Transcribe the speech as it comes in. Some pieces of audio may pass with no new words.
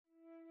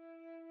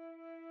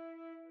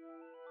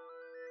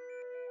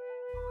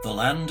The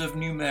land of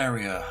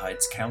Numeria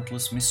hides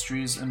countless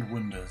mysteries and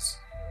wonders.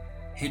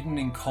 Hidden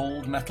in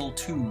cold metal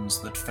tombs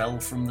that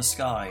fell from the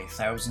sky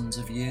thousands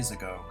of years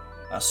ago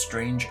are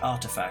strange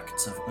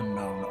artifacts of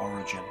unknown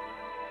origin.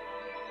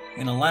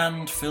 In a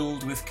land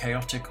filled with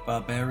chaotic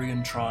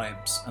barbarian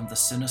tribes and the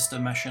sinister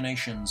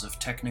machinations of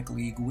Technic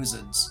League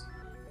wizards,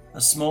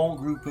 a small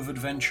group of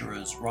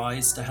adventurers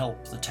rise to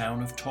help the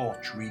town of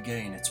Torch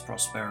regain its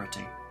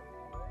prosperity.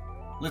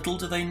 Little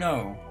do they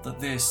know that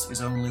this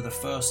is only the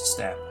first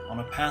step on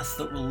a path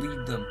that will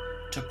lead them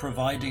to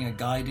providing a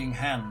guiding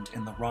hand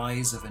in the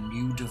rise of a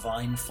new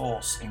divine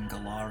force in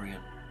Golarion.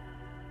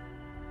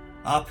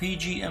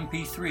 RPG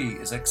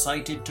MP3 is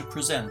excited to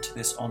present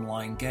this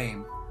online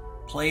game,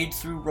 played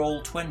through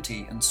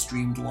Roll20 and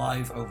streamed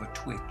live over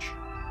Twitch.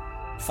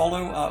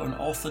 Follow our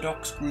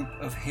unorthodox group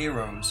of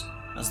heroes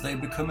as they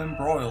become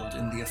embroiled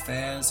in the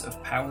affairs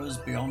of powers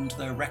beyond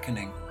their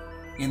reckoning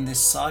in this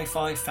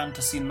sci-fi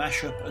fantasy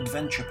mashup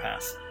adventure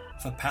path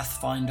for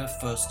Pathfinder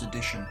 1st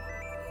Edition.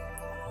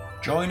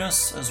 Join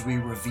us as we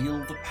reveal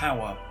the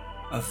power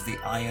of the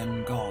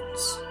Iron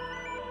Gods.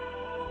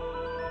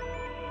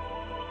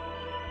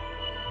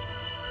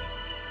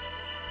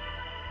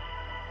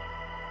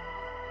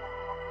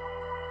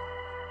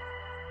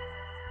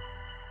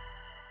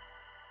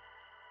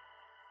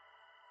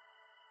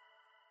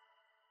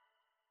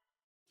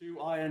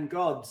 To Iron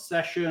Gods,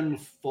 session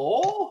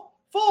 4?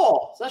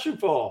 Session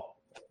 4.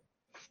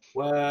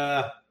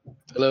 Where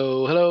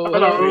Hello.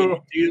 we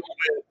deal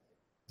with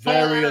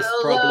various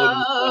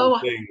problems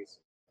and things.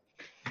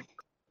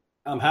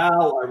 I'm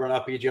Hal, I run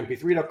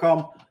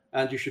RPGMP3.com,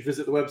 and you should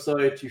visit the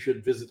website, you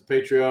should visit the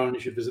Patreon, you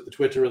should visit the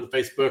Twitter and the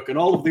Facebook, and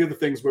all of the other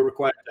things we're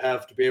required to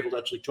have to be able to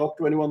actually talk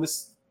to anyone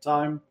this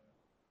time.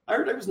 I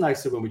heard it was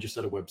nicer when we just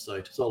had a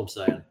website, that's all I'm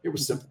saying. It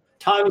was simple.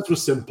 Times were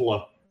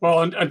simpler.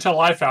 Well, until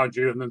I found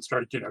you and then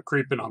started,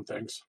 creeping on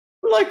things.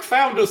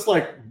 Found us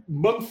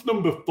month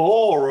number 4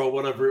 or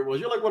whatever it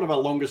was. You're like one of our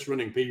longest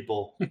running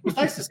people. It was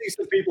nice to see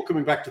some people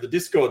coming back to the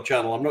Discord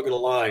channel. I'm not going to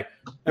lie.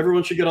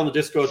 Everyone should get on the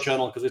Discord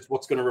channel because it's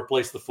what's going to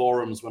replace the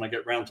forums when I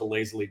get round to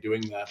lazily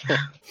doing that.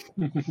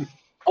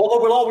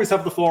 Although we'll always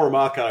have the forum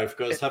archive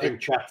because having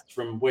chats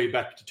from way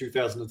back to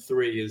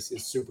 2003 is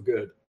super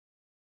good.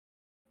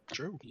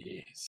 True.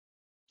 Yes.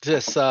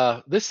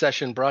 This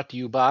session brought to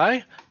you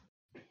by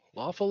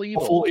Lawful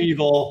Evil. Lawful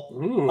Evil.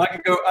 Ooh. I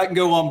can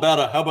go on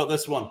better. How about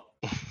this one?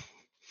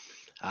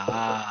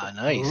 Ah,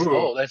 nice. Ooh.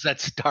 Oh,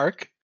 that's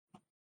dark.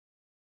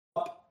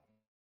 Oh,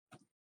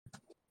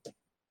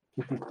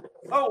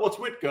 what's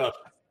Wit got?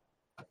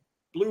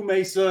 Blue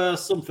Mesa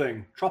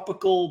something.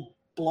 Tropical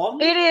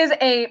Blonde? It is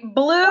a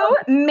Blue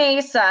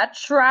Mesa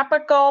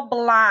Tropical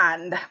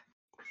Blonde.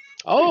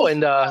 Oh,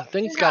 and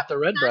things got the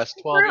red breast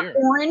 12 years.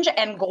 Orange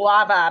and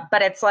guava,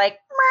 but it's like,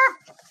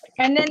 meh.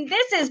 And then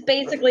this is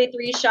basically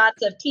 3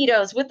 shots of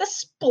Tito's with a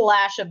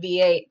splash of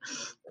V8.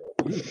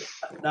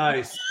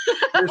 Nice.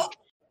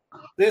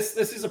 This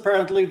is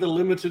apparently the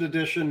limited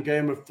edition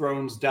Game of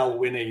Thrones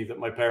Dalwhinnie that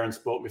my parents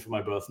bought me for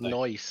my birthday.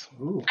 Nice.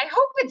 Ooh. I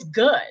hope it's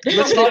good.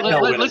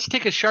 Let's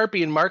take a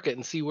Sharpie and mark it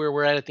and see where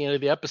we're at the end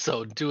of the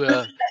episode. Do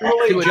a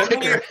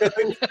ticker.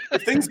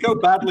 If things go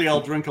badly,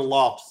 I'll drink a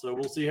lot. So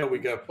we'll see how we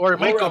go. Or it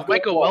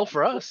might go well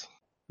for us.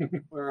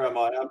 Where am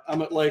I?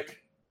 I'm at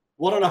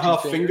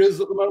 1.5 fingers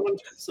at the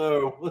moment.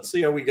 So let's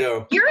see how we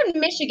go. You're in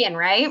Michigan,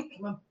 right?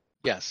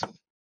 Yes.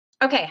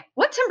 Okay.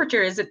 What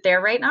temperature is it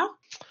there right now?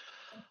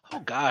 Oh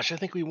gosh, I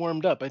think we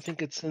warmed up. I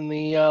think it's in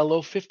the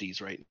low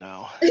 50s right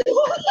now. That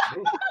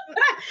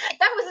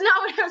was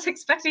not what I was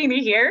expecting to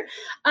hear.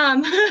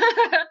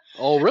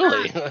 Oh,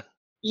 really?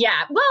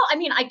 Yeah. Well, I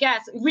mean, I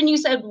guess when you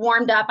said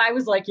warmed up, I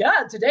was like,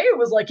 yeah, today it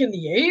was in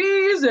the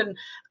 80s. And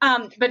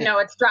but no,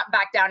 it's dropped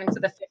back down into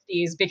the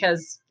 50s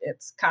because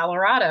it's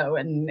Colorado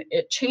and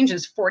it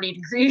changes 40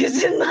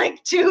 degrees in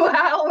 2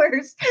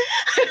 hours.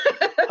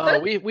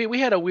 We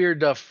had a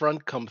weird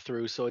front come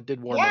through, so it did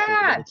warm up a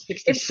little bit.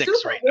 It's 66 it's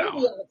super right now.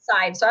 windy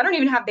outside, so I don't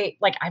even have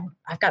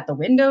I've got the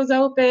windows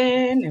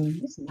open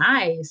and it's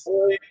nice.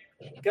 Boy,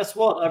 guess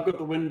what? I've got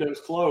the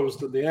windows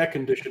closed and the air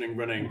conditioning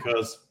running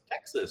because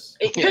Texas.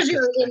 Because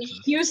you're in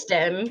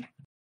Houston.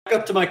 I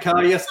got to my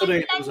car yesterday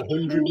and it was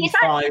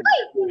 105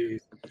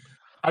 degrees.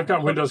 I've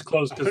got windows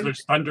closed because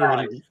there's thunder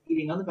and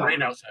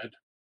rain outside.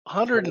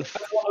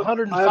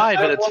 105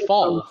 and it's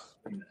fall.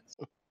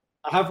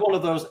 I have one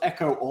of those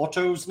Echo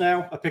Autos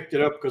now. I picked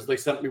it up because they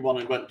sent me one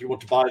and went, do you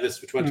want to buy this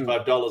for $25? And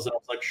I was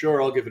like,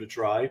 sure, I'll give it a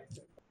try.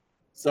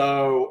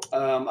 So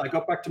I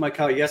got back to my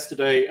car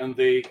yesterday and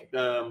the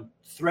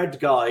thread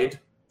guide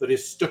that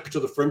is stuck to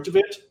the front of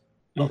it,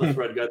 not the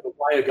thread guide, the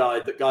wire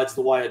guide that guides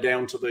the wire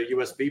down to the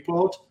USB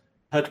port,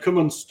 had come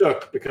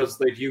unstuck because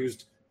they'd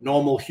used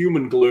normal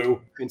human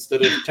glue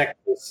instead of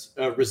Texas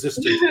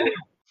resistant glue.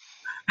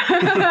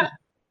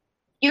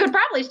 You could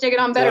probably stick it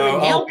on better So,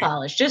 with nail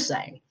polish, just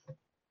saying.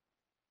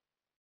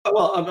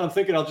 Well, I'm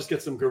thinking I'll just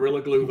get some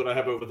Gorilla Glue that I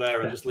have over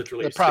there and just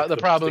literally. The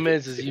problem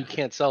is you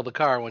can't sell the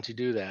car once you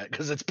do that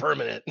because it's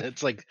permanent.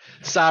 It's like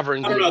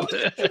sovereign glue. No,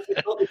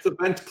 it's a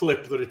vent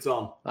clip that it's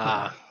on.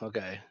 Ah,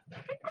 okay.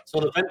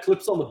 So the vent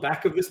clip's on the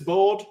back of this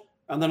board,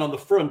 and then on the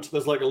front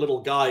there's like a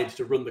little guide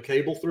to run the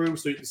cable through,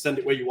 so you can send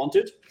it where you want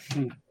it.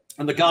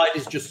 And the guide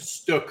is just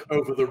stuck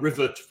over the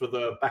rivet for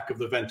the back of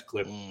the vent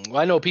clip. Well,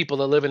 I know people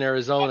that live in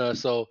Arizona,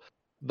 so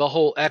the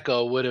whole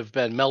Echo would have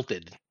been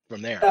melted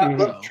from there.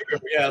 That's true.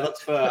 Yeah,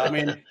 that's fair. I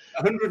mean,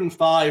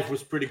 105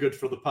 was pretty good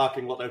for the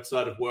parking lot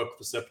outside of work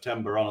for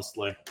September,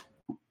 honestly.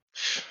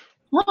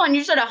 Hold on,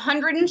 you said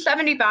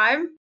 175?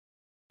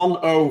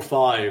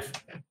 105.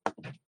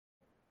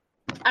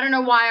 I don't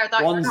know why I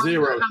thought you were talking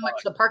about 105. how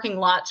much the parking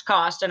lots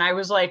cost, and I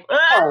was like,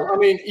 Oh, I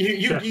mean,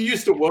 you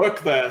used to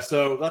work there,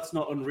 so that's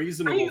not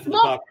unreasonable for the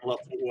parking lot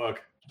to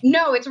work.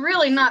 no, it's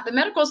really not. The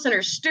medical center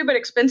is stupid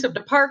expensive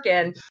to park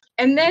in.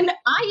 And then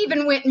I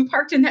even went and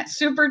parked in that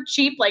super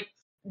cheap, like,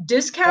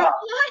 discount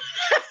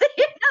lot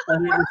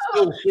And it was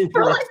still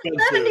super for like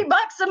expensive.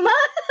 $70 a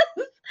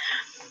month.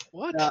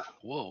 What? Yeah.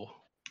 Whoa.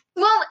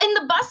 Well, in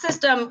the bus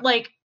system,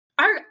 like,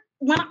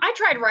 when I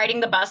tried riding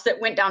the bus that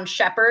went down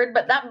Shepherd,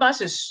 but that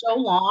bus is so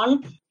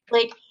long.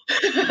 Like,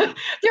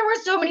 there were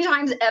so many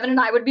times Evan and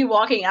I would be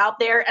walking out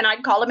there and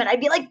I'd call him and I'd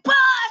be like, bus,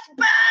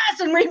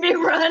 and we'd be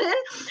running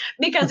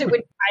because it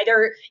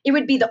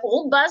would be the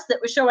old bus that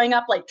was showing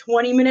up like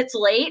 20 minutes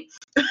late.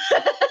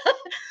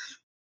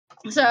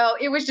 So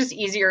it was just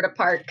easier to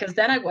park because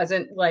then I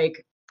wasn't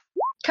like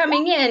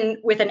coming in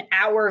with an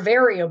hour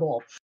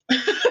variable.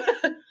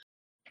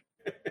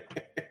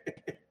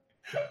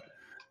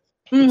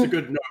 That's a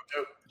good note.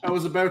 I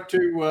was about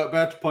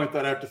to point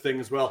that out to Thing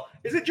as well.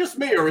 Is it just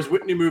me, or is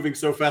Whitney moving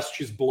so fast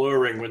she's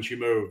blurring when she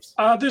moves?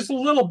 There's a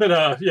little bit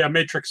of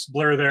matrix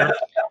blur there.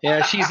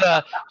 Yeah,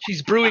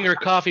 she's brewing her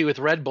coffee with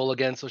Red Bull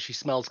again, so she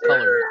smells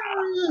color.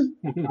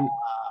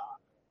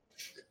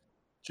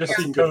 Just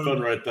That's some good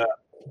fun right there.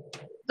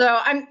 So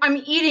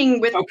I'm eating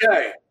with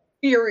Okay.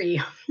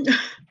 fury.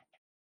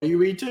 Are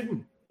you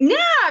eating? Yeah,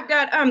 I've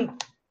got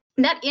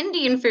that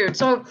Indian food.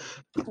 So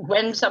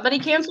when somebody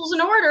cancels an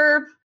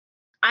order,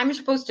 I'm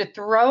supposed to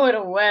throw it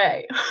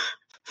away.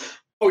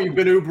 Oh, you've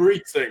been Uber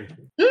Eating.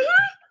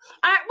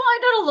 I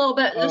did a little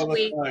bit this that's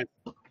week. nice.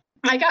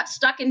 I got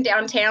stuck in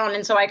downtown,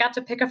 and so I got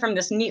to pick up from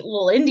this neat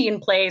little Indian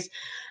place.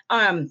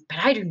 But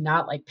I do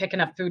not like picking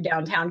up food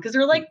downtown because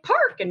they're like,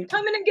 park and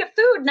come in and get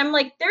food. And I'm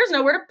like, there's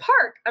nowhere to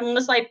park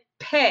unless I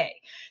pay.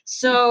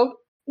 So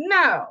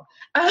no.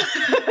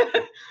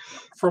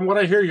 From what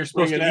I hear, you're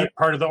supposed Bring it to out. eat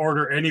part of the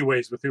order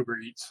anyways with Uber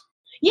Eats.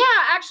 Yeah,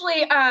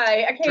 actually,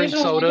 I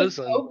occasionally sodas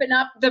just and- open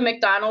up the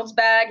McDonald's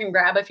bag and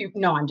grab a few.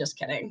 No, I'm just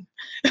kidding.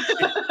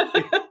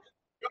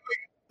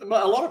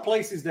 A lot of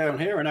places down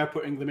here are now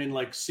putting them in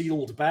like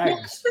sealed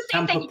bags. It's the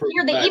same thing tamper-proof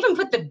here. They bags. even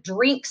put the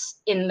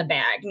drinks in the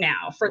bag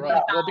now for the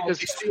Right. Well, McDonald's.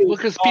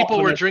 because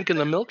people were drinking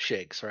the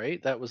milkshakes,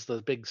 right? That was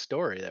the big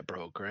story that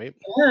broke, right?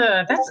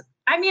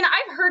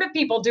 I've heard of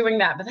people doing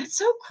that, but that's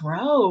so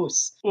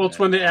gross. Well, it's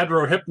when they add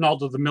Rohypnol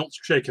to the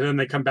milkshake and then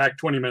they come back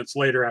 20 minutes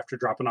later after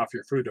dropping off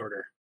your food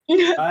order.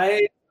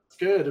 I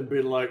good and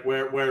being like,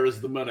 where is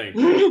the money?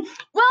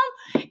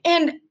 Well,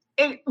 and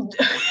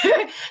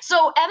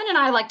so Evan and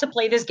I like to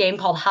play this game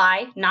called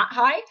High, Not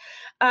High.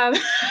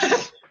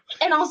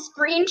 And I'll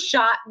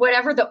screenshot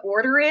whatever the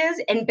order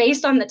is, and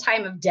based on the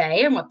time of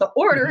day and what the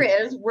order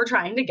is, we're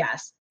trying to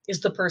guess. Is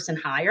the person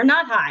high or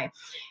not high?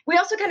 We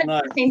also kind of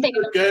do the same thing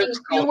in the things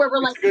too, where we're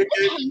like,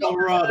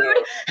 Colorado.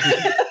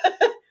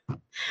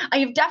 I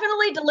have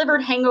definitely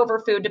delivered hangover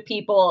food to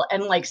people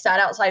and like sat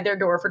outside their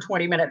door for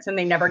 20 minutes and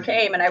they never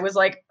came. And I was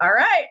like, all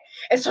right.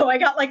 And so I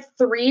got like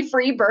 3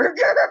 free burgers.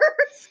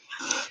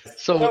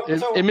 So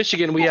So- in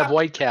Michigan, we have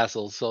White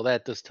Castles, so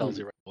that just tells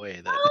you right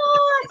away that.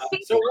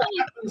 So what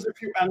happens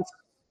if you answer?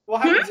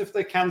 What happens if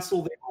they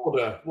cancel the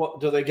order? What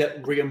do they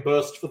get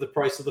reimbursed for the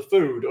price of the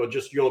food, or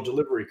just your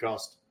delivery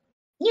cost?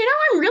 You know,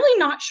 I'm really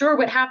not sure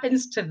what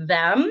happens to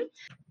them.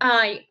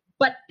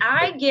 But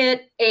I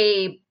get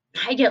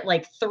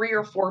like $3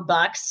 or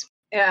 $4,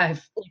 like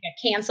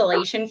a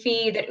cancellation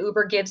fee that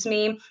Uber gives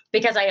me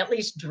because I at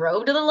least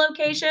drove to the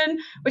location,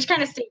 which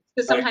kind of stinks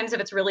because sometimes if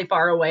it's really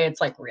far away, it's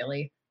like,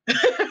 really?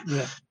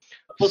 Yeah.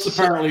 Plus,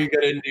 apparently, you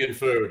get Indian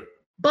food.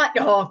 But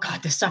oh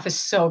god, this stuff is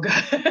so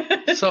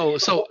good.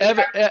 So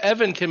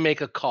Evan can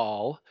make a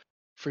call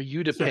for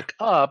you to pick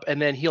up,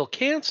 and then he'll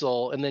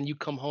cancel, and then you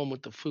come home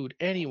with the food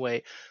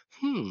anyway.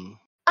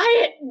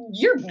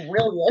 You're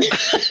brilliant.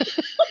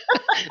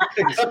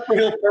 Except for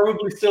he'll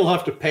probably still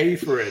have to pay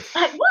for it.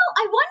 Well,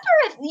 I wonder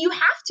if you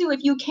have to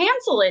if you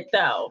cancel it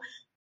though.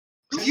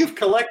 If you've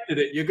collected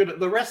it, you're gonna.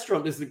 The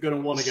restaurant isn't going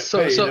to want to get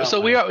paid.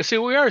 So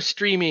we are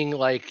streaming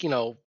like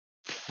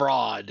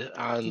fraud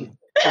online,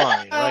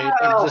 right?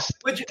 I'm just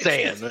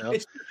saying,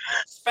 it's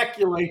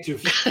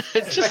speculative.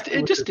 it's just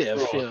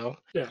if fraud.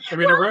 Yeah. I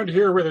mean, around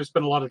here where there's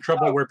been a lot of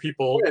trouble where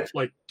people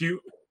like do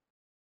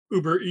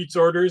Uber Eats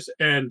orders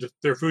and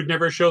their food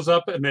never shows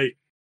up and they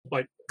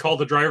like call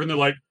the driver and they're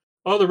like,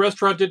 oh, the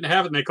restaurant didn't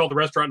have it. And they call the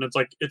restaurant and it's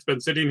like, it's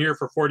been sitting here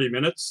for 40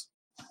 minutes.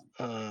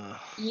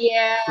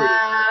 Yeah.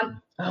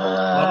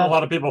 A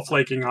lot of people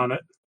flaking on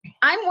it.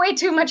 I'm way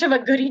too much of a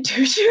goody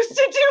two shoes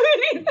to do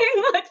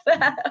anything like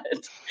that.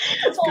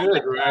 That's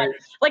good, right?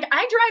 Like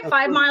I drive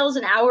 5 miles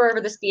an hour over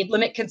the speed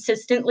limit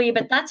consistently,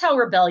 but that's how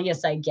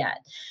rebellious I get.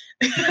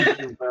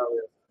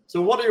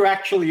 So what are you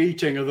actually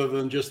eating other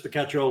than just the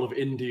catch-all of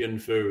Indian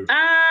food?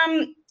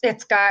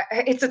 It's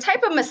a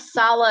type of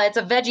masala. It's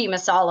a veggie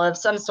masala of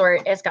some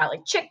sort. It's got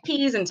like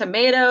chickpeas and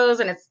tomatoes,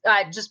 and it's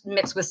just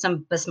mixed with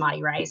some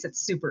basmati rice.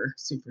 It's super,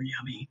 super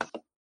yummy.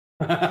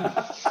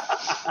 I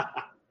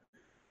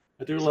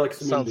do like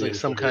some. Sounds Indian like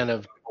some food. kind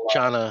of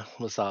chana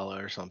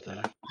masala or something.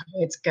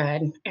 It's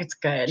good. It's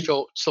good.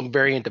 Some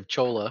variant of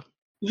chola.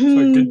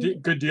 So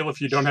good deal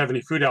if you don't have any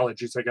food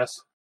allergies, I guess.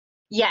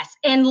 Yes,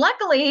 and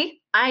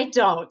luckily I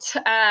don't.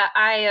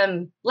 I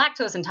am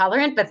lactose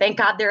intolerant, but thank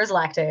God there is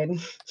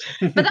lactate.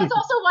 But that's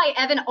also why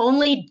Evan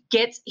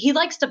he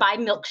likes to buy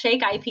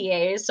milkshake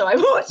IPAs, so I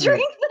won't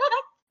drink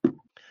them.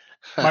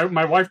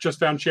 My wife just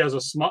found she has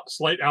a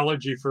slight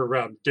allergy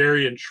for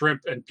dairy and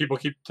shrimp, and people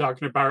keep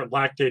talking about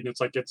lactate, and it's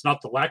like it's not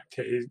the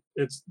lactose,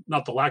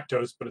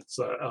 but it's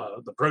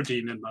the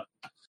protein in the.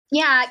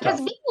 Yeah, because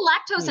being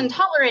lactose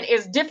intolerant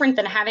is different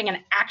than having an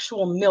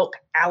actual milk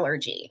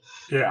allergy.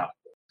 Yeah.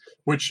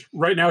 Which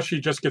right now she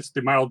just gets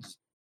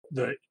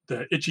the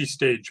itchy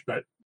stage,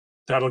 but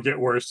that'll get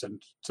worse,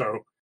 and so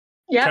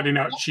cutting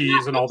out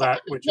cheese and all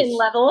that, which is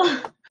level.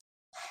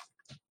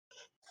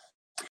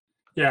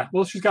 Yeah,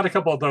 well, she's got a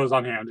couple of those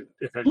on hand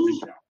if anything,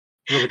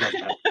 really does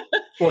that.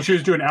 Well, she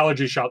was doing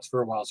allergy shots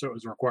for a while, so it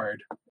was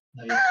required.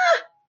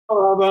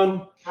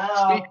 Hello,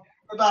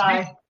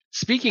 Bye-bye.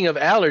 Speaking of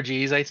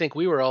allergies, I think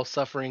we were all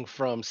suffering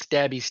from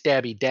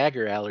stabby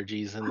dagger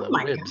allergies in the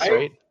ribs, God.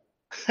 right?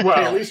 Well,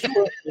 at least you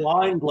weren't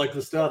blind like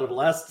the start of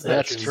last section.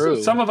 That's true.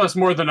 Some of us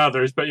more than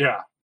others, but yeah.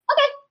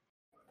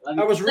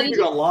 I was reading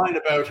online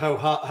about how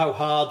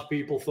hard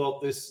people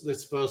thought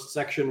this first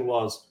section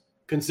was,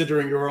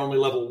 considering you're only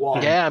level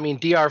 1. Yeah, I mean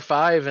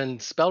DR5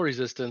 and spell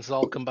resistance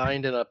all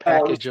combined in a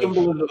package of.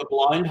 Stumble into the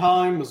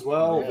Blindheim as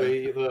well.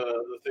 Yeah.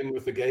 The thing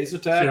with the gaze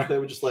attack. Yeah. They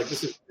were just like,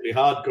 this is pretty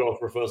hardcore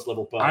for a first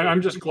level party. I'm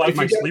just glad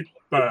my sleep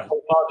party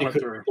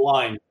could be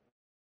blind.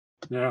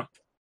 Yeah.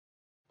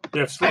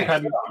 Yeah, if sleep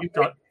hadn't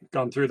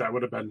gone through, that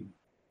would have been.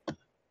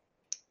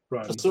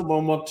 Does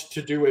someone want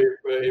to do a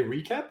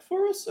recap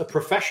for us? A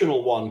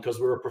professional one, because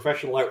we're a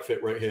professional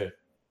outfit right here.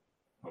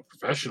 Oh,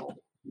 professional.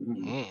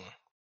 Mm.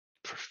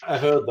 I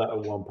heard that at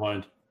one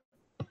point.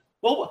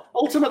 Well,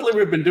 ultimately,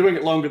 we've been doing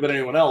it longer than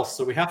anyone else,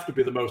 so we have to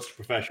be the most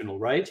professional,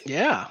 right?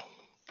 Yeah.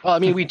 Well, I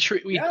mean, we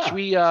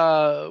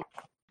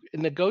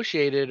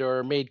negotiated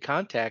or made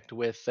contact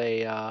with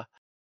a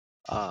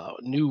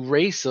new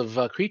race of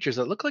creatures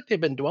that look like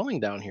they've been dwelling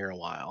down here a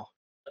while.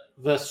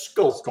 The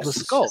Skulks. The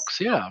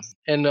Skulks, yeah.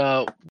 And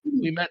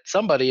we met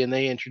somebody, and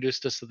they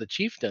introduced us to the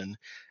chieftain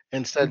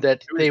and said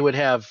that they would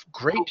have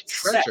great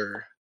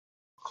treasure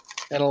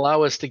and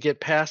allow us to get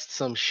past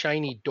some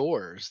shiny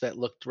doors that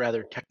looked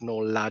rather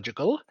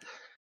technological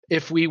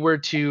if we were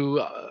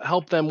to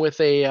help them with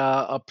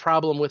a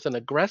problem with an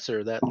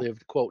aggressor that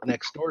lived, quote,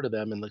 next door to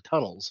them in the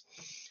tunnels.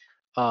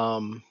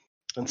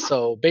 And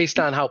so based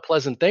on how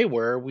pleasant they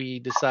were,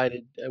 we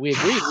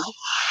agreed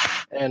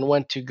and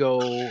went to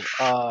go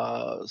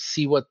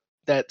see what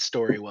that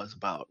story was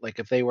about. Like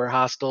if they were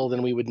hostile,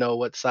 then we would know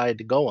what side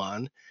to go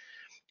on.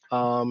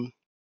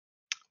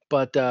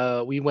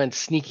 But we went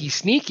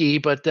sneaky,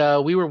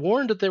 but we were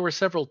warned that there were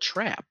several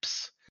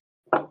traps.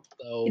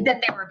 So,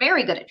 that they were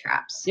very good at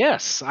traps.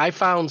 Yes, I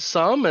found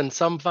some, and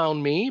some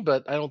found me,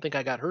 but I don't think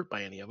I got hurt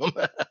by any of them.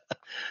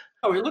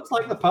 Oh, it looks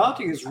like the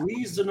party is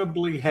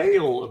reasonably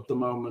hale at the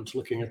moment,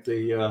 looking at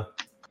the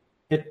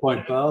hit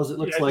point bars. It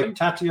looks like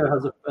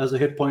Tatia has a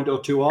hit point or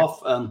 2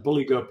 off, and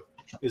Bulligup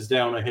is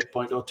down a hit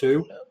point or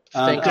 2.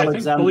 I think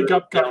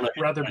Bulligup got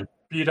rather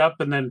beat up,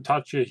 and then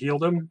Tatia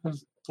healed him.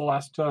 The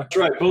last. That's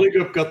right.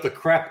 Bulligup got the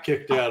crap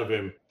kicked out of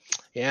him.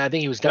 Yeah, I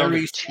think he was down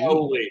very to 2.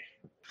 slowly.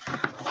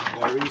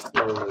 Very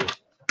slowly.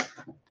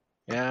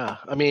 Yeah,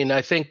 I mean,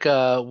 I think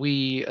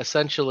we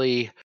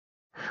essentially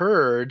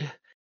heard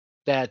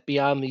that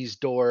beyond these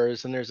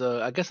doors, and there's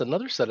I guess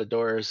another set of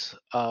doors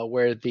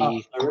where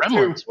the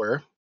gremlins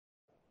were.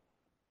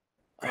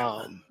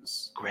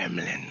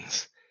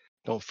 Gremlins.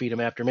 Don't feed them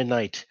after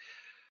midnight.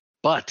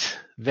 But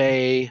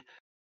they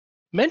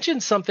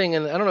mentioned something,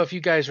 and I don't know if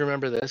you guys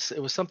remember this.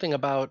 It was something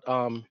about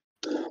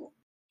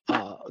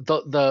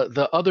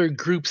the other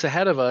groups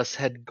ahead of us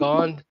had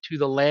gone to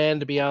the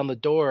land beyond the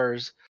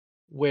doors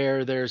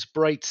where there's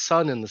bright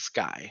sun in the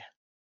sky,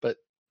 but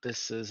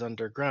this is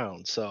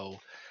underground. So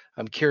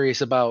I'm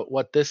curious about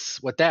what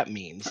that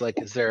means.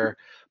 Like, is there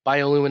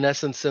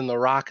bioluminescence in the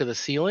rock of the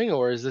ceiling,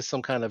 or is this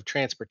some kind of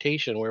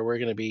transportation where we're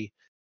going to be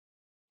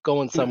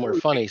going somewhere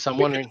funny? So I'm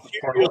wondering.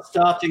 You're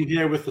starting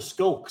here with the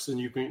Skulks, and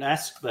you can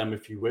ask them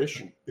if you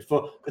wish.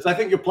 Because I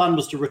think your plan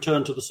was to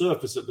return to the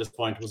surface at this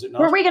point, was it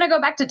not? Were we going to go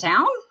back to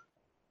town?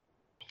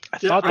 I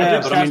thought I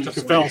that. did cast a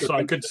spell, so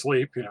I could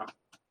sleep.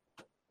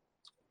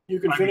 You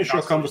can finish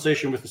your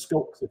conversation with the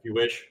Skulks if you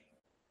wish.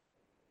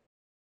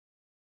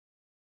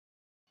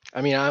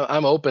 I mean,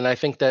 I'm open. I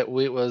think that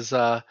it was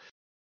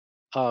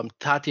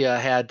Tatia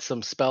had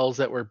some spells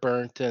that were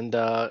burnt, and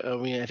I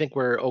mean, I think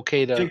we're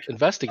okay to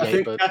investigate. I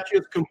think but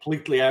Katya's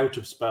completely out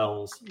of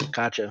spells.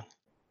 Gotcha.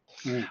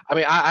 Mm. I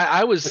mean,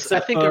 I was.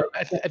 Except I think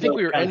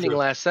we were ending cantrips.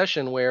 last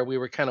session where we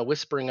were kind of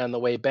whispering on the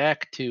way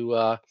back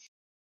to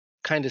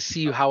kind of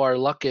see how our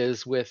luck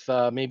is with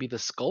maybe the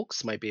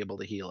Skulks might be able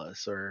to heal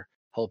us or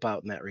help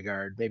out in that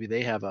regard. Maybe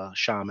they have a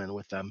shaman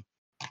with them.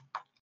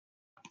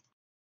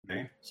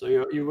 Okay. So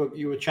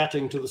you were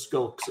chatting to the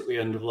Skulks at the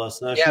end of last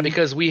session. Yeah,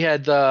 because we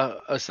had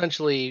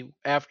essentially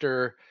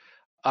after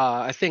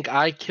I think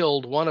I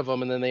killed one of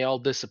them and then they all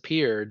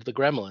disappeared, the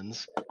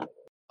gremlins.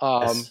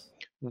 Yes.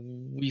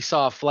 We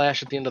saw a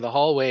flash at the end of the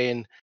hallway,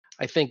 and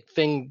I think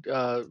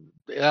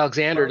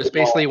Alexander just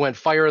basically went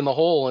fire in the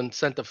hole and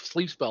sent the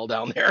sleep spell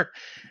down there.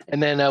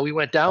 And then we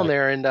went down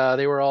there, and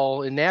they were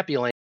all in Nappy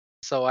Land.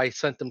 So I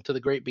sent them to the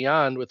Great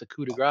Beyond with a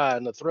coup de grace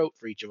in the throat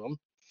for each of them.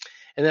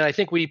 And then I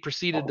think we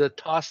proceeded to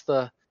toss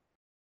the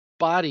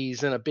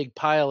bodies in a big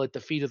pile at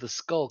the feet of the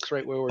Skulks,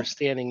 right where we're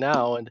standing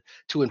now, and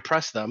to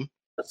impress them.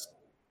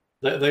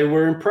 They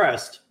were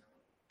impressed.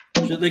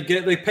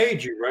 They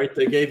paid you, right?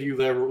 They gave you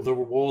the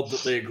reward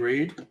that they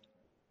agreed.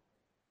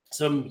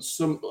 Some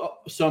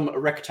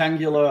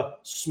rectangular,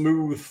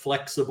 smooth,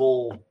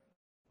 flexible.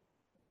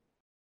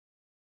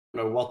 I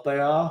don't know what they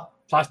are.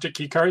 Plastic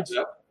key cards?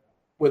 Yep.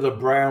 With a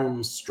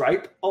brown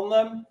stripe on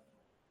them.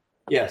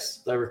 Yes,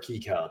 they're a key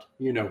card.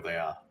 You know they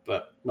are,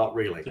 but not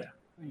really. Yeah.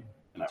 You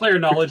know. Player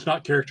knowledge,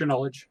 not character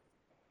knowledge.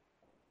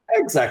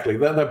 Exactly.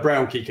 They're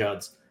brown key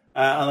cards.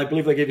 And I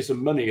believe they gave you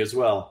some money as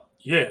well.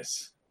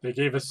 Yes, they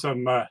gave us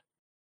some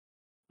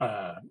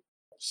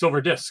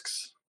silver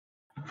discs.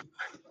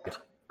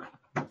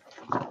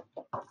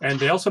 And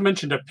they also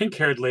mentioned a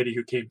pink-haired lady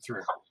who came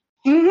through.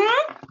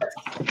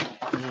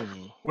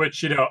 Mm-hmm.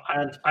 Which,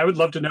 I would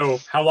love to know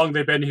how long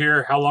they've been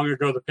here, how long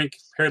ago the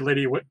pink-haired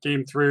lady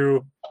came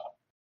through,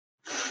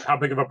 how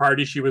big of a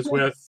party she was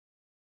with.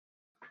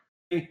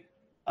 We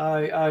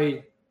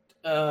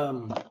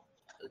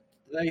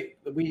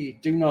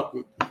do not.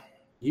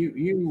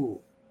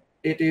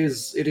 It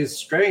is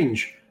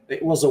strange.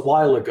 It was a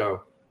while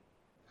ago.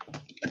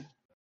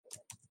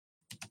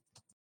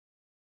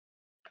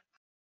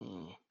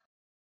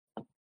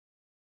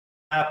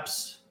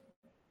 Perhaps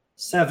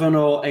 7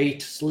 or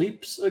 8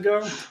 sleeps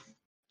ago.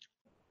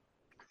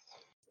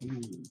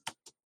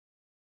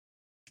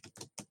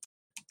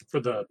 For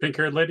the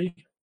pink-haired lady?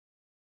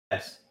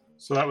 Yes.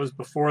 So that was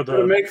before I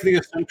the... make the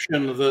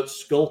assumption that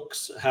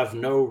Skulks have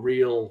no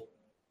real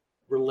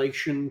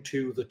relation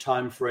to the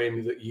time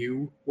frame that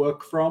you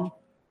work from,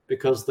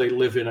 because they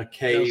live in a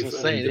cave and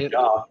in the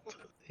dark.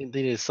 They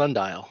need a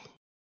sundial.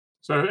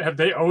 So have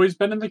they always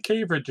been in the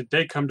cave, or did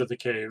they come to the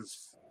cave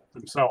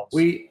themselves?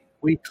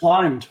 We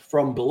climbed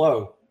from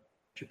below.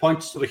 She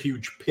points to the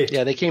huge pit.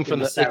 Yeah, they came from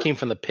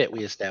the pit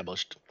we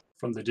established.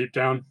 From the deep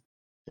down?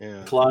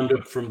 Yeah. Climbed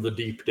up from the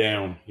deep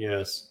down,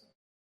 yes.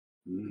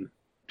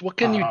 What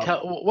can you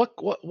tell what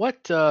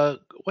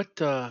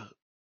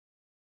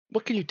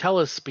can you tell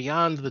us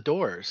beyond the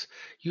doors?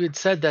 You had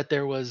said that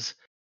there was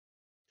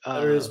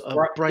there is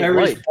bright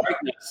light.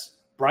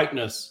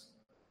 Brightness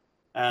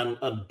and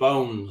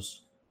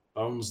bones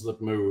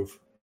that move.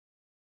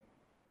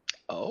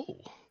 Oh.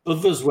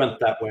 Others went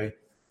that way.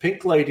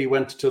 Pink Lady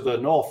went to the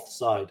north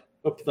side,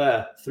 up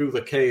there, through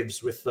the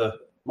caves with the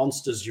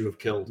monsters you have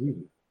killed.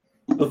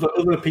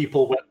 Other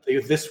people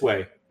went this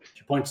way.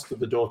 She points to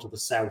the door to the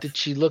south. Did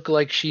she look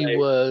like she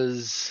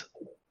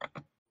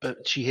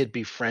she had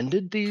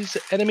befriended these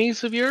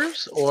enemies of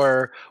yours,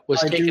 or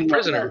was taken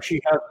prisoner?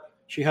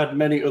 She had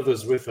many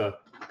others with her,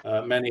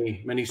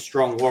 many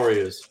strong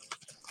warriors.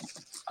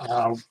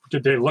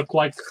 Did they look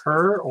like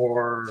her,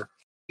 or?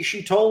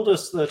 She told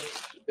us that,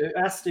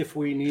 asked if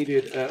we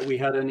needed, we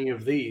had any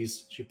of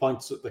these. She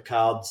points at the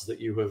cards that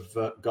you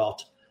have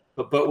got,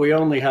 but we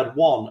only had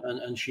one,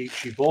 and she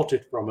bought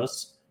it from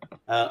us.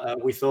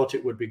 We thought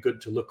it would be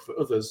good to look for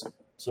others,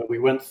 so we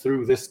went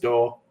through this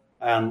door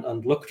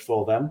and looked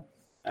for them,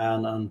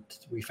 and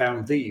we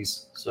found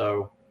these.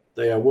 So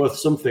they are worth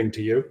something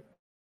to you.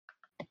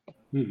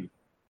 And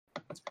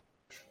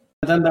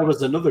then there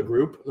was another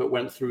group that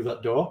went through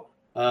that door.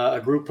 A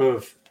group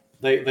of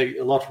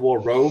a lot wore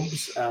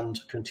robes and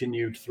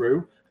continued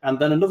through. And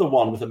then another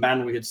one with a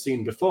man we had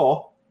seen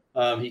before.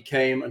 He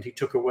came and he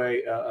took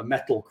away a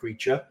metal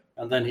creature,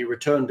 and then he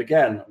returned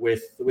again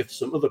with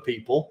some other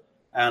people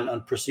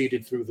and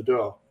proceeded through the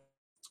door.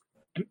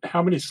 And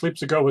how many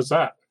sleeps ago was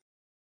that?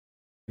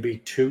 Maybe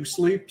 2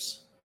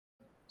 sleeps.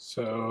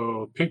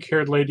 So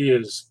pink-haired lady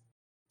is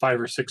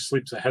 5 or 6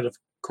 sleeps ahead of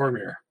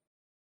Cormier.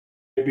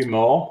 Maybe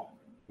more.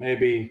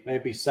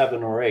 Maybe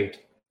 7 or 8.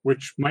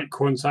 Which might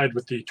coincide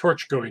with the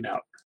torch going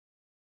out.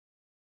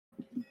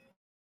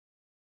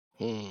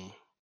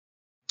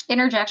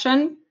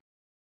 Interjection.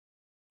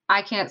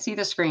 I can't see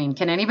the screen.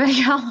 Can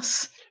anybody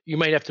else? You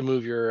might have to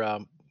move your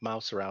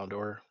mouse around,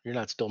 or you're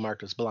not still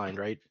marked as blind,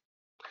 right?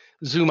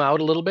 Zoom out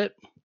a little bit.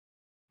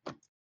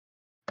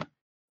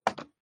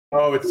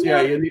 Oh,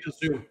 you need to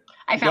zoom.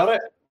 I found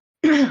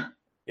it.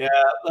 Yeah,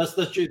 that's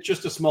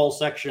just a small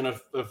section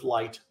of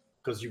light.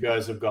 because you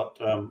guys have got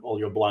all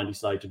your blindy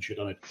sight and shit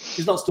on it.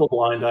 She's not still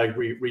blind. I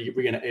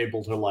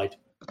re-enabled her light.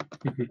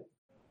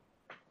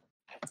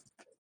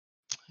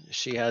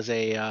 She has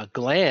a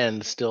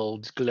gland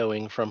still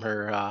glowing from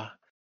her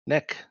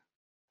neck.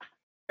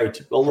 Right.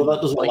 Although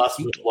that doesn't Light last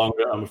beacon. much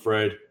longer, I'm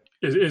afraid.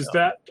 Is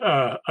that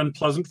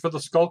unpleasant for the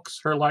skulks,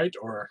 her light,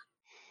 or?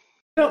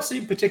 They don't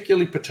seem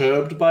particularly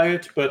perturbed by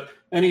it, but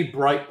any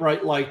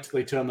bright light,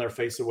 they turn their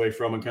face away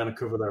from and kind of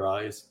cover their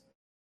eyes.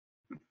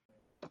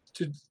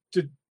 Did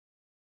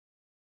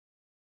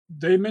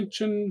they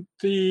mention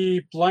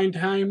the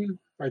Blindheim?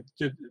 Or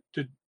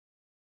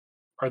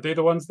are they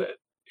the ones that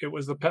it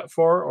was the pet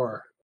for,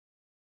 or?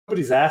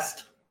 Nobody's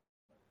asked.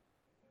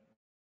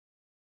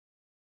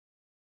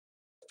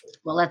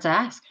 Well, let's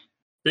ask.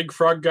 Big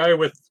frog guy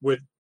with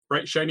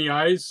bright shiny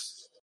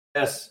eyes?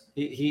 Yes,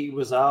 he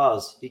was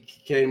ours. He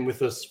came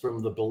with us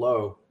from the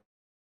below.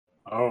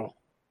 Oh.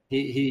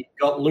 He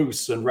got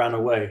loose and ran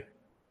away.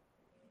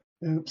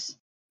 Oops.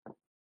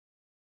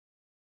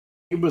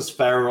 He was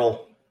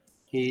feral.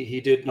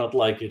 He did not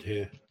like it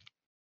here.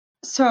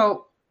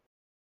 So,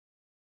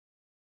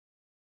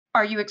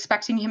 are you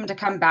expecting him to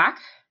come back?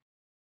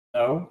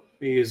 No,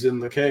 he is in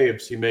the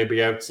caves. He may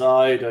be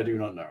outside. I do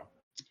not know.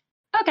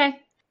 Okay.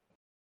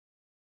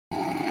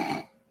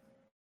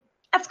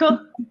 That's cool.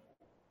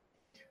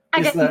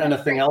 Is there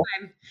anything else?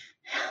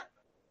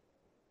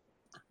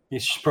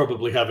 He's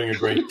probably having a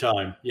great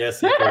time. Yes,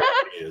 he probably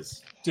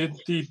is. Did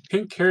the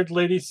pink-haired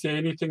lady say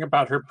anything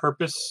about her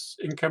purpose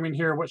in coming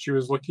here, what she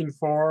was looking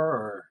for,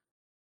 or?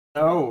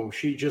 No,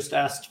 she just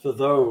asked for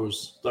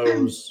those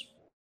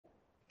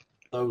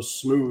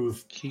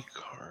smooth, Key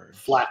cards.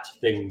 flat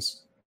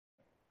things.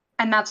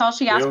 And that's all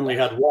she We asked. only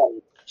had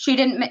one. She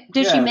didn't.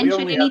 Did Yeah, she we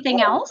mention only had anything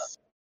one. else?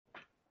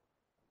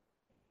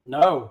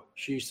 No,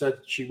 she said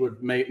she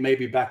would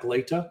maybe back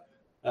later,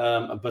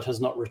 but has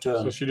not So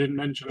returned. she didn't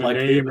mention a Like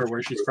the name or other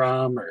where she's group.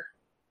 from, or?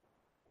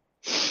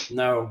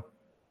 No.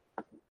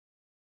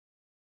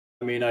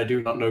 I mean, I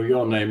do not know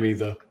your name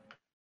either.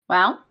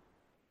 Well,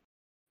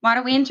 why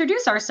don't we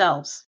introduce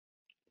ourselves?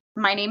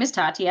 My name is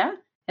Tatia,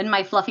 and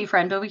my fluffy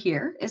friend over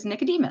here is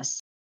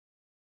Nicodemus.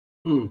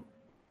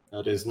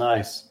 That is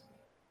nice.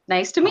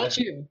 Nice to meet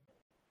you.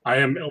 I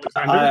am I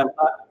Alexander.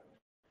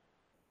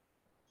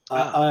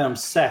 am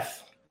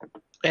Seth.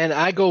 And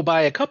I go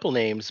by a couple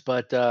names,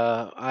 but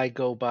I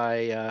go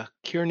by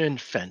Kiernan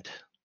Fent.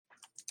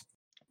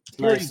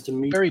 Nice to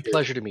meet Very you.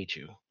 pleasure to meet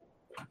you.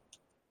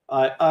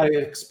 I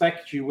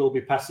expect you will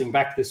be passing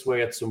back this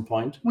way at some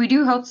point. We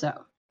do hope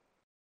so.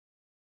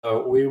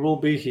 So we will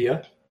be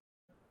here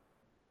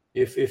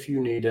if you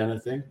need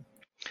anything.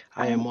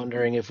 I am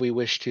wondering if we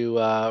wish to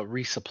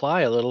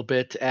resupply a little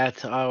bit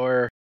at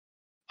our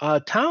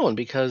town,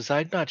 because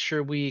I'm not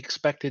sure we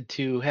expected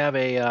to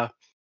have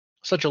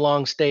such a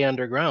long stay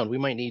underground. We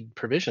might need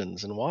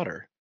provisions and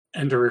water.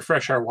 And to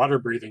refresh our water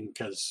breathing,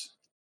 because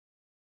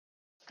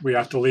we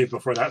have to leave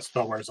before that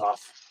spell wears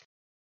off.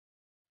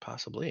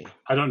 Possibly.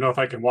 I don't know if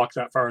I can walk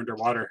that far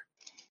underwater.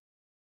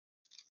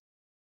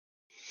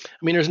 I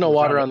mean, there's no We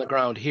water found on it. the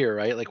ground here,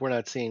 right? Like, we're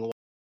not seeing water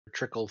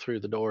trickle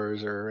through the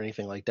doors or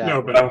anything like that.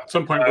 No, but at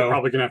some point we're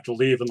probably going to have to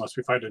leave unless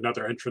we find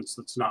another entrance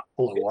that's not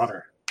below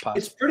water.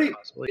 It's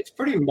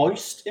pretty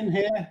moist in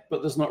here,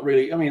 but there's not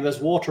really. I mean, there's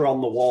water on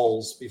the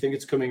walls. You think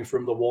it's coming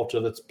from the water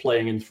that's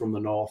playing in from the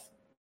north?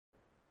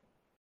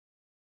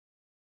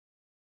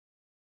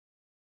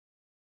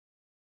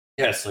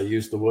 Yes, I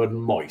used the word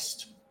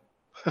moist.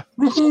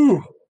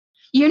 Woohoo!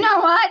 You know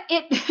what?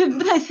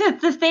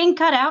 The thing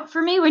cut out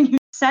for me when you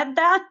said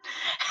that.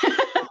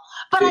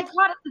 But I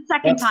caught it the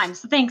second time,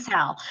 so thanks,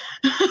 Hal.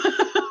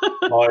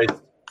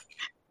 Moist.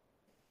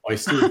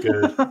 Moist is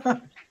good.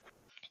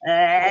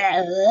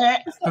 Why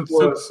is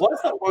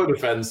that word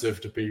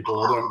offensive to people?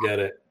 I don't get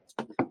it.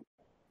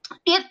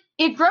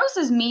 It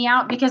grosses me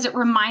out because it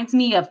reminds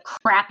me of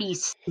crappy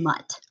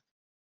smut.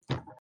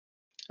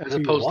 As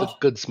opposed to What?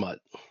 good smut.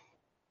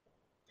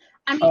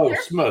 I mean, Oh,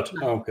 there's- smut.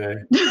 Okay.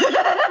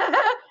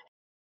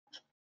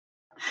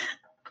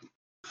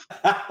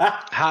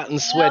 Hot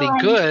and sweaty, Oh,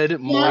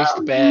 good.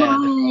 Moist, bad.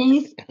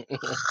 Moist.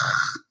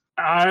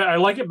 I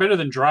like it better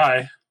than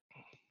dry.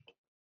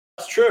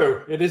 That's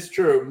true. It is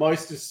true.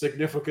 Moist is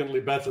significantly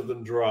better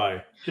than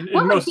dry. In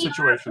What would most be our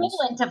situations.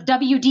 equivalent of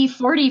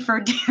WD-40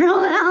 for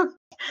Daryl?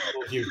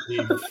 You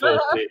need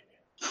 40.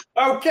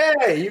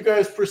 Okay, you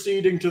guys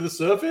proceeding to the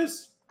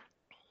surface?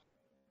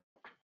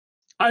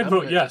 I'd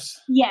vote Okay. yes.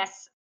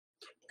 Yes.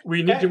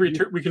 We need to Okay.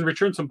 return. We can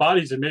return some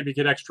bodies and maybe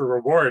get extra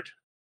reward.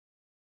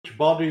 Which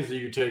bodies are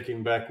you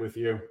taking back with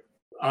you?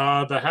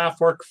 The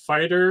half-orc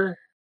fighter.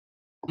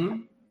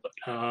 Hmm?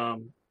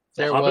 The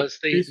There Hobbit was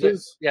the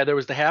pieces. there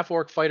was the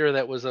half-orc fighter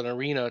that was an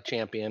arena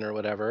champion or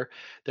whatever.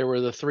 There were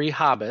the 3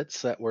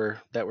 hobbits that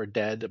were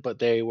dead, but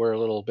they were a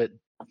little bit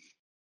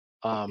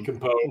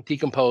Composed.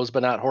 decomposed,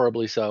 but not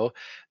horribly so.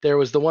 There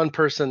was the one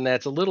person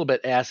that's a little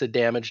bit acid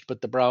damaged,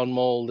 but the brown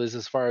mold is,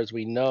 as far as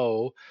we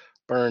know,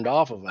 burned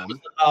off of him.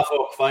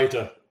 Half-orc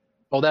fighter.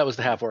 Oh, that was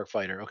the half-orc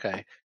fighter.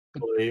 Okay.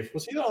 believe.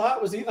 Was he the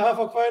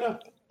half-orc fighter?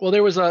 Well,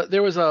 there was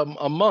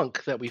a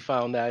monk that we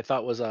found that I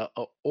thought was a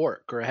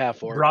orc or a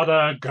half orc.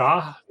 Brada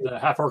Ga, the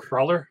half-orc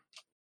brawler,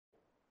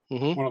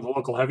 Mm-hmm. one of the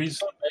local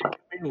heavies.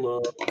 Make me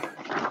look.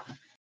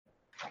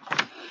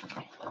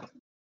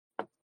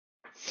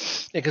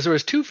 Yeah, because there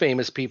was two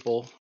famous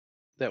people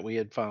that we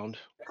had found.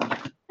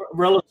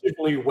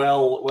 Relatively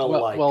well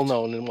liked. Well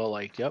known and well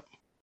liked. Yep.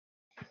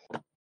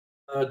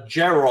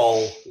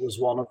 Gerol was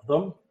one of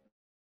them.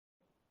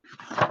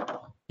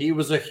 He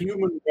was a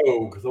human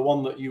rogue, the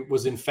one that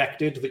was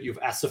infected, that you've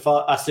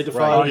acidified.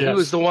 Right. Oh, He yes.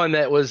 was the one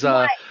that was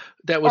Right.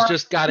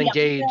 just got Yeah.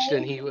 engaged,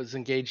 and he was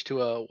engaged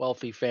to a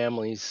wealthy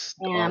family's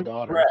Yeah.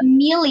 daughter. Right.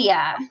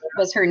 Amelia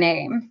was her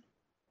name.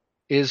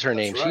 Is her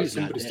name? That's right, She's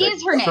not somebody dead. said-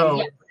 Is her name.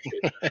 So,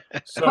 yeah.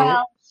 so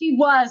Well, she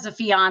was a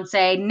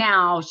fiance.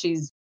 Now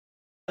she's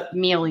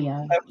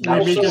Amelia. we may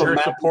Also get a her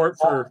man- support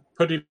for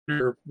putting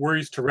her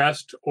worries to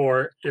rest,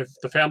 or if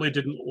the family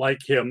didn't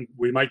like him,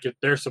 we might get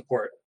their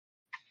support.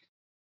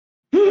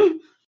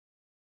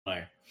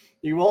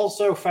 You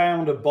also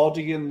found a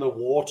body in the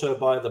water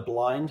by the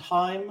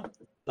Blindheim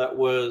that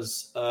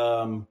was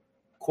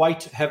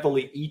quite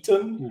heavily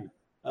eaten.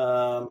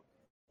 And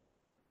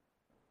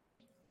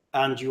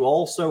you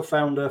also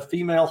found a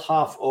female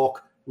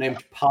half-orc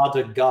named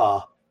Pada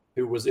Gar,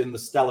 who was in the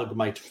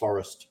Stalagmite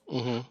Forest.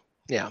 Mm-hmm.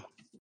 Yeah.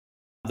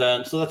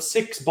 So that's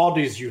 6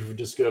 bodies you've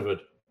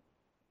discovered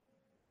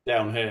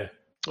down here.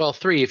 Well,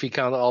 3 if you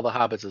count all the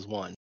hobbits as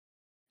one.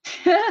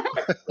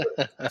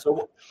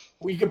 So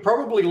we could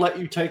probably let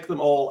you take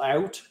them all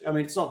out. I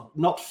mean, it's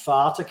not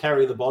far to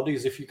carry the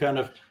bodies. If you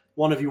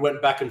one of you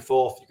went back and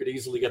forth, you could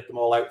easily get them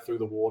all out through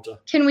the water.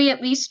 Can we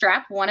at least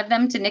strap one of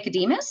them to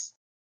Nicodemus?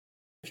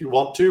 If you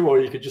want to, or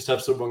you could just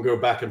have someone go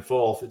back and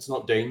forth. It's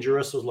not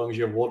dangerous as long as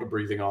you have water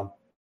breathing on.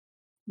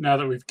 Now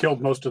that we've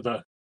killed most of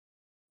the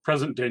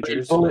present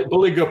dangers.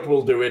 Bulligup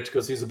will do it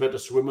because he's a better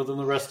swimmer than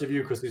the rest of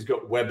you because he's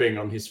got webbing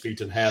on his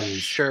feet and hands.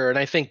 Sure, and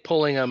I think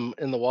pulling them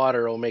in the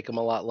water will make them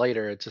a lot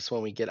lighter. It's just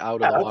when we get out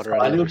of the That's water fine.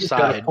 on the You'll other just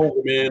gotta side. pull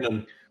them in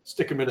and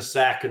stick them in a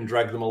sack and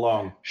drag them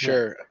along.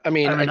 Sure. I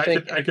mean, I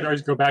think I could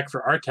always go back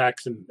for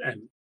Artax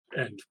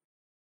and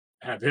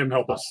have him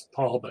help us,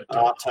 Paul. But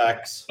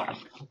Artax.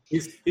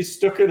 He's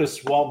stuck in a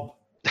swamp.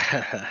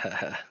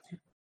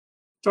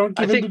 don't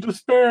give I in to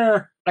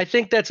despair. I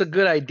think that's a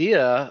good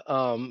idea.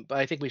 But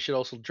I think we should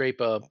also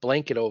drape a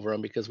blanket over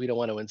them because we don't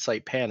want to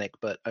incite panic.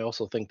 But I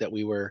also think that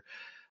we were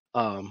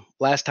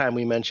last time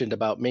we mentioned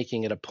about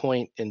making it a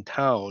point in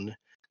town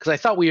because I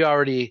thought we had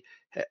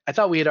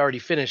already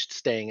finished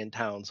staying in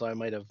town, so I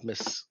might have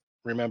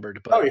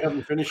misremembered. But Oh, you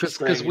haven't finished 'cause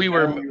staying we in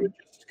were- town, you were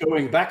just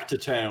going back to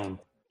town.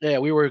 yeah,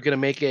 we were going to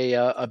make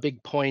a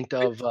big point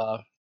of.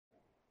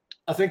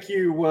 I think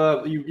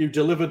you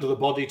delivered the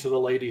body to the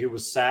lady who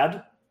was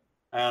sad,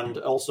 and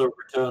also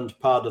returned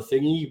Pada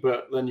Thingy,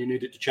 but then you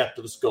needed to chat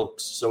to the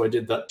Skulks, so I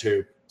did that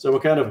too. So we're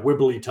kind of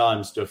wibbly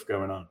time stuff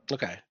going on.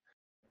 Okay.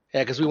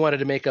 Yeah, because we wanted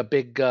to make a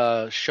big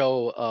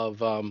show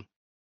of.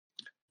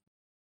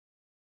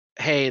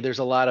 Hey, there's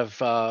a lot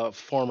of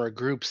former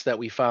groups that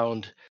we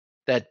found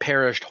that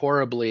perished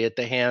horribly at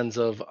the hands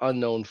of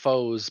unknown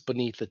foes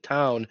beneath the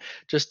town,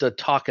 just to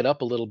talk it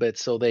up a little bit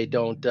so they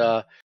don't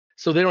have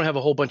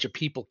a whole bunch of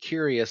people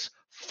curious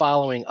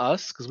following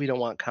us because we don't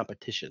want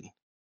competition.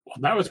 Well,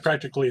 that was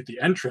practically at the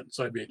entrance.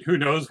 I mean, who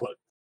knows what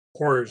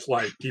horrors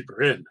lie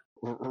deeper in?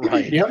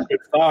 Right. You haven't been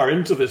far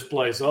into this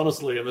place,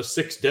 honestly, and there's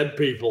 6 dead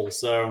people,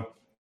 so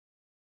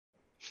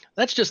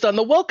That's just on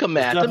the welcome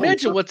mat. definitely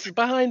Imagine some- what's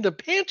behind the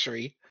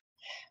pantry.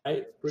 it's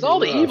It's pretty all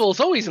the rough. evil is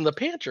always in the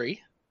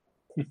pantry.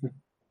 Pretty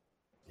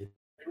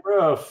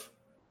rough.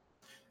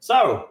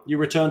 So you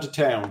return to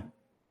town.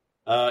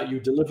 You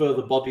deliver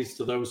the bodies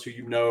to those who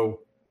you know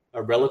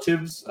are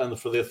relatives, and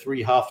for the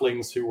 3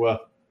 halflings who were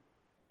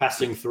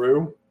passing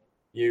through,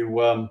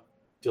 you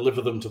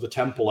deliver them to the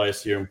temple, I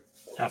assume.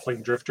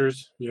 Halfling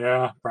drifters?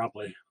 Yeah,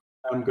 probably.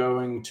 I'm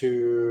going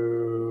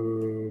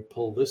to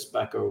pull this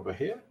back over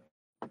here.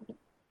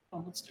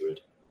 Oh, let's do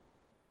it.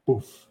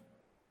 Oof.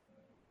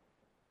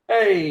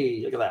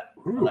 Hey, look at that.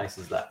 How Ooh. nice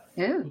is that?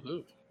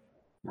 Ooh.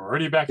 We're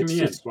already back in It's the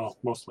just- end. Well,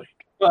 mostly.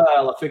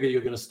 Well, I figured you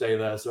were going to stay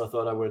there, so I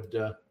thought I would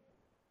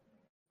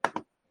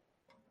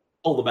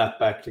pull the map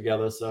back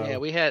together. So Yeah,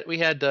 we had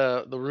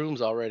the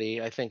rooms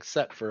already, I think,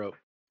 set for at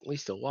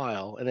least a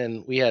while, and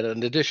then we had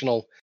an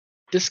additional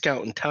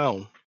discount in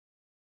town.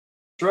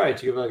 that's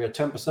right. You have like a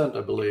 10%,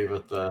 I believe,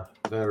 at the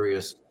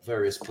various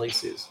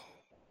places.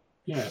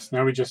 Yes,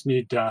 now we just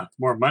need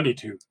more money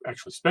to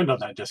actually spend on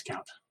that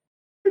discount.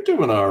 You're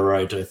doing all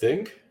right, I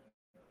think.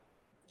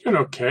 Doing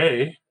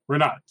okay. We're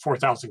not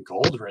 4,000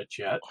 gold rich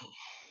yet.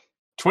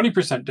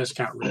 20%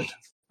 discount rich,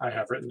 I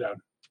have written down.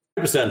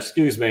 10%.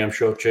 Excuse me, I'm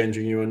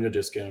shortchanging you on your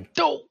discount.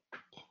 Oh,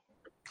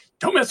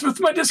 Don't mess with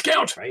my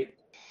discount! Right?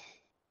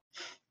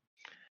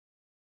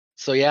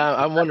 so yeah,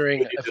 I'm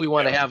wondering pretty if good we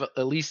want to now. have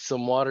at least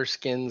some water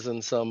skins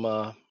and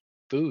some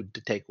food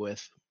to take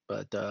with.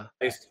 But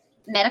Nice.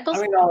 Medical.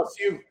 I mean,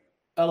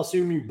 I'll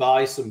assume you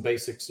buy some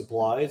basic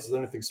supplies. Is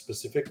there anything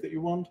specific that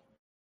you want?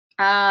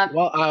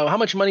 Well, how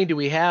much money do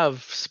we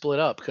have split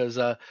up? Because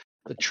the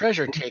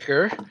treasure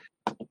taker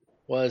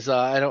was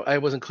I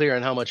wasn't clear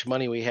on how much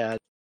money we had.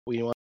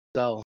 We want to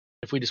sell.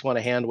 If we just want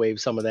to hand wave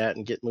some of that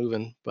and get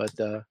moving, but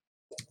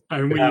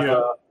and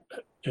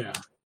yeah.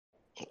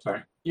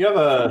 Sorry. You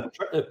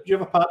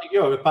have a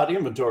party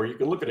inventory. You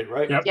can look at it,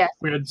 right? Yep. Yes.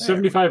 We had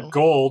 75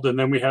 gold, and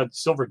then we had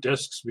silver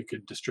discs we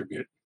could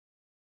distribute.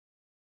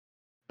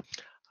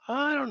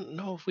 I don't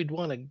know if we'd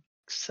want to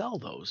sell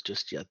those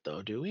just yet,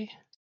 though, do we?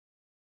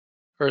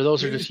 Or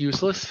those are just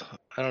useless?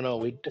 I don't know.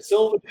 The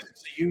silver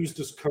discs are used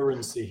as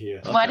currency here.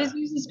 Okay. What is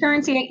used as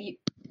currency?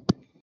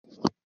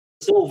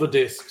 Silver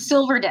discs.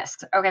 Silver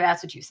discs. Okay,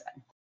 that's what you said.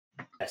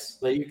 Yes,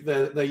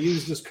 they're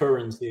used as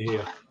currency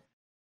here.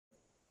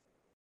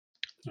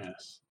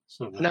 Yes.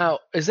 So Now,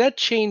 is that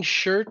chain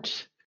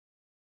shirt?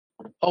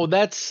 Oh,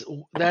 that's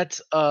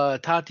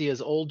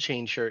Tatia's old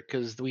chain shirt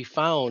because we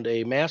found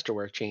a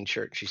Masterwork chain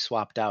shirt. She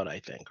swapped out, I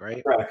think,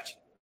 right? Correct.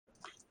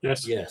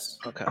 yes. Yes.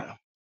 Okay.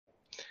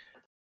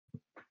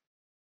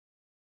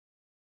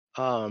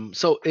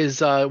 So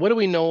is what do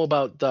we know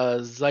about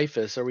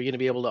Xiphus? Are we going to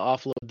be able to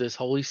offload this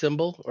holy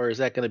symbol, or is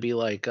that going to be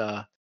like?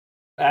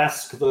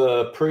 Ask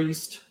the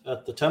priest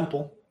at the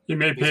temple. You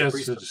may He's pay a us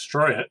priest to of-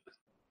 destroy it.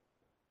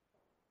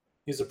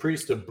 He's a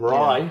priest of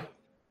Bry.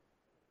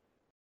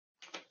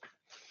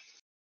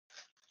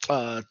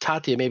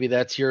 Tatia, maybe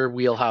that's your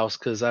wheelhouse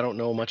because I don't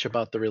know much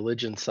about the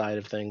religion side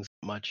of things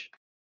much.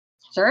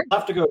 Sure. I'll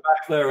have to go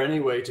back there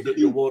anyway to get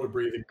your water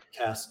breathing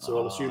cast, so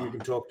I'll assume you can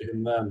talk to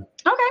him then.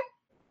 Okay.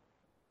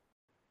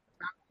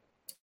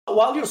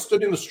 While you're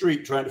stood in the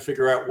street trying to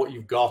figure out what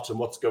you've got and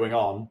what's going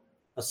on,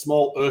 a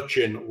small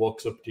urchin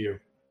walks up to you.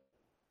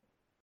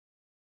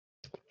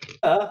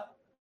 Are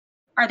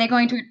they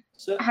going to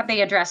Sir? have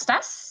they addressed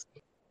us?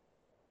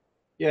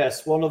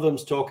 Yes, one of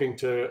them's talking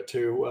to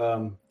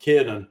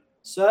Kiernan.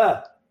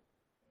 Sir,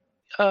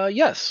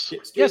 Yes,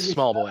 Excuse yes, me,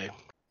 small sir. boy.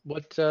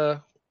 What?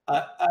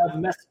 I have a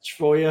message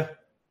for you.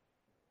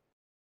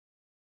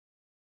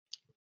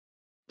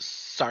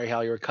 Sorry,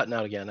 Hal, you were cutting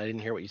out again. I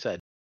didn't hear what you said.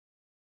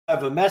 I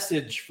have a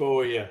message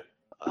for you.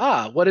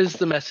 What is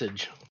the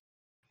message?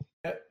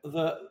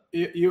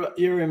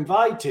 You're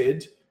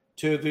invited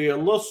to the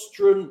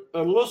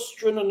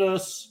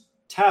Illustrinus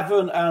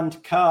Tavern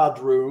and Card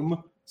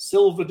Room,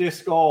 Silver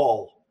Disc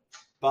Hall,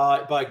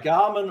 by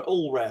Garman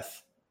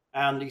Ulreth.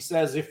 And he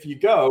says if you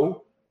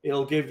go,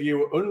 he'll give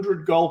you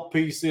 100 gold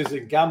pieces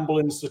in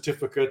gambling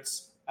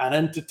certificates and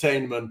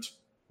entertainment,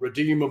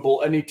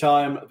 redeemable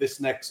anytime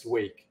this next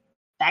week.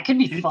 That could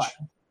be Each. fun.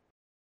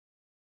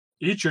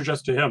 Each or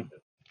just to him?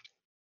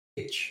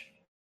 Each.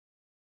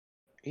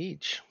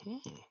 Each.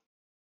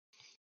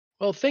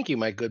 Well, thank you,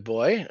 my good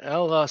boy.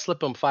 I'll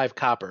slip him 5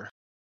 copper.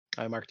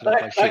 I marked it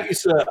up. Thank you,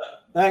 sir.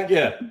 Thank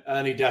you.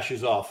 And he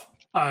dashes off.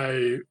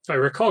 If I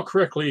recall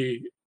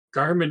correctly,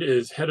 Garmin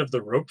is head of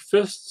the Rope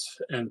Fists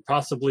and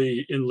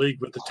possibly in league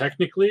with the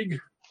Technic League.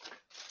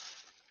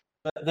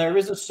 There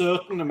is a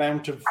certain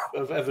amount of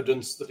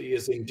evidence that he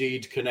is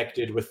indeed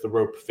connected with the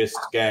Rope Fist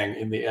gang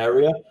in the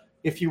area.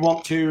 If you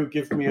want to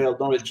give me a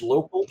knowledge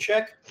local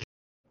check.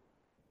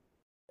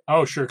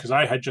 Oh, sure, because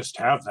I just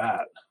have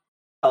that.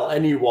 Well,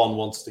 anyone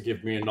wants to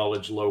give me a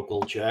knowledge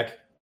local check.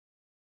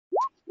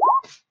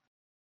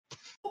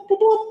 Bloop,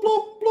 bloop,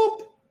 bloop,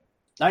 bloop.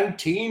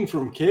 19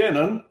 from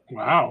Kiernan.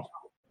 Wow.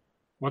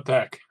 What the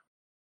heck?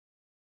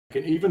 I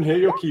can even hear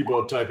your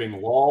keyboard typing.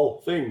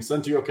 Lol. Thing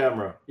sent to your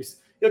camera.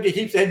 He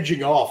keeps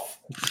edging off.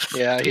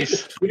 Yeah,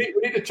 We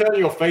need to turn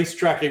your face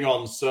tracking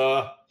on,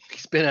 sir.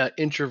 he's been an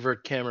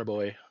introvert camera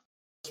boy.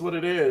 That's what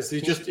it is.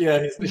 He's just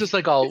He's just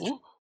like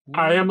all.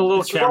 I am a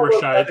little It's camera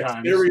all shy at that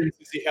times.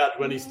 experiences he had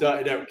when he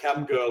started out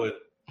cam girling.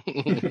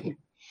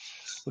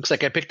 Looks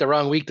like I picked the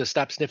wrong week to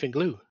stop sniffing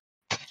glue.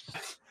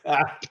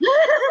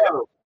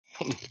 So,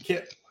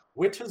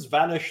 Wit has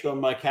vanished on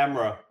my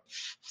camera.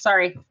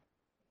 Sorry.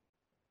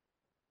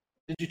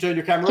 Did you turn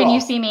your camera Can off?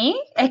 you see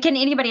me? Can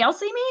anybody else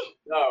see me?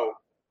 No.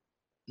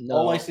 No,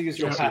 All I see is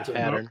your just a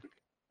pattern.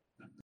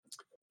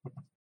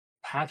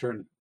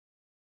 Pattern.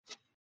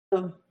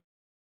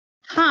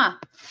 Huh.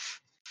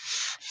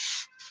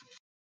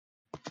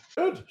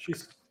 Good.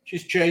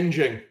 She's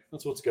changing.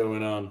 That's what's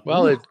going on.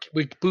 Well, it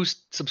would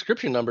boost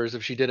subscription numbers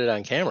if she did it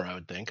on camera, I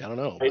would think. I don't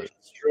know. but-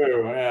 It's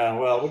true. Yeah.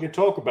 Well, we can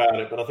talk about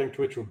it, but I think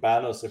Twitch would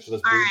ban us if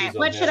there's All boobies right. on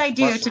What should here. I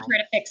do to try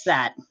to fix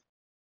that?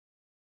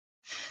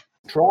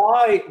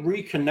 Try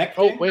reconnecting?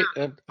 Oh, wait.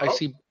 I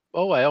see.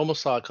 Oh, I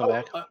almost saw it come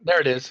back. There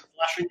it is.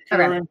 Flashing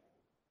Okay. occurring.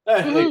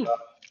 There you Woohoo. go.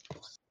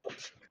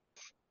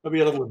 Maybe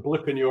a little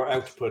blip in your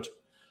output.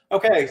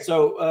 Okay,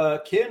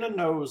 so Kiernan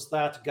knows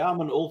that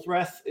Garman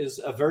Ulthreth is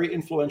a very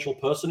influential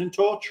person in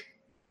Torch.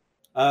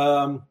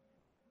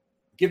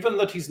 Given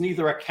that he's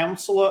neither a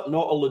counselor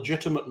nor a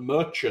legitimate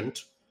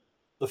merchant,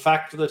 the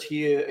fact that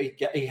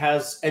he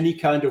has any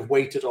kind of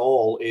weight at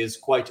all is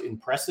quite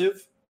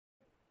impressive.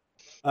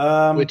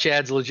 Which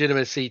adds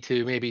legitimacy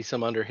to maybe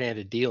some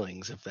underhanded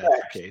dealings, if that's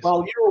the case.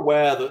 Well, you're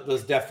aware that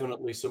there's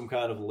definitely some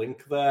kind of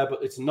link there,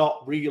 but it's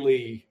not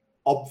really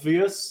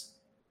obvious.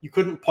 You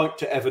couldn't point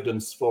to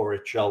evidence for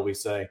it, shall we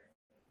say.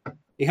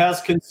 He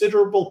has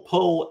considerable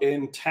pull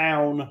in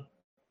town.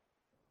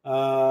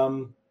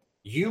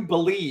 You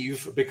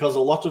believe because a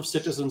lot of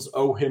citizens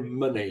owe him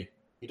money.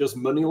 He does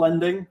money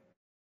lending.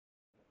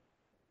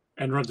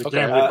 And runs a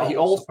Okay. gambling. He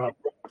also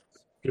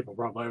People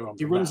probably owe him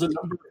he for runs a that.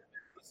 number of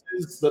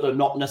businesses that are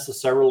not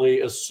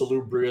necessarily as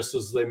salubrious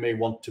as they may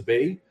want to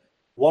be.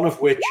 One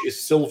of which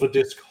is Silver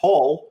Disc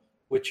Hall,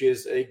 which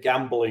is a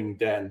gambling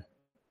den.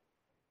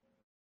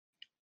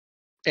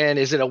 And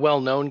is it a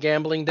well-known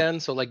gambling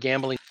den? So like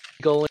gambling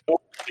eagle? A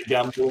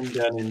gambling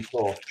den in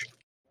Torch.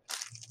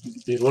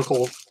 The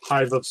local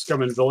hive of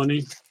scum and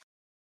villainy.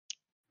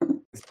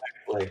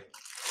 Exactly.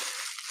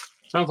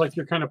 Sounds like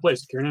your kind of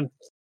place, Kieran.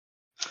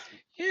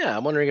 Yeah,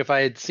 I'm wondering if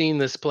I had seen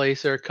this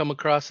place or come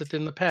across it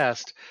in the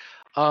past.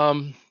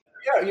 Yeah,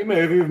 you may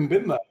have even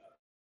been there.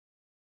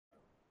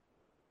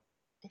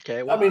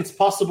 Okay, well, I mean, it's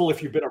possible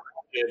if you've been around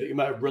here that you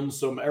might have run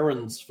some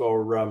errands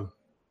for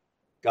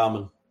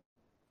Garmin.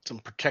 some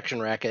protection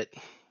racket.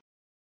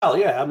 Well,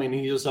 yeah, I mean,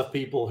 he does have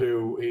people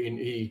who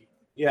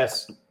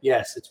yes,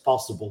 it's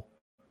possible.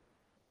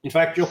 In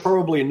fact, you're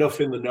probably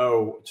enough in the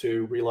know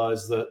to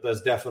realize that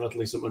there's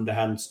definitely some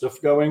underhand stuff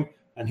going,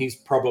 and he's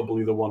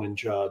probably the one in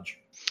charge.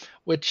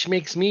 Which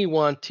makes me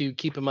want to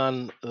keep him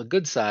on the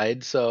good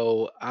side.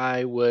 So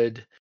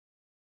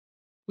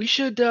we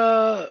should,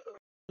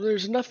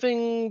 there's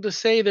nothing to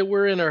say that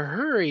we're in a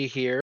hurry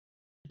here.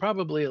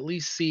 Probably at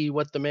least see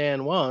what the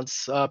man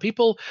wants.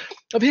 People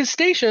of his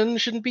station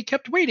shouldn't be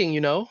kept waiting,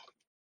 you know.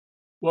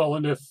 Well,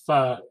 and if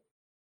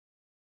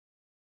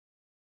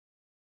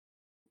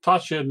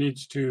Tasha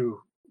needs to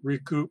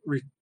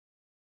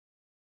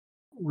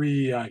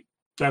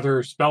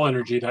gather spell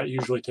energy, that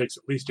usually takes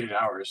at least 8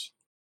 hours.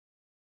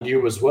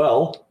 You as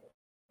well.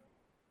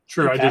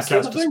 Sure, I did cast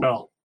cast a anything?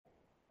 spell.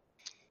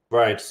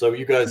 Right, so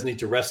you guys need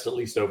to rest at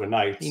least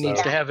overnight. He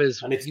needs to have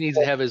his and it's- he needs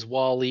to have his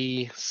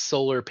Wall-E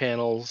solar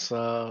panels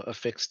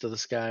affixed to the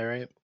sky,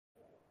 right?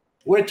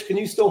 Wait, can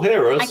you still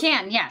hear us? I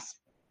can, yes.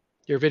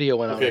 Your video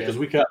went out. Okay, again. because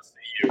we can't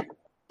see you.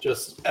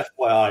 Just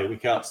FYI, we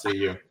can't see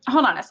you.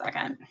 Hold on a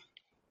second.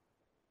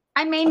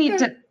 I may need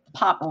to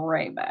pop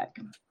Ray back.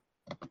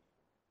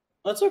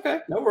 That's okay.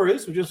 No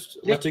worries. We're just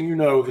Yeah. letting you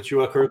know that you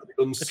are currently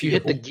If you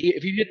hit the unseeable. gear,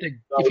 if you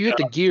hit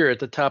the gear at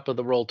the top of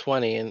the roll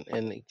 20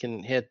 and you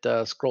can hit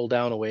scroll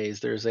down a ways,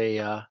 there's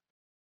a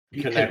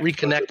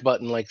reconnect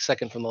button like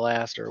second from the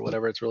last or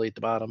whatever. It's really at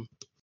the bottom.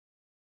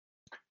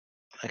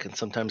 I can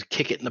sometimes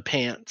kick it in the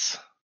pants.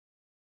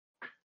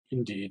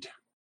 Indeed.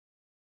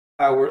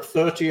 We're at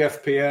 30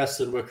 FPS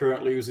and we're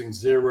currently using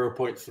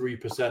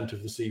 0.3%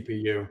 of the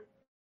CPU.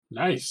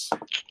 Nice.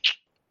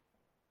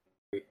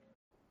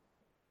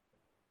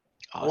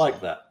 I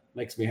like that.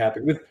 Makes me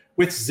happy.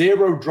 With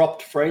 0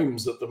 dropped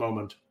frames at the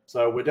moment.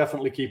 So we're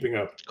definitely keeping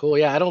up. Cool.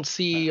 Yeah, I don't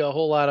see a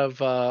whole lot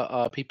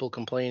of people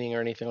complaining or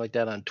anything like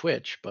that on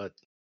Twitch, but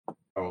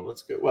Oh,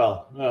 that's good.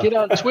 Well, get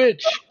on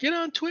Twitch. Get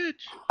on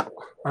Twitch. I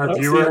Our don't see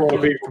a viewer lot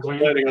of people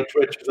complaining. complaining on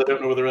Twitch because I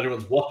don't know whether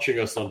anyone's watching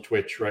us on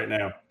Twitch right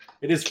now.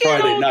 It is Get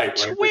Friday on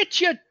night, right?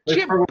 Twitch, you They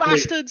chip probably-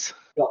 bastards.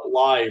 Got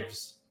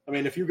lives. I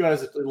mean, if you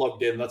guys are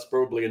logged in, that's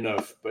probably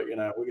enough. But we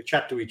can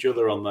chat to each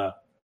other on there.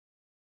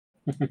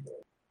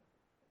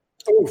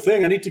 Oh,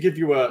 thing! I need to give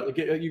you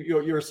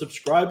you're a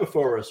subscriber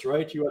for us,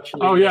 right? You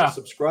actually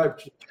subscribed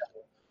to the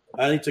channel.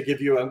 I need to give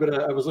you.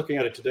 I was looking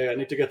at it today. I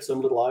need to get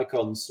some little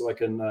icons so I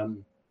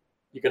can.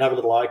 You can have a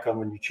little icon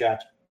when you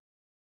chat,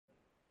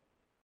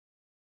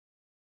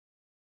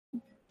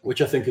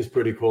 which I think is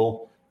pretty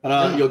cool.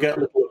 And you'll get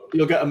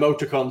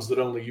emoticons that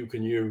only you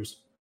can use.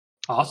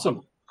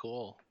 Awesome.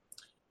 Cool.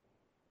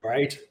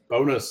 Right?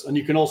 Bonus. And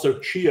you can also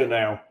cheer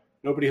now.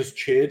 Nobody has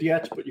cheered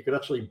yet, but you can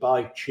actually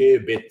buy cheer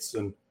bits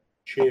and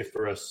cheer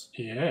for us.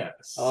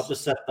 Yes. I'll have to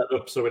set that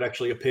up so it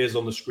actually appears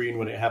on the screen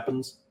when it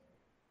happens.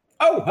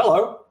 Oh,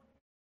 hello.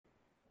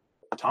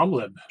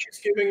 Tomlib. It's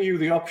giving you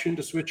the option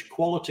to switch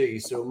quality.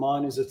 So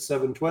mine is at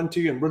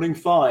 720 and running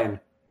fine.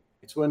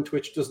 It's when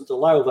Twitch doesn't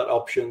allow that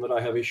option that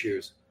I have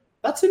issues.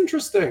 That's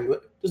interesting.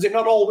 Does it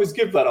not always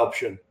give that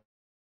option?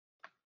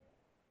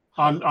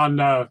 On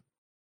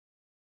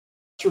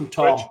It's from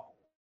Tom. Twitch.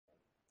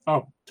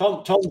 Oh.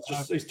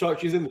 Tom's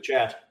she's in the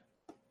chat.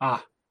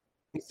 Ah.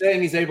 He's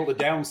saying he's able to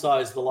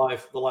downsize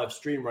the live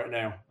stream right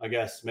now, I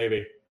guess,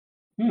 maybe.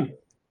 I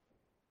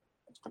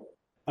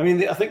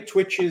mean, I think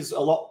Twitch is a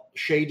lot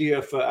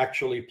shadier for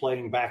actually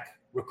playing back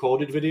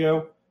recorded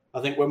video.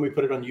 I think when we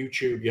put it on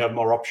YouTube, you have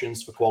more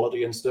options for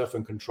quality and stuff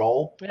and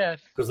control. Yeah,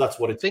 because that's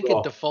what I it's think for.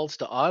 it defaults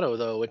to auto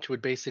though, which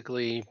would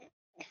basically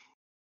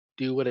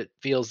do what it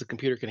feels the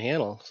computer can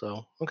handle.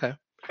 So okay,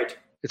 Right.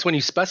 it's when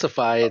you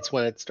specify, it's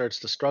when it starts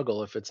to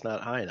struggle if it's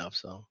not high enough.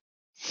 So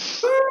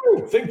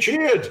Woo! Thing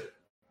cheered.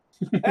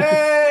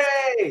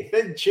 Hey,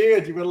 Thing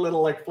cheered. You got a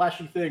little like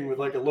flashy thing with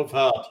like a love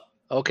heart.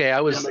 okay,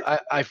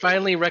 I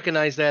finally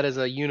recognized that as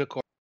a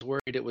unicorn. I was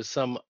worried it was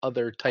some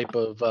other type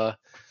of It was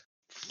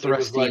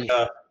thrusty.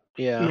 like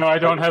Yeah, No, I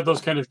don't have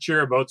those kind of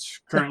cheer boats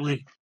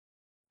currently.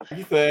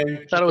 a thing.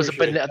 I thought it was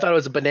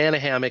a banana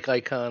hammock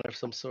icon of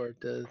some sort.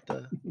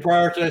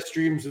 Prioritize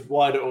streams with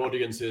wider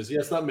audiences.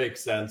 Yes, that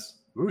makes sense.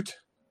 Oot.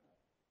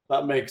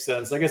 That makes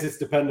sense. I guess it's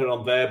dependent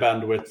on their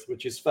bandwidth,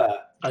 which is fair.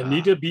 I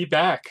need to be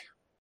back.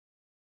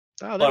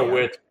 Oh, there Oh, you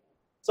wait.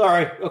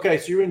 Sorry. Okay,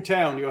 so you're in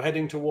town. You're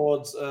heading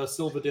towards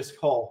Silver Disc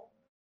Hall.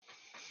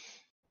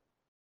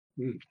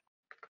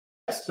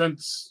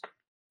 Since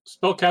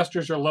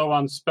spellcasters are low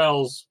on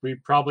spells, we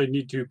probably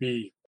need to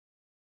be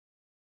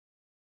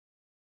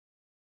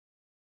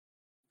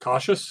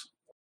cautious.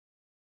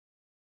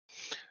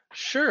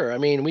 Sure. I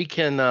mean, we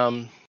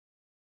can.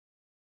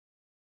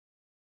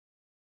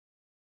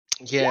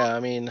 Yeah. I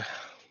mean,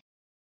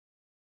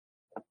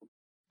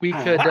 we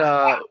could.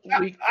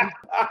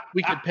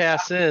 We could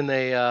pass in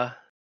a.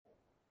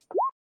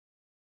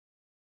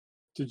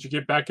 Did you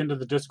get back into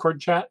the Discord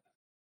chat?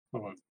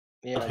 Hold on.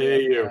 Yeah. I hear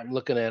you. I'm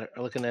looking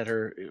at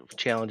her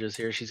challenges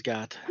here. She's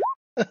got.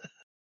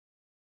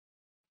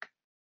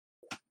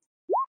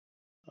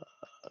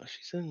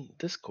 She's in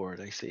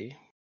Discord. I see.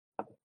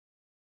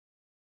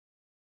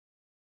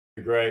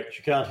 Great.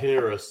 She can't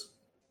hear us.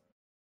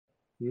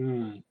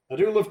 I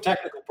do love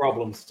technical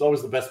problems. It's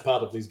always the best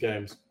part of these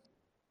games.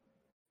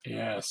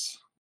 Yes.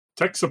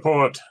 Tech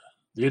support.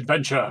 The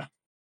adventure.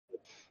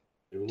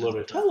 I do love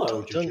it.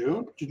 Hello,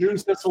 Jejune. Jejune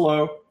says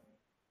hello.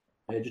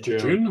 Hey, Jejune.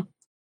 June?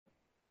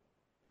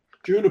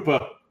 Juniper,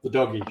 the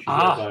doggy. She's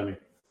right by me.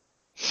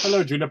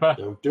 Hello, Juniper.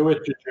 Don't do it,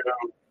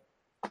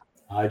 Jejune.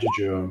 Hi,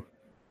 Jejune.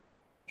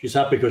 She's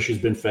happy because she's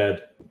been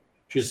fed.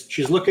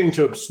 She's looking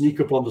to sneak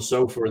up on the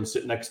sofa and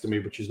sit next to me,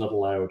 but she's not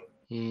allowed.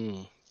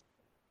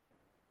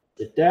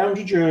 Sit down,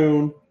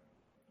 Jejune.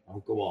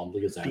 Oh, go on,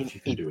 leave us out. She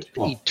can do it.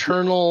 Come on.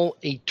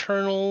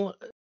 Eternal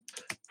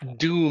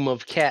doom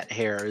of cat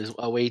hair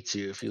awaits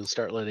you if you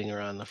start letting her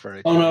on the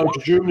furniture. Oh no,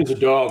 Jejune is a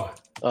dog.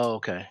 Oh,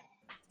 okay.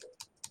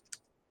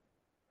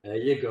 There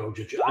you go,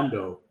 Jejune. I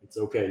know. It's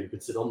okay. You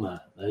can sit on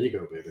that. There you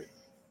go, baby.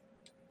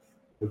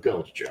 Good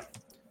girl, Jejune.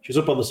 She's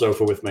up on the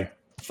sofa with me.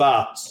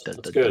 Farts.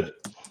 That's good.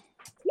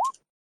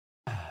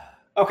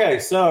 Okay,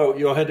 so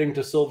you're heading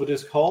to Silver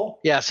Disc Hall?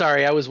 Yeah,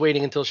 sorry, I was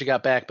waiting until she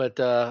got back, but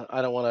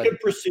I don't want to... You can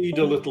proceed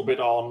a little bit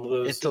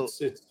on. It's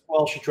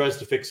while she tries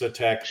to fix her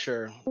tech.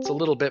 Sure. It's a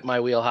little bit my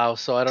wheelhouse,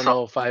 so I don't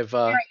know if I've...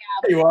 There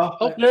you are.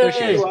 Oh, there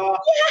she is.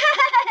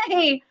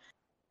 Yay!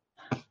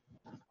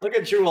 Look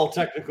at you, all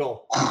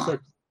technical. So,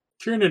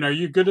 Kiernan, are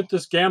you good at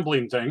this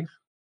gambling thing?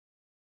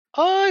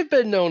 I've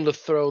been known to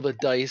throw the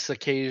dice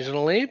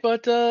occasionally,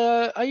 but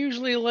I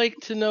usually like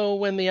to know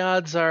when the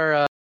odds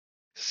are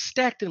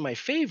stacked in my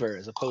favor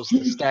as opposed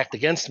to stacked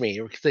against me.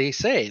 They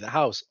say the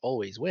house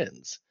always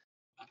wins.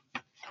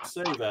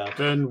 Say that.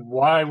 Then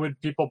why would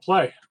people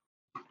play?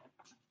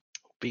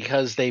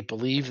 Because they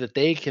believe that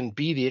they can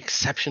be the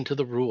exception to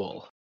the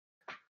rule.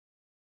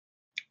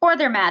 Or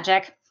they're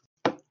magic.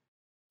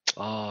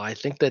 Oh, I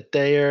think that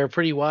they are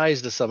pretty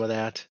wise to some of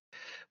that,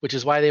 which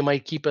is why they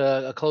might keep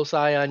a close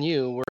eye on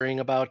you, worrying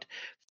about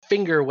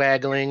finger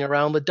waggling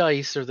around the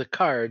dice or the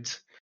cards.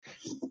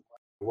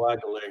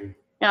 Waggling.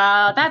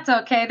 That's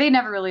okay. They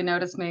never really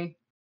notice me.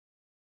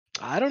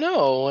 I don't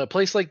know. A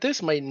place like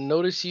this might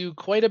notice you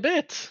quite a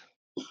bit.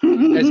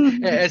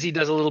 As he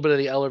does a little bit of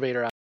the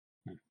elevator out.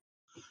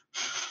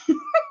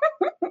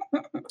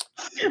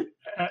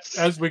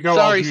 As we go,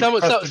 sorry,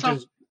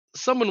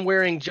 someone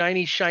wearing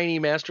shiny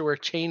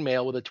masterwork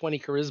chainmail with a 20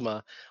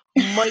 charisma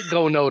might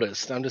go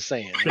noticed. I'm just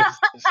saying.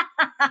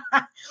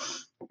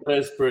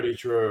 That's pretty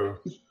true.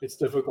 It's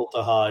difficult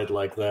to hide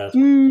like that.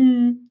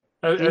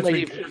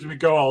 As we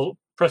go, I'll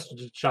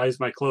prestidigize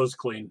my clothes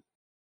clean.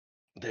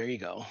 There you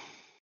go.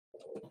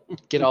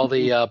 Get all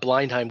the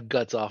Blindheim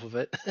guts off of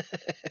it.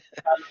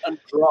 And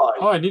dry.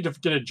 Oh, I need to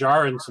get a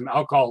jar and some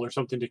alcohol or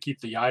something to keep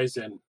the eyes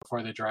in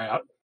before they dry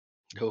out.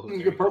 Oh,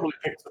 you could probably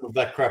pick some of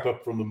that crap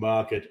up from the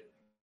market.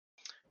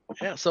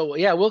 Yeah, so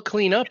we'll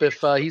clean up.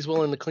 If he's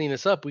willing to clean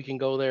us up, we can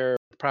go there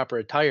with proper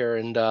attire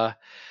and go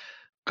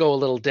a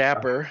little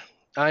dapper.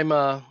 I'm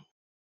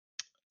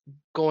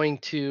going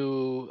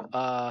to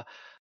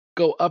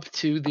go up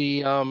to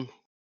the.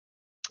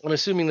 I'm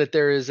assuming that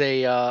there is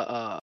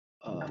a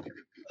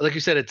like you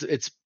said,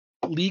 it's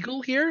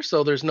legal here,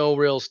 so there's no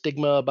real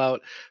stigma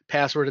about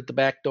password at the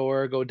back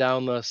door, go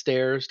down the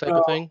stairs type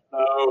of thing.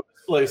 No,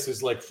 this place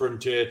is like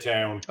frontier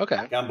town.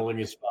 Okay, gambling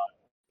is fine.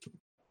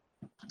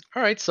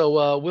 All right,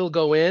 so we'll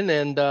go in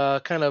and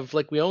kind of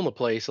like we own the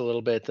place a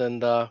little bit,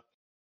 and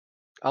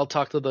I'll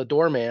talk to the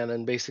doorman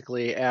and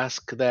basically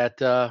ask that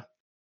the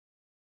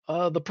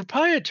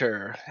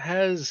proprietor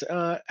has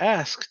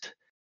asked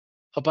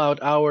about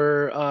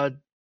our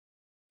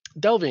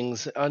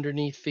delvings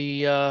underneath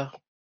the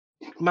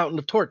Mountain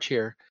of Torch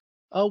here.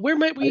 Where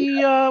might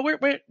we?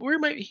 Where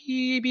might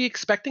he be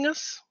expecting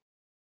us?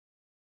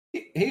 He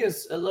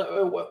is.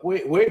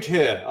 Wait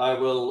here. I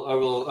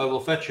will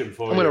fetch him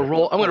for you. I'm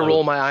gonna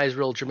roll my eyes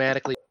real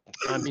dramatically.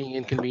 I'm being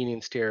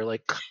inconvenienced here.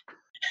 Like,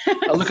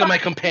 I look at my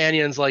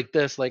companions like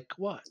this. Like,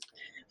 what?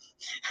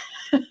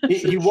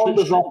 He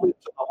wanders off into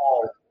the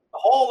hall. The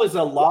hall is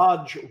a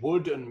large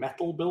wood and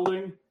metal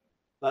building.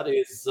 That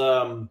is.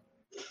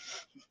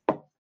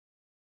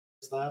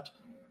 Is that?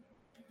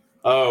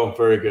 Oh,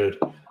 very good.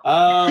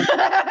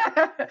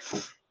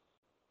 Let's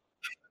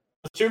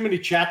too many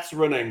chats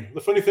running. The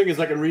funny thing is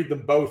I can read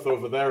them both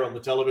over there on the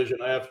television.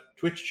 I have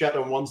Twitch chat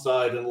on one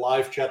side and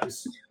live chat.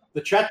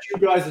 The chat you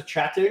guys are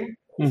chatting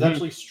is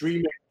actually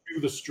streaming to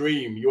the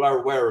stream. You are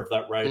aware of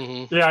that, right?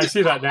 Mm-hmm. Yeah, I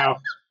see that now.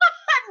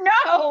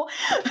 No.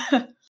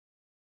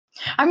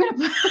 I'm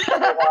gonna.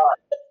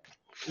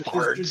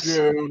 This is to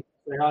June.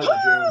 Say hi to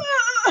June.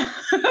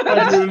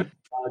 Hi, June.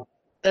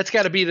 That's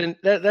got to be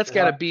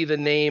the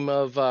name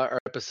of our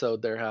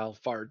episode there, Hal.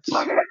 Farts.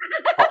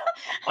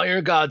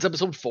 Iron Gods,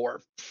 episode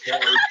 4.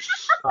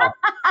 Farts.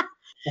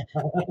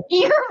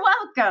 You're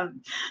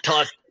welcome.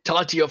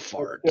 Tatia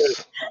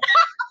farts.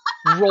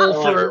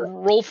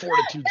 Roll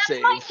fortitude That's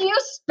save. my new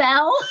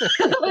spell.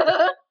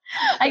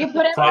 I can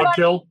put it Cloud on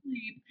kill.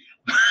 sleep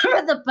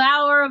for the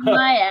power of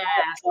my ass.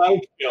 Cloud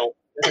kill.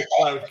 It's a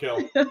cloud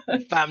kill.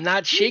 If I'm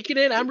not shaking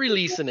it, I'm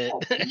releasing it.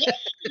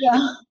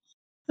 Yeah.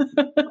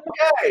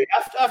 Okay,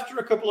 after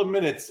a couple of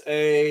minutes,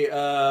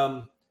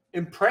 a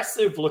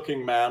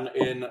impressive-looking man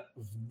in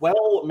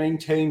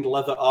well-maintained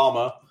leather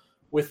armor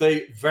with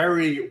a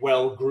very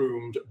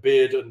well-groomed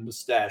beard and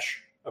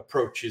mustache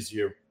approaches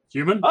you.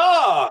 Human?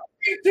 Ah,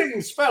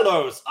 greetings,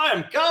 fellows. I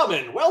am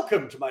Garmin.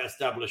 Welcome to my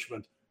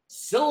establishment,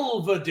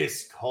 Silver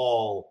Disc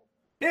Hall.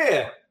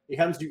 Here, he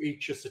hands you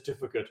each a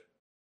certificate.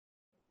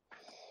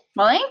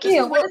 Well, thank This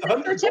you. is What worth is the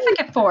 100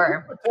 certificate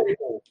for?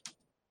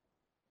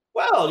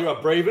 Well, you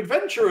are brave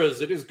adventurers.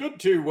 It is good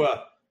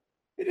for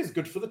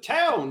the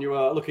town. You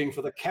are looking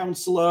for the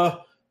counselor.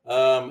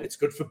 It's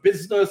good for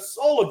business.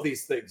 All of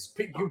these things.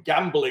 You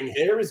gambling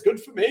here is good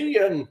for me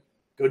and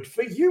good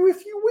for you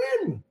if you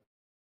win.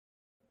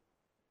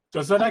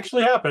 Does that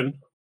actually happen?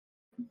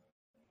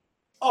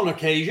 On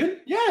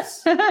occasion,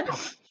 yes.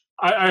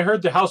 I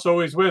heard the house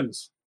always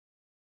wins.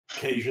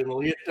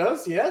 Occasionally it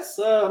does, yes.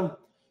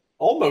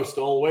 Almost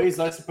always,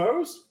 I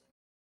suppose.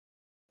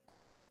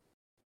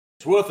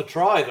 It's worth a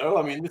try, though.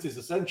 I mean, this is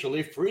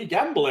essentially free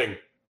gambling.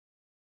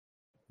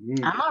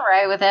 I'm all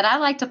right with it. I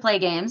like to play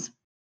games.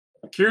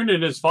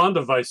 Kiernan is fond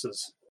of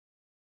vices.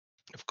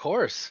 Of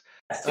course.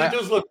 He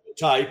does look the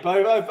type.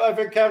 I've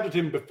encountered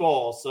him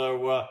before,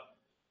 so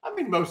I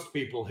mean, most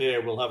people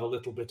here will have a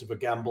little bit of a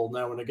gamble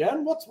now and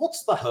again.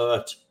 What's the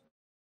hurt?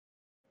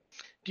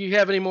 Do you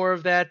have any more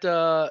of that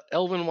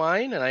elven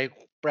wine? And I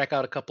rack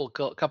out a couple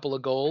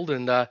of gold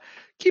and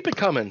keep it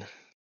coming.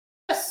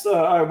 Yes,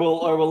 I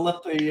will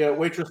let the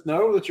waitress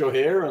know that you're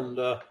here and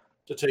to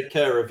take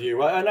care of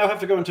you. I now have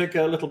to go and take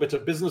a little bit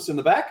of business in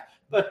the back,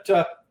 but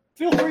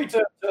feel free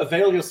to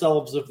avail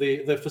yourselves of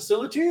the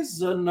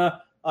facilities, and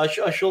I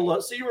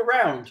shall see you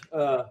around.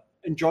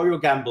 Enjoy your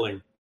gambling.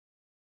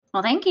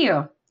 Well, thank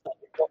you. He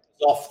walks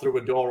off through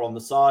a door on the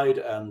side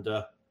and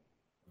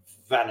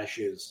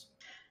vanishes.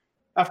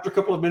 After a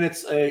couple of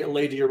minutes, a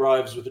lady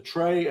arrives with a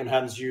tray and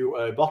hands you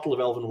a bottle of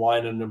elven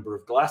wine and a number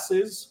of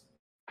glasses.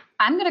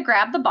 I'm going to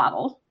grab the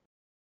bottle.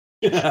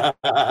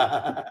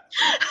 I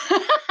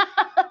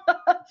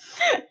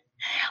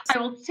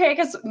will take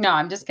us. No,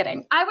 I'm just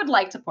kidding. I would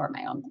like to pour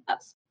my own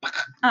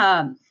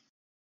glass.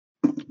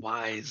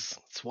 Wise.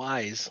 It's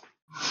wise.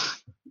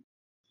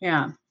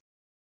 Yeah.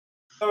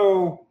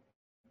 So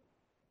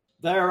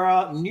there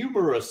are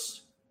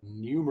numerous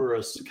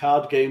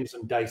card games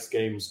and dice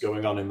games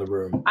going on in the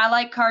room. I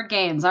like card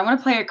games. I want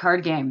to play a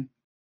card game.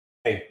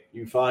 Okay,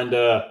 you find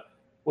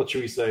what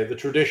should we say? The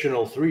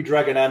traditional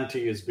Three-Dragon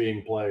Ante is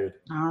being played.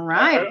 All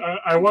right.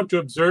 I want to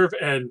observe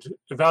and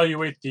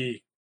evaluate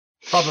the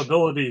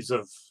probabilities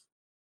of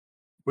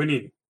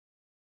winning.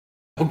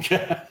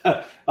 Okay,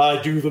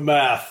 I do the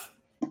math.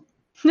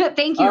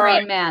 Thank you, All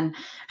Rain right. Man.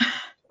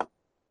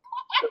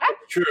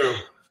 True.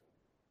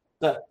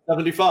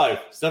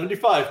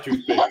 75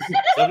 toothpicks.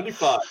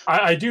 75.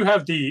 I do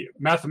have the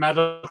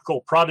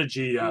mathematical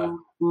prodigy So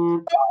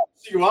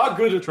you are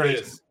good at trait.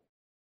 this.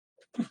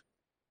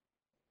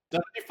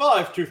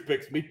 75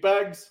 toothpicks, meat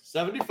bags,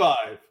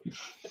 75.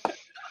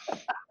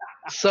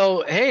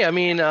 So hey, I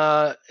mean,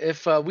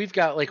 if we've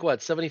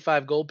got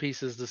 75 gold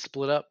pieces to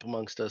split up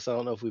amongst us, I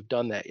don't know if we've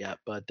done that yet,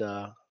 but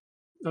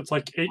That's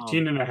like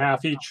 18 and a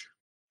half each.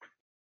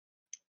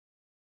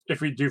 If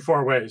we do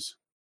 4 ways.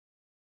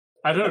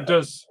 I don't know,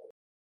 does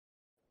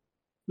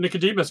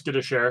Nicodemus get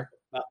a share?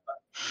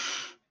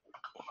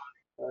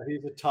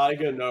 He's a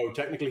tiger. No,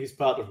 technically he's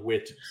part of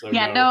wit. So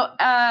Yeah, no.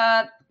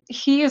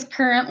 He is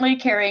currently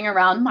carrying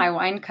around my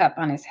wine cup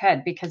on his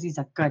head because he's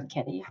a good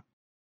kitty.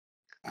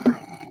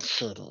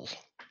 kitty.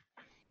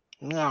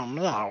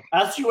 No.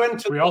 As you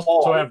enter We the also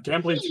hall, have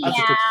gambling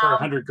certificates for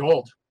 100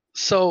 gold.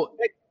 So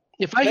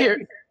if I hear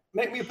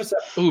make me a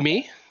perception, ooh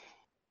me,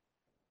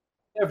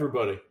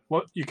 everybody.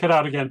 What? You cut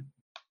out again.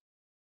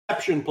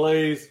 Perception,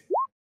 please.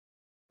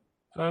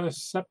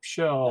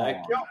 Perception.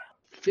 Thank you.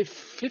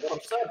 15.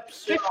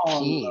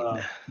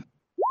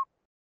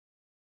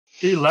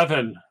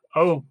 11.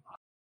 Oh.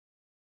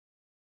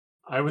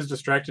 I was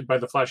distracted by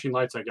the flashing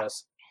lights, I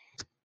guess.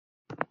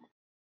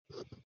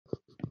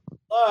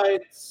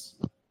 Lights.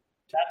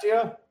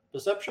 Tatia,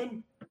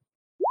 perception.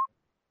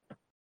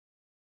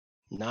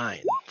 9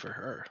 for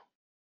her.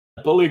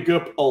 Bully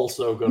Gup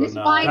also got a This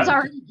 9. wine's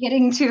already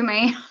getting to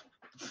me.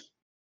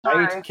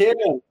 Right,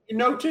 Kieran, you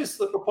notice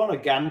that upon a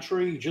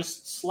gantry,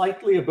 just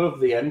slightly above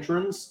the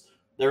entrance,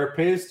 there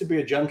appears to be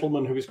a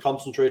gentleman who is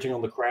concentrating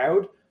on the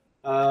crowd.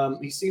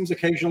 He seems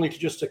occasionally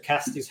to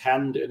cast his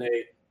hand in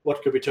a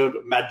what could be termed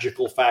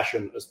magical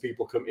fashion as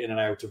people come in and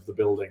out of the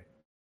building.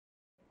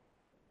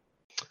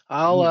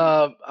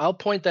 I'll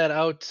point that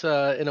out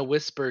in a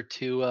whisper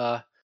to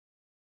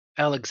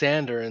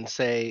Alexander and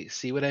say,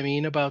 "See what I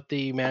mean about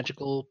the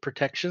magical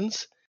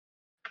protections?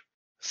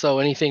 So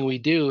anything we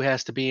do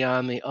has to be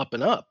on the up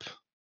and up."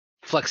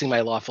 Flexing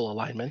my lawful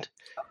alignment.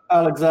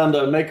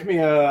 Alexander, make me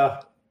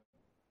a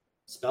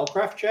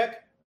spellcraft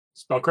check.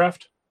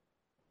 Spellcraft?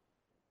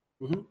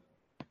 Mm-hmm.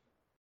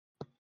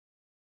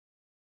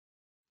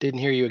 Didn't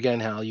hear you again,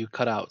 Hal. You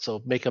cut out.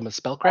 So make him a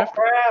spellcraft.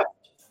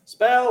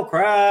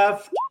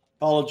 Spellcraft.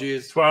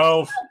 Apologies.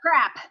 12. Oh,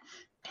 crap.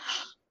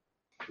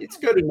 It's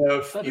good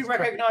enough. That You is crap.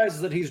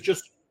 recognize that he's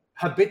just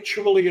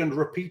habitually and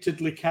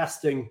repeatedly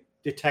casting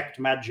detect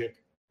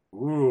magic.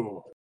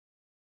 Ooh.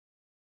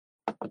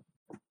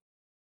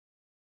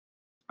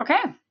 Okay.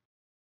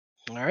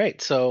 All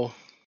right. So,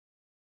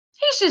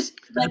 He's just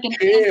like an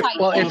Yeah, anti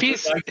well, if One of the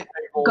he's dice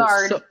tables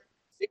guard. so-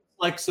 seems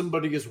like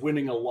somebody is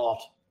winning a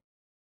lot.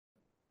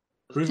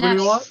 Who's winning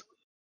a lot?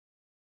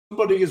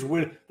 Somebody is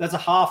winning. There's a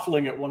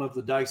halfling at one of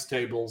the dice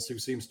tables who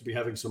seems to be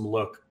having some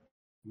luck.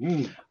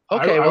 Okay,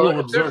 okay. I Well, will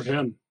observe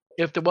him.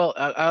 I'm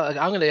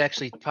going to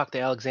actually talk to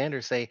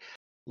Alexander. Say,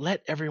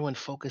 let everyone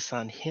focus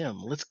on him.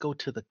 Let's go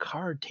to the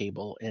card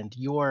table, and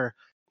your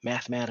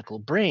mathematical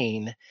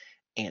brain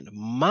and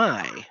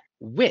my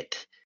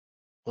wit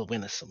will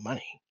win us some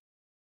money.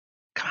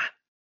 Come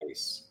on.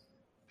 Nice.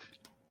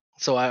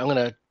 So I'm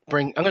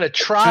gonna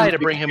try to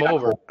bring him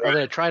over. I'm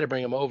gonna try to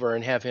bring him over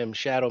and have him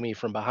shadow me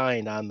from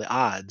behind on the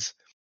odds.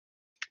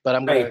 But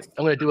I'm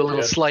gonna do a little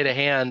Yeah. sleight of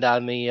hand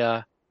on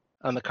the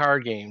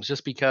card games,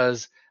 just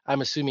because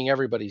I'm assuming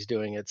everybody's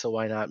doing it. So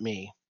why not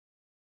me?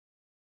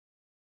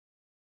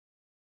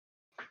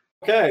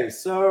 Okay,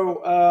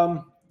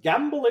 so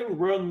gambling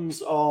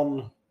runs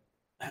on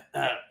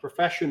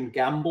Profession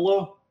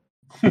Gambler,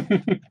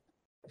 which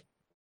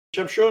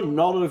I'm sure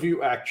none of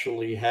you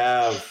actually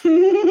have.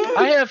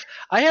 I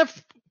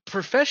have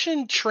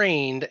profession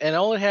trained, and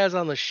all it has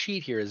on the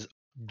sheet here is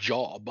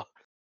job.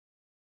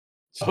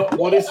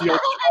 What is your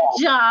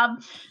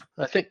job?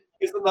 I think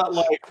Isn't that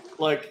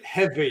like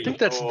heavy? I think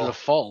that's the or-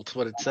 default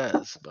what it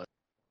says, but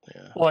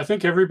yeah. Well, I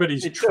think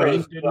everybody's It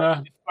trained does, in.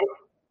 but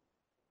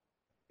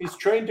he's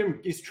trained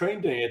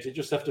in it. You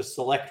just have to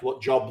select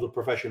what job the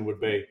profession would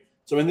be.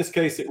 So in this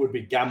case, it would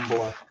be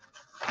gambler.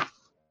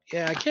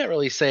 Yeah, I can't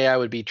really say I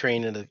would be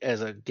trained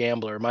as a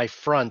gambler. My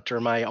front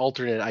or my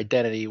alternate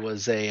identity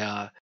was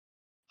a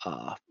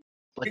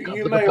like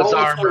You a may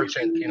bazaar also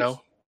merchant, you know.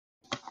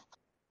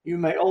 You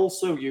may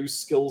also use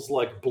skills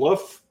like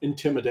bluff,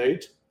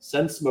 intimidate,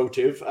 sense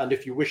motive, and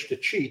if you wish to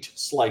cheat,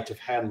 sleight of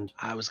hand.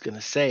 I was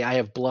gonna say I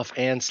have bluff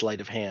and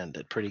sleight of hand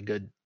at pretty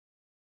good.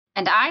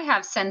 And I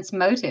have sense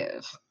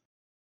motive.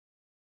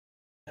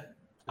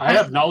 I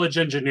have knowledge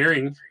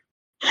engineering.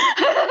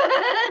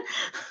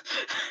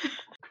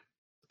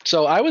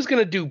 So I was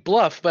gonna do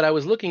bluff, but I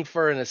was looking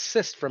for an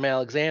assist from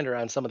Alexander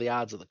on some of the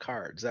odds of the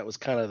cards. That was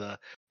kind of the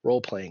role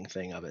playing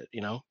thing of it,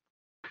 you know.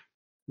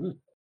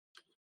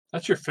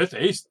 That's your 5th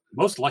ace.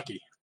 Most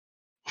lucky.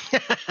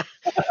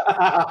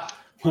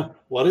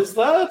 What is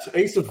that?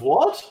 Ace of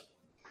what?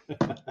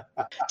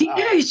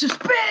 The ace of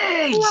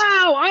spades!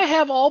 Wow, I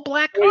have all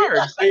black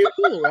cards. That's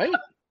cool, right?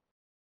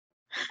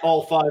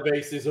 All 5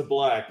 aces are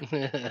black.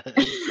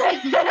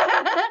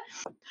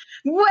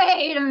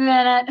 Wait a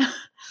minute.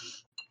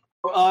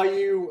 Are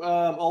you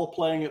all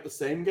playing at the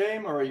same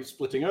game, or are you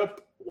splitting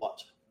up? What?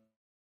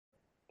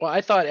 Well,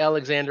 I thought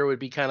Alexander would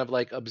be kind of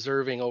like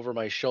observing over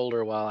my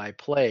shoulder while I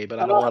play, but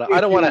I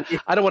don't want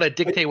to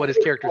dictate what his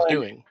character's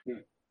doing.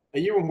 Are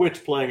you and Wit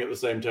playing at the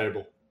same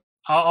table?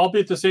 I'll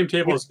be at the same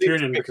table as It's-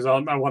 Kieran because I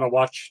want to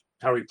watch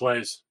how he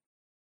plays.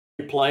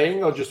 Are you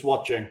playing or just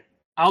watching?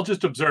 I'll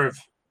just observe.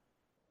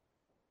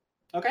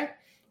 Okay.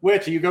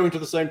 Wait, are you going to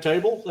the same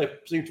table? They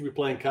seem to be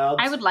playing cards.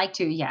 I would like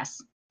to,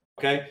 yes.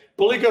 Okay.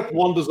 Bulligup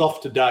wanders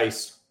off to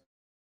dice.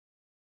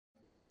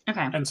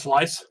 Okay. And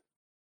slice.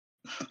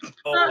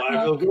 Oh,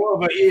 I will go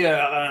over here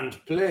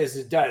and play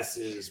the dice.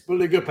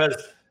 Bulligup has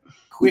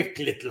quick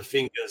little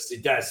fingers. The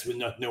dice will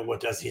not know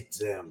what has hit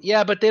them.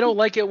 Yeah, but they don't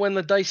like it when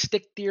the dice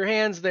stick to your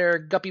hands there,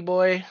 guppy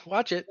boy.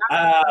 Watch it.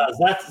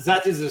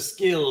 That is a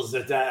skill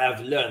that I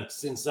have learned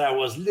since I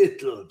was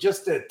little.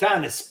 Just a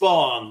tiny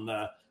spawn.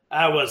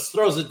 I was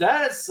throw the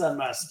dice and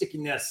my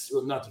stickiness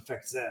will not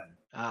affect them.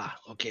 Ah,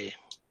 okay.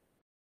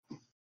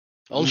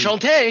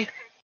 Enchanté.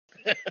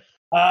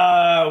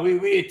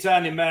 We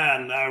tiny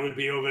man. I will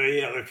be over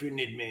here if you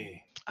need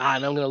me.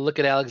 And I'm going to look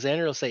at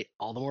Alexander. He'll say,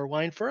 all the more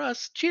wine for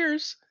us.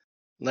 Cheers.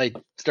 And I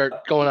start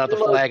going out the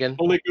flagon.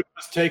 Bulligup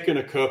has taken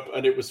a cup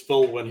and it was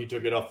full when he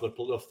took it off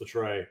the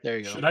tray. There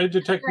you go. Should I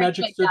detect Great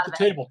magic take at out the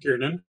of it. table,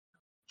 Kieran?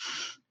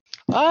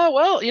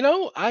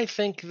 Well, I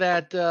think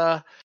that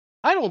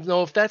I don't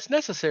know if that's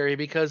necessary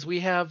because we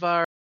have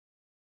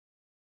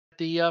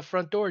the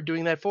front door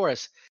doing that for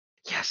us.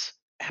 Yes,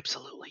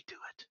 absolutely do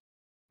it.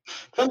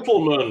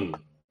 Gentlemen,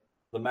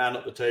 the man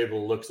at the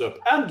table looks up,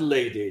 and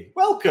lady,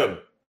 welcome.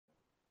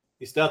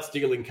 He starts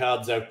dealing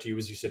cards out to you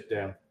as you sit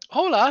down.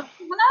 Hola.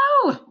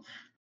 No.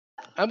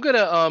 I'm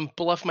gonna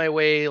bluff my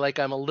way like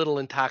I'm a little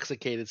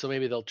intoxicated, so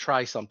maybe they'll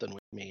try something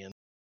with me. And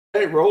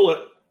Hey, roll it.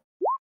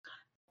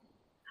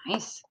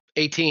 Nice.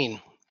 18.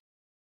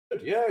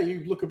 Yeah,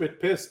 you look a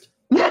bit pissed.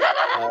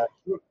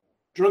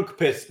 Drunk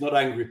pissed, not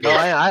angry pissed. No,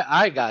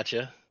 I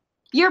gotcha.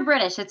 You're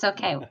British. It's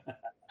okay.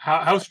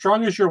 How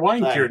strong is your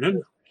wine, Thanks.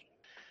 Kieran?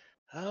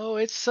 Oh,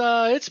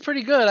 it's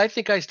pretty good. I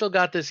think I still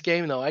got this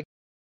game though.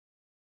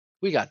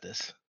 We got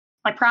this.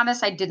 I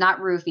promise I did not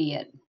roofie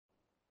it.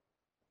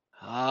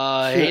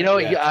 You know,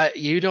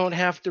 you don't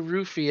have to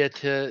roofie it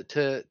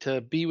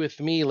to be with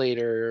me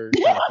later.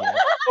 Yes.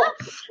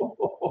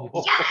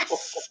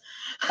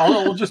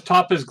 I'll just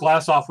top his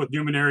glass off with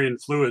Numenarian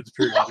fluids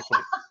periodically.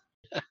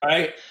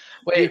 Right?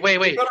 Wait.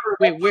 You gotta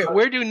remember-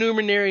 Where do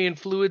Numenarian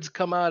fluids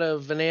come out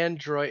of an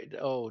android?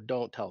 Oh,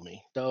 don't tell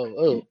me.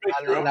 You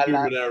make your own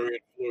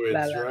urinary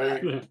fluids,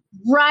 right?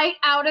 Right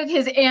out of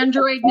his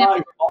android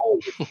nipple.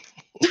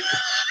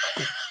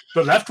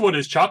 The left one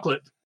is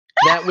chocolate.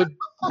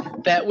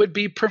 That would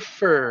be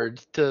preferred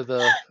to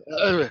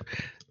the.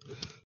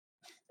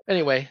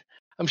 Anyway,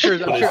 I'm sure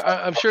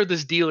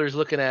this dealer's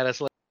looking at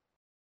us like,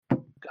 God,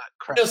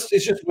 crap. It's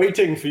just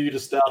waiting for you to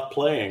start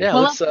playing. Yeah,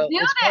 Well, let's do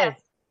play. this.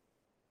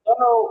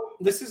 So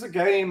this is a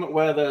game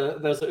where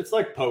it's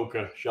like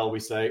poker, shall we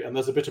say, and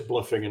there's a bit of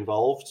bluffing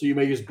involved. So you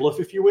may use bluff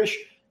if you wish.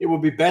 It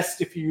would be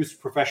best if you use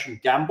profession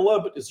gambler,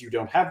 but as you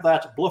don't have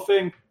that,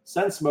 bluffing,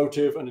 sense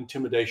motive, and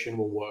intimidation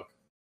will work.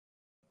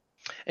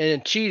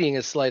 And cheating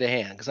is sleight of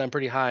hand because I'm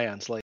pretty high on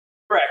sleight.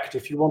 Correct.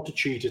 If you want to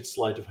cheat, it's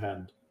sleight of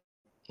hand.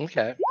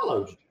 Okay.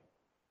 Hello.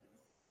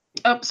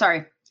 Oh,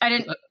 sorry. I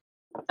didn't.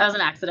 That was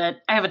an accident.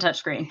 I have a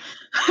touchscreen.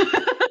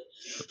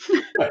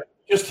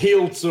 Just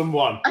healed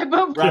someone. I did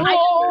a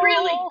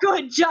really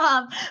good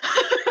job.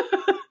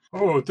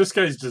 Oh, this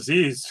guy's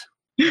diseased.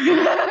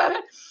 I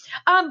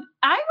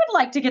would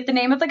like to get the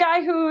name of the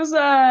guy who's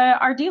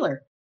our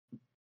dealer.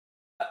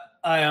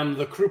 I am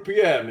the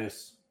croupier,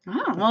 miss.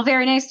 Oh, well,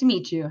 very nice to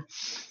meet you.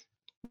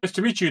 Nice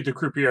to meet you, the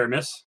croupier,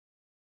 miss.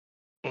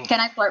 Can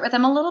I flirt with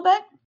him a little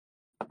bit?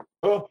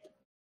 Oh,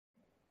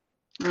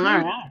 All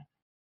right.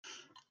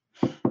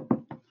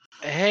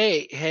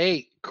 Hey,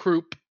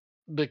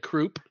 the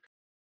croup.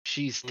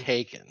 She's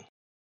taken.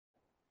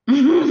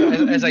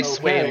 As I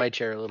sway in Okay. my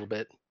chair a little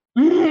bit,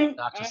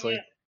 obnoxiously.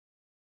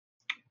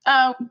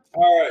 Oh,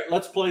 all right.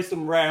 Let's play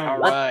some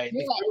rounds. All right.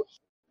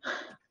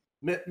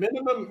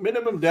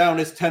 Minimum down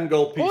is 10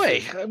 gold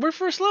pieces. Boy, we're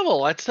first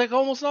level. That's like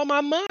almost all my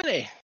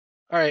money.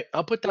 All right,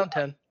 I'll put down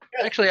 10.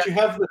 Yeah, Actually, but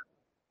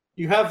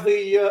you have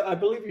the. I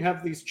believe you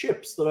have these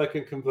chips that I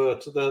can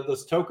convert.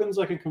 Those tokens,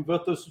 I can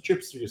convert those to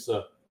chips for you,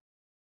 sir.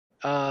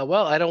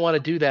 well, I don't want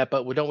to do that,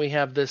 but don't we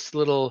have this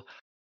little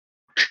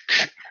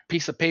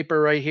piece of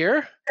paper right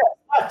here?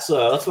 That's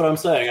what I'm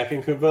saying. I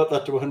can convert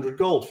that to 100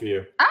 gold for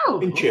you oh.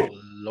 in chips.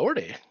 Oh,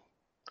 Lordy.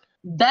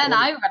 Then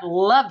I would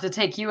love to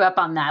take you up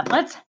on that.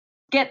 Let's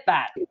get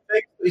that.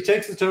 He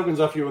takes the tokens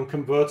off you and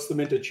converts them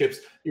into chips.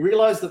 You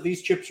realize that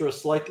these chips are a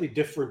slightly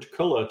different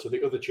color to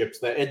the other chips.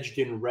 They're edged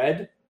in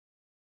red.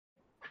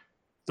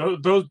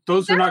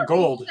 Those are not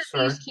gold,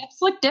 sir. These chips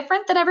look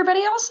different than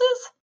everybody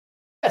else's?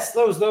 Yes,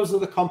 those are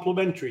the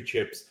complementary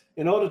chips.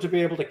 In order to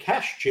be able to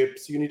cash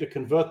chips, you need to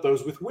convert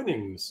those with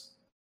winnings.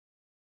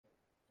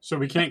 So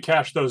we can't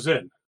cash those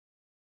in.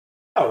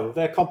 No,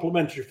 they're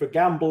complementary for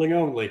gambling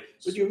only,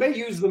 but you may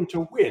use them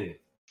to win.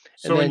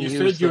 So when then you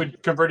use said you them.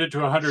 had converted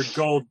to 100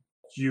 gold,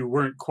 you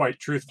weren't quite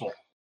truthful.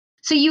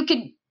 So you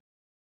could.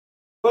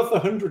 Worth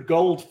 100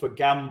 gold for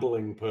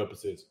gambling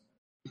purposes.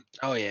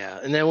 Oh, yeah.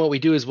 And then what we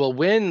do is we'll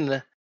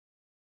win.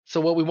 So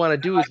what we want to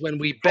do is when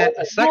we bet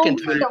a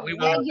second Well, time, we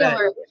want to bet.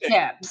 regular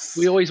chips.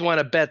 We always want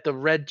to bet the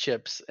red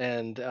chips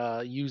and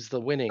use the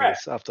winnings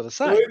Correct. off to the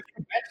So side.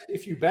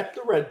 if you bet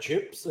the red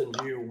chips and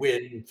you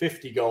win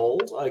 50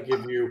 gold, I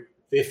give you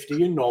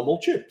 50 in normal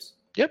chips.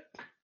 Yep.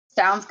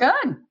 Sounds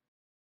good.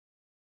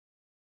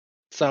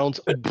 Sounds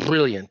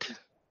brilliant.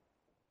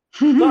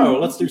 No,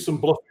 let's do some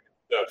bluffing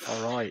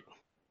stuff. All right.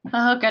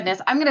 Oh, goodness.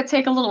 I'm going to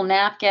take a little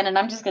napkin and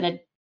I'm just going to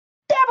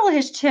dabble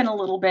his chin a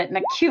little bit in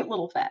a cute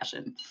little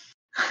fashion.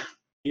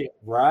 Yeah,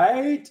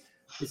 right?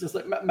 He's just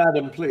like,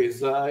 madam,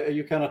 please,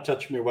 you cannot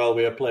touch me while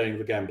we are playing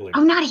the gambling.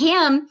 Oh, not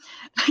him.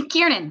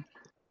 Kieran.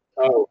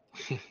 Oh,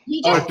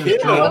 He just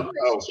Kieran. threw over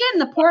Oh. his chin,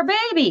 the poor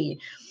baby.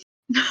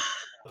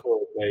 poor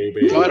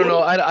baby. So I don't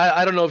know.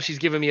 I don't know if she's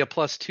giving me a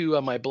 +2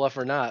 on my bluff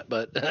or not,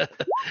 but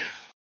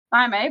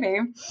Maybe.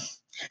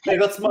 Hey,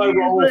 that's my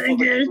roll. For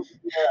the,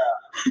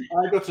 yeah,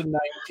 I got a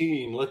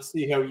 19. Let's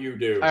see how you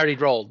do. I already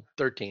rolled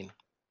 13.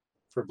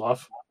 For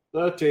bluff.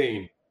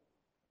 13.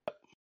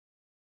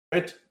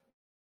 Right.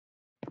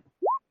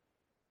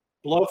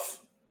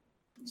 Bluff.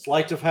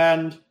 Sleight of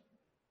hand.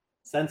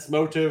 Sense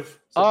motive.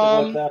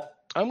 Something like that.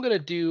 I'm gonna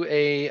do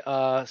a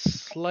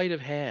sleight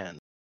of hand.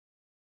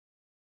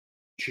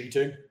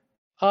 Cheating.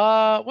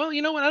 Well,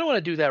 you know what? I don't want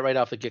to do that right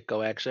off the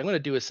get-go. Actually, I'm gonna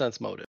do a sense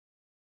motive.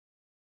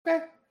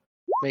 Okay.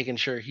 Making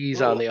sure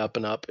he's on the up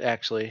and up,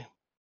 actually.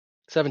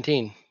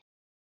 17.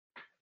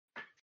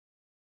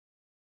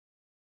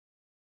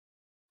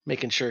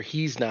 Making sure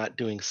he's not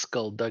doing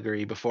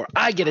skullduggery before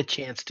I get a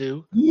chance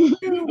to.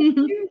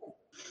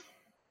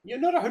 You're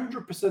not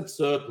 100%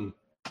 certain.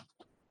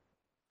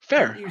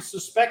 Fair. You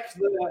suspect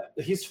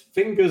that his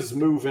fingers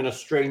move in a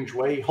strange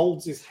way. He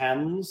holds his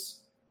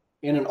hands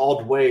in an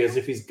odd way as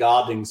if he's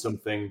guarding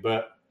something,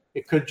 but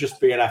it could just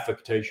be an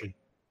affectation.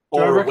 Do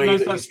I Or a way recognize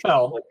that that he's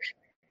spell?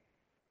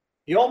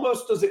 He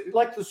almost does it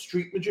like the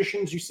street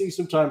magicians you see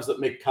sometimes that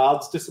make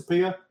cards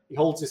disappear. He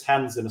holds his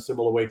hands in a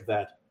similar way to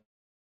that.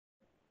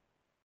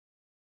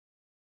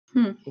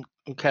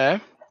 Okay.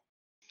 You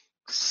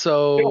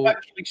So, don't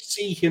actually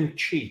see him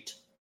cheat.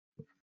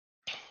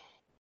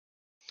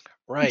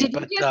 right, Did you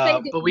but just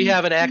say that but we he-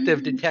 have an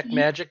active detect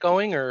magic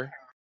going, or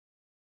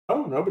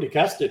Oh, nobody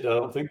cast it, I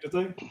don't think, did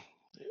they?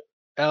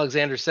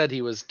 Alexander said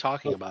he was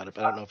talking about it,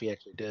 but I don't know if he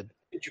actually did.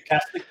 Did you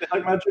cast it,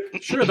 detect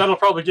magic? Sure, that'll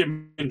probably get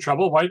me in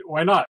trouble.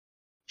 Why not?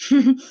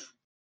 You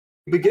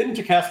begin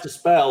to cast a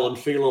spell and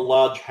feel a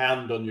large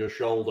hand on your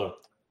shoulder.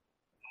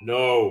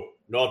 No,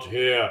 not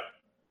here.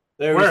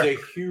 There is Where? a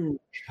huge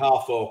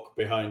half-orc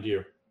behind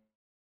you.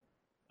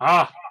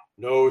 Ah,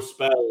 No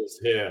spells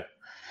here.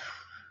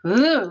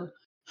 Ooh.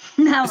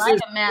 Now This like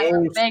is a man no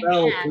with a big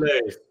spell hand.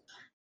 place.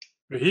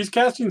 he's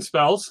casting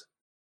spells.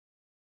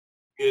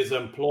 He is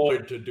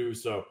employed to do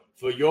so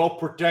for your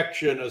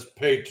protection as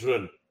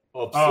patron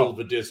of Oh.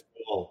 Silver Disc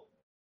Hall.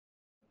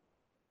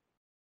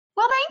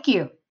 Well, thank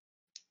you.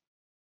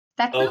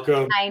 That's really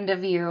Welcome. kind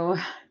of you.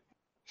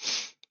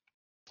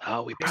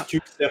 Oh, we Takes probably.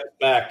 2 steps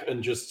back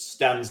and just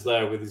stands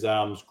there with his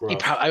arms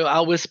crossed.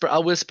 I'll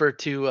whisper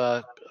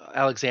to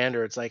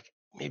Alexander. It's like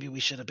maybe we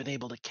should have been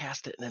able to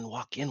cast it and then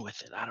walk in with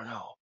it. I don't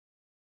know.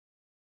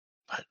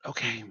 But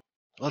okay,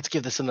 let's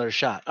give this another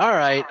shot. All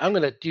right, I'm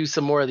gonna do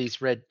some more of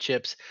these red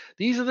chips.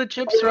 These are the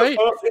chips, right?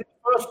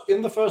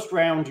 In the first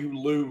round, you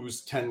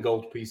lose 10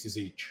 gold pieces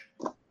each.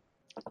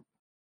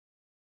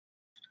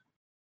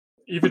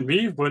 Even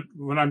me,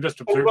 when I'm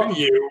just Oh, not observing.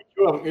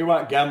 you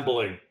weren't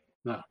gambling.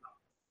 No.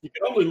 You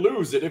can only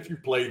lose it if you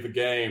play the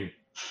game.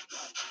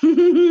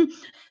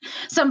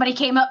 Somebody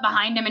came up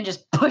behind him and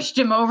just pushed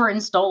him over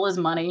and stole his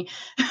money.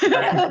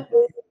 Yeah,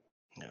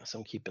 so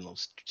I'm keeping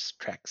those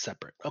tracks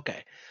separate.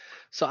 Okay,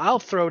 so I'll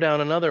throw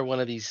down another one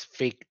of these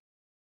fake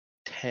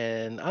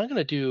 10. I'm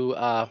gonna do.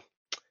 I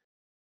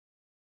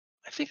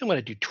think I'm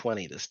gonna do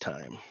 20 this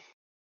time.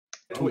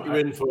 That's what you're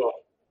in for.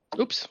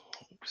 Oops.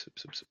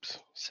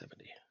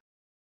 70.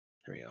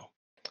 There we go.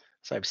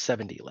 So I have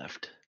 70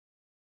 left.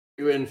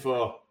 You're in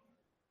for.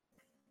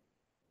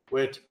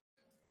 Wait.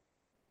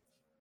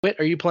 Wait,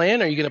 are you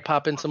playing? Are you gonna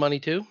pop in some money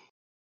too?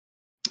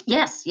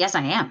 yes,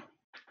 I am.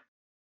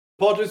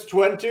 Pot is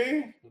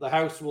 20. The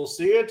house will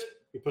see it.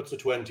 He puts a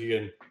 20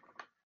 in.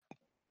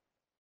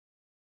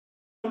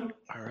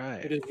 All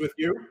right. It is with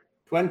you.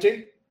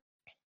 20.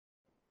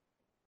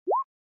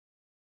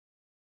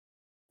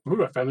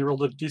 Ooh, I finally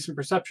rolled a decent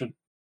perception.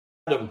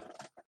 Adam,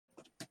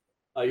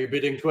 are you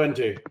bidding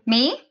 20?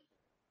 Me?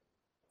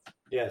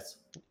 Yes.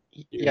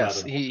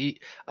 Yes, Madam.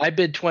 I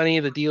bid 20.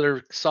 The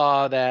dealer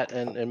saw that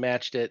and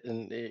matched it,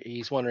 and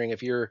he's wondering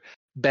if you're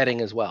betting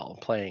as well,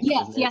 playing.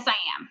 Yes, isn't it? yes, I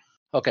am.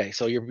 Okay,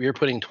 so you're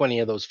putting 20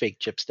 of those fake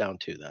chips down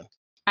too, then.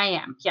 I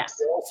am. Yes.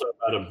 You're also,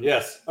 madam.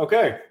 Yes.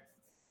 Okay.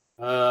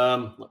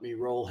 Let me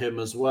roll him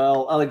as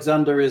well.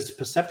 Alexander is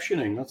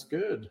perceptioning. That's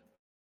good.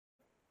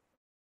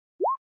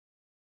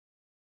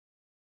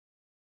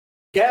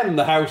 Again,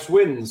 the house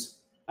wins.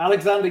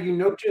 Alexander, you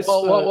notice.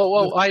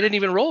 Whoa! I didn't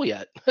even roll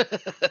yet.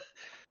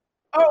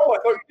 Oh, I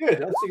thought you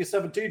did. I see a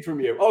 17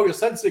 from you. Oh, you're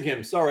sensing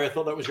him. Sorry, I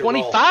thought that was your roll.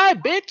 25,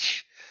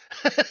 bitch.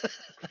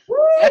 Woo!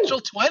 Actual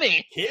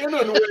 20.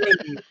 Kiernan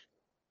wins.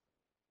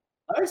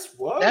 Nice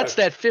work. That's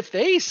that fifth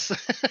ace.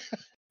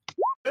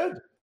 Good.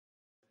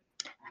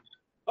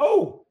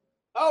 Oh,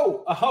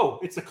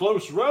 it's a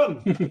close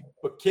run.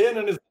 But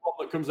Kiernan is the one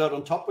that comes out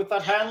on top with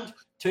that hand,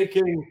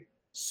 taking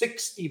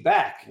 60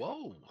 back.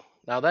 Whoa!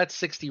 Now that's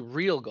 60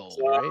 real gold,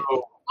 So, right?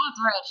 That's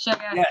right,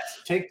 sugar.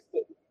 yes,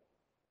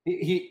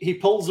 he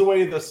pulls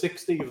away the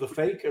 60 of the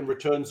fake and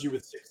returns you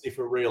with 60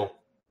 for real.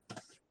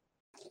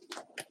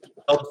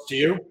 Helps to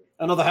you.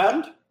 Another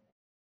hand.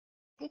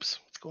 Oops!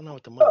 What's going on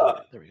with the money?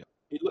 There we go.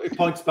 He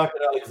points back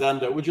at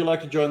Alexander. Would you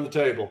like to join the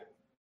table?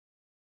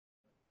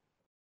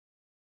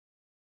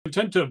 I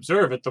tend to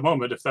observe at the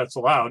moment, if that's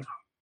allowed.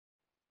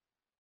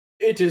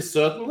 It is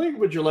certainly.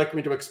 Would you like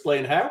me to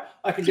explain how?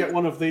 I can get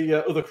one of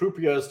the other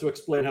croupiers to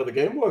explain how the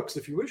game works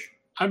if you wish.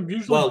 I'm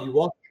usually Well, you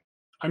want.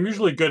 I'm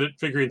usually good at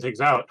figuring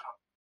things out.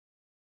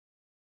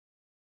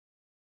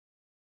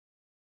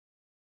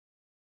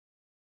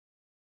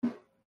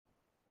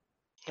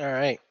 All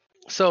right.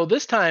 So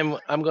this time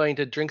I'm going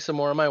to drink some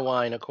more of my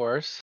wine, of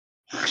course,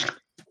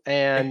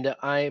 and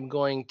I'm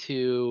going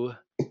to,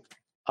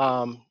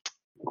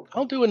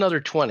 I'll do another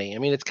 20. I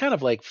mean, it's kind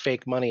of like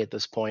fake money at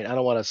this point. I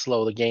don't want to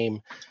slow the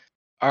game,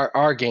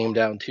 our game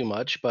down too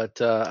much, but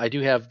I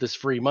do have this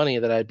free money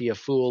that I'd be a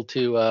fool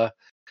to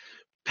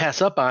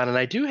pass up on, and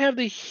I do have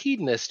the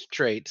hedonist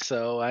trait,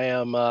 so I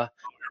am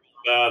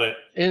Got it.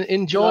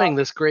 enjoying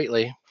this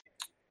greatly.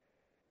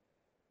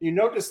 You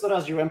notice that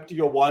as you empty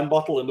your wine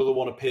bottle, another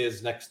one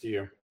appears next to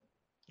you.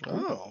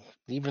 Oh,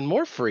 even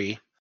more free.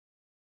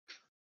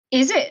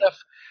 Is it?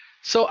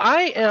 So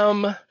I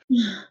am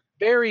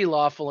very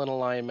lawful in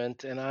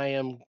alignment, and I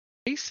am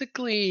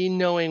basically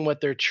knowing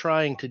what they're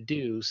trying to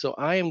do. So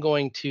I am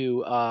going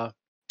to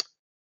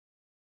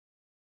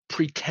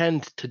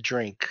pretend to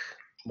drink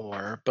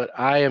more, but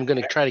I am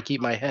going to try to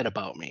keep my head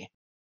about me.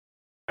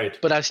 Right.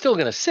 But I'm still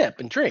going to sip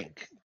and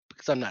drink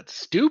because I'm not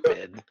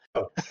stupid.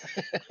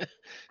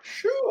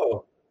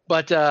 Sure.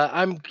 But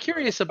I'm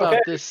curious about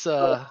this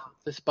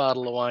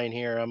bottle of wine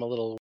here. I'm a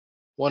little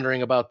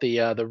wondering about the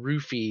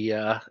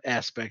roofie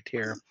aspect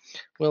here.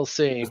 We'll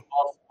see.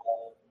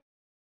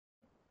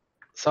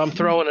 So I'm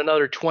throwing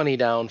another 20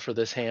 down for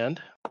this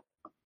hand.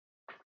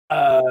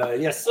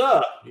 Yes,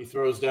 sir. He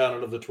throws down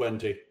another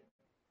 20.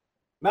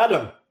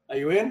 Madam, are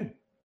you in?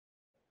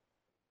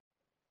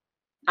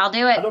 I'll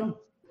do it. Madam?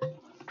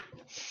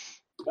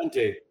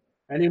 20.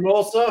 Any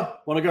more, sir?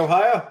 Want to go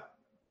higher?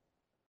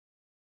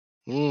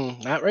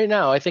 Not right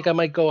now. I think I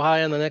might go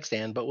high on the next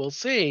hand, but we'll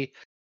see.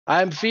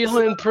 I'm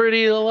feeling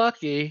pretty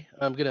lucky.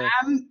 I'm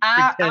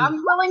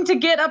willing to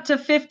get up to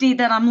 50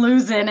 that I'm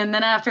losing, and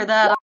then after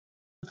that,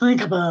 I'll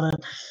think about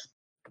it.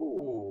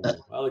 Ooh,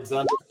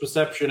 Alexander's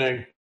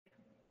perceptioning.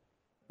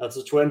 That's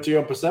a 20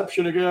 on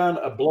perception again.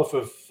 A bluff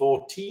of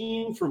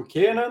 14 from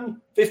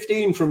Kiernan.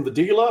 15 from the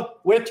dealer.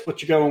 Wit,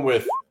 what you going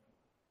with?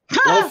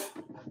 Bluff?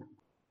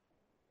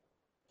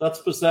 That's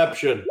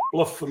perception.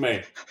 Bluff for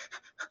me.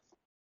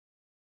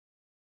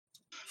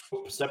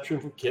 Perception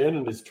from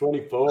Kiernan is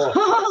 24.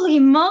 Holy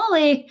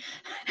moly!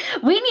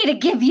 We need to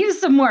give you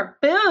some more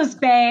booze,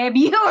 babe.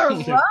 You are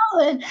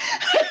rolling.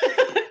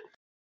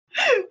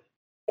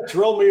 Let's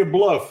roll me a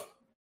bluff.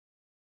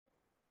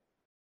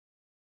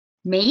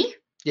 Me?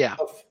 Yeah.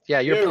 Bluff. Yeah,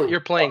 you're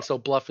playing, so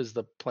bluff is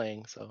the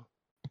playing, so.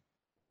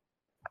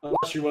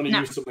 Unless you want to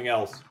use something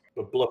else,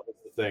 but bluff is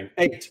the thing.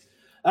 8.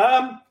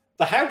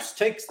 The house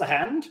takes the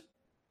hand.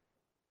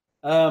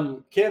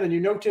 Kiernan, you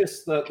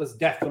notice that there's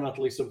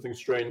definitely something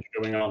strange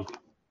going on.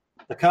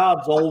 The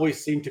cards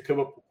always seem to come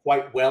up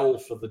quite well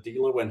for the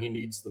dealer when he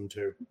needs them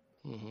to.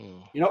 Mm-hmm.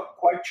 You're not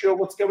quite sure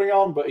what's going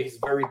on, but he's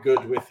very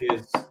good with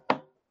his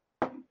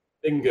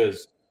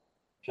fingers,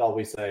 shall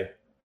we say.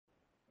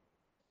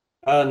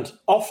 And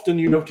often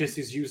you notice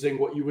he's using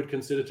what you would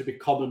consider to be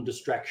common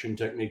distraction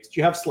techniques. Do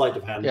you have sleight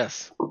of hand?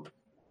 Yes. And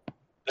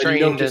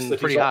Trained and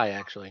pretty high,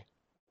 actually.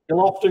 He'll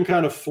often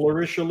kind of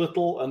flourish a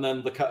little, and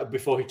then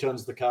before he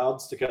turns the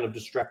cards to kind of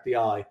distract the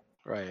eye.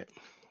 Right.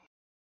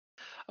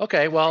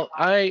 Okay, well,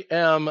 I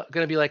am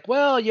going to be like,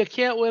 well, you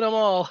can't win them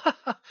all.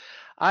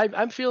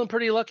 I'm feeling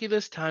pretty lucky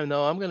this time,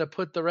 though. I'm going to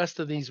put the rest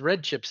of these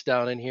red chips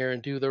down in here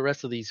and do the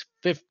rest of these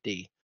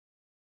 50.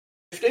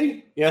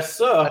 50? Yes,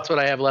 sir. That's what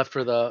I have left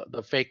for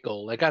the fake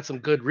gold. I got some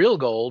good real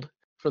gold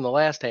from the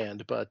last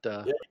hand, but...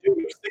 Yeah, you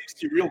do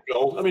 60 real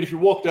gold. I mean, if you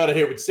walked out of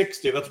here with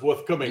 60, that's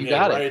worth coming in,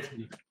 right?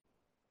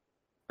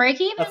 Break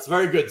even? That's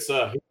very good,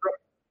 sir.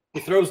 He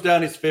throws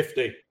down his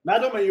 50.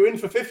 Madam, are you in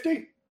for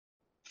 50?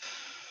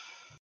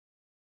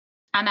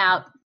 I'm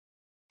out.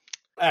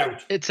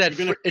 Out. It's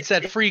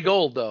that free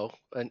gold, though.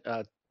 And,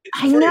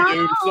 I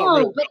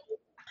know,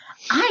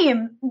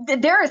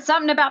 but there is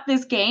something about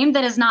this game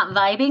that is not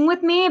vibing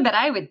with me, but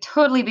I would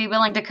totally be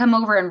willing to come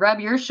over and rub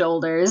your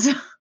shoulders.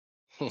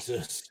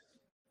 Jesus.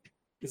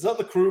 Is that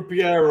the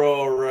croupier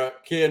or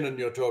Kiernan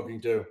you're talking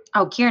to?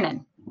 Oh,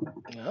 Kiernan.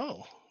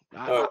 No.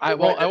 I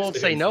won't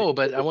say no,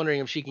 but I'm wondering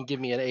if she can give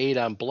me an 8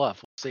 on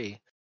bluff. We'll see.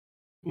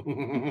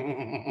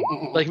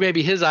 Like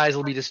maybe his eyes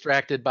will be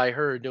distracted by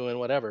her doing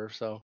whatever.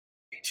 So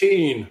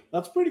 18.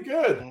 That's pretty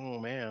good. Oh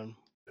man.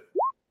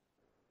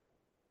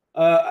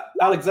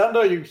 Alexander,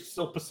 are you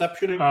still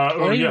perceptioning?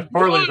 Yeah,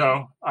 poorly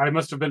though. I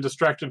must have been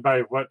distracted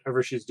by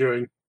whatever she's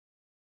doing.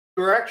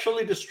 You're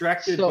actually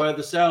distracted by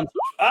the sound.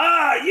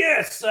 Ah,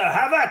 yes,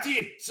 have at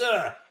it.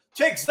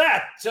 Takes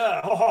that.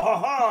 Ha ha ha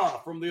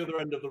ha. From the other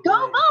end of the room. Go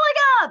bowling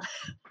up.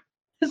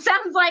 It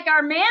sounds like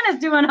our man is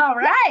doing all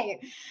right.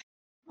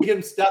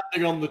 Him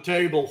standing on the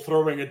table,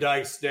 throwing a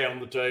dice down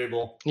the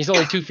table. He's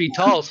only 2 feet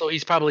tall, so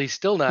he's probably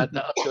still not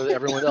up to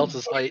everyone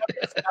else's height.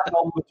 Stand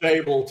on the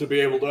table to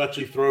be able to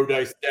actually throw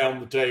dice down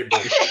the table.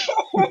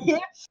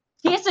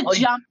 He has to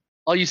jump.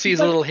 All you see is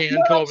a little hand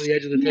come over the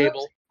edge of the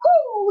table.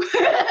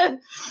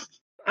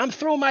 I'm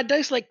throwing my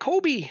dice like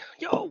Kobe.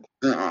 Yo.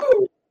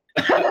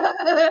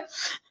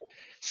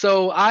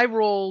 So I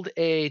rolled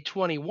a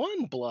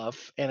 21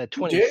 bluff and a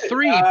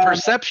 23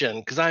 perception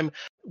because I'm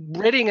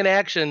readying an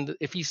action.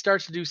 If he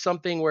starts to do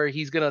something where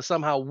he's going to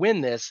somehow win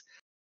this,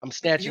 I'm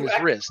snatching his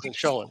wrist and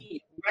showing. You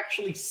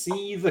actually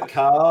see the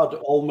card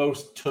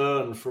almost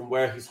turn from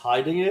where he's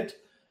hiding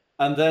it,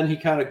 and then he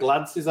kind of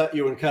glances at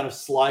you and kind of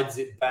slides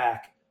it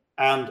back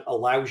and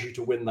allows you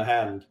to win the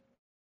hand.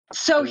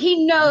 So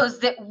he knows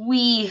that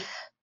we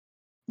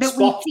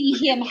see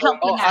him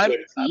helping us.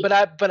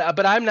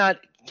 But I'm not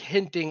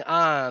hinting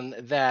on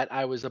that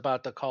I was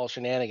about to call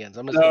shenanigans.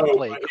 I'm just going to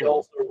play it cool. He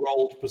also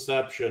rolled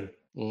perception.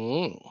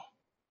 Mm.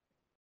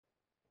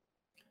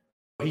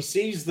 He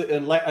sees that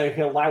and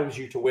he allows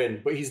you to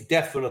win, but he's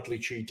definitely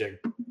cheating.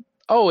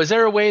 Oh, is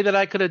there a way that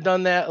I could have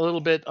done that a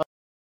little bit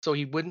so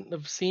he wouldn't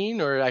have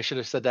seen, or I should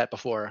have said that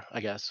before,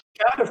 I guess?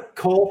 Kind of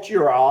caught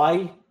your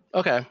eye.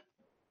 Okay.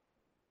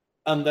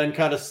 And then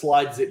kind of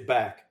slides it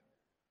back.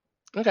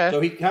 Okay.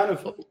 So he kind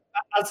of,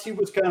 as he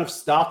was kind of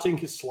starting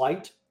his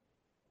slide,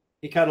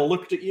 he kind of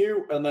looked at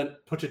you and then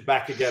put it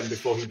back again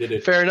before he did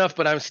it. Fair enough,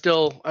 but I'm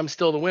still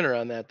the winner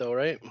on that, though,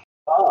 right?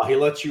 He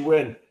lets you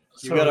win.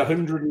 You got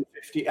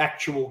 150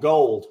 actual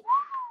gold.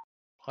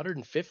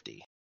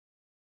 150.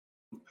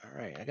 All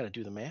right, I got to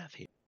do the math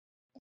here.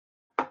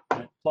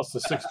 Plus the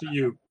 60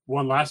 you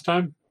won last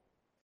time.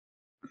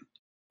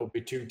 It'll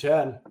be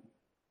 210.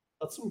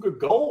 That's some good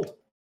gold.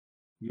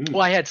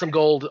 Well, I had some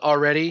gold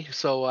already,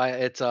 so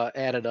it's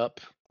added up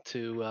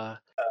to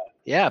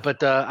yeah.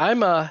 But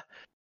I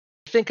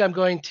think I'm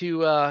going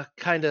to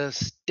kind of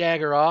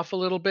stagger off a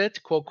little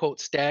bit, quote unquote,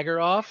 stagger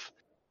off,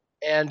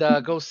 and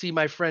go see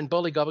my friend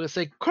Bullygub and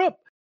say, Krupp,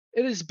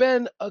 it has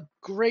been a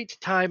great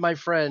time, my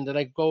friend. And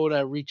I go and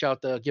I reach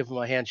out to give him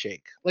a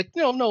handshake, like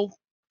no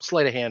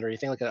sleight of hand or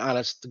anything, like an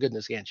honest to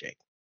goodness handshake.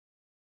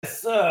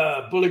 Yes,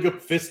 Bullygub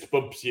fist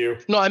bumps you.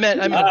 No, I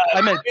meant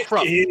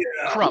Krupp.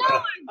 Krupp.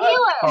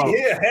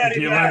 Here,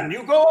 hairy man,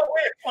 you go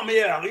away from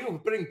here.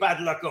 You bring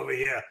bad luck over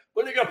here.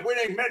 Bullygub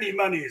winning many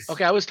monies.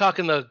 Okay, I was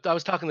talking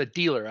the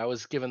dealer. I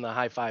was giving the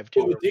high five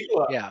to. The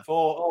dealer. Yeah.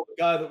 For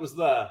the guy that was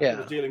there. Yeah. Who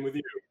was dealing with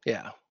you.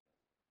 Yeah.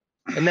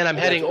 And then I'm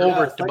heading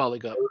over to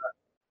Bullygub.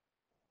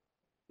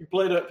 You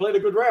played a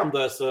good round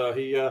there,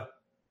 sir.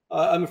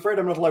 I'm afraid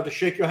I'm not allowed to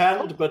shake your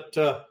hand, but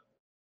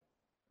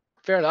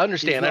fair enough.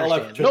 Understand.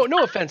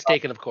 No offense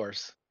taken, of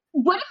course.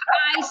 What if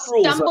I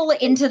stumble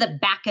into the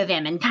back of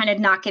him and kind of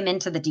knock him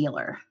into the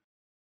dealer?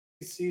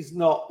 He's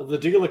not. The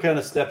dealer kind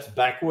of steps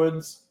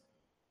backwards.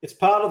 It's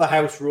part of the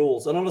house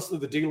rules, and honestly,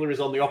 the dealer is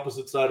on the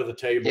opposite side of the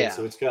table,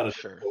 so it's kind of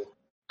sure. Cool.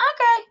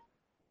 Okay.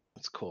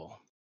 That's cool.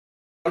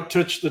 Don't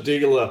touch the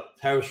dealer.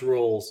 House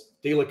rules.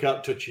 Dealer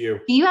can't touch you.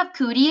 Do you have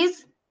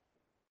cooties?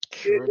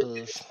 Sure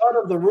it's part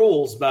of the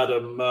rules,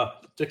 madam,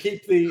 to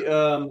keep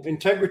the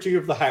integrity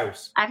of the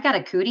house. I've got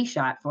a cootie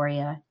shot for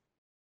you.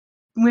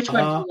 Which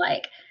one do you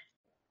like?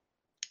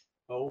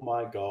 Oh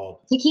my God.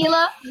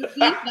 Tequila?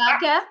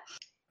 Vodka?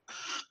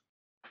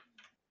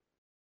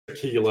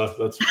 Tequila,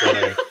 that's funny.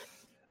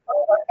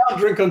 I can't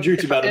drink on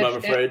duty, madam, I'm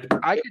afraid.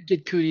 I could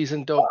get cooties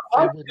and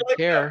I wouldn't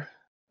care.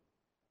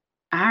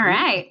 All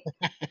right.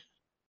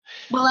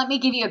 Well, let me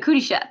give you a cootie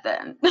shot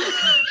then.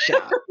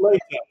 Shot. Later.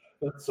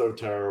 That's so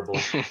terrible.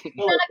 I'm going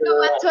to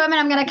go up to him and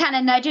I'm going to kind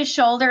of nudge his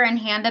shoulder and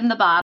hand him the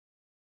bob.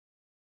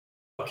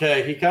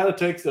 Okay, he kind of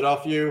takes it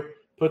off you,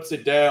 puts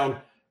it down,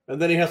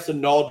 and then he has to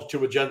nod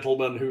to a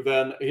gentleman who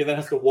then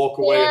has to walk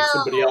away and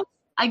somebody else.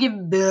 I give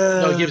him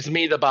No, he gives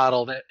me the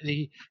bottle. That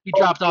he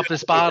dropped off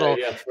this bottle,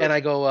 and I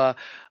go,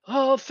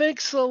 oh,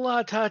 thanks a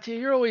lot, Tati.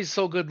 You're always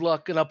so good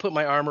luck. And I'll put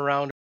my arm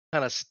around her,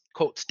 kind of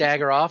quote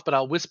stagger off, but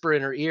I'll whisper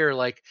in her ear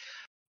like,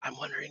 I'm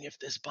wondering if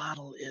this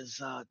bottle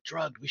is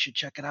drugged. We should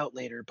check it out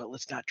later, but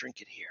let's not drink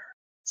it here.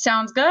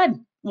 Sounds good.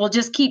 We'll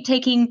just keep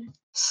taking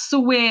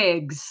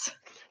swigs.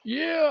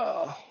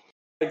 Yeah.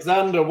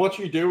 Alexander, what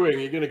are you doing? Are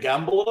you going to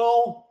gamble at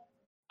all?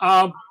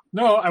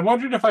 No, I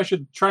wondered if I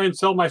should try and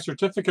sell my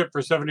certificate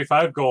for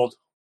 75 gold.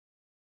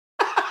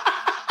 The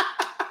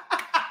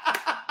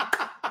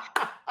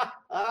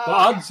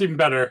odds seem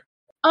better.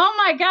 Oh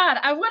my God,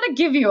 I want to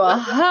give you a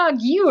hug.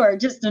 You are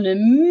just an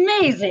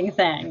amazing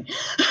thing.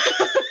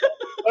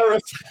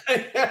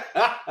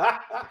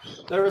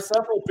 There are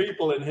several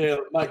people in here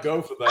that might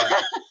go for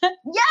that.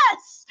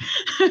 Yes!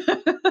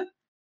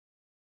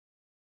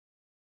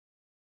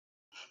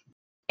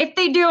 If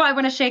they do, I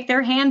want to shake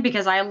their hand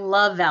because I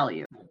love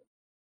value.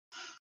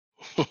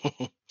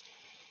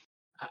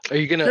 Are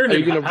you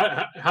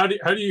gonna? How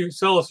do you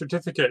sell a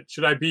certificate?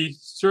 Should I be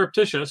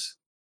surreptitious?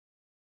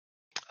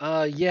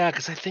 Yeah,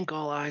 because I think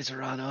all eyes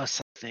are on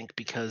us. I think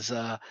because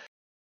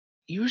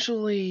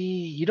usually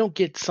you don't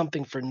get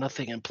something for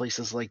nothing in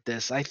places like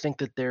this. I think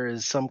that there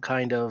is some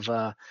kind of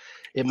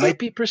it might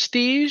be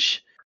prestige,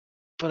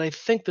 but I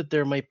think that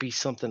there might be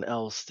something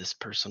else this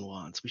person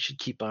wants. We should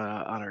keep on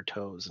our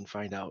toes and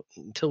find out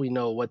until we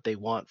know what they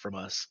want from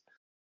us.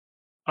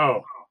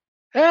 Oh.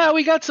 Yeah,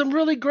 we got some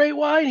really great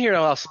wine here.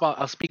 I'll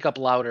speak up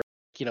louder,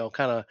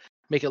 kind of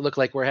make it look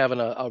like we're having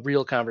a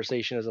real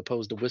conversation as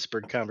opposed to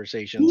whispered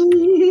conversations.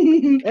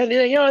 And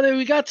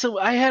we got some.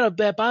 I had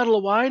that bottle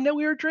of wine that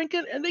we were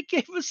drinking, and they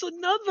gave us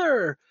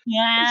another.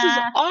 Yeah, this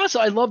is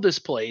awesome. I love this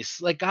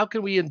place. Like, how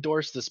can we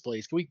endorse this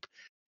place?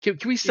 Can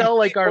we sell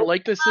like our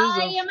likenesses?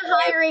 I am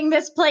hiring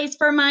this place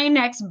for my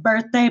next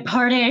birthday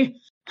party.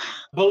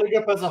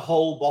 Bullygub has a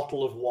whole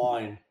bottle of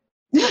wine.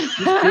 He's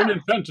Kieran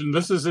and Fenton.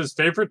 This is his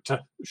favorite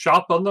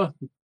shop on the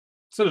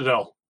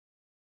Citadel.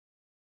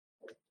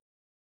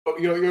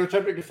 You're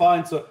attempting to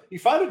find, so you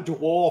find a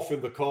dwarf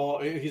in the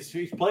corner. He's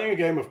playing a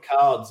game of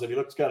cards and he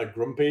looks kind of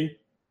grumpy.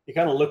 He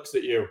kind of looks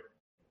at you.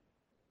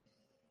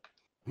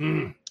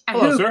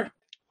 Hello, sir.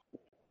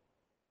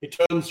 He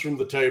turns from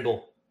the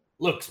table.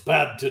 looks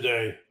bad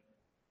today.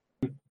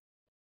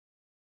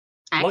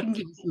 I Luck- can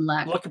give you some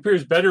luck. Luck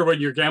appears better when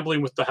you're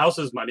gambling with the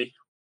house's money.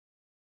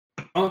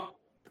 Huh?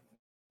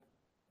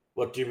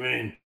 What do you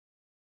mean?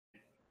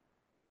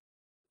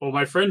 Well,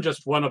 my friend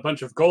just won a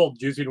bunch of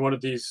gold using one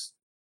of these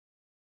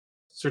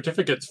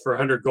certificates for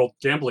 100 gold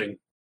gambling.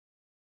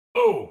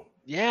 Oh,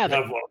 Yeah, you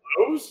have one of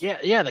those?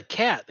 yeah. The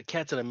cat. The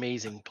cat's an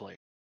amazing player.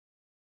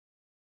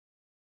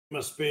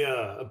 Must be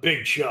a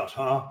big shot,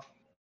 huh?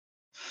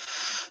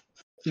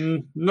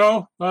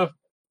 No, a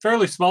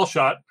fairly small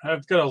shot.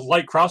 I've got a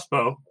light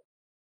crossbow.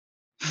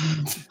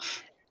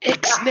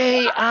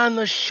 Ixnay on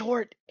the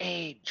short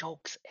A.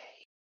 Jokes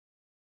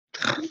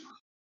A.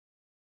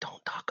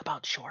 Don't talk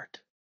about short.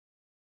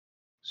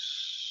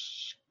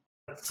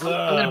 That's,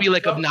 I'm gonna be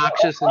like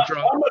obnoxious and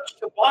drunk. How much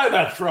to buy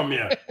that from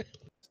you?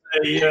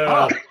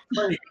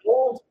 20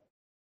 gold?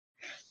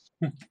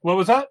 What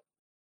was that?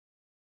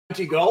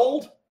 20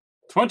 gold?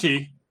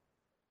 20?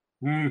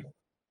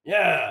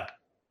 Yeah.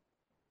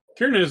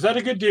 Kieran, is that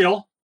a good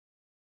deal?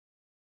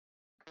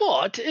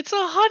 What? It's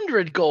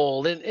 100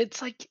 gold, and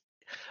it's like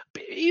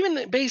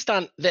even based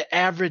on the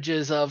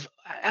averages of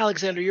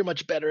Alexander, you're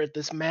much better at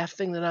this math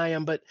thing than I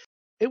am, but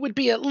it would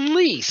be at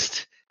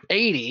least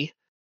 80.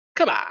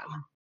 Come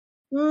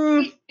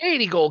on.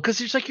 80 gold, because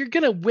it's like you're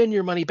gonna win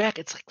your money back.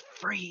 It's like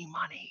free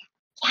money.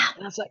 Yeah.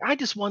 And it's like I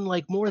just won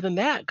like more than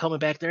that coming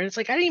back there. And it's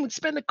like I didn't even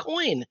spend a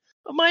coin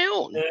of my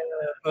own.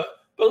 Yeah,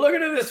 but look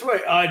at it this way.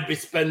 I'd be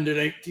spending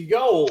 80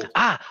 gold.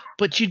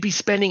 But you'd be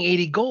spending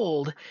 80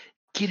 gold,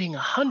 getting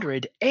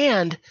 100,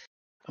 and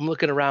I'm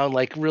looking around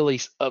like really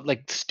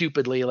like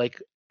stupidly,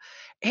 like,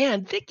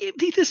 and they gave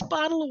me this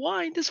bottle of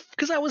wine just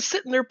because I was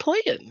sitting there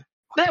playing.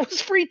 That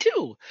was free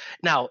too.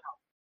 Now,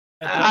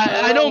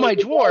 I know my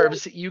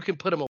dwarves, you can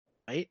put them away,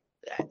 right?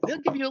 They'll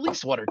give you at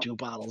least 1 or 2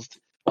 bottles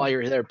while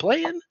you're there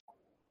playing.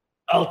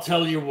 I'll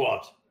tell you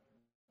what.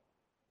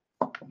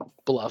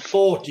 Bluff.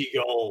 40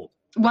 gold.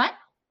 What?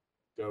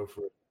 Go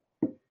for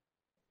it.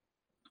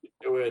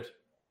 Do it.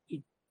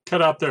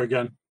 Cut out there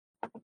again.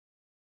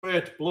 Do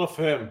it. Bluff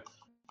him.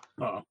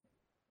 Oh.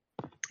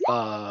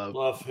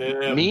 Bluff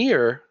him. Me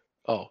or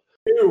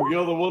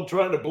You're the one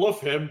trying to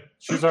bluff him.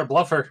 She's our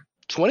bluffer.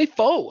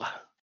 24.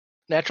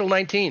 Natural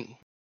 19.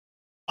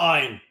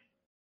 Fine.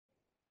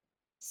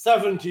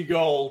 70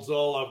 gold's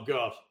all I've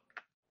got.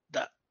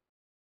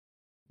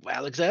 Well,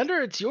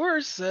 Alexander, it's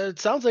yours. It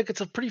sounds like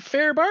it's a pretty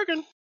fair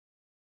bargain.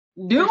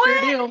 Do Pretty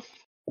fair it. deal.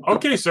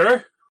 Okay,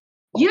 sir.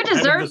 You Hand him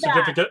deserve the that.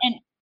 certificate. And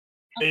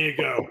There you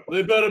go.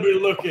 They better be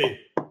lucky.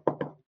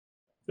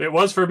 It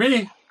was for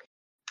me.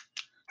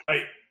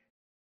 Right.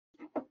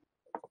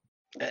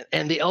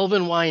 And the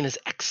elven wine is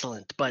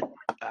excellent, but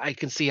I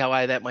can see how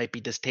that might be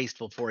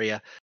distasteful for you.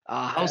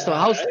 How's the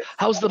malt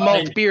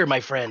fine. beer, my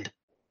friend?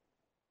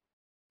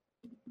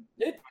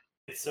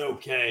 It's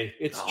okay.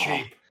 It's Oh.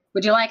 cheap.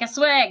 would you like a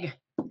swig?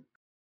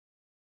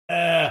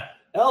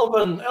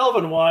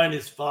 Elven wine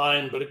is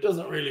fine, but it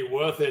doesn't really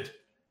worth it.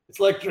 It's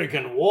like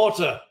drinking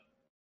water.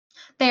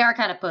 They are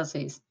kind of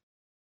pussies.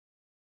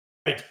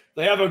 Right.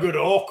 They have a good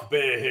orc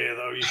beer here,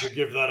 though. You should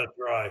give that a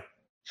try.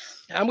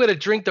 I'm gonna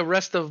drink the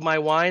rest of my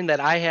wine that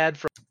I had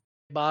from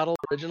the bottle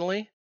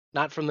originally,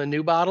 not from the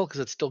new bottle because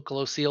it's still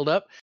close sealed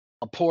up.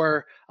 I'll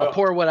pour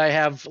what I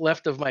have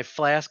left of my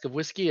flask of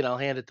whiskey, and I'll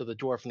hand it to the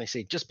dwarf, and they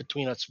say, "Just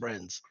between us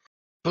friends."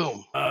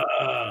 Boom.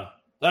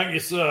 Thank you,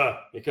 sir.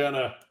 He kind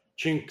of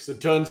chinks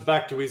and turns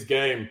back to his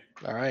game.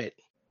 All right.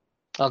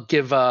 I'll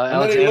give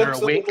And then he Alexander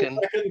looks a wink little and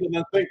second and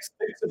then thinks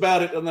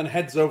about it and then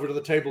heads over to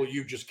the table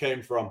you just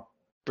came from.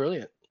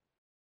 brilliant.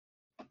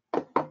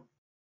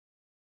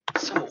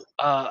 So,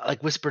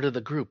 like whisper to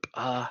the group.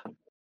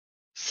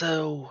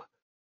 So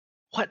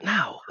what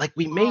now? Like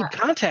we made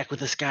contact with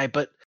this guy,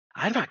 but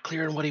I'm not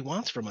clear on what he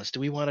wants from us. Do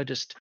we want to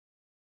just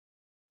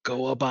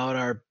go about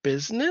our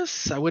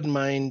business? I wouldn't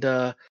mind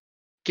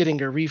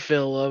getting a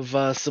refill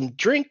of some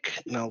drink,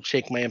 and I'll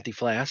shake my empty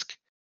flask.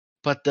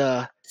 But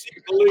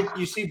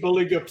You see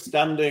Bulligup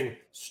standing,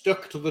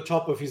 stuck to the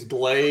top of his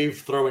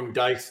glaive, throwing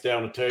dice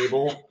down a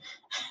table.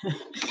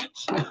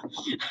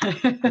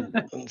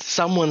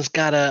 someone's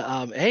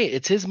gotta. Hey,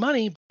 it's his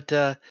money,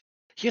 but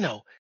we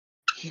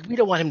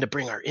don't want him to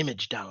bring our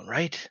image down,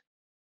 right?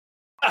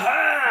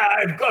 Aha!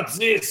 I've got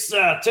this.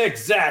 Take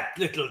that,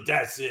 little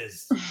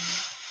dasses.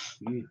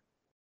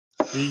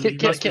 He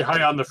must be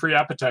high on the free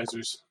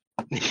appetizers.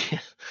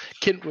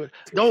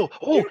 No.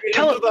 Oh, On the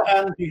other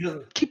hand,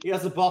 he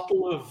has a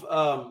bottle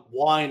of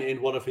wine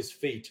in one of his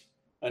feet,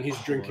 and he's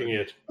drinking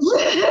it.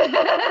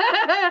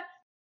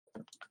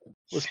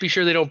 Let's be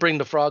sure they don't bring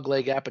the frog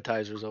leg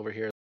appetizers over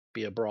here.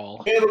 Be a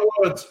brawl. Hear the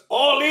words,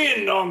 all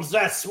in on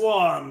that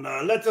one.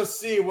 Let us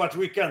see what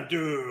we can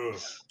do.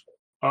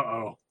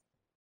 Uh-oh.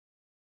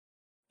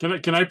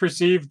 Can I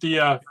perceive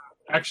the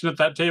action at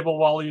that table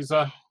while he's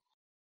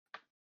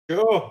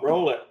Sure,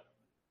 roll it.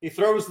 He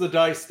throws the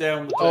dice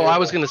down the table. Oh, I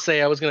was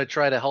gonna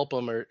try to help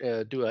him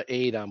or do an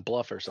aid on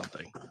bluff or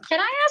something. Can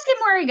I ask him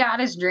where he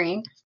got his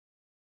drink?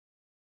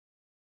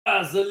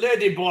 The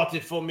lady bought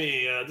it for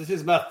me. This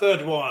is my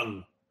third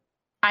one.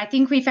 I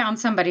think we found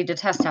somebody to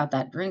test out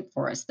that drink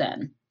for us.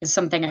 Then is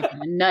something I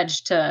can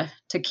nudge to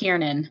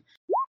Kiernan.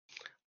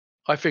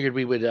 I figured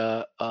we would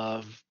check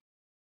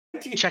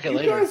it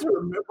later. You guys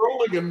are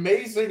rolling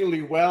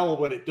amazingly well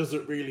when it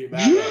doesn't really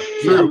matter.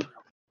 True.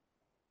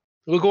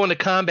 We'll go into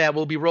combat.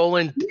 We'll be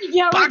rolling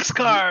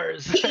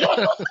boxcars.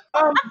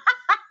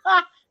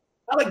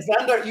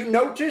 Alexander, you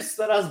notice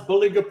that as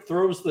Bulligup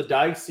throws the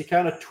dice, he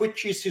kind of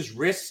twitches his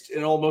wrist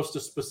in almost a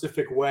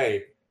specific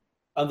way.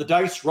 And the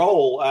dice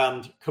roll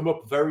and come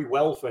up very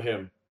well for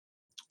him.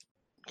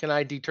 Can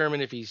I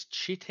determine if he's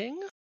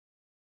cheating?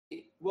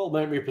 Well,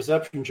 make me a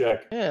perception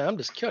check. Yeah, I'm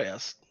just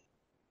curious.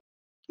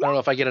 I don't know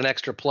if I get an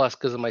extra plus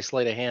because of my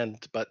sleight of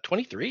hand, but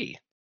 23.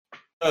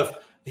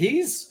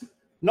 He's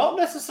not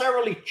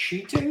necessarily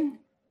cheating.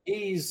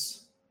 He's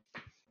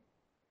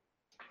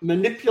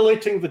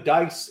manipulating the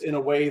dice in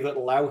a way that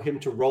allow him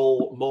to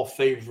roll more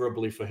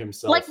favorably for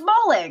himself. Like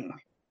bowling.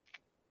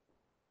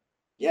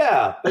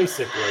 Yeah,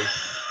 basically.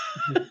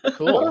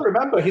 Cool.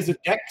 Remember, his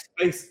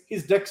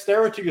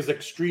dexterity is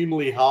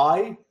extremely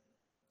high,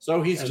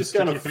 so he's just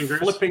kind of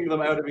flipping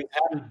them out of his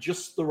hand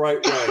just the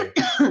right way.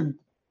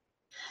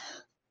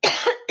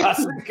 I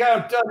think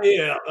I'm done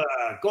here.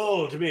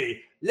 Gold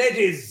me.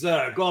 Ladies,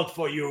 gold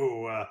for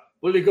you.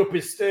 Bulligup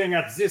is staying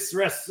at this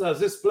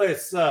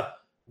place,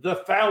 the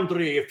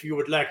Foundry, if you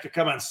would like to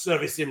come and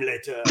service him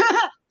later.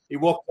 He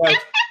walked out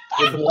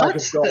with a bag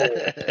of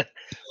gold.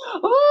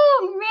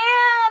 Oh, man.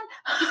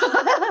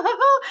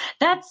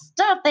 That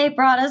stuff they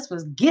brought us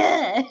was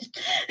good.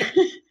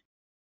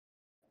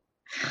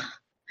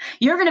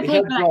 You're going to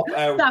pay for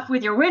that stuff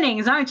with your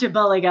winnings, aren't you,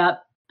 Bulligup?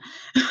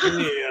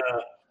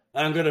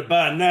 I'm going to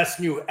buy a nice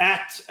new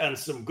hat and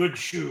some good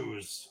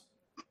shoes.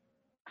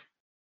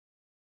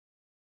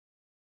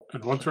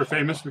 And once we're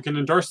famous, we can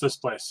endorse this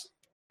place.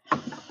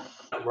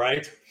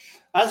 Right.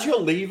 As you're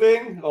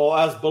leaving, or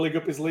as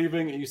Bulligup is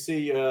leaving, you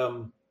see,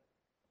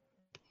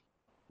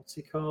 what's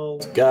he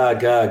called?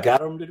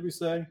 Garum, did we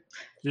say?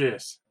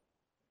 Yes. I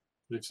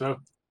believe so.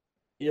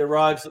 He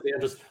arrives at the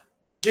entrance.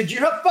 Did you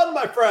have fun,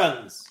 my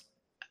friends?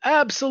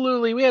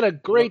 Absolutely. We had a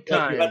great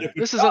time.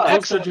 This is an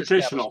excellent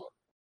educational.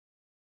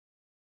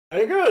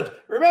 Very good.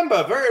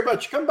 Remember, very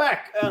much come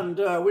back, and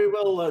we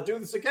will do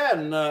this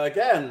again.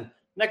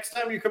 Next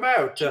time you come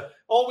out.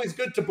 Always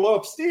good to blow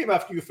up steam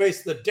after you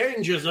face the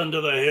dangers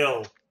under the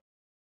hill.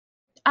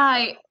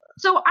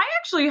 So I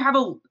actually have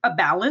a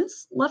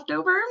balance left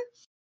over.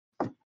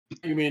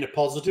 You mean a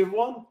positive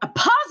one? A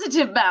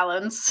positive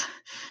balance.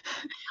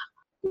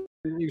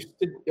 Okay.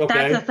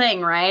 That's a thing,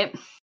 right?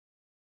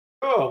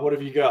 Oh, what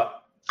have you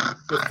got?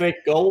 The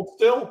fake gold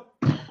still?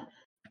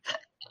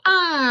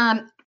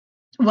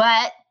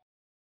 What?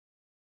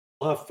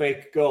 I'll have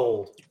fake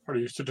gold. Are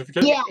you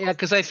certificate? Yeah,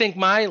 because I think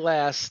my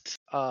last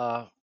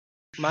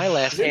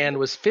hand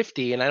was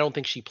 50, and I don't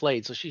think she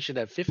played, so she should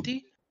have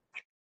 50.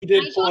 She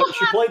did.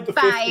 She played the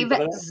 50.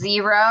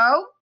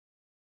 5-0.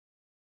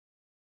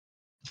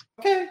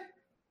 Okay.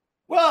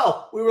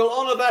 Well, we will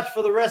honor that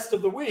for the rest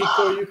of the week,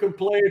 or you can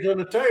play it on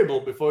a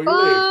table before you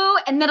leave. Oh,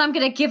 and then I'm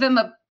gonna give him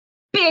a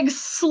big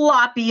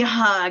sloppy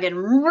hug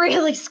and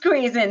really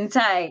squeeze in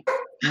tight.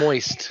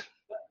 Moist.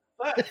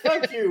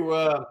 Thank you,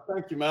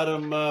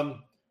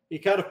 madam. He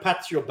kind of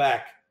pats your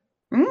back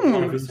with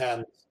one of his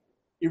hands.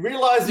 He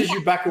realizes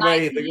you back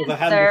away. The other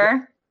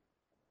hand.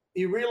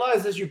 He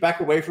realizes you back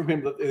away from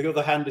him that the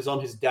other hand is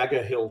on his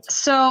dagger hilt.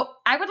 So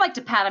I would like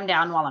to pat him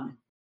down while I'm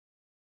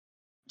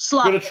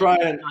slopping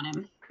on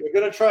him. You're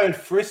gonna try and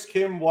frisk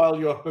him while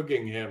you're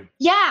hugging him.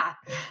 Yeah.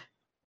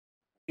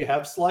 You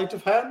have sleight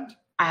of hand?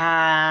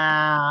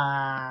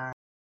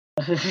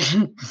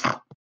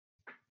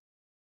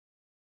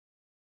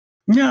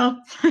 No.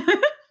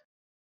 You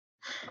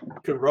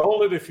can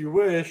roll it if you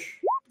wish.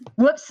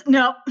 Whoops,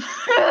 no.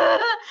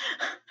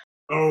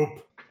 Oh,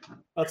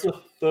 that's a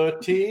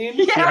 13.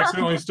 Yeah. She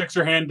accidentally sticks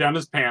her hand down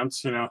his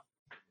pants, you know.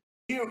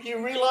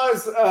 You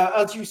realize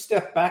as you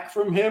step back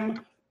from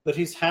him that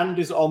his hand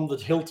is on the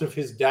hilt of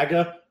his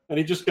dagger, and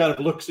he just kind of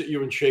looks at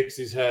you and shakes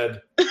his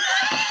head.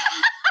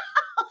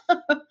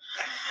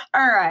 All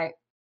right.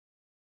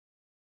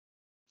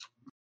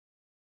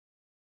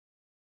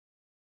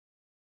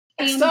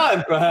 Next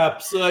time,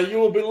 perhaps, you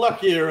will be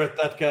luckier at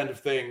that kind of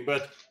thing,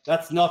 but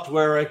that's not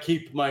where I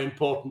keep my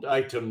important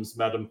items,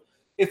 madam.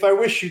 If I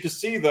wish you to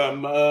see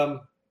them,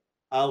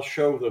 I'll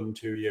show them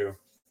to you.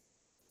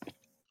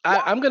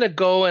 I'm going to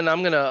go and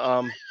I'm going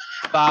to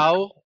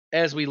bow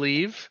as we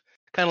leave,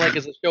 kind of like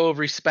as a show of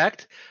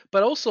respect.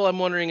 But also I'm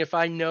wondering if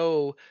I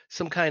know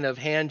some kind of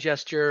hand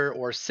gesture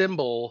or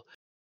symbol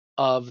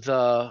of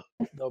the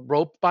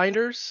rope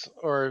binders.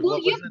 Or well,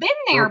 you've been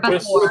there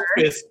before.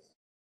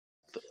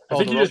 I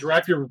think you just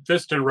wrap your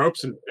fist in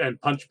ropes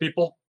and punch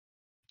people.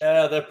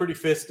 Yeah, they're pretty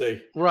fisty.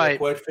 Right.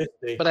 They're quite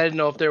fisty. But I didn't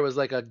know if there was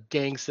like a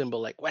gang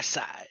symbol, like West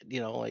Side,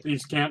 like.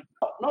 These can't.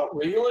 Not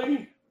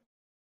really.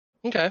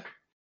 Okay.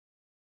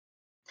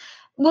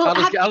 Well,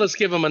 I'll just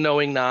give him a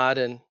knowing nod,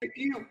 and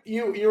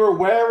you're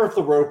aware of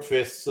the rope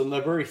fists, and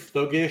they're very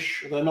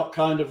thuggish. They're not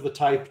kind of the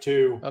type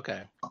to.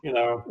 Okay.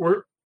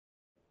 We're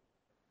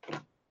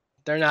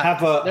They're not.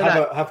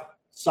 have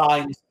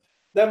signs.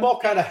 They're more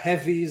kind of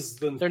heavies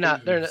than They're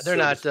not. thieves, They're so to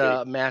not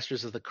speak.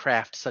 masters of the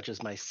craft, such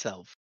as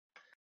myself.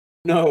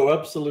 No,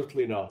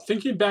 absolutely not.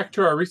 Thinking back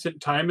to our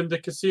recent time in the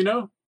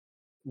casino,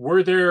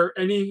 were there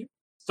any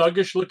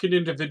thuggish-looking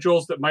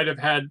individuals that might have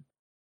had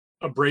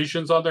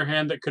abrasions on their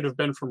hand that could have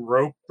been from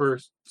rope or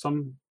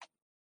some?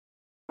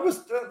 There's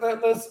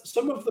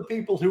some of the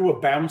people who were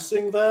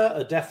bouncing there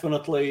are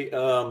definitely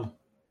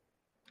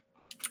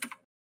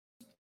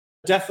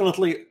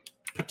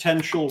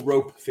potential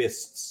rope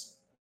fists.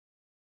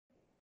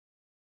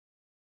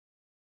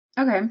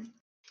 Okay.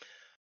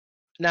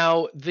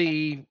 Now,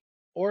 the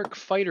orc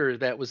fighter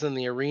that was in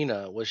the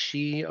arena, was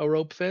she a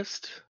rope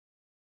fist?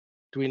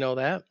 Do we know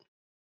that?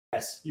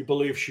 Yes, you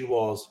believe she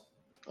was.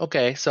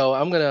 Okay, so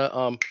I'm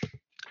gonna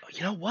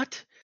you know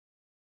what?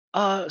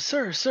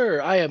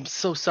 Sir, I am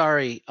so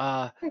sorry.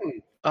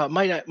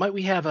 Might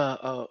we have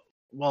a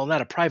well,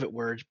 not a private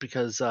word,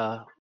 because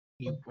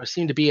you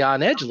seem to be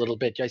on edge a little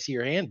bit. I see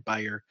your hand by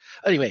your.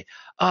 Anyway,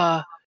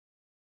 I'm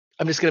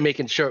just gonna make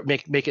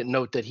it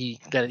note that he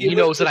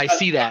knows that I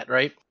see that,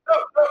 right?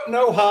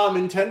 No harm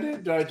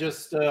intended. I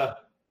just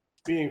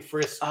being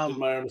frisked in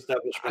my own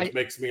establishment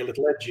makes me a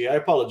little edgy. I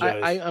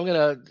apologize. I'm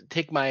gonna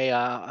take my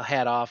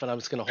hat off, and I'm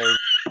just gonna hold.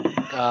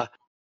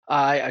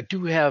 I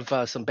do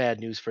have some bad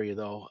news for you,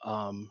 though.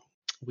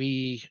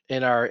 We,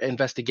 in our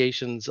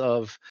investigations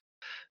of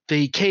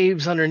the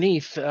caves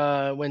underneath,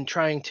 when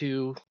trying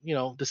to,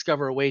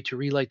 discover a way to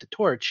relight the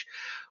torch,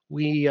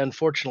 we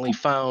unfortunately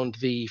found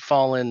the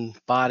fallen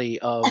body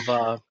of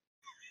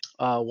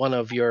one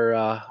of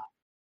your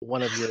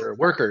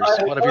workers,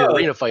 one of your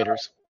arena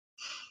fighters.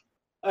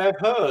 I have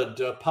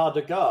heard Pas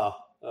de Gare.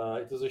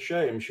 It is a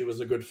shame. She was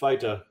a good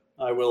fighter.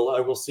 I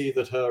will see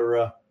that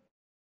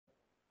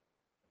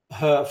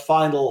her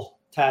final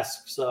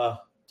tasks are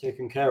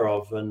taken care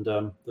of, and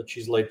that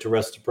she's laid to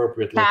rest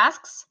appropriately.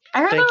 Tasks?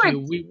 I heard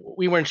Thank you.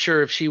 We weren't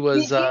sure if she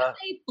was. Did you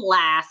say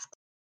flask?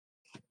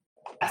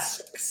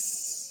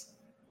 Tasks.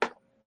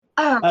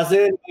 Oh. As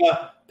in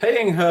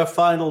paying her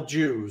final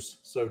dues,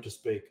 so to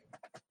speak.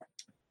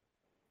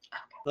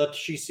 That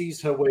she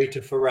sees her way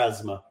to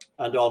Pharasma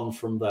and on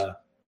from there.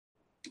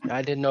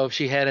 I didn't know if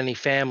she had any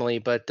family,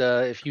 but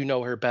if you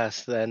know her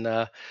best, then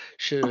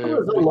There's a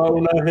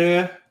loner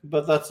here,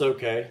 but that's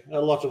okay. A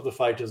lot of the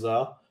fighters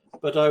are.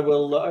 But I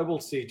will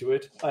see to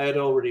it. I had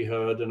already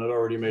heard and had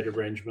already made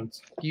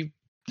arrangements. You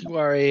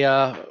are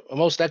a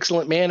most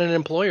excellent man and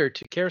employer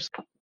to care.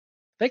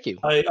 Thank you.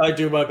 I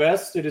do my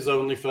best. It is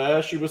only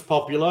fair. She was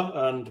popular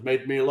and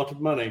made me a lot of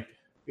money.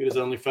 It is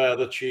only fair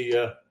that she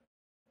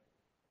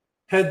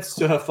heads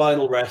to her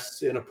final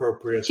rest in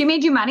appropriate. She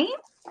made you money?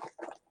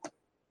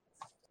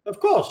 Of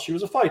course, she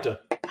was a fighter.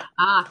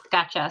 Ah,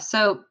 gotcha.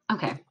 So,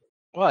 okay.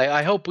 Well,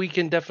 I hope we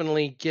can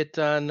definitely get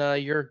on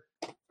your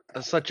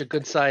such a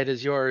good side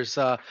as yours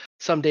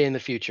someday in the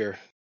future.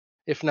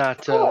 If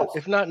not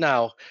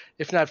now.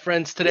 If not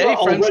friends today, You're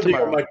friends already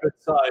tomorrow. on my good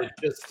side.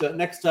 Just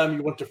next time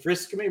you want to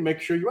frisk me, make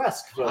sure you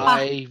ask first.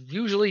 I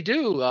usually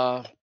do.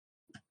 I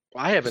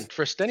haven't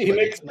frisked anybody.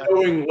 He makes a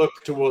knowing look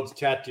towards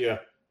Katya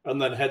and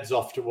then heads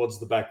off towards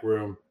the back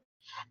room.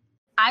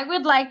 I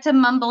would like to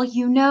mumble,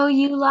 you know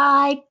you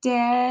liked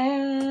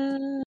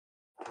it.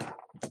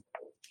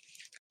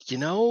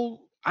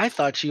 I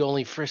thought she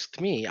only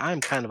frisked me. I'm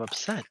kind of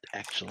upset,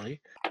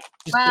 actually.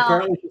 Well,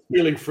 Apparently she's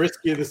feeling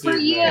frisky this for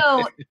evening.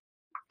 you.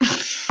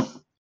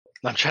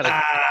 I'm trying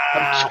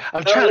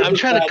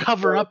to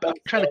cover up. I'm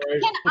trying to.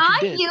 Can I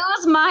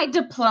use my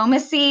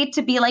diplomacy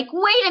to be like,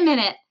 wait a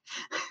minute?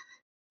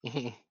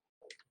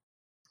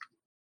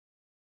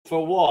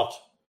 For what?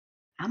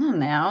 I don't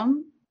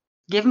know.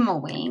 Give him a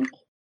wink.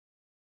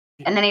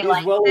 And then he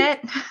likes it.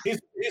 He's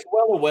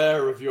well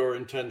aware of your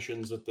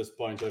intentions at this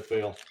point, I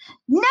feel.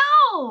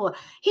 No,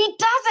 he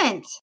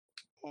doesn't.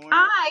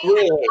 I am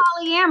a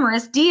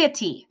polyamorous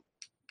deity.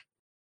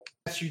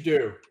 Yes, you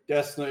do.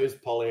 Desna is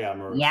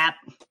polyamorous. Yep.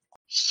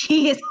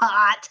 She is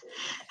hot.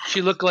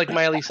 She looked like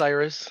Miley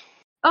Cyrus.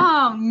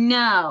 Oh,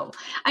 no.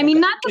 I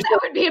mean, not that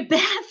would be a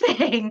bad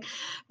thing,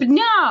 but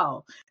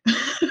no.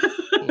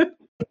 No.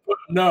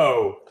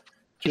 No.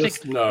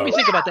 Let me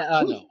think about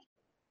that. No.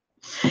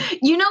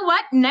 You know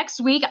what?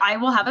 Next week, I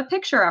will have a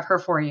picture of her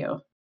for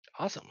you.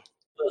 Awesome.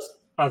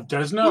 Of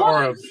Desna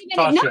or of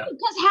Tasha? No,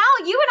 because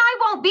Hal, you and I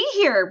won't be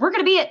here. We're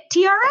going to be at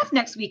TRF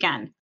next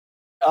weekend.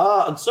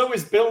 And so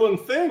is Bill and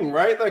Thing,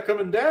 right? They're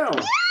coming down.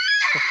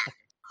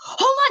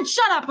 Hold on,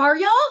 shut up, are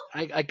y'all?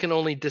 I can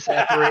only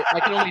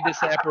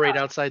disapparate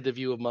outside the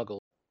view of Muggle.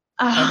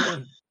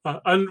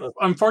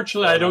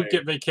 Unfortunately, I don't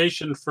get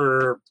vacation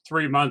for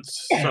 3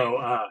 months, so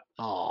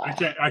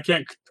I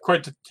can't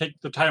quite take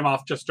the time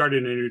off just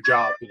starting a new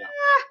job.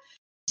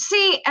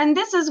 See, and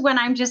this is when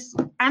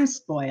I'm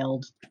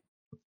spoiled.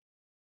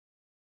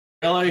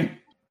 Really?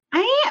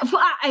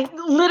 I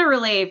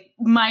literally,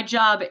 my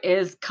job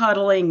is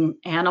cuddling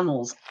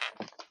animals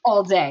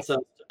all day.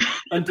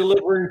 And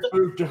delivering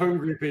food to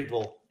hungry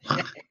people.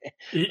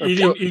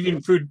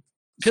 Eating food.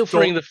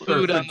 Pilfering the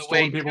food on the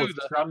way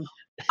to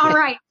All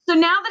right. So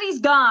now that he's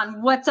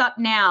gone, what's up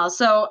now?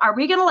 So are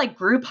we gonna like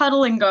group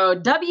huddle and go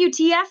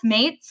WTF,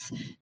 mates?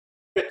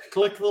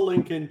 Click the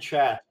link in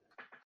chat.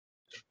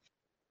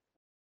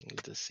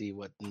 To see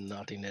what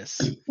naughtiness.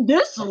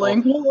 This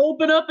link will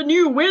open up a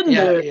new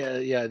window.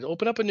 Yeah.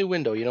 Open up a new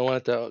window. You don't want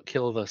it to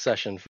kill the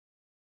session.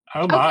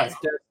 Oh my! Okay.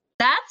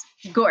 That's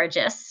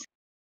gorgeous.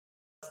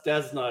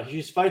 That's Desna.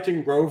 She's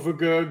fighting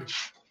Rovagug,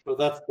 but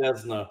that's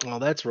Desna. Oh,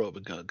 that's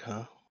Robagug,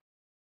 huh?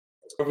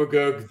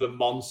 Rovagug the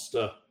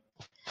monster.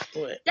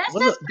 Wait, That's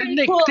wasn't- just didn't pretty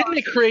they cool. didn't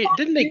they create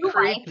didn't they Two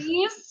create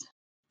wifeys,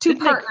 two Didn't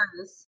they-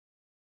 partners.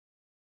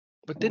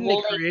 but didn't they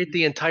Well, create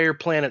the entire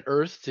planet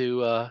Earth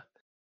to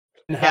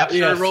And capture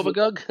yes,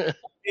 Robagug?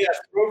 yes,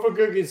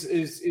 Rovagug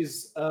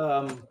is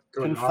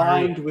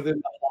confined within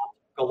the heart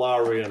of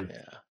Galarian.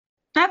 Yeah.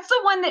 That's the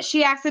one that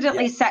she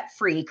accidentally set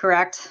free,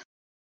 correct?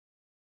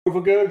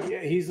 Rovagug,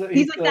 yeah, he's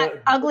He's like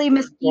that ugly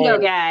mosquito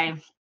guy.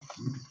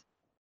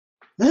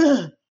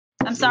 Ugh.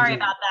 I'm sorry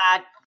about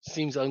that.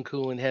 Seems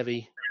uncool and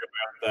heavy.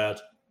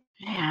 that.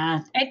 Yeah,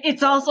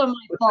 it's also my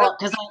fault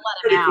because I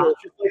let Pretty him cool.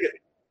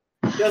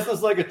 out.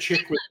 Desna's like a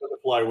chick with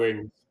butterfly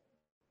wings.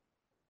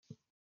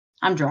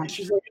 I'm drunk.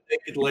 She's like a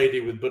naked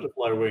lady with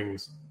butterfly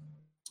wings.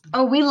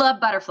 Oh, we love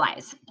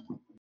butterflies.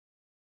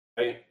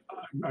 Right?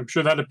 I'm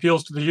sure that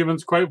appeals to the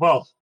humans quite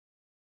well.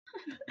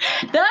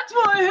 That's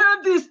why I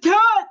have this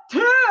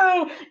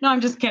tattoo. No, I'm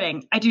just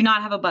kidding. I do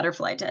not have a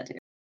butterfly tattoo.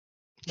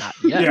 Not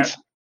yet.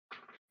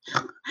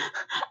 Yeah.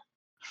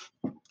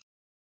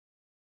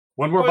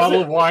 One more What is bottle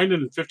it? of wine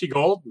and 50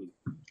 gold.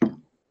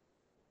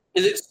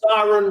 Is it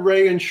Saran,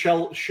 Ray, and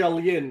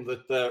Yin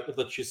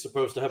that she's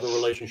supposed to have a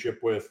relationship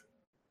with?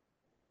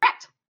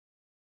 Correct.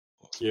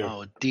 Yeah.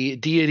 Oh,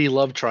 deity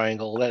love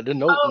triangle. That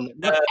nothing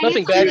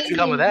Anytime bad can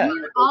come of that.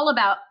 We're all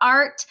about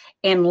art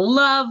and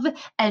love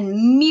and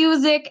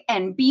music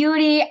and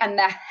beauty and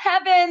the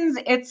heavens.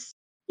 It's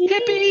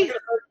Yippee!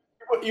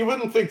 You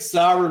wouldn't think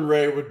Saran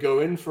Ray would go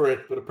in for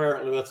it, but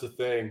apparently that's a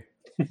thing.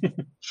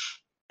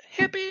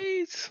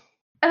 Hippies!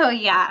 oh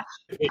yeah.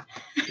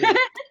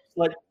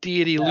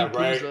 Deity Yeah,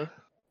 right.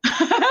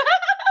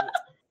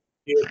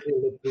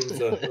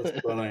 Lupuza.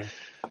 That's funny.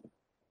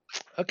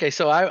 Okay,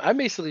 so I'm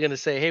basically going to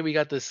say, hey, we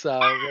got this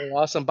really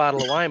awesome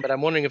bottle of wine, but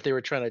I'm wondering if they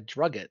were trying to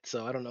drug it.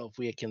 So I don't know if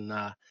we can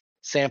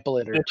sample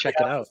it or Did check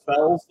they it have out.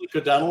 Spells that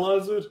could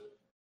analyze it?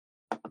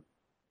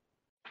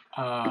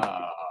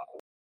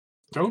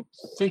 Don't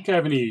think I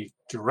have any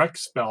direct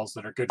spells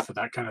that are good for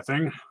that kind of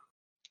thing.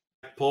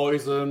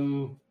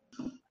 Poison,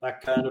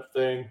 that kind of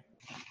thing.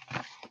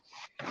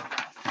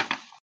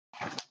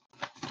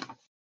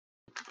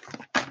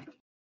 I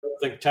don't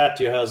think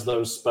Tatya has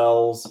those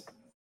spells.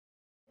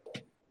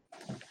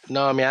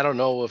 No, I mean, I don't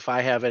know if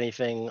I have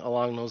anything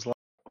along those lines.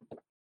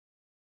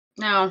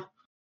 No.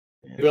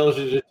 The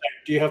ability to detect.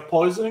 Do you have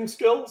poisoning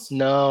skills?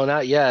 No,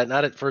 not yet.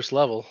 Not at first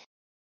level.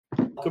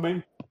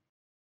 Alchemy?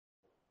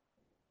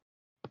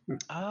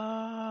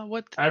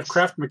 What? I have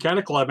craft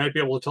mechanical. I might be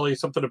able to tell you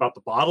something about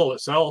the bottle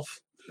itself.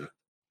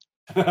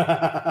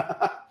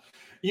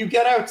 You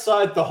get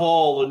outside the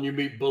hall and you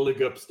meet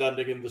Bulligup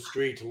standing in the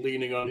street,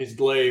 leaning on his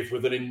glaive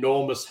with an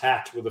enormous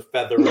hat with a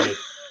feather in it.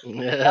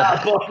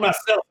 I bought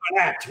myself a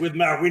hat with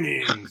my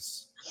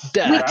winnings. With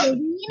That, the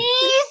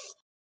weenies?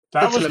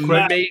 That that's was an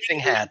quick. amazing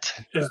hat.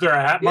 Is there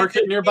a hat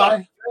market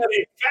nearby?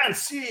 Very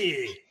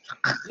fancy.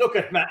 Look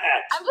at my hat.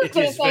 I'm just It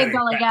gonna is say, very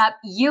Billy fancy. Gap,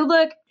 you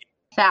look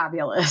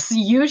fabulous.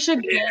 You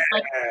should get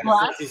like Yes,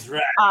 plus that is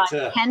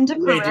right. 10 to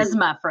lady.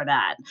 charisma for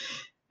that.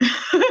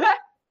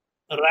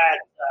 Right,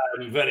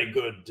 very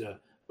good.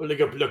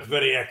 Bulligup look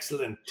very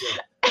excellent.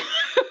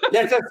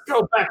 Let us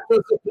go back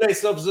to the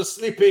place of the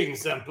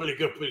sleepings, and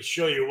Bulligup will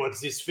show you what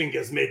these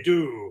fingers may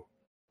do.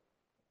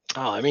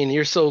 Oh, I mean,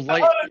 you're so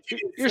light.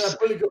 You're s-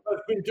 Bulligup has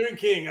been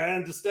drinking. I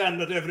understand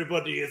not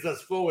everybody is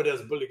as forward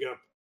as Bulligup.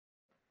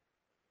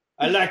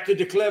 I like to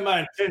declare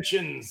my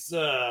intentions.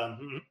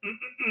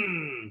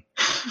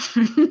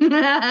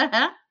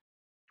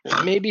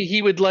 Maybe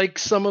he would like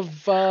some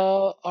of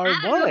our I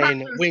don't know about wine.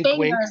 those Wink, fingers,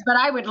 wink. but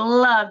I would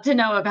love to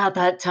know about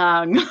that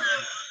tongue.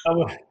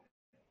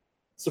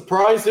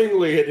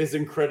 Surprisingly, it is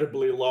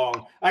incredibly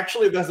long.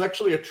 Actually, there's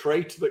actually a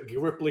trait that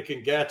Ripley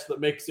can get that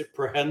makes it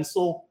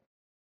prehensile.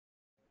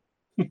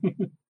 I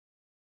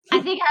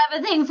think I have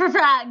a thing for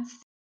frogs.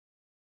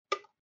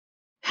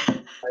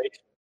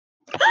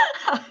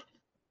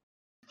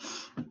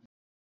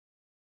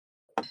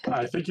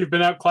 I think you've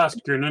been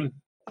outclassed, Kiernan.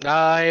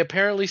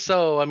 Apparently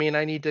so. I mean,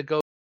 I need to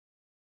go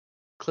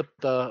clip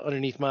the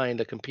underneath mine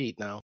to compete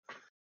now.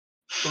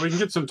 So we can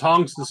get some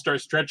tongs and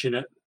start stretching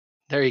it.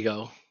 There you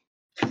go.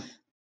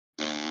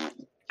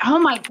 Oh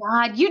my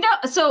god! You know,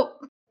 so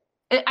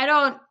I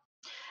don't.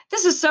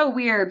 This is so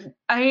weird.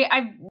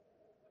 I've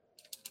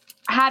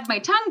had my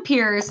tongue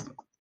pierced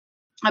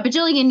a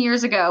bajillion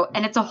years ago,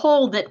 and it's a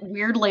hole that,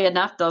 weirdly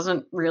enough,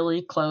 doesn't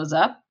really close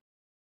up.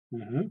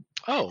 Mm-hmm.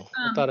 Oh,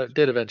 I thought it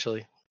did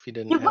eventually. If you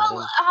didn't have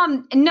Well,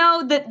 them.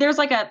 no, that there's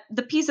like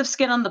the piece of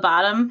skin on the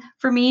bottom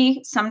for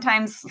me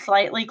sometimes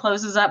slightly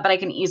closes up, but I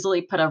can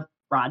easily put a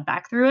rod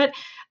back through it.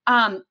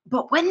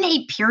 But when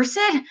they pierce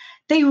it,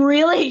 they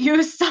really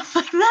use stuff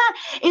like that.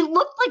 It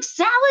looked like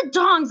salad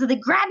tongs, that they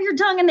grab your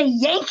tongue and they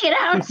yank it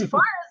out as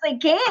far as they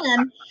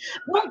can.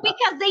 Well,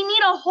 because they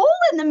need a hole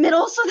in the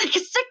middle so they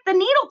can stick the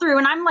needle through.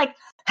 And I'm like,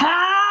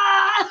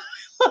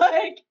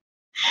 like,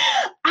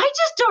 I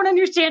just don't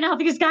understand how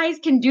these guys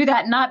can do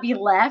that and not be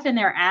laughing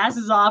their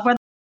asses off.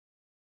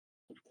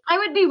 I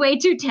would be way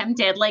too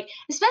tempted, like,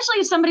 especially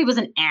if somebody was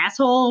an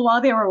asshole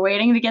while they were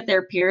waiting to get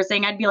their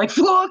piercing. I'd be like,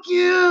 fuck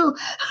you.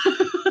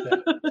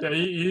 Yeah,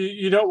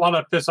 you don't want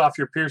to piss off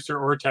your piercer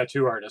or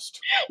tattoo artist.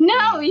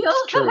 No,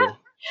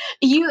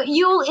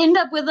 you'll end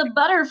up with a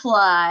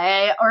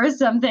butterfly or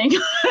something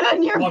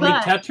on your butt. I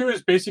mean, tattoo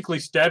is basically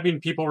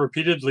stabbing people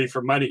repeatedly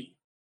for money.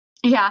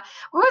 Yeah.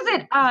 What was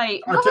it?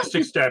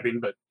 Artistic stabbing,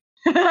 but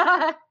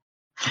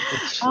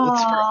it's for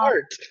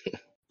art.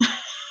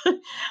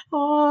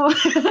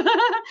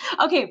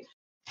 Okay.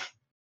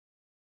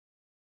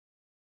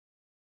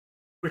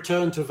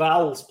 Return to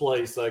Val's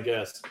place, I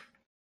guess.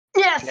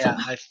 Yes. Yeah,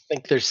 I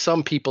think there's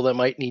some people that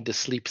might need to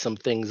sleep some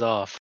things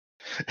off.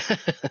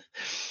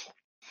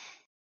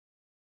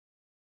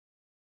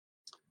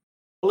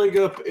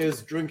 Bulligup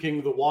is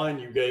drinking the wine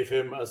you gave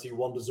him as he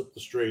wanders up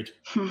the street.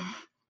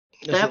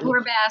 That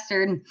poor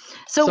bastard.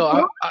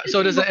 So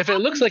does it, if it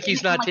looks like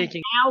he's not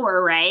taking an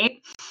hour, right?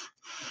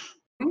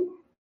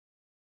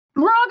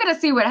 We're all gonna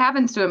see what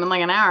happens to him in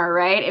like an hour,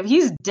 right? If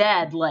he's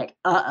dead, like,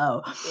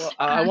 Well,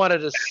 I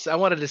wanted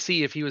to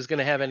see if he was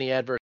gonna have any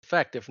adverse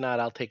effect. If not,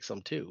 I'll take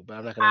some too. But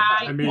I'm not gonna.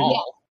 I mean,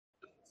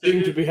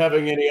 seem to be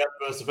having any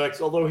adverse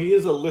effects. Although he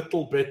is a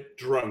little bit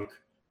drunk.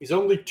 He's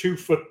only 2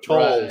 foot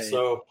tall, Right.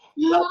 so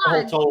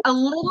a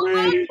little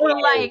bit or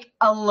like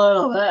a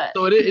little bit.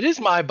 So it is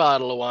my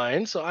bottle of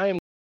wine. So I am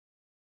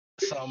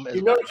some.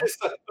 You notice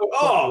that?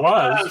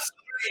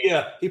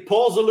 He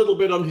pours a little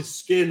bit on his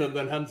skin and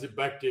then hands it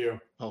back to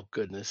you. Oh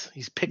goodness,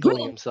 he's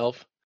pickling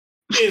himself.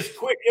 It's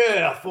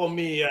quicker for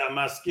me.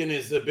 My skin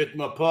is a bit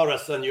more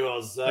porous than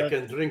yours. I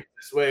can drink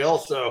this way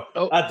also.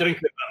 Oh. I drink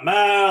with my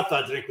mouth.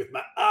 I drink with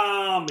my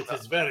arm. It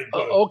is very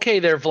good. Okay,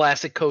 there,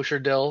 Vlasic kosher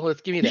dill.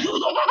 Let's give me that.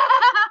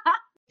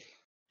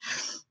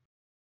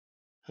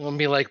 I'm gonna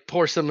be like,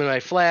 pour some in my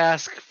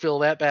flask, fill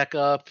that back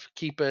up,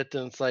 keep it,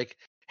 and it's like,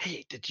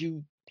 hey, did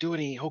you do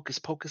any hocus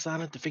pocus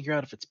on it to figure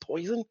out if it's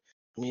poison?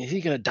 I mean, is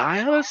he gonna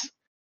die on us?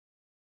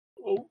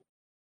 Well,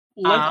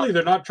 likely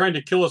they're not trying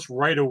to kill us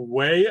right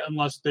away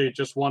unless they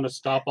just want to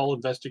stop all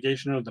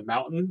investigation of the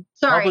mountain.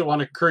 Sorry. Probably want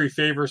to curry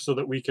favor so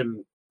that we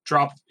can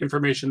drop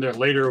information there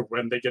later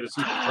when they get us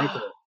even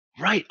drunker.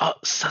 Right,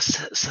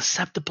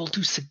 susceptible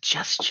to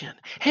suggestion.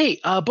 Hey,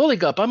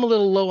 Bulligup, I'm a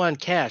little low on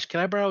cash. Can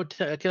I borrow?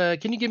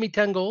 Can you give me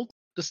 10 gold?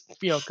 Just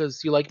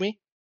because you like me.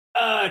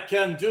 I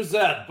can do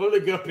that.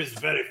 Bulligup is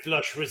very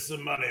flush with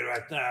some money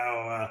right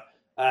now.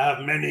 I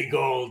have many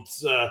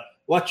golds.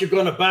 What you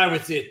gonna buy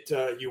with it?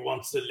 You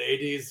want the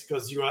ladies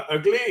because you are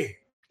ugly?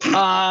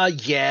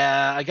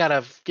 Yeah, I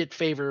gotta get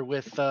favor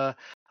with. I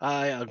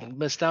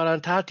missed out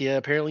on Tatia.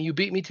 Apparently, you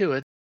beat me to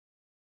it.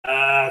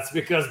 It's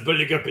because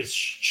Bulligup is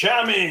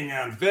charming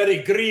and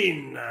very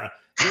green.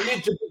 You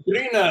need to be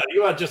greener.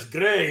 You are just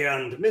gray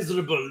and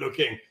miserable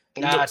looking.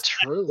 Not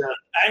true.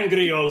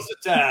 Angry all the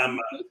time.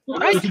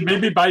 You can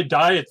maybe buy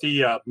dye at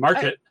the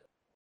market.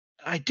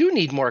 I do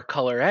need more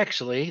color,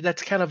 actually.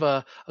 That's kind of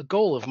a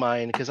goal of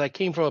mine because I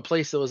came from a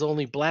place that was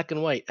only black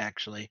and white,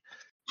 actually.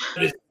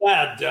 It's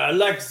sad.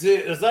 Like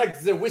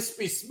the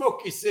wispy,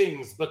 smoky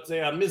things, but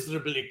they are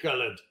miserably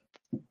colored.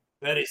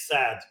 Very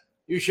sad.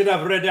 You should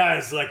have red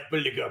eyes like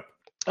Bulligup.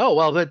 Oh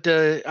well, but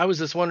I was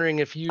just wondering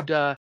if you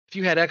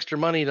had extra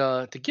money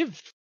to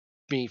give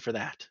me for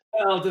that.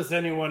 Well, does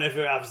anyone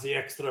ever have the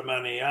extra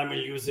money? I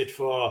will use it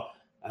for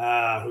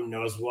who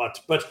knows what.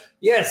 But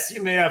yes,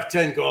 you may have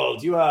 10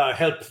 gold. You are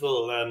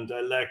helpful, and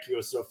I like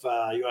you so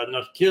far. You have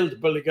not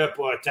killed Bulligup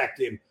or attacked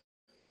him.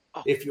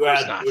 Oh, if you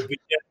had, you would be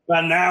dead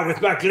by now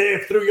with my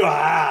glaive through your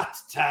heart,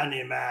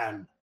 tiny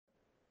man.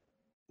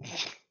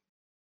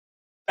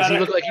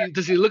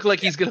 Does he look like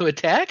he's going to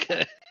attack?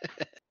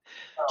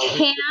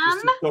 Cam?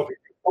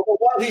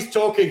 While he's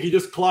talking, he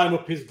just climb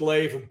up his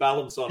glaive and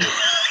balance on it.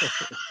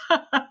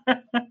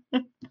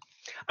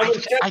 I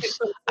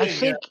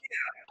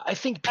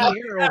think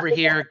Pierre over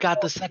here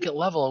got the second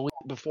level a week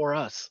before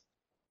us.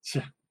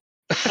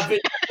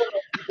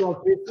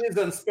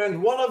 And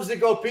spend one of the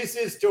gold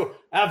pieces to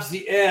have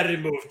the air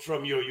removed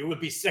from you. You will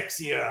be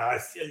sexier. I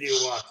tell you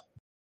what.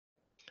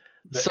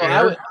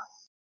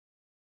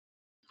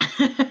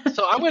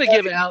 So I'm going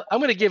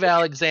to give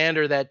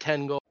Alexander that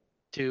 10 gold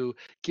to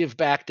give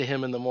back to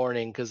him in the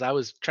morning because I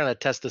was trying to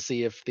test to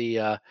see if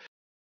the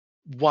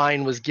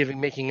wine was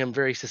making him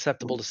very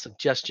susceptible to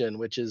suggestion,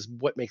 which is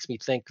what makes me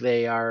think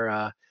they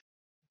are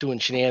doing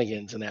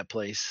shenanigans in that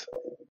place.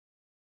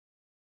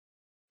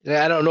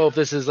 I don't know if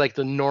this is like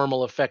the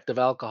normal effect of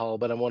alcohol,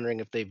 but I'm wondering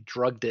if they've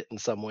drugged it in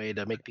some way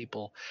to make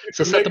people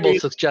susceptible to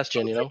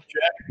suggestion, you know?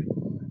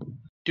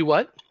 Do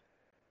what?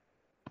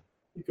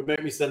 You can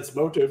make me sense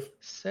motive.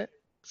 To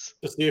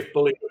see if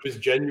Bulligup is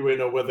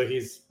genuine or whether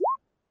he's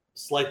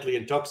slightly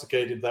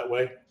intoxicated that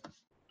way.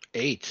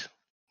 8.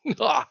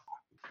 Ah,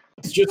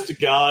 He's just a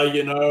guy,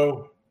 you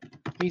know.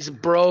 he's a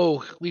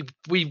bro.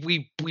 We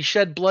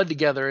shed blood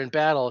together in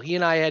battle. He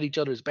and I had each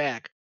other's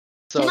back.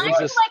 So Can I he's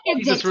do just, like a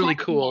he's just really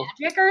detect cool.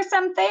 magic or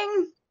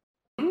something?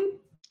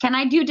 Can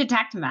I do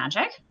detect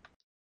magic?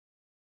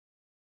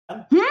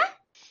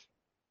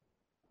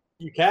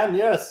 You can,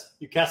 yes.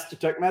 You cast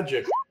detect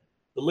magic.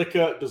 The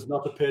liquor does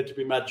not appear to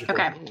be magical.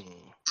 Okay.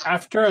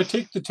 After I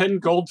take the 10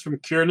 gold from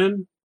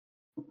Kiernan,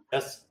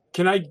 Yes.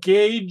 can I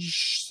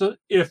gauge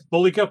if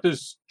Bully Cup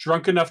is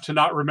drunk enough to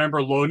not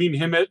remember loaning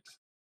him it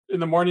in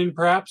the morning,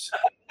 perhaps?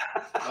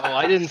 Oh,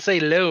 I didn't say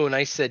loan.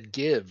 I said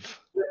give.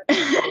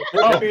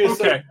 Oh, Make me a okay.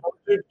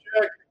 sense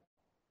check.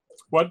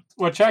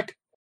 What check?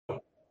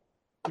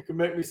 You can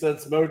make me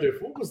sense motive.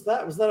 What was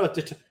that? Was that a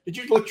did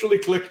you literally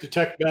click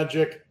detect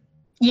magic?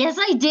 Yes,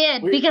 I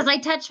did, Wait. because I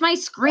touched my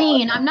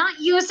screen. I'm not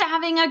used to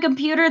having a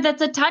computer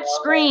that's a touch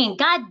screen.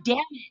 God damn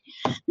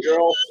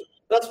Girl,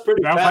 that's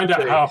pretty Now find out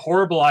fancy. how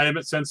horrible I am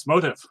at sense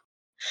motive.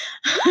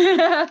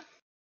 it.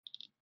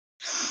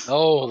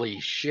 Holy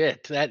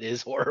shit, that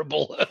is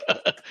horrible.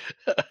 A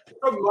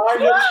 -4.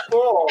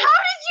 What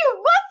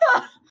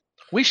the?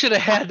 we should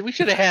have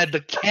had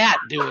the cat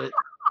do it.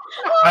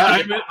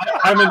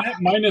 I'm a net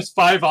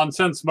 -5 on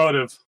sense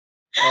motive.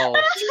 Oh,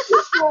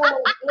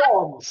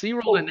 so you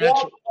rolled a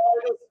natural.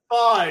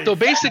 -5.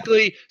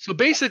 So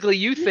basically,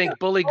 you think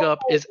Bully Gup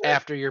is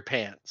after your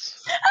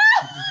pants.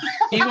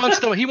 He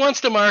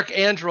wants to mark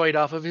Android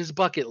off of his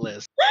bucket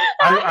list.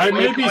 I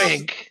Wink,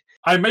 wink.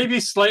 may be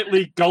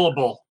slightly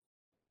gullible.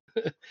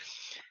 That's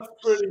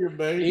pretty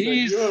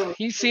amazing.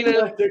 He's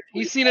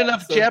seen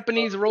enough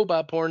Japanese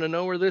robot porn to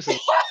know where this is.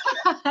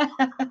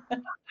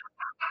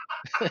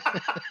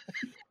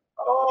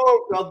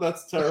 Oh god,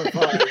 that's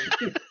terrifying.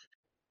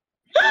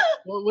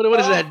 What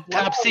is that Wow.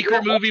 top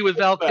secret movie with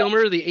Val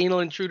Kilmer, The Anal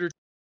Intruder?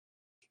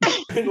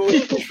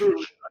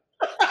 True.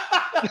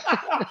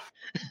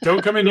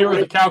 Don't come in here with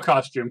a cow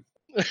costume.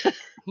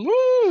 Woo!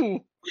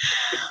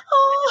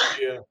 Oh.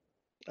 Yeah,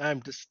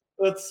 I'm just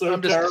that's so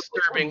I'm just terrible.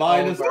 disturbing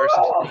all of our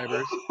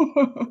subscribers.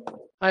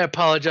 I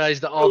apologize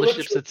to all the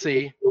ships at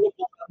sea.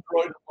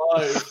 Android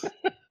alive.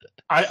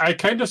 I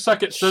kind of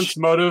suck at sense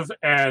motive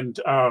and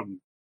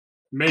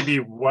maybe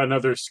one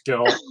other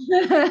skill.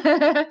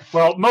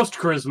 Well, most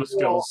charisma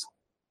skills.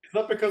 Is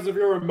that because of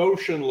your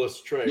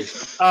emotionless trait?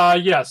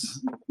 Yes.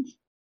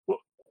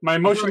 My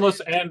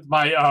emotionless and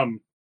my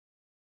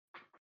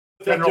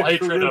general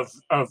hatred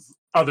of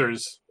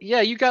others. Yeah,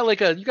 you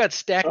got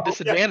stacked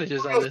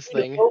disadvantages on this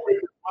thing.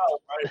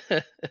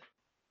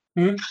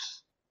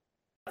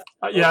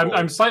 Yeah,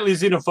 I'm slightly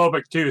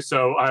xenophobic too,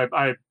 so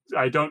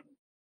I don't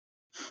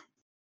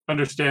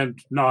understand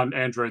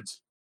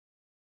non-androids.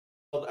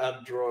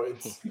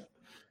 Androids.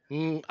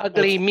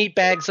 Ugly meat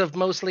bags of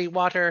mostly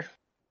water.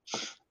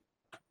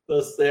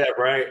 That's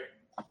right.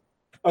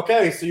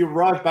 Okay, so you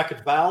arrive back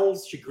at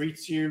Val's. She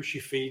greets you. She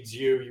feeds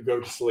you. You go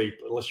to sleep,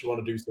 unless you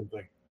want to do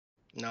something.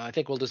 No, I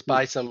think we'll just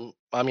buy some.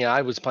 I mean,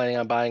 I was planning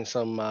on buying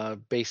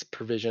some base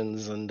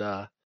provisions and.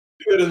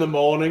 Do it in the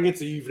morning.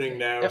 It's evening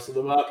now, Yep. so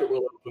the market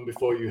will open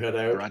before you head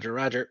out.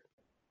 Roger.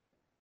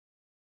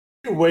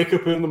 You wake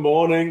up in the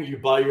morning. You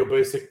buy your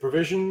basic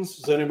provisions.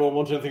 Does anyone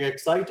want anything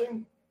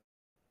exciting?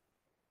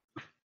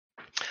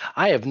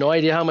 I have no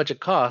idea how much it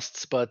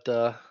costs, but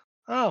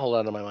I'll hold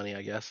on to my money,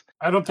 I guess.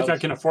 I don't think I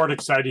can afford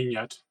exciting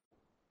yet.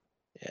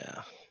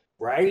 Yeah.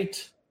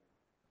 Right.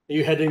 Are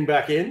you heading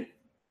back in?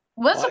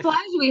 What Why? supplies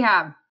do we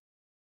have?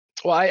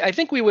 Well, I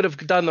think we would have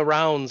done the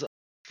rounds of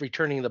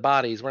returning the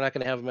bodies. We're not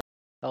going to have them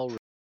hell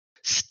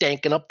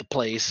stanking up the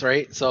place,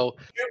 right? So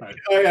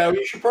Oh, yeah,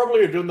 you should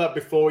probably have done that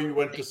before you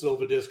went to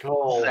Silver Disc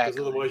Hall, because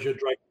Exactly. otherwise you'd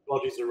drag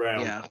bodies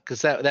around. yeah,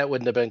 because that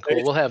wouldn't have been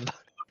cool. We'll have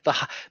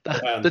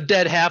the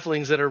dead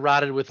halflings that are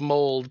rotted with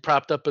mold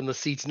propped up in the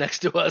seats next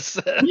to us.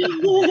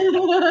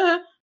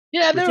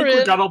 Yeah, I they're think we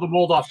in. got all the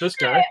mold off this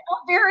guy.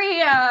 Very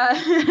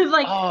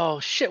like. Oh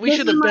shit! We this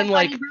should is have my been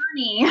like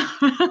buddy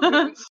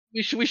Bernie.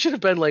 we should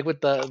have been like with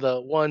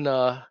the one.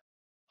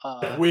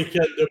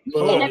 Weekend of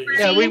Oh, Bernie's.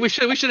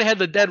 yeah, we should have had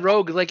the dead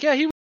rogue. Like, yeah,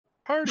 he was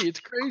at the party. It's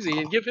crazy,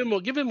 and give him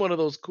one of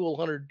those cool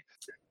 100.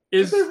 Did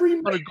Is they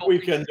remake gold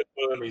Weekend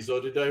of Bernie's,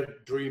 or did they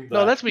dream that?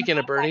 No, that's Weekend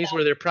at Bernie's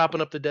where they're propping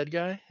up the dead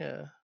guy.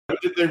 Yeah. Or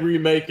did they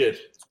remake it?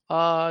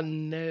 No.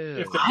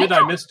 if they did,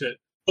 I missed it.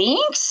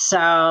 Think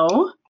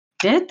so.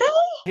 Did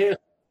they?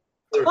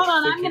 Hold on,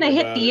 I'm Thinking gonna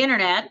hit about the it.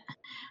 internet.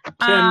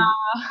 Tim,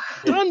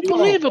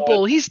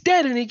 Unbelievable! He's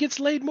dead, and he gets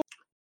laid more.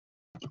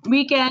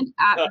 Weekend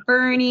at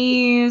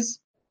Bernie's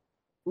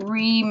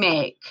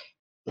remake.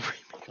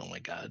 Oh my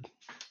god.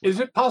 is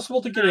it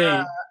possible to get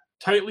a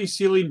tightly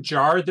sealing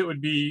jar that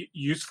would be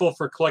useful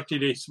for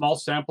collecting a small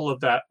sample of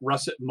that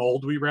russet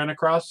mold we ran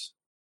across?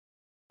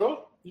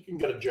 Oh, you can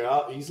get a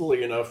jar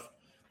easily enough.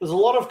 There's a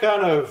lot of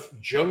kind of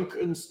junk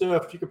and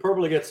stuff. You could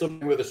probably get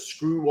something with a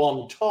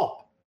screw-on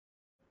top.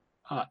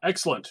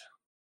 Excellent.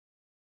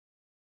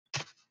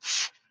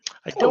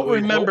 I don't we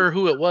remember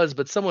who it was,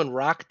 but someone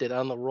rocked it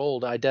on the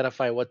roll to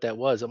identify what that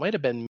was. It might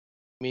have been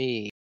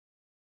me.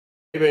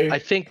 Maybe. I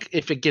think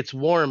if it gets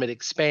warm, it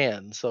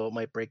expands, so it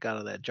might break out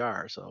of that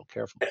jar. So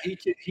careful.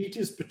 Heat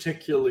is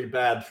particularly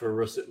bad for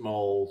russet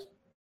mold.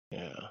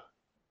 Yeah.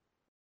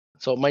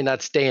 So it might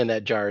not stay in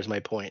that jar. Is my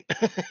point.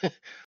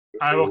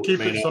 I will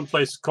keep it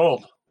someplace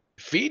cold.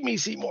 Feed me,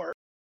 Seymour.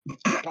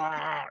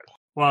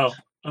 Well,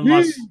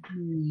 unless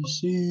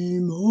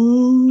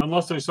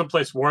there's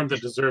someplace warm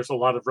that deserves a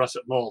lot of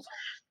russet mold.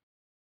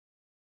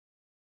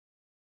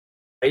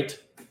 Right.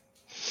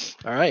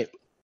 All right.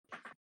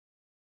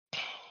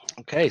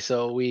 Okay,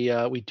 so we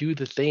do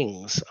the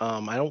things.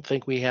 I don't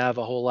think we have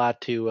a whole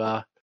lot to.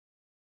 But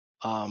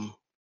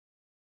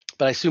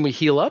I assume we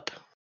heal up,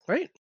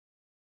 right?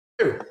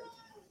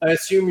 I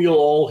assume you'll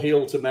all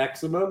heal to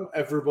maximum.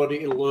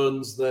 Everybody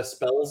learns their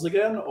spells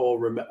again, or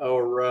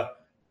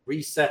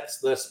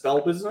resets their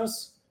spell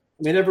business.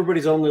 I mean,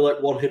 everybody's only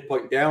like 1 hit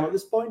point down at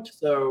this point.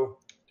 So,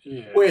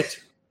 Yes.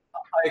 Wait,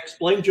 I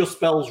explained your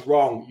spells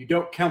wrong. You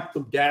don't count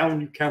them down;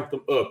 you count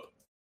them up.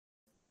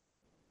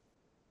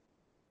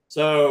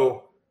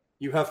 So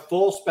you have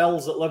 4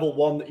 spells at level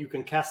 1 that you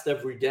can cast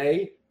every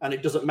day, and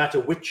it doesn't matter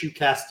which you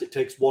cast; it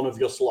takes 1 of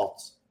your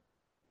slots.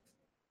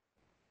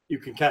 You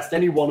can cast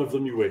any one of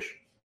them you wish.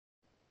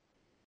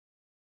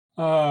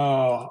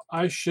 Oh,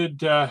 I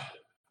should. I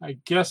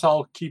guess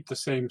I'll keep the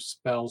same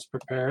spells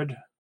prepared.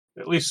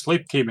 At least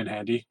sleep came in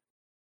handy.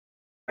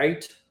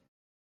 Right?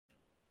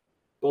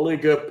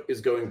 Bulligup is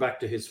going back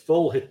to his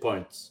full hit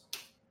points.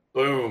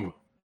 Boom.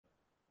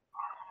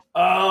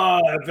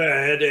 I have a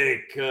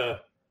headache.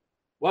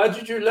 Why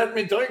did you let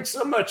me drink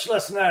so much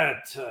last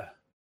night?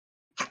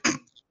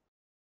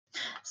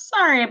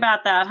 Sorry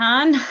about that,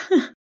 hon.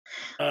 This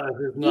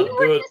is not You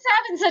were good. just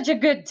having such a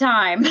good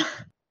time.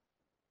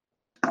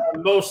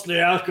 Mostly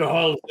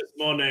alcohol this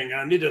morning.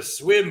 I need a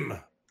swim.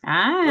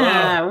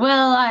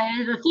 Well,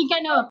 I think I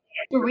know a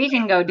place where we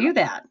can go do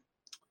that.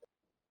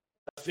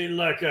 I feel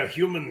like a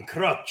human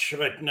crutch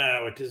right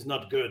now. It is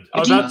not good.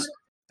 Oh, that's.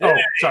 Oh,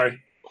 sorry.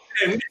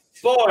 Hey, Miss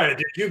Boy,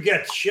 did you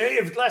get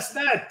shaved last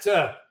night?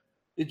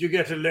 Did you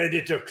get a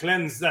lady to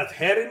cleanse that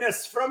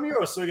hairiness from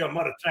you so you're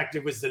more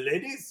attractive with the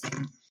ladies?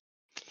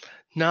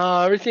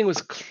 No, everything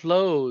was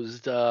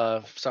closed.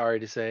 Sorry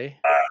to say.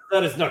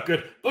 That is not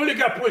good.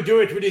 Bulligup will do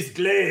it with his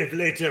glaive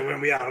later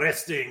when we are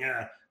resting.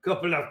 A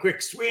couple of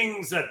quick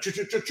swings. No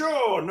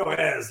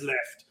hairs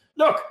left.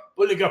 Look,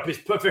 Bulligup is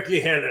perfectly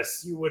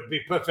hairless. You would be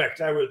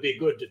perfect. I will be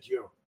good at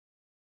you.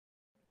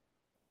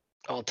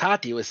 Oh,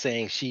 Tati was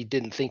saying she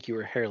didn't think you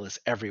were hairless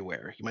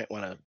everywhere. You might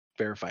want to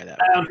verify that.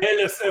 I am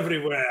hairless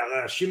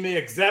everywhere. She may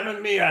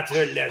examine me at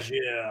her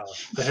leisure.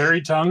 The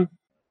hairy tongue.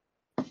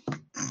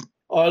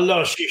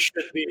 Although she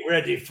should be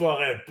ready for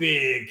a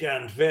big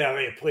and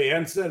very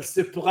prehensile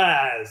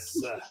surprise.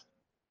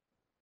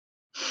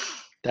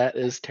 That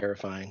is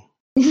terrifying.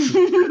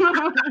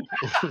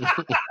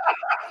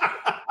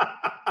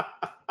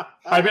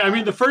 I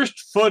mean, the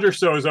first foot or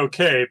so is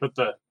okay, but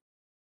the.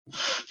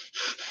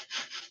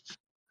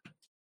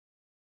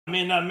 I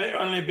mean, I may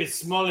only be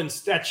small in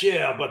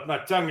stature, but my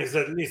tongue is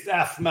at least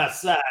half my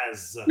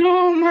size.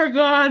 Oh my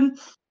god.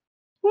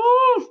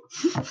 Woo.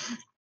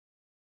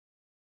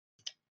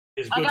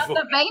 It's I good got for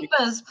the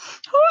vapors.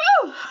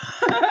 Woo.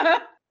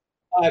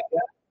 I got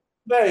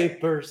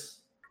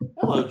vapors.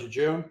 Hello,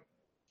 Jejune.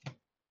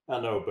 I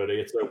know, buddy.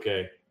 It's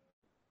okay.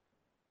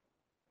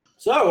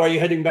 So, are you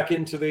heading back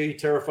into the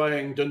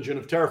terrifying dungeon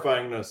of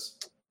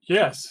terrifyingness?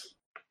 Yes.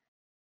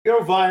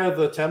 Go via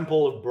the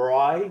Temple of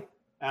Bry,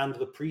 and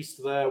the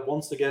priest there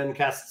once again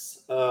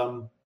casts.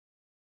 Hold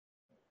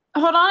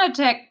on a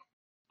tick.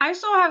 I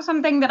still have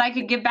something that I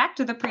could give back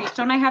to the priest.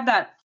 Don't I have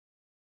that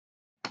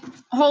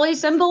holy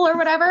symbol or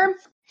whatever?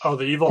 Oh,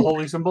 the evil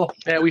holy symbol?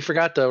 Yeah, we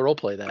forgot to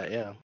roleplay that.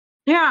 Yeah.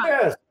 Yeah.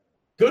 Yes.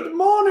 Good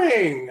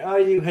morning. Are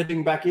you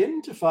heading back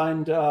in to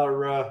find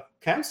our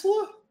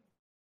counselor?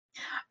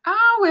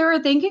 Oh, we were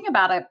thinking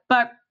about it,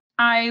 but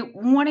I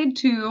wanted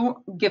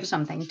to give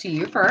something to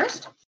you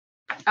first.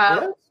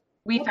 Yes?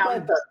 We What found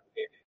might that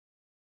be?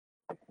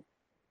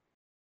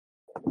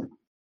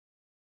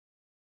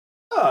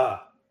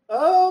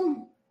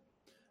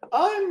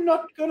 I'm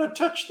not going to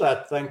touch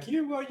that, thank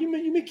you. You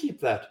may keep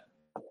that.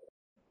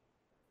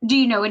 Do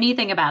you know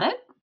anything about it?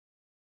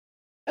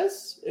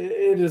 Yes,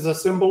 it is a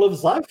symbol of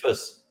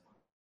Xiphus.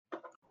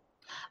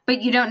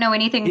 But you don't know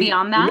anything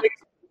beyond that?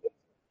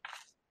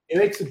 He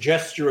makes a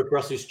gesture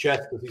across his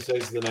chest as he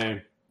says the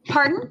name.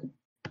 Pardon?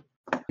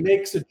 He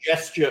makes a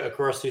gesture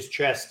across his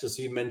chest as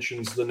he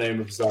mentions the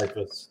name of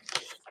Xiphus.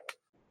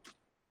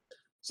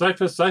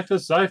 Xiphus,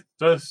 Xiphus, Xiphus,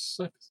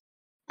 Xiphus.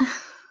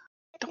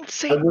 Don't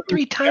say it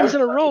 3 times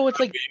in a row. It's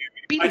like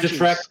Might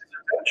attract his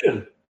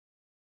attention.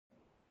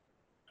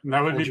 And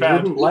that would And be you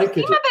bad. wouldn't like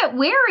You it. seem a bit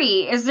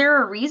wary. Is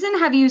there a reason?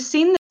 Have you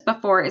seen this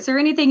before? Is there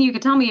anything you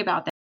could tell me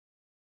about that?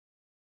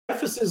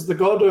 Xiphus is the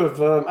god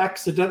of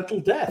accidental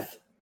death.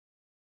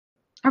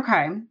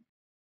 Okay.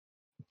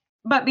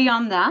 But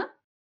beyond that,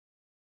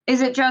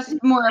 is it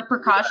just more a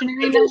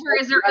precautionary measure?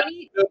 Is there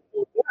any?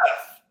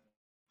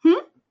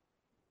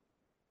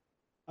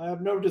 I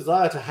have no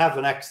desire to have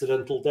an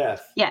accidental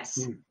death. Yes.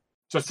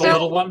 Just a So-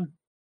 little one?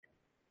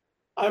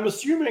 I'm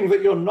assuming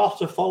that you're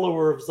not a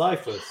follower of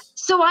Xiphus.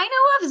 So I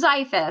know of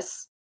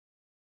Xiphus.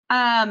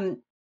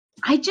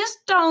 I just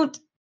don't.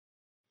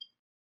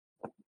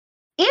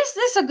 Is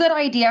this a good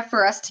idea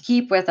for us to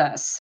keep with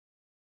us?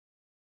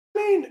 I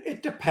mean,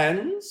 it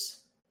depends.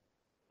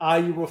 Are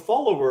you a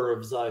follower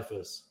of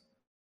Xiphus?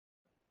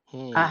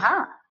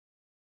 Uh-huh.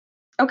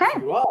 Okay.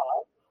 If you are,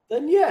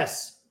 then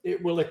yes,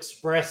 it will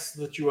express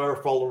that you are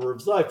a follower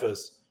of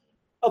Xiphus.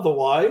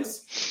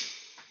 Otherwise,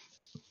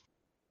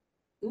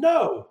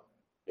 no.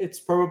 It's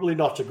probably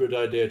not a good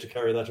idea to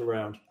carry that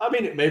around. I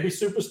mean, it may be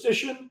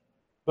superstition,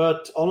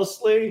 but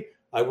honestly,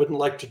 I wouldn't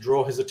like to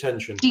draw his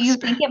attention. Do you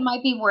think it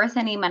might be worth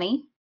any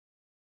money?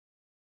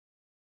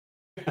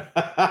 Do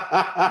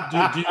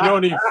you know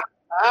any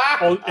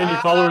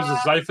followers of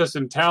Xiphus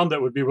in town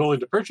that would be willing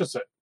to purchase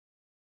it?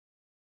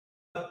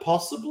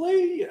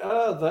 Possibly. There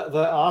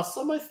are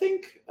some, I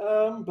think,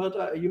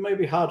 but you may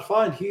be hard to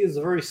find. He is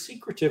very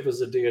secretive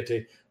as a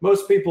deity.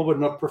 Most people would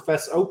not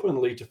profess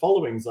openly to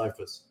following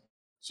Xiphus.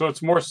 So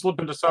it's more slip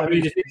into I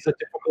somebody's... mean, it's a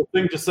difficult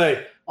thing to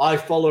say, I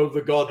follow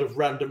the god of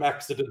random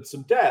accidents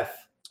and death.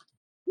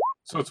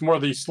 So it's more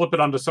the slip it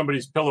onto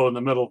somebody's pillow in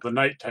the middle of the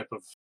night type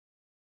of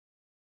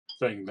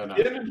thing than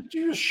Did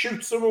you just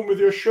shoot someone with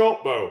your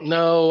short bow?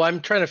 No,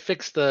 I'm trying to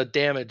fix the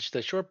damage.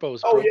 The short bow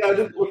is Oh, yeah, I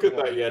broken. didn't look at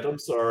that yet. I'm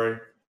sorry.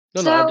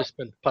 No, So- I've just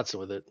been putzing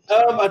with it.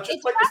 I'd just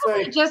It's like to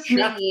probably say, just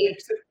chat me.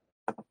 thinks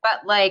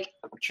But like,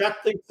 Chat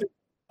thinks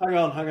hang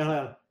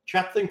on.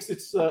 Chat thinks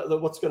it's that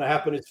what's going to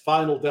happen is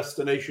Final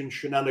Destination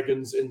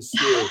shenanigans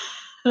ensue.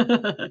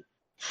 Comes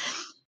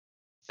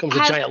a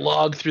Has- giant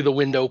log through the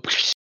window.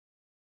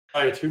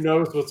 Right? Who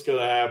knows what's going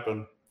to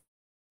happen?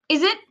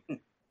 is it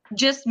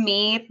just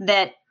me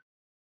that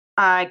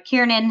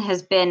Kiernan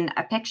has been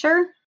a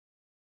picture?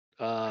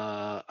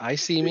 I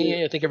see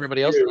me. I think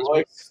everybody else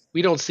does.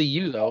 We don't see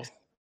you though.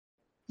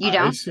 You I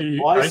don't? see,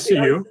 Well, I see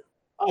you.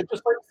 I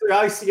just like to say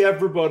I see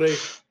everybody.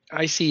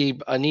 I see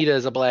Anita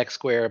as a black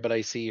square, but I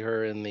see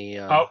her in the.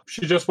 Oh,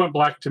 she just went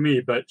black to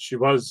me, but she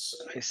was...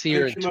 I see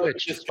her in She might be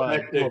Twitch. It's fine.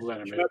 disconnected.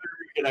 Mobile She anime. might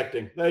be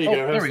reconnecting. There you Oh, go.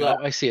 there How's we that?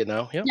 go. I see it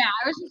now. Yep. Yeah,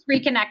 I was just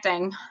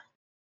reconnecting.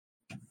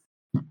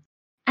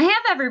 I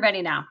have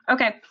everybody now.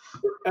 Okay.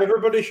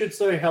 Everybody should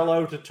say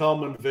hello to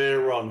Tom and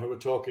Veron, who are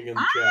talking in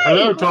the chat.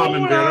 Hello, Tom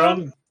and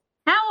Veron.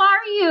 How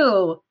are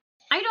you?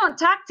 I don't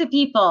talk to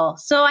people,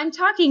 so I'm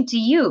talking to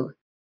you.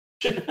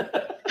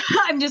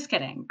 I'm just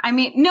kidding.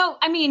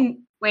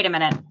 Wait a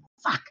minute.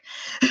 Fuck.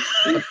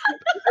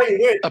 Hey,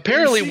 wait,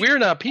 Apparently, you see- we're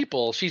not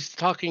people. She's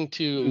talking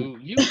to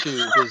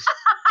YouTube.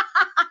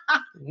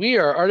 We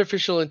are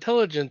artificial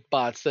intelligent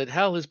bots that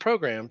Hal has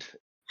programmed.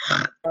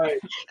 Right.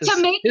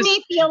 To make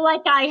me feel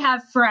like I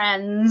have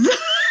friends.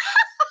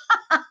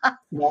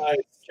 Nice.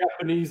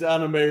 Japanese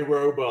anime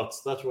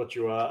robots. That's what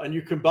you are. And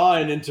you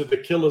combine into the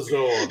Killer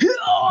Zord.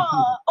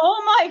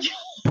 Oh my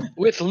god.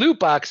 with loot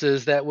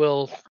boxes that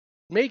will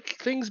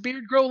make things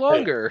beard grow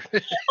longer.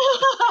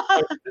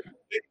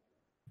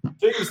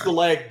 Thing's the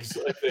legs,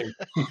 I think.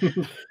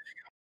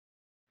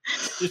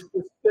 Just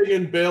Thing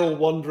and Bill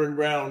wandering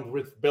around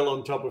with Bill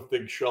on top of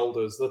Thing's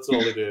shoulders. That's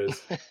all it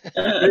is.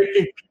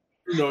 Making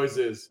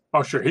noises.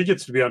 Oh, sure, he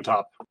gets to be on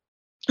top.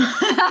 Of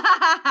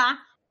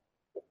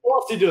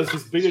course he does.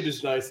 His beard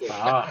is nicer.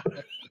 Ah,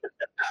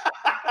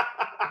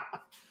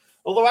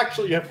 Although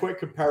actually you have quite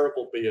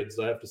comparable beards,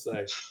 I have to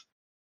say.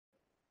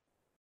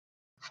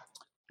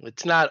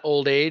 It's not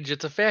old age,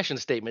 it's a fashion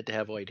statement to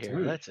have white hair.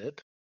 Dude. That's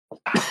it.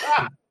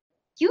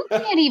 You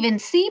can't even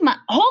see my.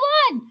 Hold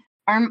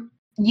on.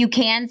 You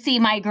can see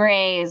my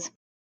grays.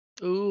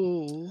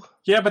 Ooh.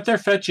 yeah, but they're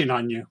fetching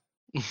on you.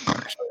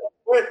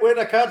 Wait,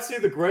 I can't see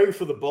the grey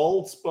for the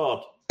bald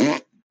spot.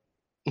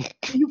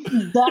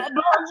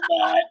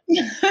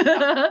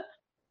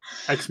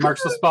 X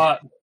marks the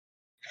spot.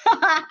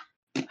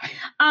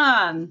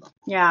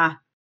 Yeah.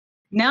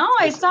 No,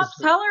 I stopped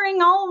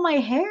coloring all of my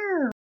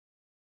hair.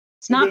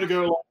 It's You're not going to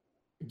go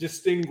like,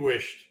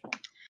 distinguished.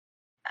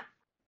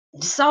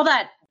 just all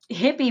that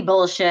hippie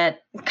bullshit.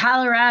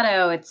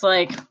 Colorado, it's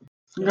like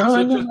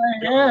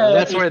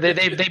That's where they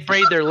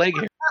braid their leg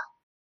hair.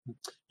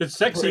 It's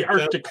sexy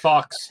Break Arctic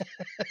fox.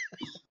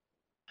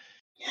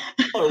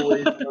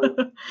 Holy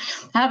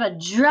have a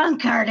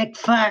drunk Arctic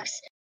fox.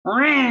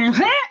 No.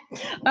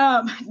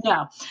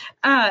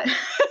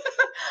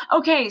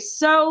 Okay,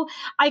 so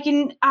I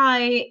don't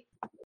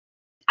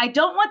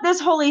want this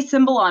holy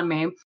symbol on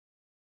me.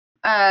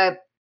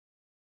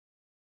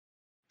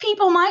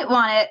 People might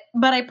want it,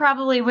 but I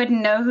probably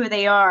wouldn't know who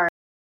they are.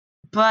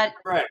 But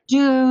Right.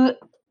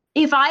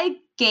 if I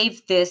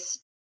gave this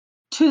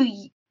to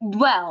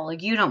well,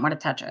 you don't want to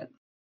touch it.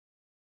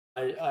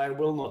 I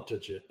will not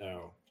touch it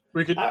now.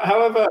 We could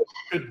However,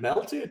 you could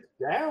melt it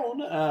down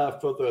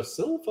for the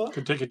silver.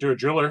 take it to a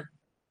jeweler.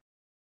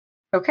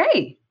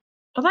 Okay.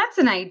 Well, that's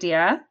an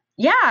idea.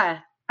 Yeah.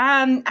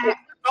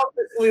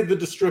 Obviously, the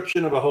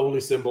destruction of a holy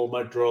symbol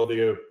might draw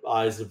the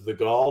eyes of the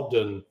god,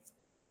 and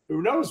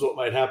who knows what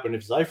might happen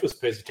if Xiphus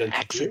pays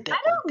attention to you. I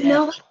don't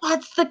know if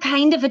that's the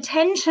kind of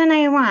attention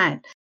I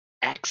want.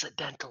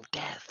 accidental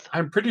death.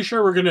 I'm pretty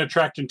sure we're going to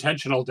attract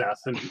intentional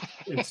death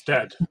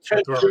instead.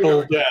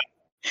 Intentional death.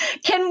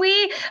 Can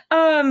we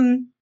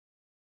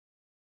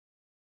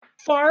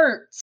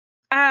fart?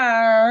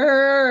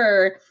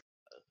 And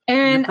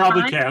You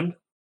probably can.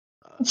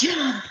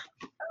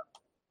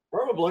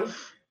 Probably.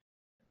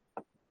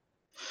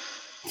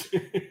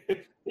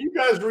 You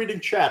guys reading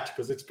chat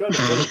because it's kind of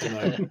funny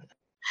tonight.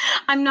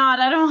 I'm not.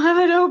 I don't have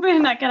it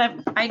open.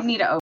 I need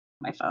to open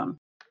my phone.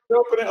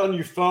 Open it on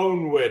your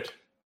phone, Wit.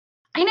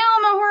 I know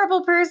I'm a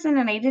horrible person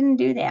and I didn't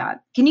do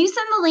that. Can you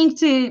send the link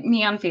to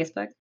me on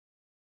Facebook?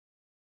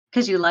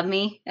 Because you love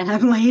me and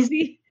I'm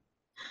lazy.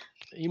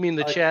 You mean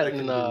the I chat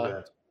can in do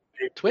that.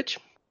 Twitch?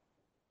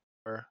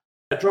 Or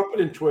Drop it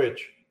in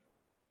Twitch.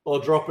 Or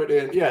drop it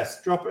in.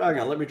 Yes, drop it. Hang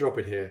on, let me drop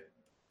it here.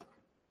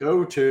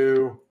 Go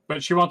to.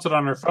 But she wants it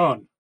on her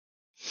phone.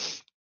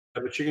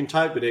 Yeah, but you can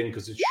type it in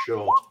because it's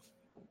short.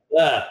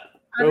 There.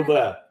 Go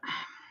there.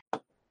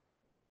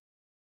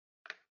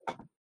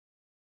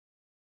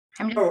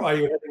 Oh, are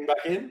you heading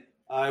back in?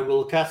 I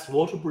will cast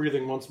water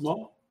breathing once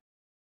more.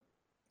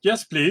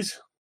 Yes, please.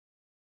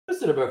 What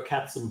is it about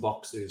cats and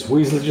boxes?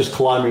 Weasley's just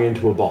climbing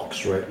into a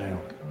box right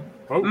now.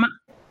 Oh.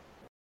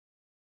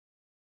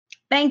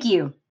 Thank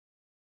you.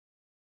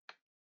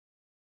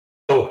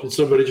 Oh, did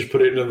somebody just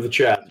put it into the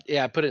chat?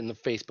 yeah, I put it in the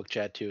Facebook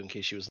chat too in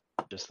case she was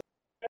just.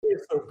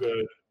 It's so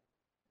good.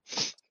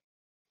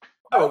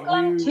 Oh,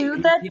 Welcome to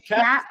the you chat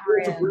cast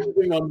water room.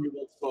 breathing on you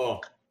once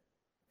more.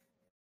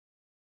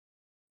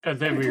 And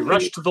then we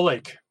rush to the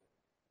lake.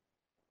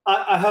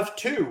 I have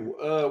two.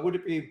 Would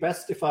it be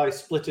best if I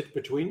split it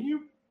between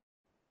you?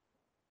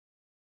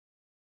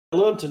 I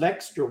learned an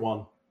extra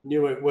one.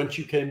 Knew it once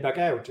you came back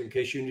out in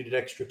case you needed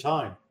extra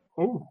time.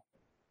 Oh.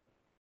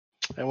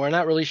 And we're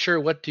not really sure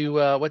what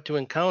to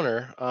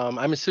encounter.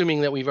 I'm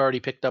assuming that we've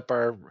already picked up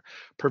our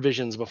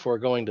provisions before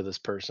going to this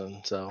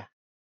person, so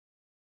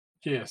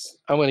Yes.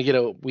 I'm going to get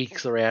a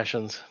week's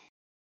rations.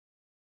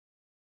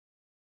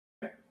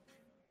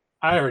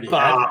 I already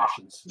had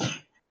rations.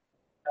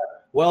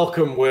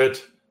 Welcome,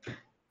 Wit.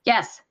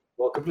 Yes.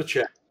 Welcome to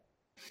chat.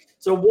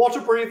 So water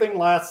breathing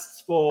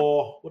lasts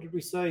for, what did we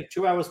say,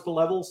 2 hours per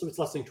level, so it's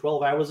lasting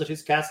 12 hours at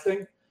his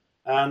casting.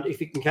 And if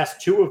you can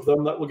cast two of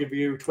them, that will give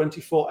you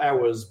 24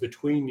 hours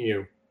between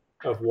you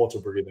of water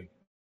breathing.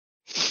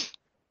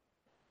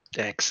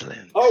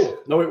 Excellent. Oh,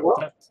 no, it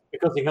won't,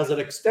 because he has an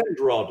extend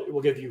rod. It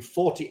will give you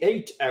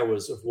 48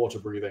 hours of water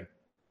breathing.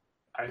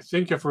 I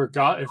think if we're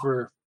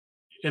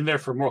in there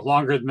for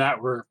longer than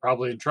that, we're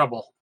probably in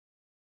trouble.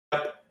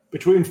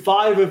 Between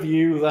five of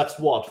you, that's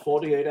what,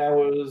 48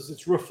 hours?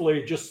 It's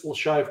roughly just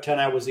shy of 10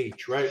 hours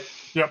each, right?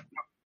 Yep.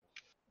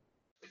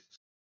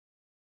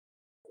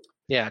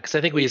 Yeah, because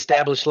I think we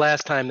established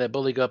last time that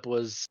Bulligup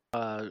was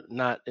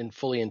not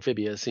fully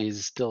amphibious.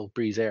 He's still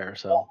breathes air,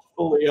 so.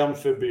 Fully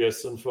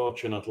amphibious,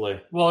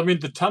 unfortunately. Well, I mean,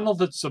 the tunnel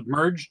that's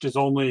submerged is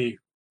only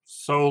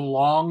so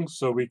long,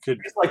 so we could.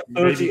 It's like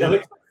 30, I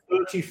think it's like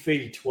 30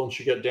 feet once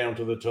you get down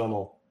to the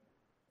tunnel.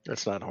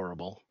 That's not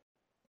horrible.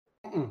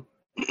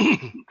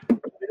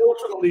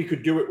 Ultimately, you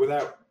could do it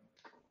without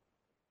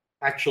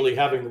actually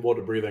having the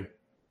water breathing.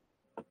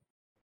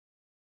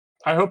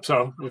 I hope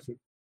so.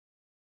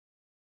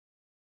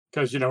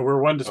 Because,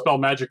 we're one dispel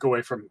magic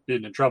away from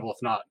being in trouble,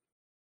 if not.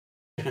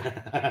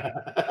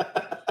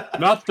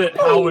 Not that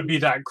Hal would be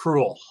that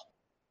cruel.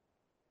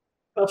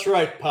 That's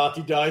right.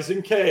 Party dies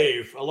in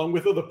cave, along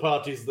with other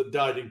parties that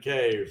died in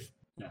cave.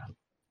 Yeah.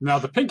 Now,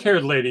 the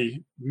pink-haired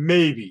lady,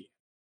 maybe.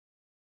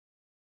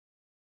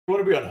 You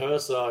want to be on her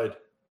side.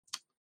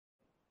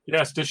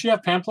 Yes. Does she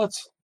have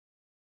pamphlets?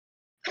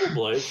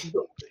 Probably.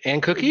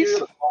 And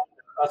cookies?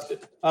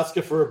 Ask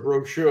her for a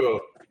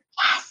brochure.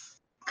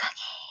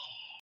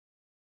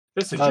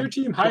 This is your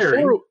team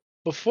hiring.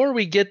 Before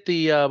we get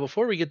the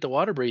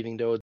water breathing,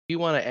 though, do you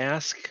want to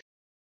ask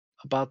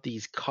about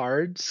these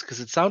cards? Because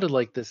it sounded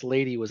like this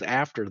lady was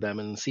after them,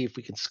 and see if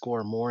we can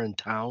score more in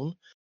town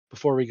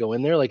before we go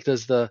in there. Like,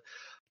 does the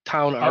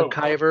town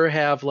archiver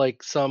have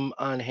like some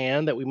on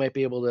hand that we might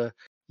be able to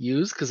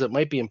use? Because it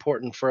might be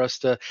important for us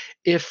to,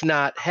 if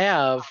not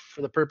have,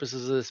 for the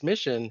purposes of this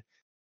mission,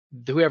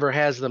 whoever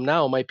has them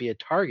now might be a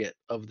target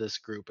of this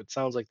group. It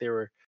sounds like they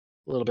were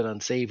a little bit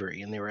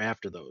unsavory, and they were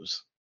after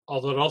those.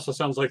 Although it also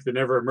sounds like they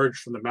never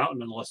emerged from the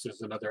mountain unless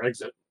there's another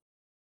exit.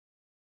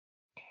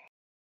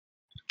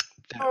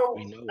 So,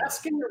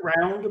 asking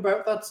around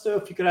about that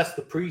stuff, you could ask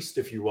the priest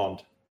if you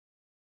want.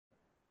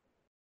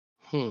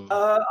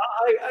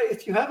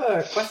 If you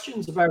have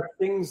questions about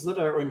things that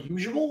are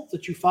unusual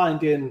that you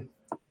find in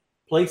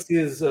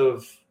places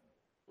of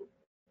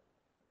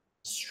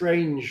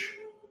strange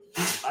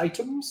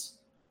items,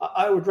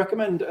 I would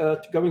recommend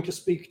going to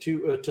speak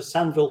to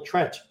Sanville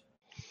Tret.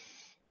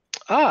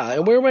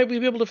 And where might we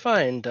be able to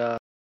find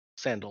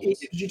sandals? He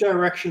gives you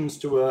directions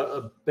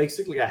to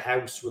basically a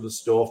house with a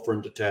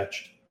storefront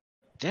attached.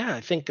 Yeah,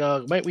 I think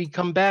might we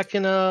come back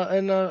in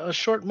a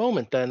short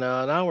moment, then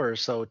an hour or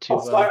so to.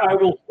 I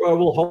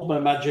will hold my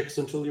magics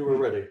until you are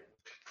ready.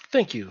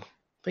 Thank you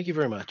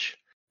very much.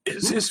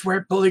 Is this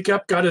where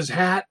Bulligup got his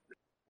hat?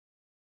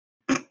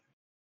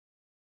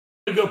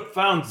 Up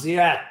found the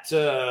hat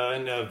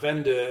in a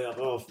vendor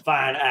of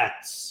fine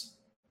hats.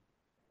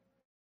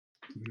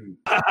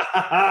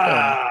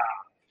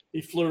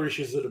 He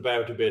flourishes it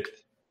about a bit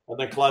and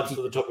then climbs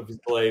to the top of his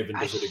glaive and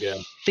does it again.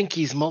 I think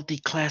he's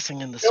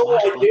multi-classing in the No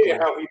idea swashbuckler.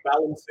 how he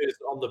balances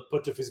on the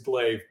butt of his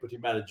glaive, but he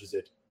manages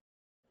it.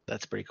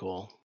 That's pretty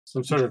cool.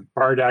 Some sort of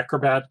bard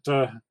acrobat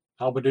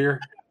halberdier.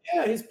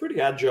 Yeah, he's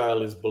pretty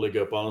agile, is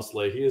Bulligup,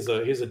 honestly. He's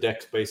a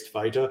dex-based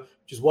fighter,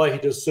 which is why he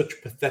does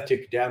such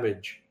pathetic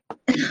damage.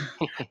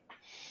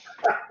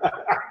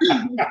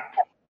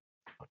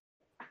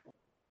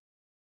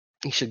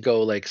 He should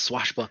go like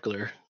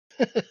swashbuckler.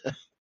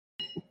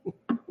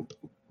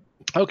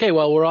 Okay,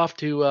 well, we're off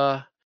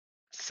to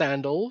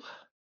Sandal.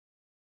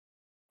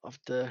 Off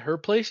to her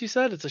place, you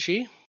said? It's a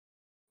she?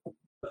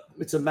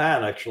 It's a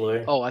man,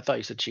 actually. Oh, I thought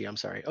you said she. I'm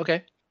sorry.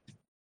 Okay.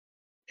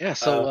 Yeah,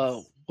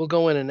 so we'll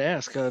go in and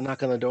ask,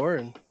 knock on the door.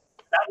 And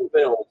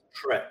Danville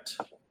Tret.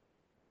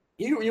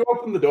 You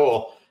open the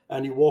door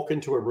and you walk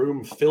into a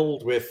room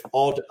filled with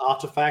odd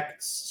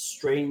artifacts,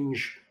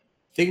 strange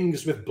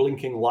things with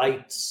blinking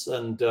lights,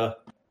 and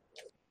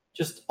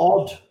just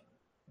odd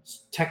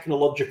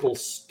technological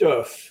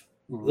stuff.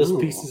 There's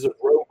pieces of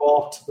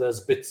robot,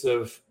 there's bits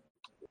of...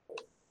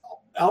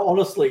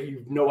 Honestly,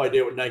 you've no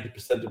idea what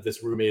 90% of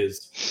this room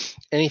is.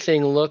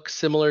 anything look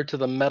similar to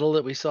the metal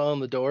that we saw on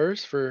the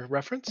doors for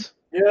reference?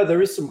 Yeah,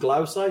 there is some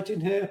glausite in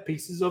here,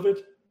 pieces of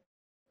it.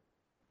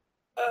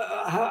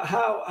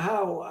 How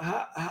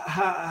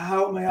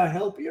may I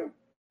help you?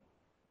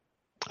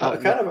 A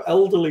kind of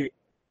elderly,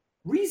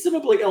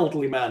 reasonably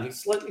elderly man.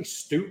 He's slightly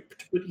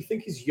stooped, but you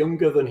think he's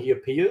younger than he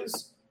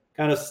appears.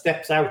 Kind of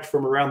steps out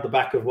from around the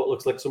back of what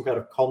looks like some kind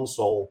of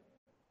console.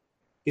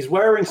 He's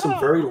wearing some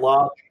very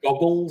large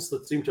goggles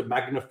that seem to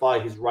magnify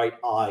his right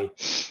eye.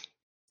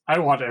 I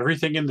want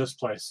everything in this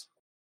place.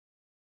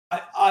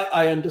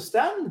 I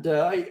understand.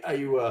 Are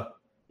you a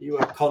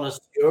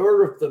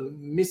connoisseur of the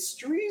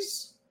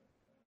mysteries?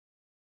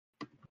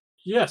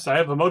 Yes, I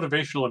have a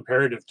motivational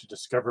imperative to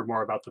discover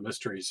more about the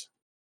mysteries.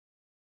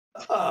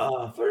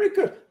 Very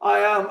good. I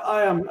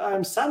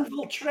am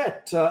Sandville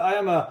Tret. I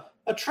am a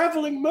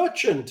traveling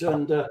merchant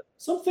and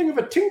something of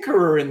a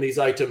tinkerer in these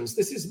items.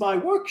 This is my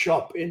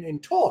workshop in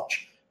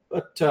Torch.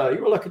 But you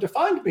were lucky to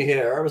find me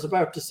here. I was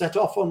about to set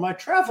off on my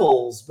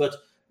travels, but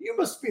you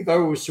must be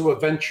those who are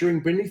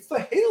venturing beneath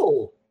the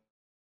hill.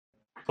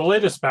 The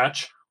latest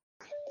batch.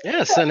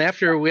 Yes, and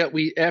after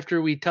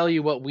we tell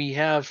you what we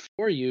have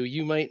for you,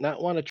 you might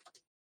not want to.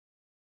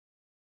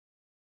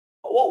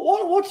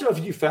 What have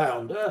you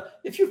found?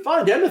 If you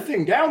find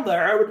anything down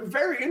there, I would be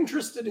very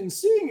interested in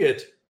seeing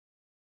it.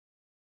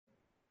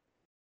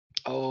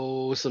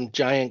 Oh, some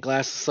giant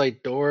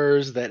glassite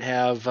doors that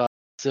have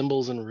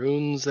symbols and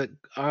runes that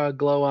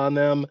glow on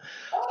them.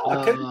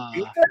 Can you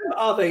read them?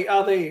 Are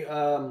they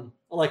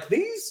like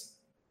these?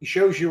 He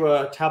shows you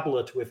a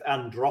tablet with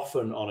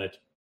Androphen on it,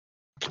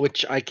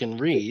 which I can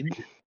read.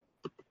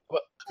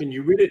 Can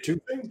you read it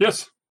too?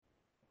 Yes.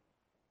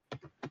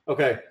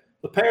 Okay.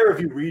 The pair of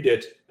you read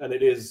it, and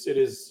it is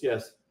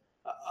yes.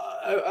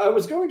 I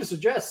was going to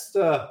suggest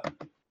that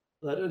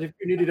if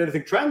you needed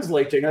anything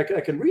translating, I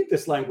can read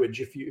this language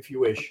if you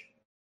wish.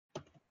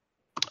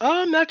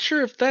 I'm not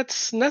sure if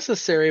that's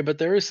necessary, but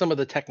there is some of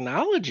the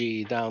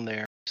technology down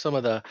there. Some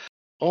of the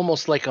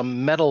almost like a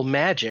metal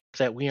magic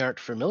that we aren't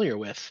familiar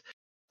with.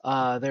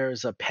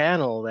 There's a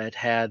panel that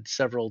had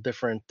several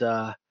different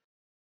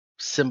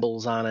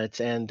symbols on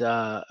it, and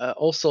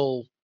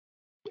also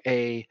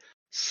a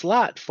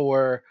slot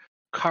for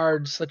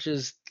cards such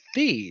as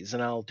these.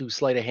 And I'll do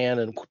sleight of hand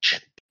and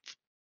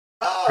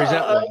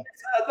present one.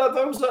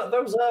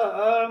 Those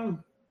are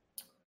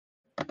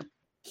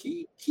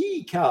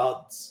key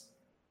cards.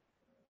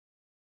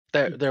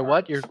 They're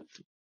what? Your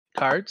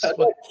cards?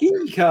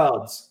 Key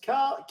cards.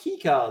 Key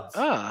cards.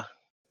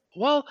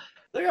 Well,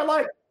 they are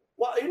like,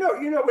 well, you know,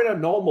 in a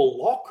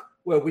normal lock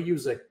where we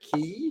use a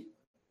key.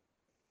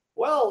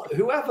 Well,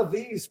 whoever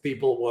these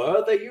people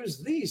were, they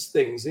used these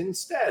things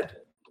instead.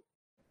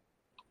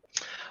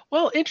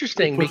 Well,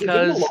 interesting,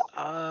 because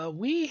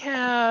we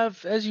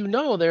have, as you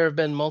know, there have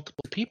been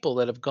multiple people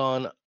that have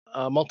gone,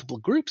 multiple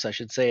groups, I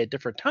should say, at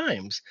different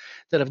times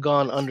that have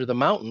gone under the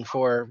mountain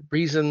for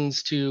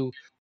reasons to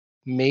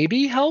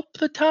maybe help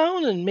the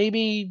town and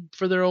maybe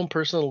for their own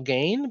personal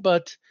gain.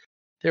 But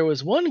there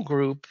was one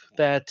group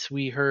that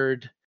we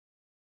heard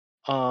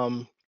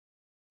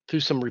through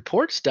some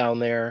reports down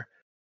there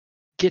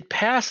get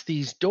past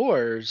these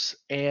doors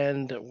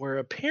and were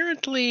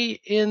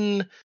apparently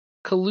in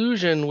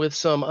collusion with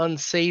some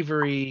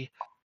unsavory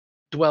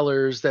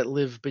dwellers that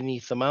live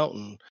beneath the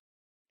mountain.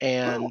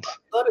 And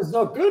that is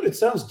not good. It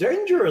sounds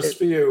dangerous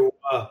for you.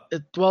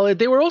 Well,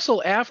 they were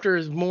also after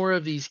more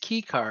of these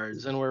key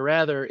cards and were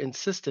rather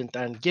insistent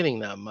on getting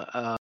them.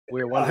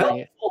 We're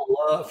wondering.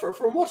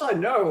 From what I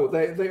know,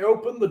 they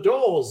open the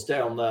doors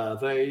down there.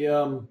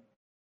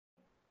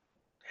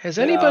 Has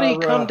anybody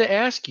come to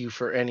ask you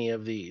for any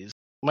of these?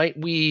 Might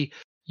we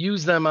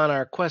use them on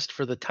our quest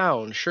for the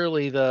town?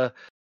 Surely the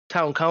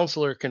town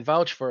councilor can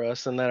vouch for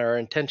us and that our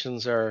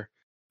intentions are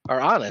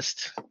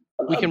honest.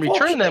 We can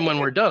return them when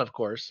we're done, of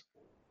course.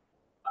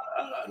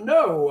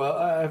 No,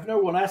 I have no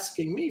one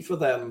asking me for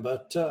them,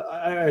 but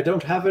I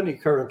don't have any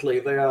currently.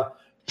 They are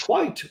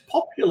quite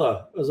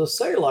popular as a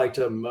sale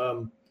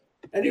item.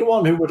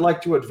 Anyone who would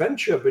like to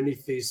adventure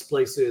beneath these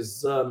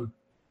places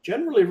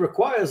generally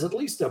requires at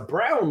least a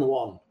brown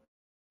one.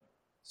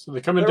 So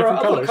they come in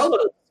different colors.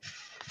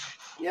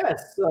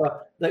 Yes,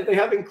 they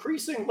have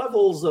increasing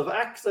levels of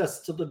access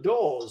to the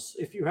doors.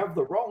 If you have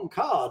the wrong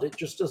card, it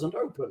just doesn't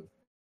open.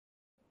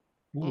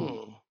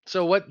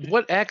 So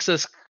what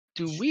access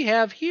do we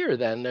have here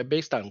then,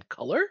 based on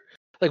color?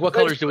 Like what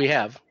colors do we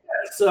have?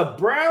 Yes,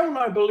 brown,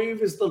 I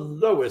believe, is the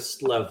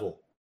lowest level.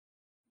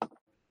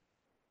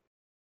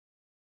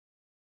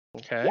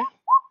 Okay.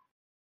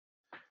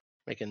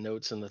 Making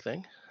notes in the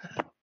thing.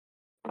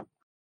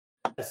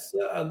 Yes,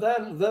 and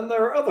then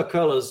there are other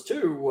colors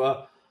too.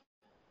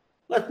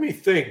 Let me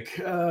think.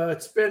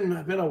 It's been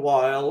a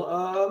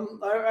while.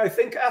 I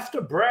think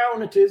after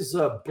brown it is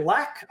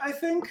black, I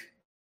think.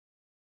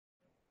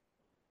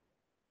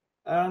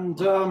 And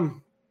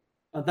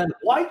then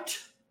white,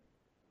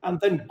 and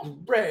then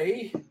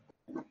gray.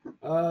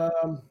 Oh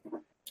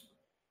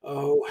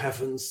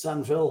heavens,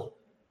 Sanville!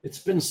 It's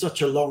been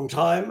such a long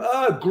time.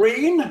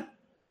 Green,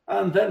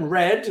 and then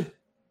red,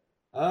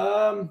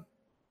 and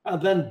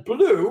then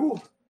blue,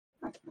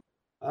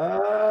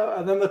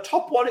 and then the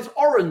top one is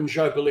orange,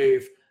 I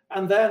believe.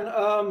 And then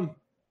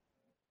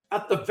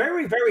at the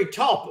very, very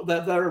top,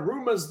 there are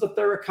rumors that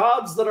there are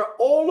cards that are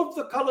all of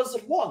the colors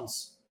at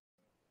once.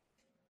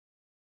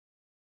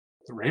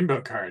 The rainbow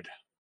card.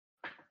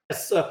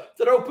 Yes,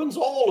 that opens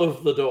all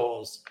of the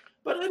doors.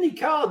 But any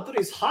card that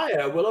is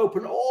higher will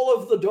open all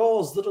of the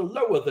doors that are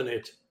lower than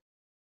it.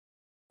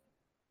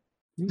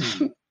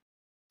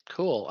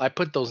 Cool. I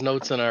put those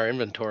notes in our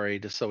inventory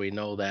just so we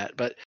know that.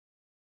 But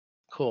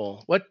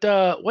cool. What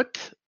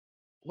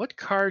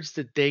cards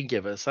did they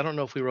give us? I don't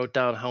know if we wrote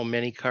down how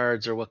many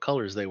cards or what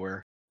colors they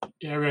were.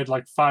 Yeah, we had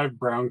like 5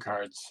 brown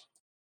cards.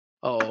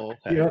 Oh,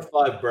 okay. You have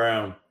 5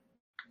 brown.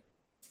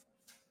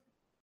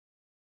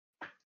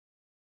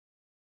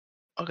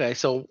 Okay,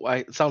 so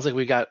it sounds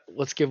like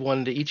let's give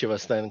one to each of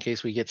us then in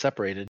case we get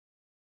separated.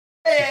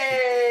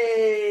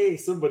 Hey,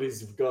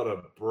 somebody's got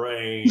a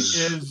brain.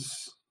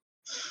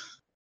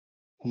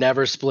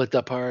 Never split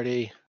the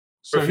party.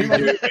 So you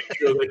make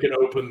sure they can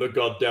open the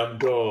goddamn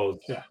doors.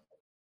 Yeah.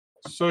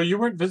 So you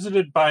weren't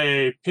visited by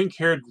a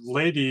pink-haired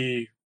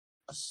lady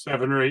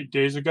 7 or 8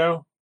 days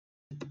ago?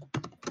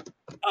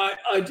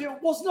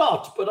 Was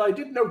not, but I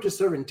did notice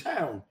her in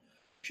town.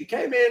 She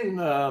came in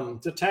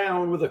to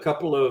town with a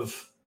couple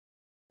of,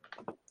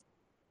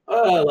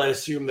 I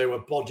assume they were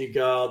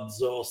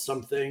bodyguards or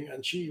something,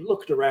 and she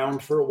looked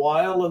around for a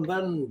while and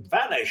then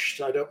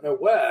vanished. I don't know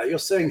where. You're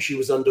saying she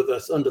was under the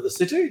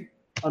city?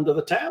 Under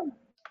the town?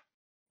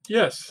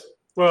 Yes.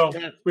 Well,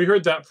 we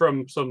heard that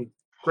from some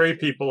gray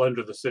people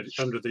under the city,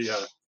 under the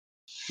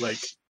lake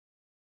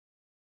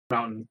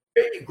mountain.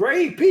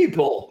 Gray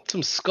people?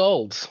 Some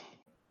skulls.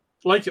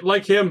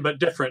 Like him, but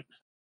different.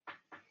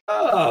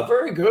 Ah,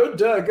 very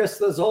good. I guess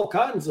there's all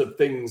kinds of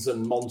things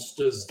and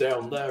monsters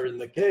down there in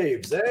the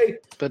caves, eh?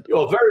 But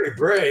you're very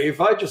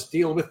brave. I just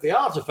deal with the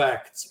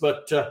artifacts,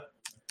 but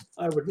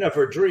I would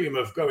never dream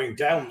of going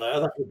down there.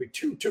 That would be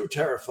too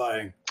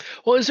terrifying.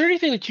 Well, is there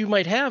anything that you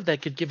might have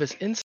that could give us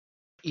insight,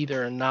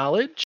 either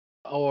knowledge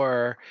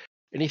or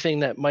anything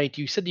that might?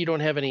 You said you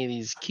don't have any of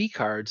these key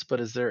cards, but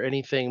is there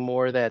anything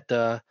more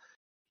that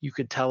you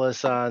could tell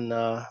us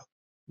on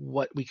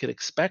what we could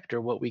expect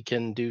or what we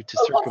can do to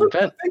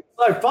circumvent? Things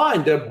I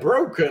find are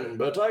broken,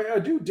 but I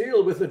do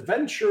deal with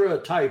adventurer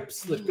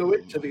types that go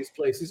into these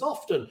places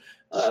often.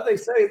 They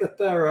say that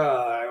there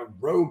are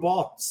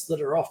robots that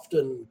are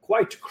often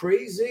quite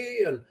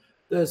crazy, and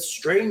there's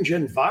strange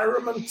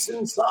environments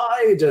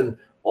inside, and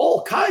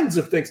all kinds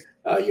of things.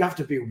 You have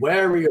to be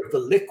wary of the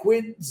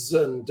liquids,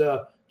 and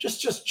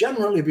just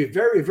generally be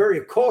very,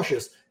 very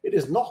cautious. It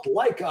is not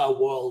like our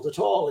world at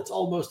all. It's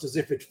almost as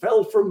if it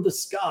fell from the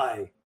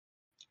sky.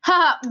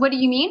 What do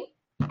you mean?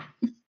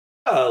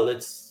 Well,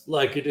 it's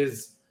like it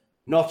is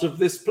not of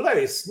this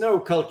place. No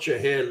culture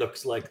here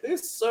looks like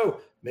this, so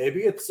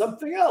maybe it's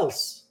something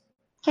else.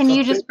 Can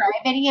you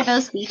describe any of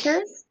those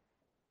features?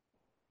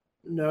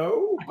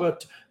 No,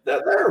 but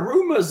there are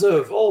rumors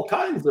of all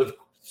kinds of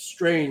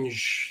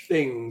strange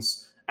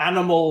things.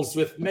 Animals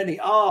with many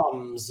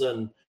arms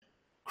and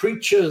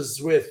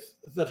creatures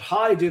that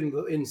hide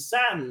in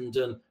sand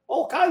and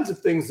all kinds of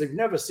things they've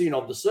never seen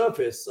on the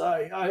surface.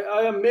 I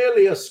am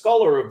merely a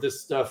scholar of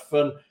this stuff,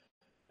 and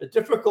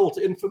difficult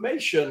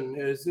information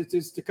it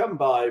is to come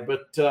by,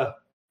 but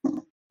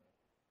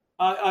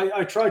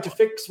I try to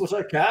fix what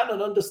I can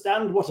and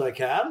understand what I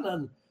can,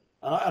 and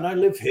I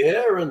live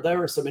here, and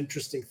there are some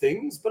interesting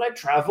things, but I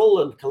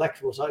travel and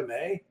collect what I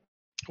may.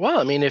 Well,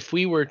 I mean, if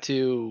we were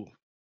to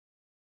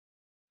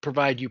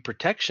provide you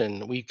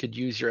protection, we could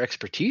use your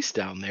expertise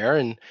down there,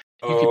 and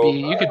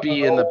you could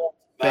be in the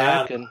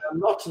back. And I'm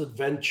not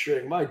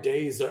adventuring. My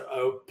days are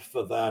up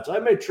for that. I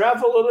may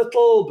travel a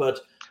little,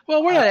 but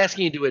well, we're not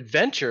asking you to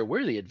adventure.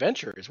 We're the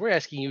adventurers. We're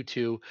asking you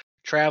to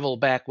travel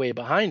back way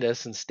behind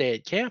us and stay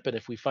at camp. And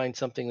if we find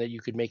something that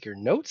you could make your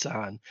notes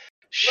on,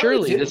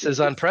 surely this is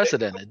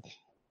unprecedented.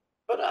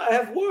 But I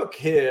have work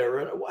here.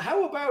 And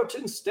how about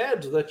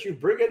instead that you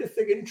bring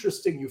anything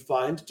interesting you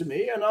find to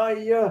me, and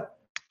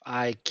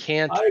I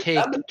can't take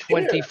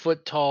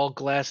 20-foot tall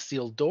glass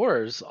sealed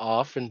doors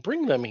off and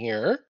bring them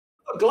here.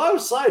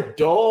 Glass-side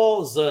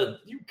doors,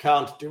 you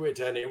can't do it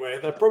anyway.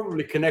 They're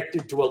probably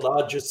connected to a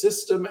larger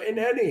system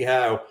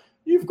anyhow.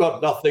 You've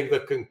got nothing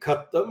that can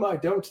cut them, I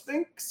don't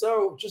think.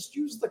 So just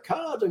use the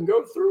card and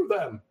go through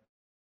them.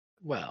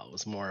 Well, it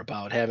was more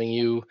about having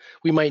you.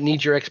 We might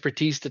need your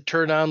expertise to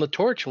turn on the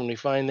torch when we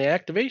find the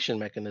activation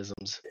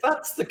mechanisms. If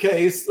that's the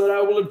case, then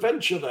I will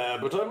adventure there,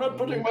 but I'm not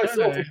putting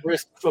myself at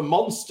risk for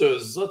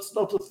monsters. That's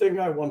not a thing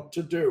I want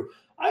to do.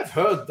 I've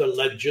heard the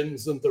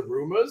legends and the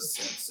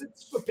rumors.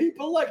 It's for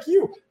people like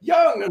you,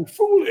 young and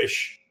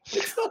foolish.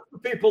 It's not for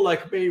people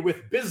like me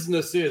with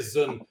businesses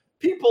and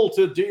people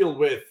to deal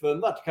with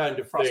and that kind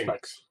of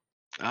Prospects.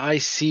 thing. I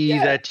see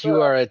that you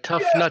are a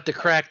tough nut to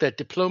crack. That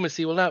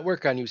diplomacy will not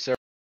work on you, sir.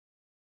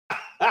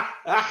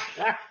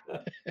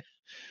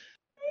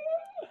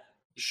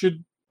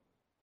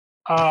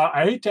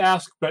 I hate to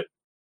ask, but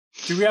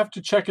do we have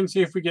to check and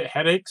see if we get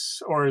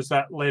headaches, or is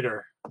that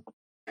later?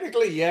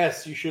 Technically,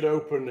 yes. You should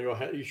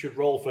you should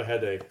roll for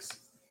headaches.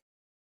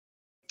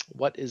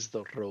 What is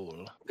the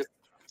roll?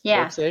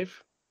 Yeah. Fort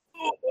save?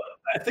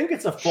 I think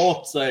it's a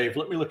fort save.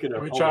 Let me look it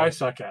up. Which I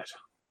suck at.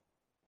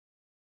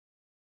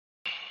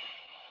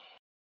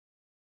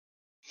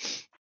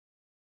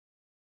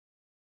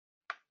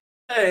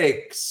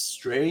 Headaches.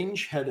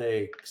 Strange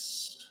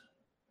headaches.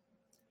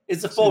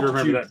 It's a So fort.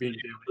 remember that being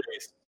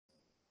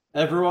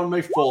Everyone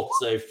make fort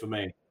save for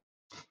me.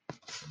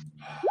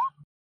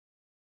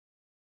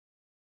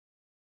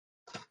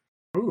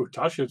 Ooh,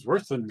 Tasha's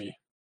worse than me.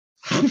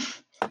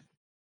 But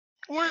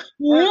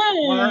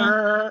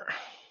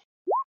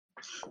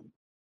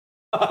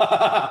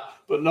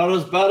not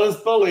as bad as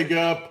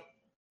Bullygup.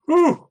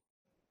 Ooh.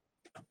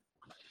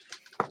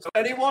 So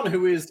anyone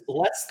who is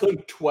less than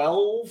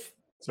 12,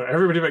 So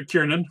everybody but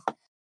Kiernan.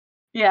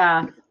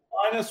 Yeah.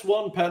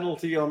 -1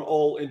 penalty on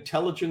all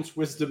intelligence,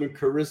 wisdom, and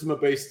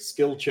charisma-based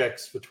skill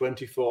checks for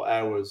 24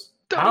 hours.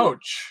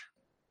 Ouch.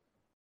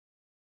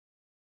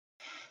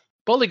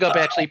 Bullygup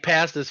actually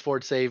passed his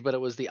fort save, but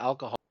it was the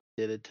alcohol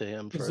that did it to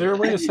him. Is there a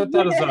way to set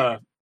that as a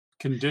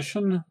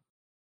condition?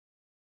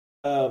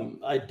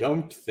 I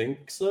don't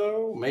think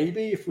so.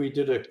 Maybe if we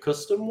did a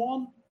custom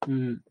one.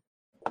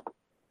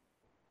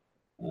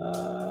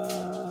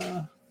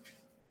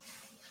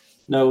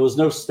 No, there's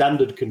no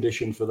standard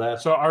condition for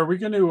that. So are we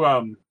going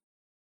to,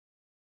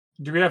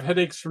 do we have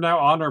headaches from now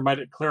on, or might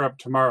it clear up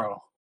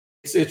tomorrow?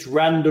 It's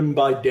random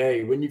by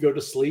day. When you go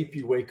to sleep,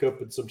 you wake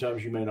up and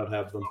sometimes you may not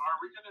have them. Are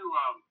we going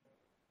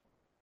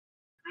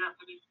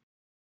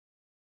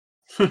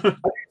to,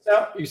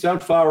 You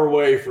sound far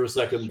away for a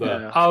second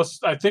there. Yeah.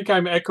 I think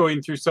I'm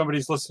echoing through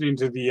somebody's listening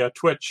to the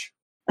Twitch.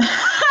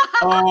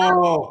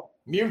 Oh,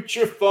 mute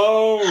your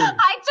phone.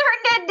 I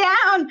turned it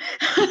down.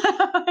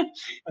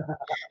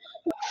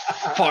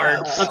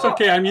 Farts. That's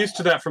okay. I'm used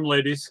to that from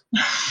ladies.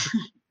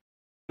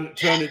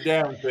 Turn it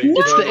down. Thing.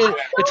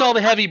 It's all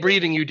the heavy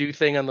breathing you do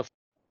thing on the.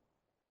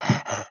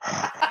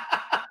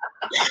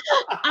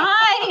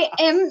 I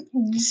am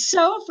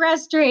so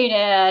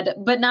frustrated,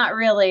 but not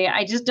really.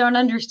 I just don't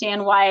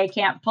understand why I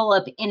can't pull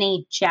up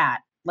any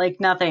chat. Like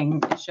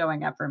nothing is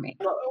showing up for me.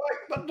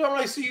 But don't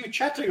I see you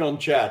chatting on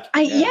chat?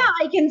 Yeah,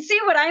 I can see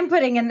what I'm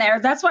putting in there.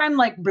 That's why I'm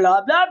like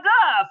blah blah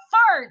blah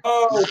fart.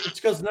 Oh, it's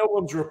because no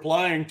one's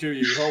replying to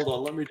you. Hold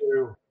on, let me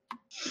do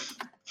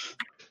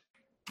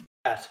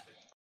that.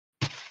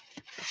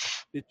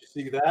 Did you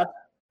see that?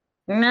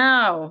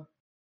 No,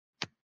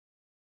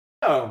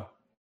 No.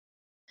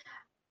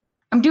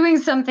 I'm doing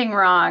something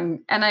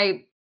wrong, and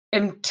I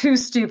am too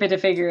stupid to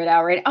figure it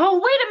out. Right? Oh,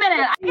 wait a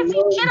minute! I can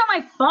see shit on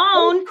my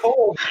phone.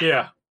 Cool.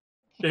 Yeah.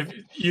 If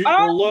you,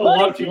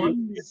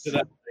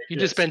 You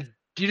just been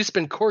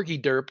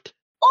corgi derped.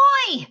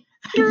 Oi!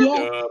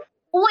 Yeah.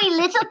 Oi,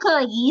 little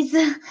corgis.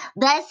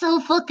 They're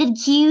so fucking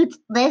cute.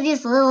 They're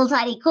just little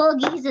tiny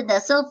corgis, and they're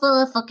so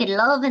full of fucking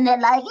love, and they're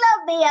like,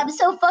 love me, I'm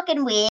so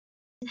fucking weird.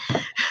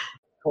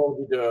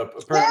 Corgi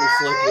derp. Apparently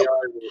slightly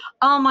Irish.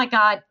 Oh my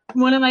god!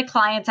 One of my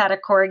clients had a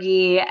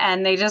corgi,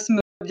 and they just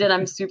moved, and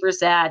I'm super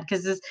sad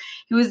because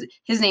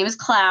his name is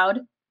Cloud.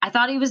 I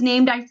thought he was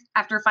named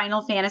after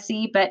Final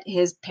Fantasy, but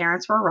his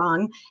parents were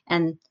wrong,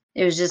 and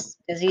it was just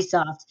because he's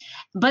soft.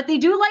 But they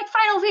do like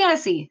Final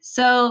Fantasy,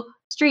 so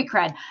street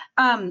cred.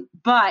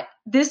 But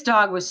this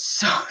dog was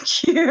so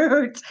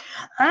cute.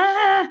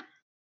 I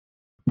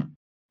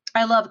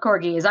love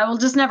corgis. I will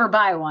just never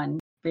buy one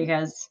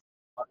because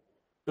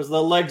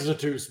the legs are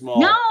too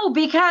small. No,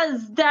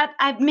 because that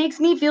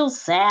makes me feel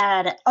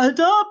sad.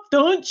 Adopt,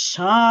 don't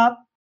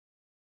shop.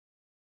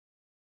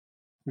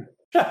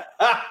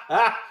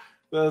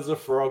 There's a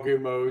frog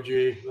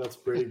emoji. That's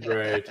pretty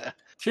great.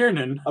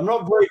 Tiernan. I'm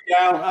not very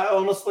down.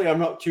 I'm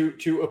not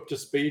too up to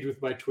speed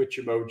with my Twitch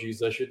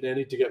emojis. I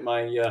need to get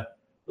my.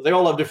 They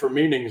all have different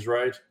meanings,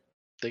 right?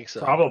 Think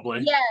so.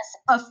 Probably. Yes,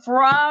 a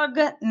frog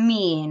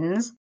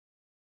means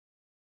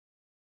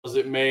What does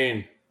it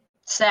mean?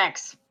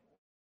 sex.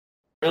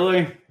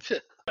 Really?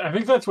 I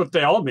think that's what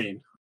they all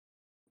mean.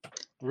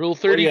 Rule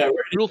 30. yeah,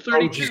 Rule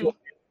 32.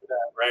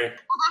 Right.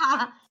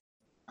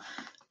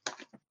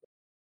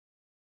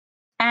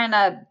 And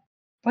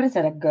what is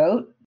that? A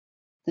goat?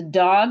 The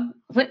dog?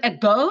 What? A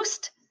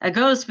ghost? A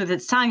ghost with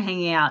its tongue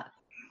hanging out.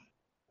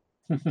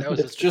 That was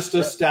It's just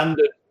a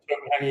standard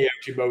tongue hanging out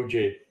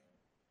emoji.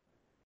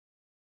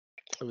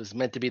 It was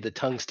meant to be the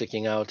tongue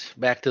sticking out.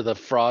 Back to the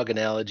frog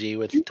analogy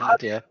with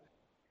Tatya.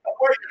 Don't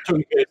wear your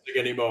tongue piercing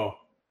anymore.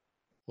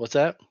 What's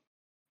that?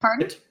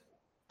 Pardon?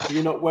 Do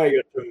you not wear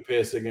your tongue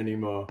piercing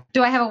anymore?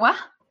 Do I have a what?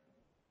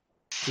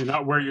 Do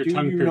not wear your Do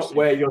tongue you piercing. not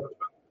wear your tongue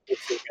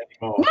piercing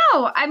anymore?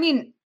 No, I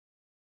mean,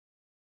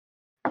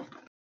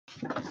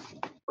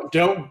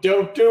 Don't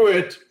do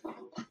it.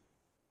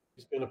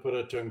 He's gonna put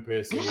a tongue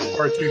piercing in.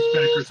 Or a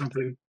toothpick or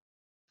something.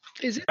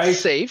 Is it Right.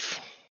 safe?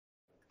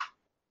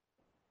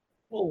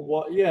 Well,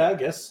 what? Yeah, I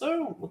guess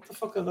so. What the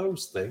fuck are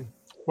those things?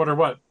 What or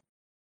what?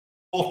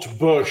 Hot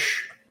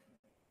bush.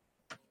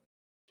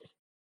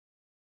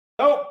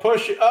 Don't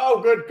push it. Oh,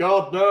 good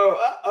God, no.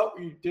 Oh,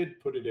 you did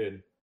put it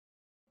in.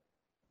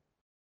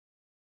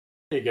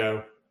 There you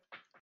go.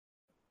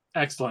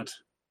 Excellent.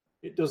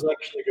 It does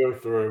actually go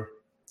through.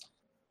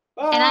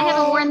 and I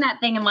haven't worn that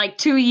thing in like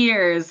 2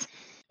 years.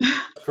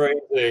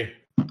 Crazy.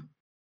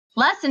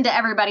 Lesson to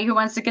everybody who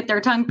wants to get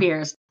their tongue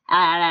pierced.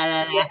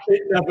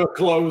 It never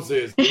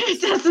closes.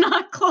 It does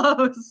not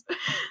close.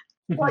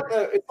 It's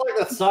like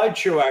that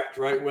sideshow act,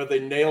 right, where they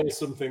nail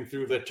something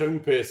through their tongue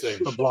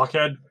piercing. The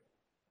blockhead.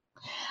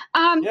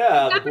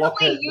 Yeah, the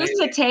blockhead. Definitely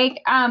used to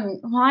take.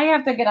 Well, I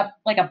have to get a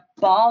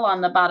ball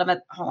on the bottom of.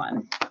 Hold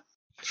on.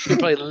 You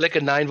probably lick a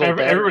 9-volt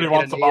battery. Everybody and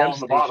wants get the an ball AM on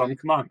the bottom.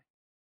 Come on.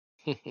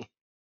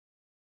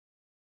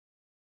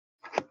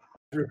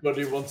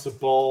 Everybody wants a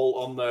ball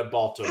on their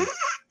bottom.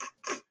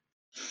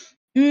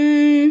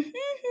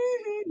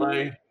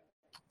 Like,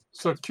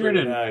 So, pretty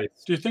Kieran,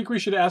 nice. do you think we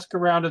should ask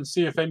around and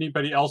see if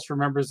anybody else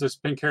remembers this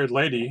pink-haired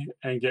lady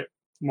and get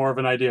more of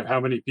an idea of how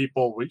many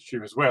people she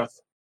was with?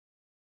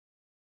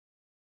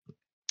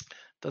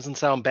 Doesn't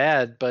sound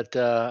bad, but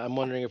I'm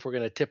wondering if we're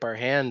going to tip our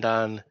hand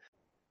on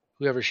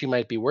whoever she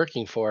might be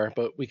working for.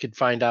 But we could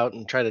find out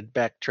and try to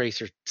backtrace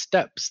her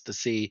steps to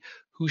see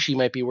who she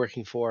might be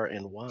working for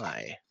and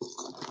why.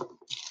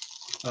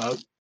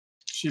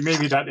 She may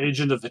be that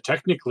agent of the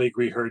Technic League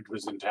we heard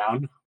was in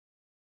town.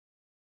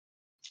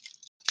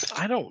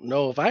 I don't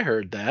know if I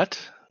heard that.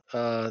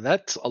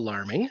 That's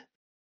alarming.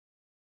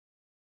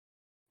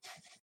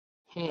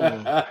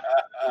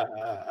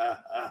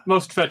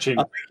 Most fetching.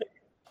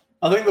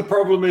 I think the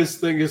problem is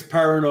Thing is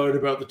paranoid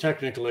about the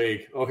Technic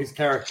League, or his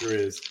character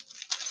is.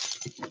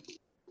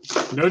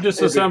 No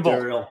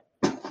disassemble.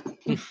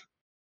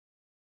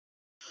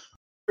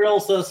 Ariel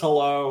says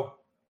hello.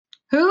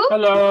 Who?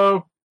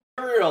 Hello.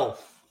 Ariel.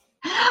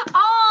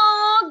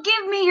 Oh,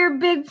 give me your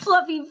big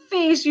fluffy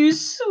face, you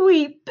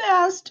sweet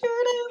bastard.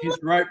 He's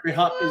right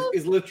behind.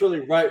 He's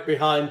literally right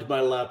behind my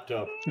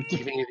laptop.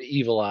 Giving you the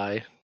evil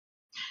eye.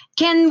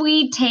 Can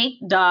we take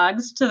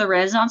dogs to the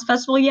Renaissance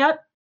Festival yet?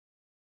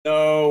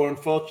 No,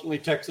 unfortunately,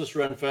 Texas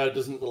Ren Fair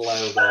doesn't allow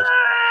that.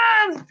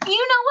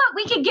 You know what?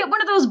 We could get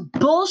one of those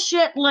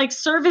bullshit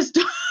service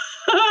dogs.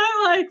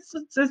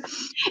 And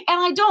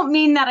I don't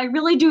mean that. I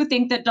really do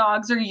think that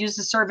dogs are used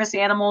as service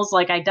animals.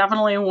 I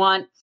definitely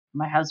want.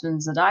 My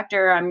husband's a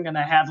doctor. I'm going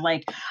to have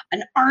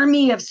an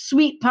army of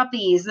sweet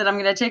puppies that I'm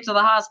going to take to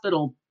the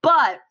hospital.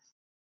 But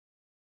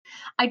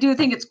I do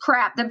think it's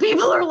crap that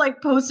people are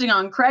posting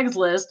on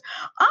Craigslist.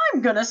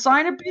 I'm going to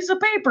sign a piece of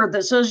paper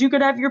that says you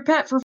could have your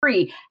pet for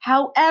free.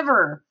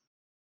 However,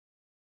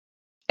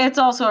 it's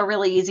also a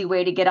really easy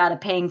way to get out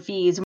of paying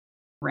fees and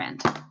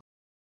rent.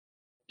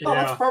 Oh,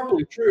 that's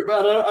probably true,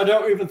 but I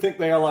don't even think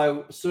they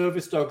allow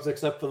service dogs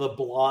except for the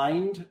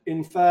blind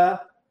in fair.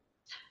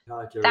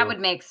 That would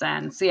make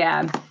sense,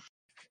 yeah.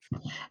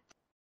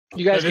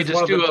 You guys could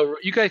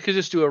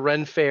just do a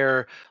Ren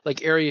Fair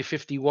Area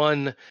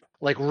 51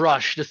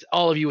 rush, just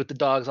all of you with the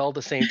dogs all at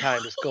the same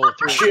time, just go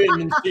through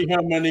and see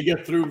how many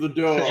get through the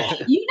door.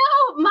 You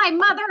know, my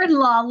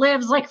mother-in-law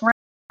lives right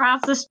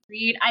across the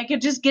street. I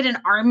could just get an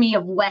army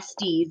of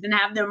Westies and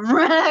have them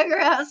run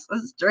across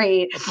the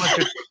street.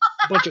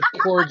 A bunch of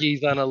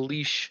corgis on a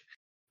leash.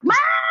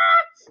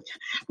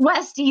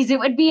 Westies, it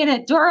would be an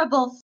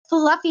adorable,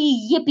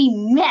 fluffy,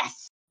 yippy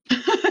mess.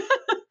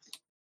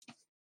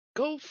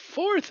 Go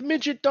forth,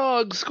 midget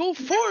dogs. Go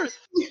forth.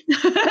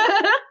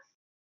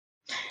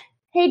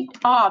 Hey,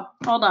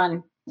 hold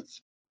on.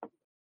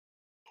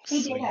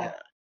 Hey, So,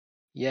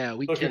 yeah,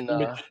 we Looking can. for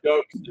midget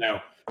dogs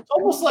now. It's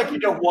almost like you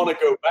don't want to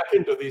go back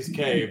into these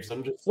caves.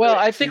 I'm just. Well,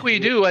 I think we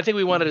do. I think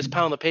we want to just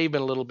pound the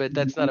pavement a little bit.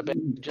 That's not a bad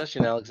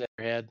suggestion Alexander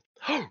had.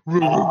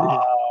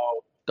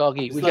 Oh,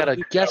 Doggy, we got a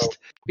guest.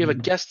 We have a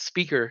guest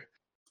speaker.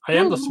 I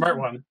am the smart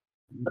one.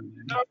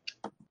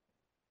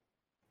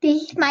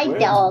 This is my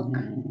dog.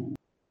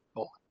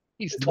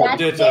 He's That's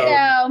Ditto.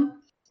 Ditto.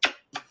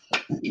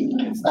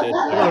 it's dead.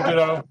 Hello,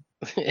 Ditto.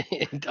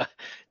 Hang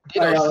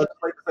on,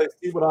 let's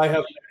see what I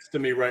have next to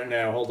me right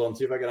now. Hold on,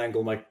 see if I can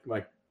angle my thing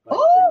down.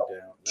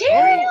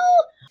 Daryl!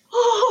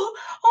 Oh,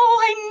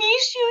 I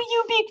miss you,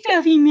 you big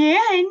fluffy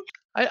man.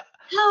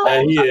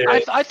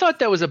 I thought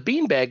that was a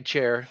beanbag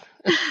chair.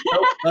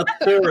 Nope, that's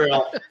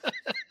Daryl.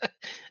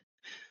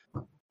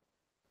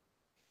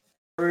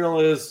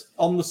 Daryl is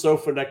on the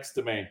sofa next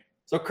to me.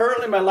 So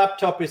currently my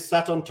laptop is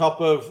sat on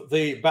top of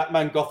the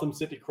Batman Gotham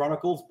City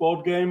Chronicles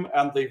board game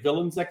and the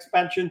Villains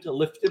expansion to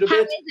lift it a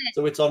bit.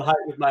 So it's on height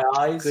with my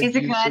eyes. Is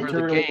it good?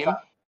 The game.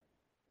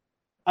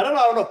 I don't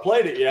know. I've not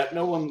played it yet.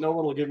 No one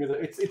will give me the.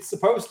 It's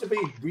supposed to be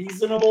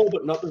reasonable,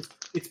 but not.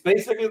 It's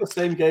basically the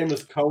same game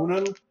as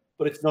Conan,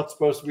 but it's not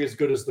supposed to be as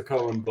good as the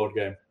Conan board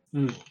game.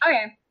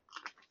 Okay.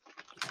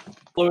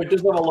 So it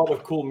does have a lot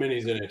of cool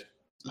minis in it.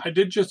 I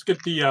did just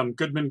get the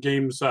Goodman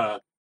Games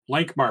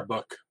Lankmar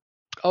book.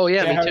 Oh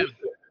yeah, me too.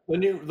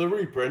 The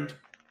reprint.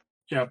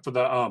 Yeah, for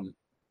the How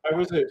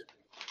was it?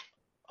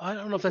 I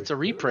don't know if that's a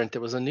reprint. It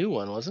was a new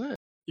one, wasn't it?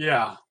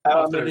 Yeah.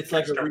 It's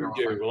like a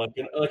redo, like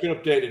an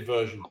updated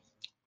version.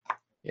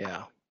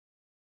 Yeah,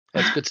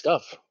 that's good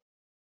stuff.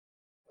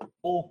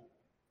 Cool.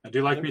 I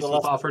do like me some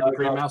Alfred and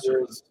Grey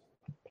Master.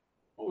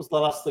 What was the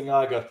last thing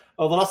I got?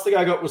 Oh, the last thing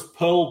I got was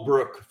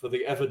Pearlbrook for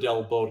the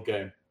Everdell board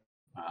game.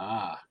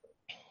 Ah.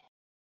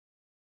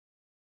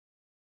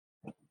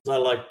 I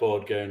like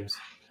board games.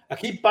 I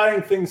keep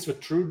buying things for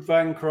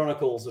Trudvang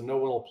Chronicles and no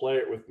one will play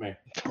it with me.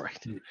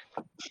 Right.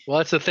 Well,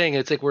 that's the thing.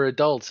 It's like we're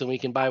adults and we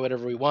can buy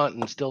whatever we want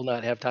and still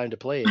not have time to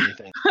play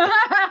anything.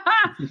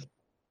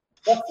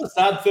 That's the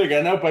sad thing.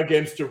 I now buy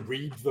games to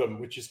read them,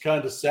 which is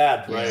kind of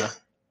sad, right?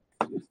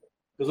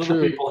 Because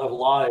other people have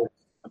lives.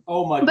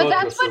 Oh my god. But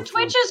that's what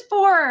Twitch is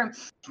for.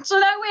 So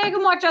that way I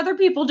can watch other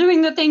people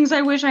doing the things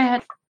I wish I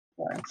had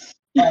for.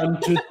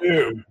 To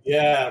do.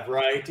 Yeah,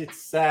 right.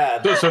 It's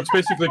sad. So it's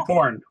basically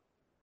porn.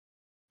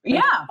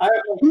 Yeah. I have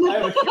a huge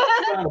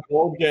amount of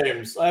board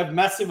games. I have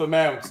massive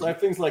amounts. I have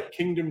things like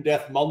Kingdom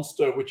Death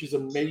Monster, which is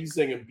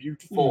amazing and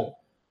beautiful.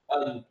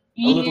 And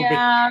the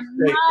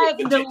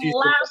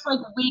last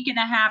week and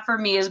a half for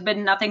me has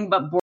been nothing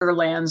but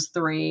Borderlands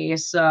 3.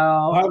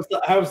 So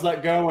how's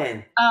that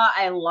going?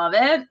 I love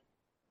it.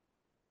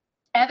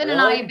 Evan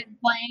and I have been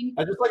playing.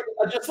 I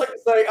just like to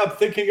say I'm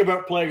thinking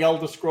about playing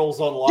Elder Scrolls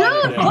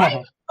Online. Dude,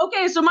 what?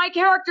 Okay, so my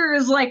character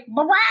is like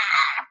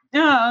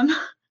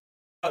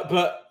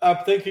But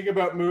I'm thinking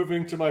about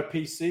moving to my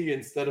PC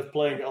instead of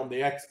playing it on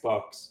the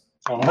Xbox.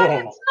 Oh. But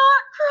it's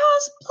not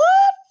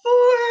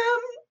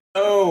cross-platform.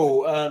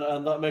 Oh,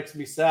 and that makes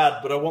me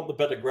sad, but I want the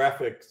better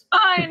graphics.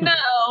 I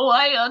know,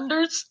 I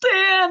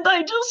understand.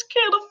 I just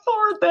can't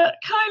afford that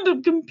kind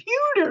of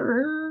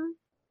computer.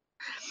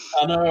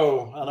 I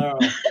know.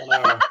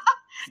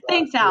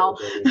 Thanks, Al.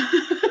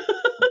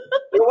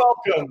 You're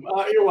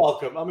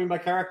welcome. I mean, my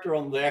character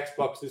on the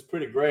Xbox is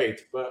pretty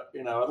great, but,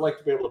 I'd like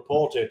to be able to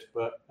port it,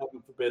 but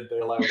heaven forbid they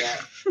allow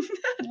that.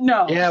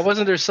 No. Yeah,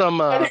 wasn't there some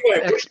Anyway,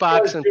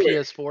 Xbox and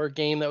PS4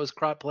 game that was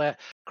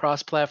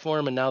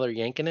cross-platform, and now they're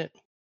yanking it?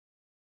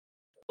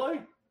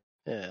 Really?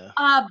 Yeah.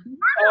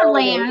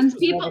 Borderlands,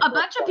 a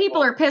bunch of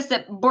people are pissed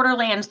that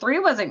Borderlands 3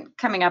 wasn't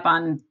coming up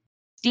on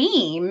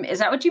Steam. Is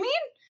that what you mean?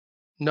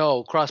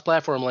 No,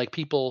 cross-platform, like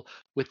people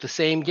with the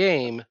same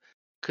game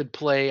could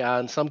play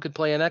on, some could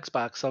play on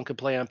Xbox, some could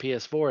play on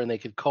PS4, and they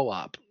could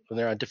co-op when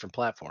they're on different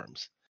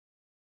platforms.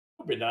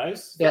 That'd be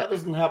nice. Yeah. That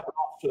doesn't happen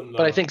often, though.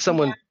 But I think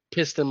someone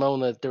pissed them on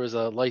that there was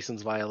a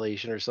license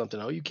violation or something.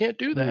 Oh, you can't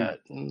do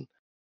that. And,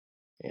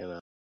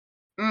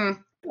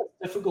 It's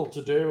difficult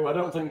to do. I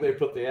don't think they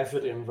put the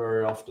effort in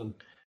very often.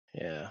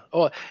 Yeah.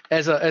 Oh,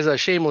 as a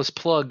shameless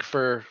plug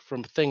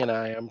from Thing and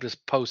I'm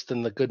just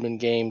posting the Goodman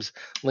Games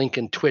link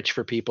in Twitch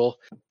for people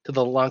to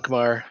the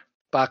Lankmar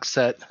box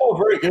set. Oh,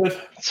 very good.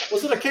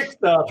 Was it a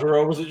Kickstarter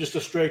or was it just a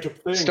straight up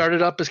thing?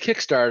 Started up as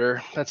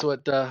Kickstarter. That's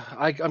what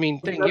I mean.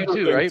 Thing you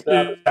too, right?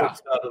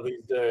 Kickstarter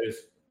these days.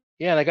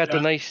 Yeah, and I got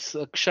the nice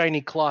shiny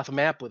cloth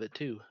map with it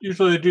too.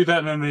 Usually they do that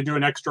and then they do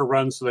an extra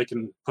run so they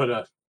can put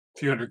a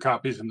few hundred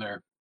copies in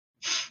their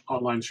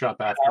online shop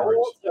afterwards.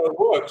 So it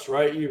works,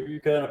 right? You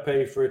kind of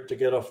pay for it to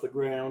get off the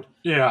ground.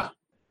 Yeah.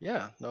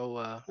 Yeah. No.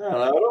 I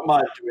don't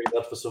mind doing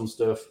that for some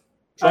stuff.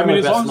 I mean,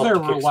 as long as they're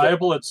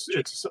reliable,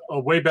 it's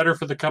way better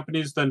for the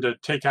companies than to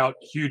take out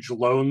huge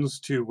loans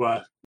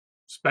to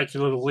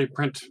speculatively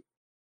print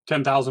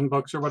 10,000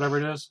 books or whatever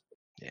it is.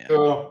 Yeah.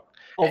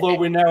 Although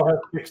we now have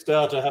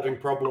Kickstarter having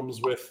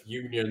problems with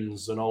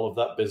unions and all of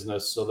that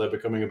business, so they're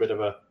becoming a bit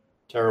of a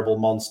terrible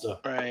monster.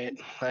 Right.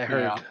 I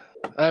heard. Yeah.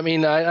 I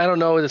mean, I don't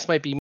know. This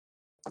might be,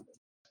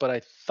 but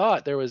I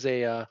thought there was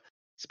a.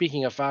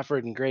 Speaking of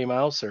Alfred and Grey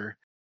Mouser,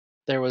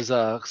 there was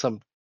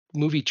some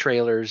movie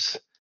trailers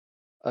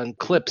and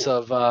clips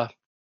of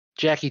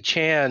Jackie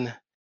Chan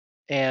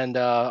and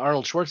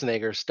Arnold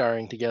Schwarzenegger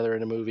starring together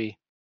in a movie.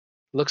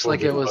 Looks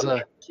like it was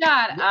a.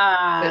 Shut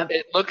up.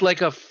 It looked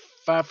like a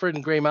Alfred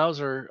and Grey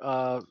Mouser.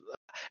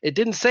 It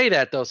didn't say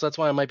that though, so that's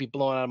why I might be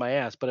blowing out of my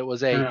ass. But it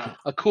was a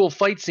cool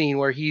fight scene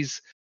where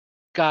he's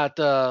got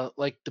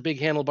like the big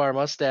handlebar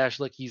mustache,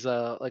 like he's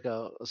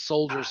a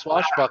soldier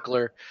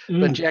swashbuckler,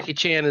 but Jackie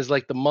Chan is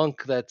like the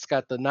monk that's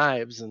got the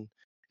knives, and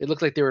it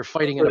looked like they were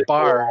fighting in a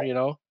bar, you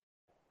know.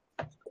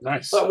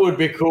 Nice. That would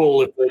be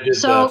cool if they did that.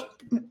 So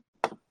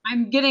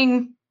I'm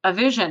getting a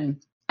vision,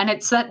 and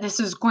it's that this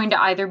is going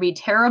to either be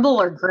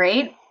terrible or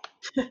great,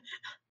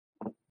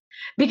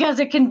 because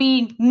it can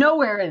be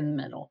nowhere in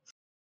the middle.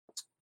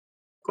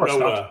 Of course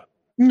not.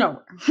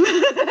 Nowhere.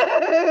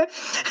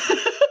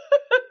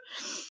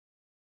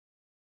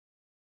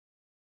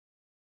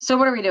 So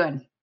what are we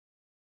doing?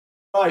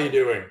 How are you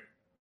doing?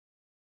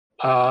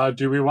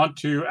 Do we want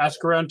to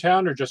ask around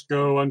town or just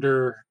go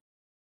under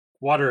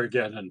water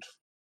again?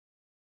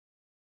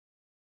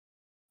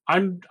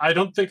 And I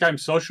don't think I'm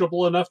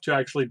sociable enough to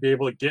actually be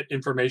able to get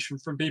information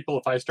from people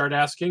if I start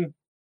asking.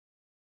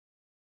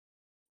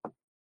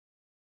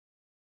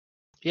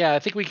 Yeah, I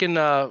think we can.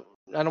 I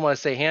don't want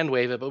to say hand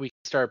wave it, but we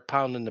can start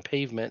pounding the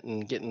pavement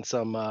and getting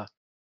some.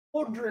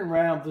 Wandering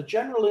around, the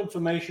general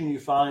information you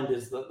find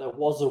is that there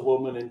was a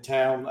woman in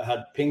town that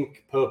had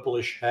pink,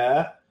 purplish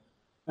hair,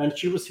 and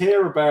she was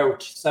here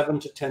about 7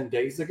 to 10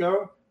 days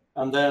ago,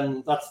 and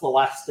then that's the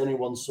last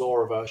anyone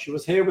saw of her. She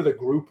was here with a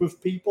group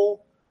of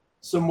people,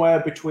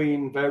 somewhere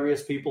between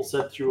various people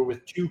said she was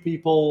with 2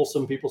 people,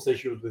 some people say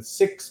she was with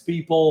 6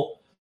 people.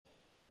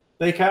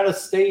 They kind of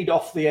stayed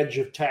off the edge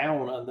of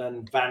town and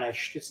then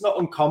vanished. It's not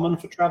uncommon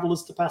for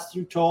travelers to pass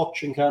through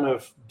Torch and kind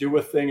of do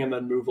a thing and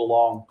then move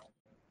along.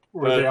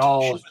 Were they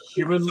all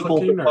human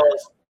looking?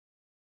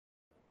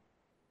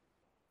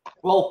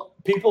 Well,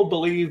 people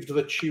believed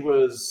that she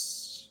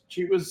was,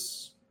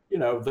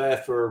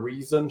 there for a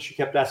reason. She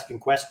kept asking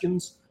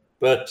questions,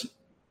 but,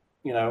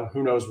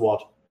 who knows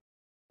what.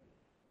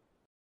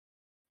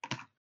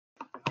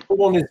 No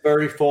one is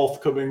very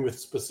forthcoming with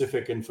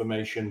specific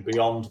information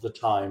beyond the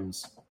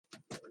times.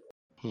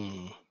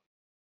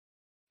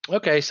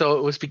 Okay, so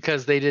it was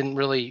because she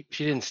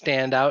didn't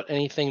stand out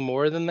anything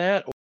more than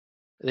that? Or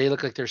they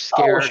look like they're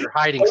scared or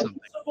hiding something?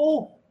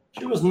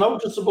 She was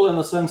noticeable in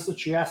the sense that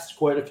she asked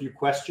quite a few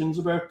questions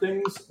about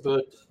things,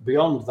 but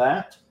beyond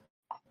that.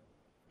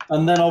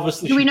 And then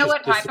obviously... Do we know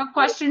what type of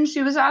questions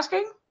she was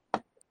asking?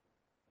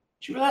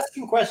 She was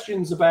asking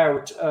questions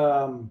about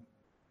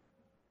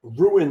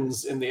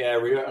ruins in the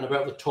area and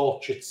about the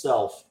Torch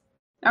itself.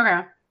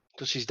 Okay.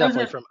 So she's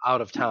definitely from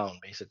out of town,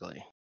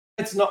 basically.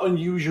 It's not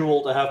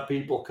unusual to have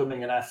people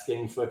coming and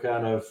asking for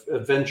kind of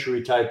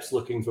adventure-y types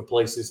looking for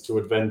places to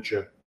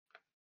adventure.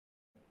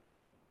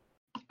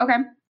 Okay.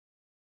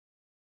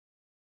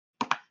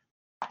 I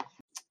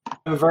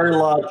have a very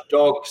large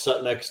dog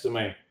sat next to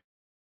me.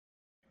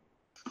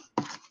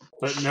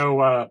 But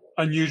no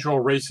unusual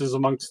races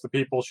amongst the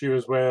people she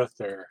was with,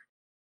 or...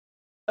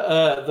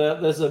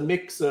 There's a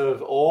mix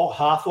of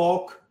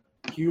half-orc,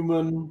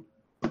 human,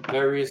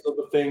 various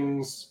other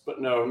things,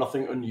 but no,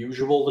 nothing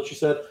unusual that she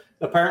said.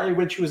 Apparently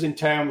when she was in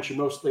town, she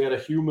mostly had a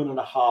human and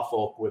a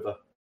half-orc with her.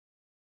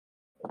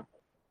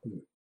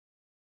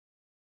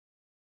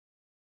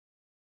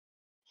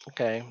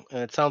 Okay,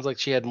 and it sounds like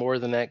she had more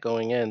than that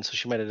going in, so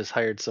she might have just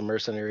hired some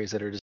mercenaries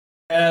that are just...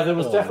 Yeah, there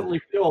was definitely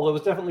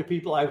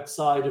people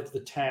outside of the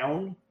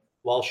town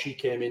while she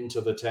came into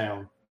the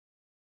town.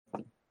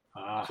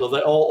 So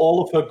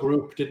all of her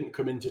group didn't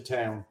come into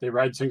town. They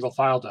ride single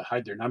file to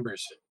hide their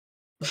numbers.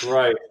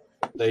 Right,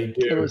 they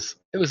do.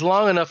 It was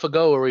long enough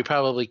ago where we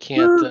probably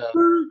can't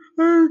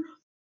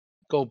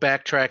go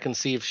backtrack and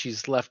see if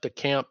she's left a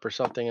camp or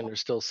something, and there's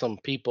still some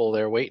people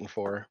there waiting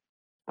for her.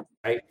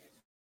 Right.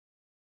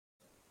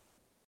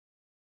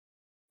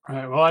 All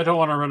right. Well, I don't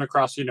want to run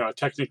across, a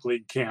Technic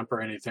League camp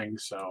or anything,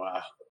 so.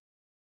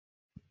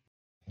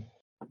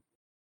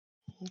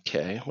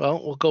 Okay.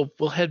 Well,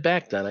 we'll head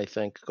back then. I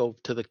think go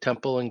to the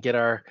temple and get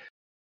our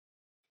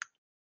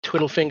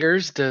twiddle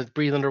fingers to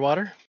breathe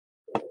underwater.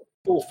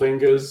 Twiddle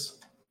fingers.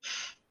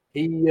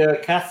 He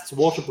casts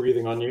water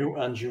breathing on you,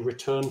 and you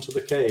return to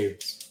the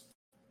caves.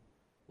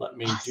 Let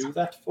me do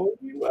that for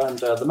you, and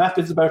the map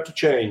is about to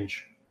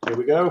change. Here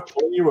we go.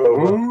 Pull you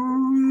over.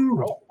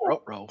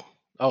 Row.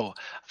 Oh,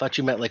 I thought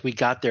you meant like we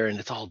got there and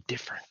it's all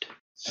different.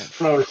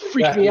 No,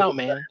 freaked me out,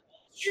 man.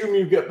 Assume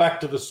you get back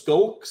to the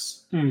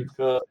Skulks. It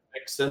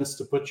makes sense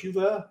to put you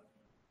there.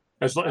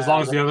 As long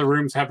as the other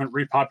rooms haven't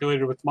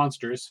repopulated with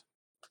monsters.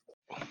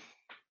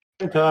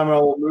 Time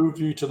I'll move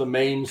you to the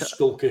main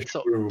Skulkish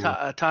room.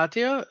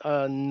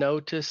 Tatia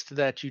noticed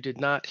that you did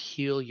not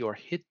heal your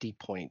hit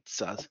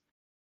points.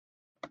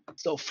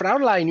 So,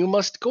 Fraulein, you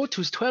must go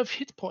to 12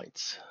 hit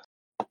points.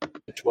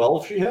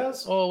 12 she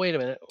has? Oh, wait a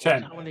minute.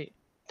 10. How many?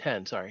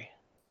 10, sorry.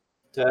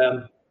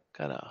 10.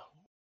 Got a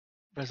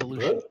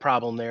resolution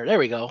problem there. There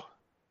we go.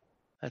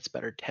 That's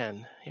better.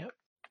 10. Yep.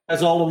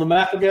 That's all on the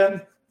map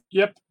again?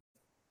 Yep.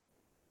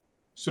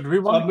 So do we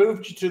want I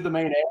moved you to the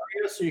main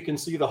area so you can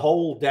see the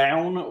hole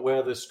down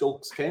where the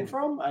Skulks came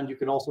from, and you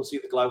can also see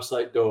the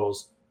Glausite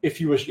doors. If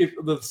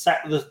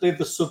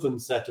the southern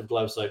set of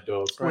Glausite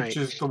doors. Right. Which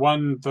is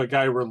the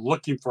guy we're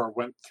looking for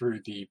went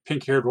through, the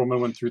pink-haired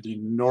woman went through the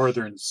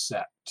northern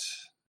set.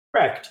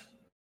 Correct.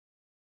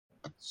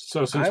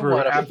 So since I we're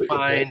want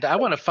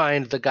to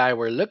find the guy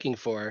we're looking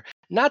for,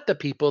 not the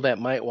people that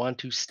might want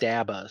to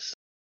stab us.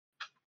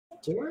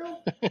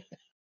 Tyrael?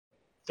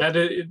 that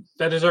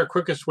is our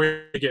quickest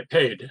way to get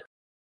paid.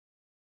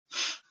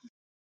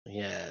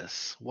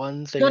 Yes,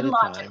 one thing Good at a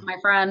logic, time. my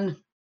friend.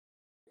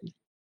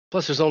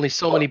 Plus, there's only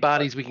so many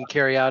bodies we can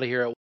carry out of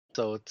here at once,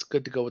 so it's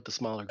good to go with the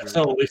smaller group. There's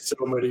only so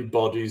many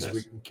bodies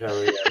we can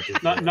carry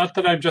out. Not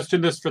that I'm just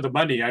in this for the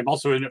money. I'm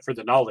also in it for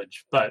the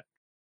knowledge. But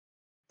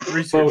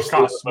research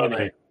costs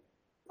money.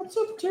 What's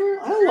up, Tyrael?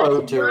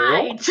 Hello,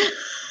 Tyrael.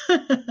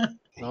 Right.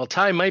 Well,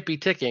 time might be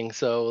ticking,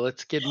 so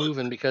let's get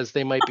moving because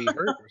they might be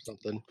hurt or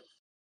something.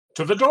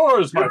 To the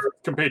doors, my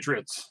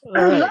compatriots. All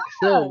right,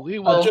 so we I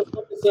will. just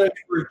want to say,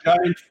 for a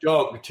giant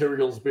dog,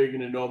 Tyrael's being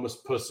an enormous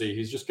pussy.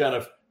 He's just kind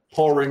of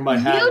pouring my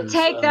hands.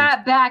 You take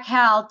that back,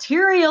 Hal.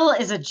 Tyrael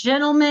is a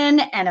gentleman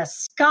and a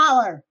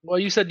scholar. Well,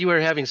 you said you were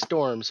having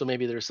storms, so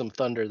maybe there's some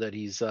thunder that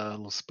he's a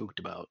little spooked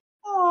about.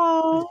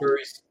 Oh.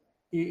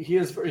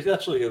 He's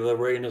actually, the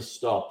rain has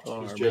stopped.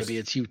 Or He's maybe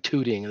it's you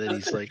tooting that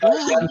he's like.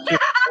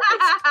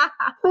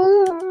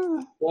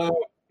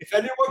 So, if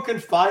anyone can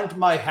find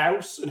my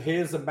house and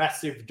here's a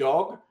massive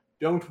dog,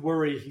 don't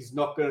worry, he's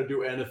not going to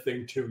do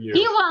anything to you.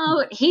 He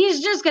won't.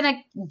 He's just going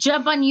to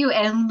jump on you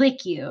and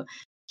lick you.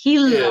 He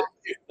loves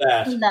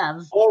that.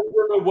 love. Or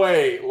run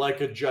away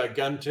like a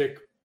gigantic.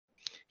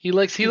 He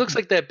looks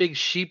like that big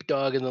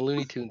sheepdog in the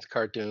Looney Tunes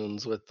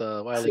cartoons with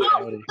Wile E.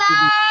 Coyote.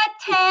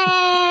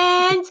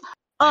 Buttons.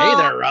 Hey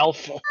there,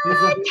 Ralph.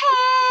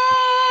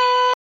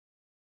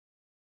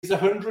 He's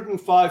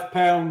 105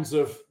 pounds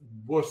of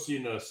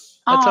wussiness.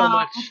 That's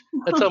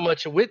how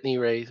much Whitney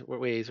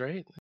weighs,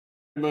 right?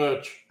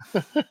 Much.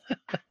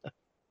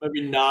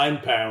 Maybe 9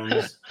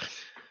 pounds.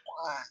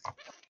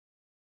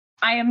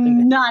 I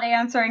am not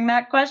answering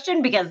that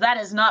question because that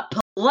is not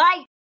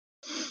polite.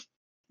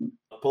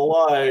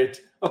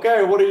 Polite.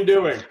 Okay, what are you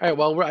doing? All right.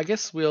 Well, I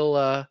guess we'll.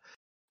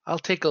 I'll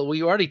take a.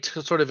 We already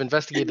sort of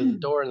investigated the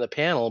door and the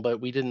panel,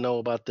 but we didn't know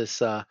about this.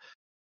 There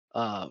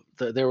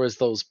was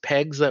those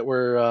pegs that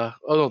were.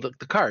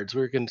 The cards.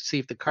 We were going to see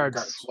if the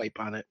cards swipe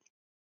on it.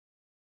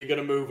 You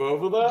gonna move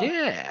over there?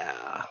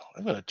 Yeah,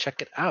 I'm gonna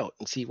check it out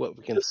and see what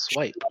we can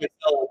swipe.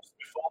 Before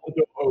the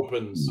door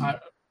opens.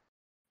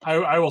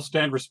 I will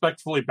stand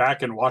respectfully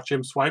back and watch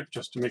him swipe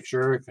just to make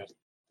sure.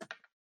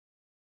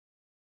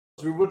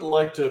 We wouldn't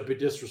like to be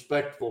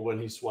disrespectful when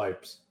he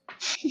swipes.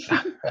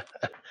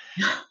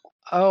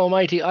 Oh,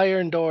 mighty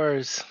iron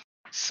doors,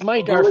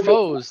 smite our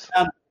foes.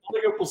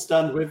 Hollywood will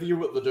stand with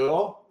you at the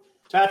door.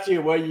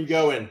 Tatia, where are you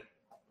going?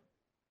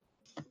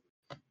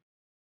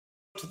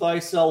 Put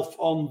thyself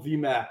on the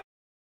map.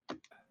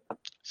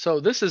 So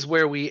this is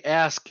where we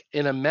ask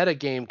in a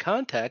metagame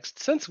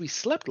context, since we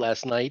slept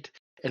last night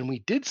and we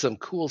did some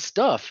cool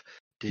stuff,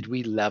 did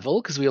we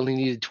level? Because we only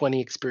needed 20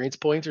 experience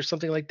points or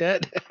something like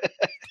that.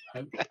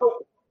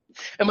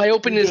 Am I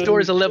opening this door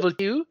as a level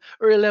 2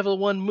 or a level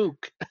 1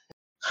 mook?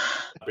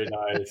 That'd be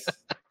nice.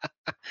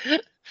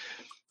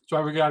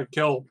 So we got to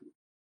kill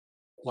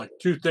like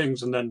 2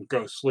 things and then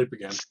go sleep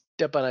again.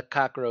 Step on a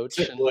cockroach.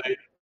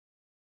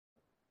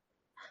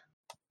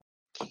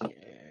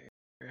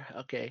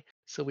 Okay,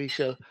 so we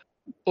shall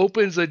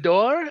open the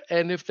door,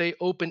 and if they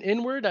open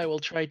inward, I will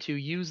try to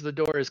use the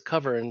door as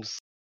cover and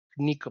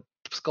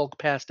skulk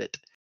past it.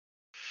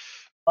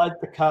 Slide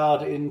the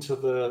card into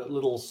the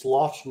little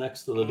slot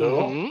next to the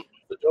door. Mm-hmm.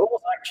 The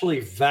doors actually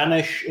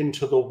vanish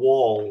into the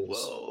walls.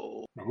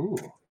 Whoa. Ooh.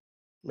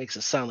 Makes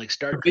it sound like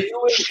Star Trek.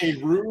 Revealing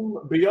a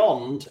room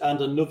beyond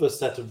and another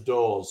set of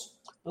doors.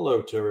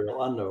 Hello,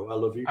 Tyrael. I know. I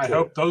love you too. I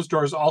hope those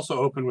doors also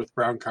open with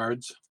brown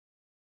cards.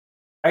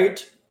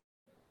 Right?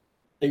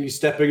 Are you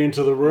stepping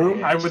into the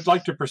room? I would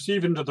like to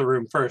perceive into the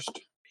room first.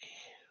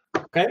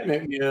 Okay,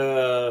 make me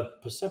a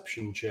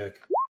perception check.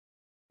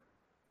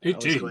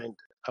 18.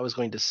 I was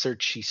going to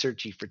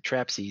searchy for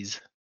trapsies,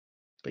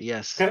 but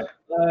yes. Okay.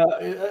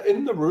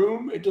 In the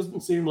room, it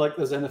doesn't seem like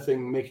there's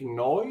anything making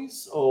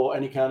noise or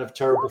any kind of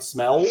terrible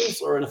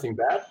smells or anything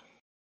bad.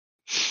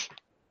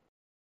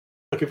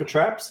 Looking for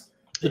traps?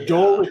 The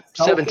door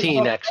itself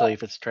 17 actually,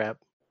 if it's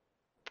trapped.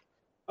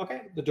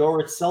 Okay, the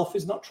door itself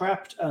is not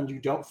trapped, and you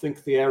don't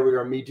think the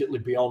area immediately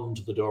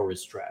beyond the door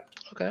is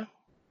trapped. Okay.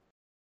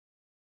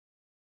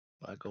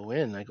 I go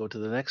in. I go to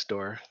the next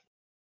door.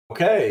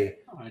 Okay.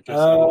 I guess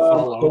I will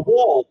follow. The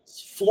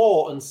walls,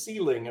 floor, and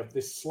ceiling of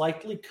this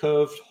slightly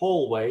curved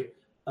hallway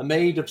are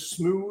made of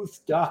smooth,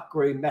 dark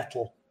grey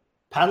metal.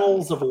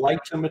 Panels of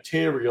lighter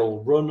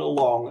material run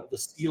along the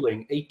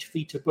ceiling 8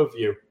 feet above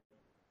you.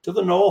 To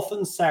the north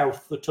and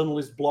south, the tunnel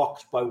is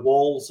blocked by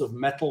walls of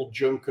metal,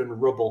 junk,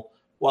 and rubble,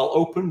 while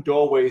open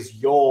doorways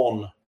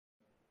yawn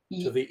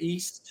to the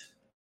east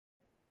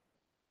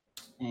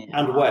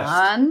and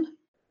west.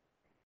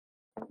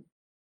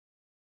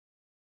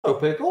 Hello,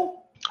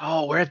 Pickle.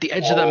 Oh, we're at the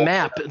edge of the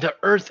map. The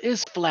Earth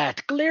is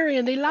flat.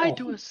 Galarian, they lied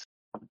to us.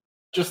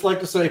 Just like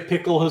to say,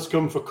 Pickle has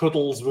come for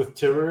cuddles with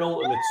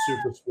Tyrael, and it's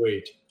super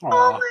sweet. Oh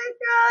my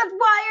god,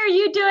 why are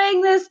you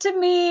doing this to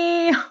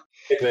me?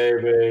 Hey,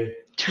 baby.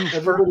 Two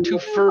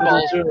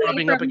furballs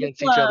rubbing up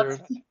against each other.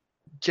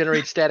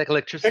 generates static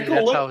electricity. Pickle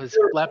That's how loves his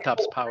cereal.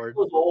 laptop's powered.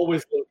 Pickle has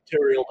always loved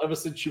cereal ever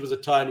since she was a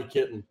tiny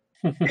kitten.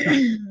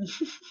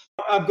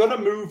 I'm going to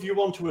move you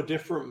onto a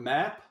different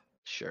map.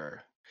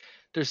 Sure.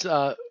 There's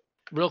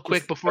real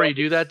quick before you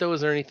do that though,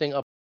 is there anything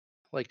up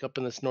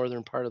in this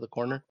northern part of the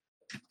corner?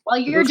 While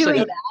you're looks like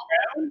doing a-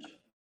 that,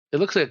 It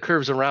looks like it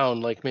curves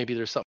around, like maybe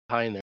there's something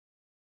behind there.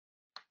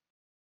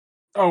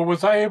 Oh,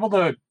 was I able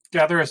to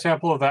gather a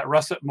sample of that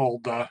russet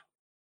mold?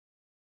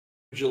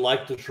 Would you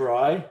like to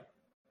try?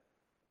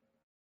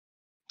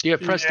 You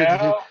have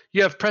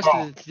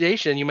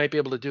prestidigitation. You might be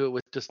able to do it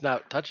with just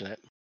not touching it.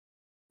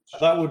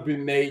 That would be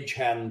Mage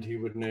Hand he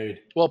would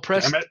need. Well,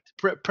 Damn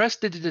it.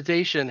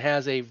 prestidigitation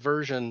has a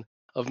version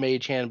of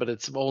Mage Hand, but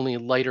it's only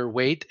lighter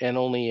weight and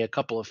only a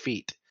couple of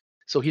feet.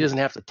 So he doesn't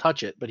have to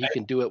touch it, but he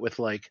can do it with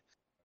like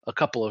a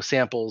couple of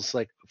samples,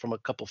 like from a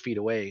couple feet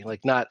away,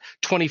 like not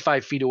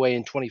 25 feet away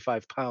and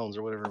 25 pounds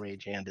or whatever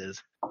Mage Hand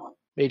is.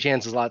 Mage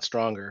Hand's a lot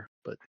stronger,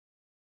 but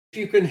If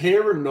you can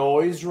hear a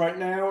noise right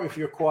now, if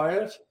you're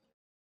quiet.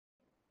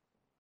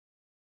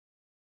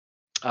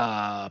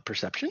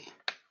 perception.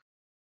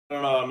 I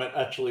don't know, I'm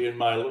actually in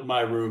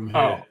my room here.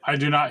 Oh, I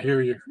do not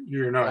hear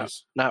your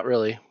noise. Not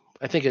really.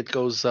 I think it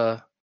goes. Nope.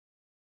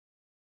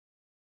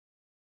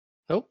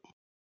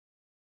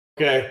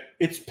 Okay,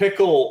 it's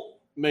Pickle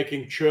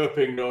making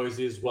chirping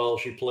noises while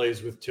she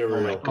plays with Oh my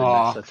Tyrael. goodness,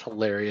 Aw. that's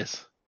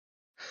hilarious.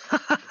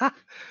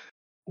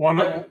 One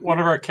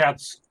of our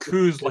cats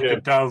coos like Yeah.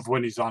 a dove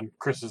when he's on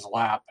Chris's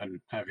lap and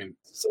having.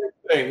 Same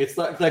thing. It's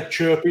that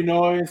chirpy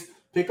noise.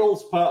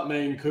 Pickle's part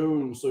Maine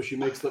Coon, so she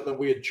makes that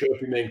weird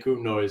chirpy Maine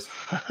Coon noise.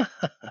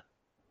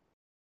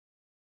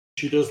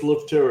 She does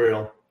love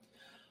Tyrael.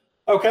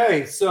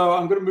 Okay, so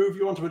I'm going to move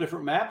you onto a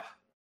different map.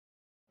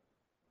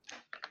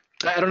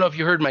 I don't know if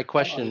you heard my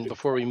question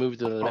before we moved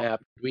to the map.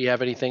 Do we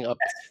have anything up?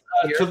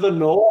 To the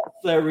north,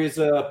 there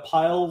is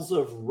piles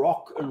of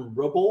rock and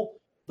rubble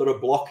that are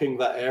blocking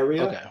that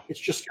area. Okay. It's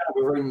just kind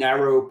of a very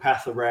narrow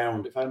path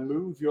around. If I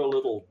move your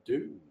little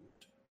dude,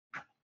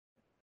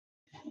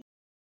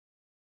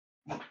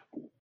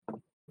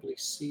 really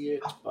see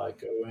it by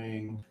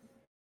going.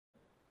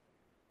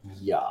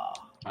 Yeah,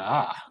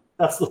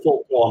 that's the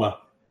full corner.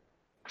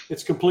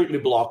 It's completely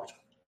blocked.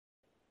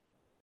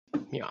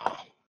 Yeah.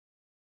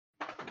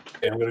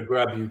 Okay, I'm going to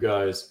grab you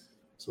guys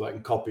so I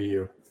can copy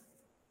you.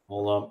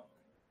 Hold on.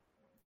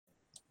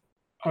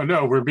 Oh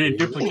no, we're being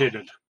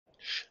duplicated.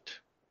 Shit.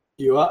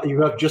 You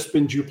have just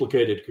been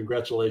duplicated.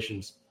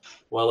 Congratulations.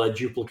 While I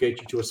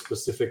duplicate you to a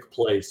specific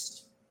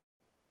place.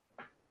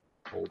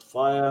 Hold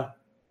fire.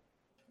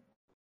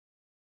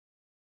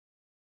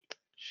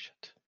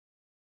 Shit.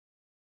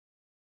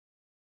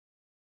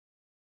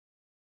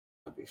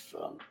 That'd be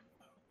fun.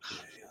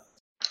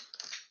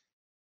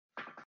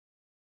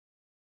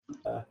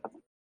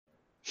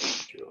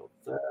 You're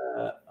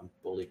there, and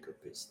Bullycup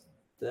is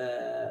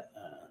there,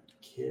 and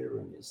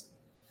Kieran is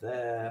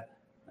there,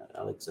 and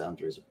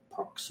Alexander is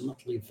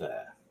approximately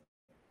there.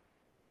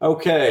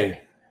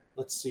 Okay,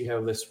 let's see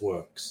how this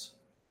works.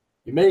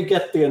 You may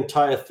get the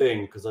entire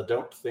thing, because I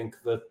don't think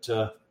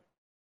that...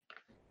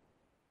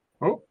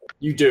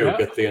 You do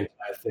get the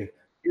entire thing.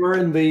 You're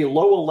in the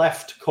lower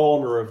left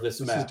corner of this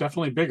This map. is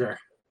definitely bigger.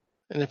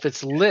 And if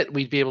it's lit,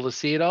 we'd be able to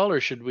see it all,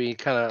 or should we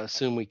kind of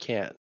assume we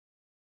can't?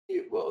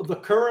 Well, the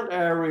current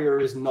area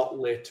is not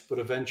lit, but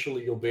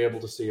eventually you'll be able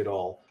to see it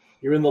all.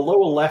 You're in the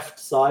lower left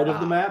side of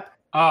the map.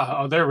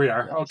 Oh, there we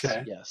are. Yes,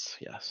 Okay.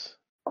 Yes.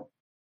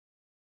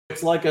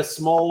 It's like a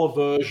smaller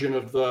version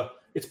of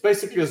it's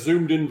basically a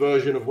zoomed in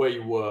version of where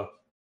you were.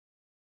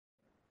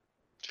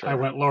 Sure. I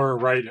went lower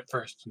right at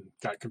first and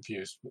got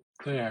confused.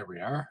 There we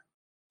are.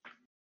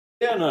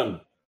 Gannon,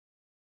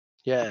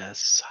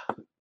 Yes.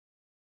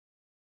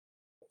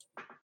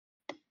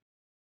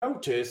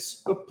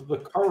 notice up the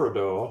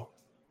corridor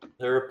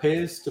there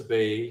appears to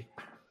be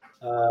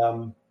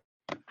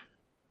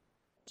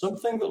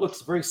something that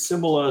looks very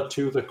similar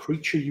to the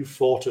creature you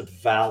fought at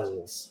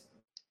Val's.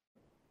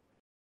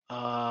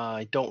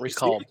 I don't see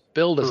recall. it?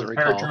 Bill doesn't The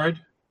recall. Paradroid?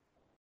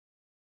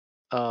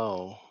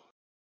 Oh.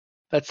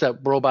 That's that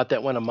robot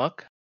that went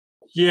amok?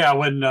 Yeah,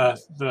 when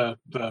the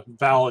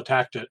Val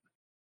attacked it.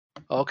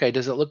 Okay,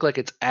 does it look like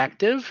it's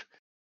active?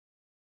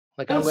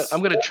 Like Yes,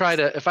 I'm gonna yes. try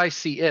to, if I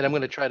see it, I'm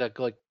gonna try to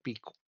like be,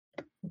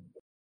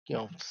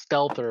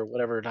 stealth or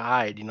whatever to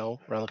hide,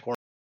 around the corner.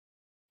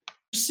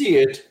 You see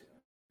it,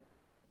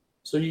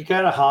 so you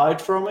kind of hide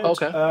from it.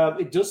 Okay.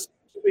 It does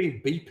seem to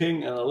be beeping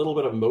and a little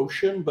bit of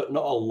motion, but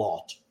not a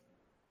lot.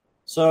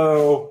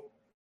 So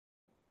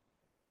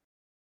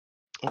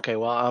Okay,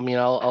 well, I mean,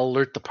 I'll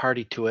alert the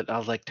party to it. I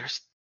was like,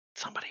 there's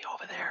somebody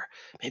over there.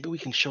 Maybe we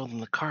can show them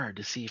the card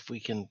to see if we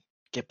can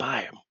get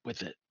by them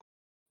with it.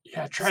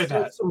 Yeah, try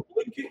that.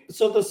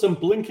 there's some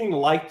blinking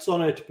lights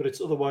on it, but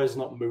it's otherwise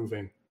not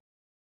moving.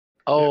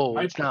 Oh,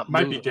 It it's not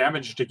might moving. be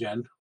damaged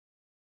again.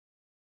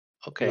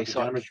 Okay, Not the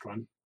so damaged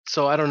one.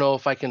 so I don't know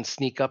if I can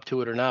sneak up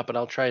to it or not, but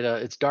I'll try to.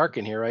 It's dark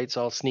in here, right?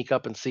 So I'll sneak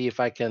up and see if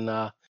I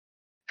can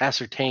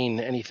ascertain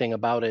anything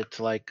about it,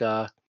 like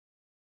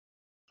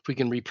if we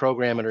can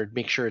reprogram it or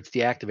make sure it's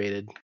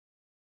deactivated.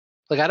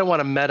 Like, I don't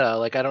want to meta.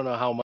 Like, I don't know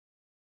how much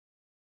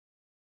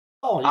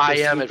Oh, you I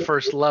can am sneak at up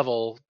first to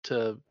level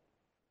to.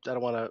 I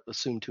don't want to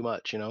assume too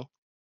much, you know?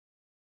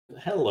 it.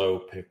 Hello,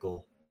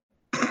 Pickle.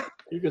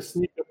 You can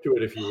sneak up to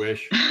it if you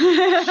wish.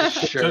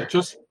 Sure.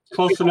 Just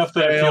close enough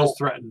that it Fail. feels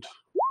threatened.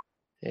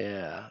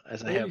 Yeah,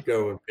 as I There you have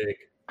go, Pig.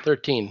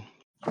 13.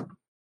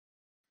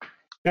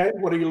 Okay,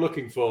 what are you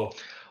looking for?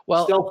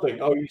 Well, Stealthing.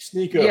 Oh, you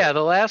sneak up. yeah,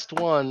 the last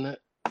one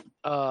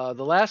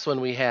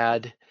we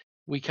had,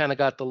 we kind of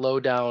got the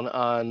lowdown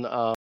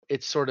on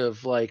it's sort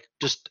of like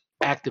just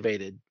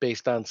activated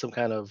based on some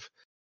kind of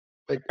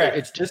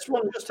Correct. This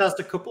one just has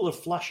a couple of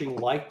flashing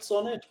lights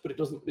on it, but it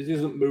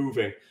isn't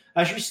moving.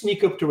 As you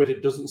sneak up to it,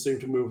 it doesn't seem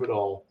to move at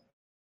all.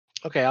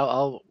 Okay,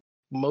 I'll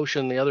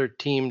motion the other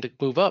team to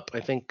move up. I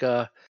think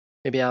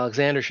maybe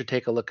Alexander should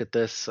take a look at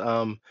this.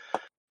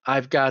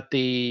 I've got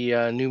the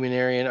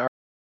Numenarian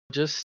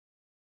archaeologist,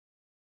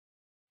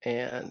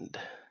 and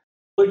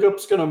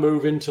Ligup's going to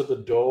move into the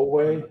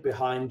doorway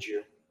behind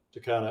you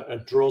to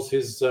and draws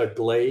his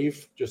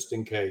glaive just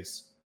in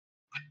case.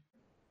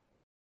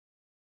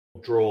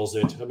 Draws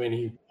it. I mean,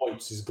 he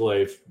points his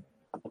glaive,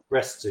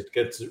 rests it,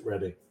 gets it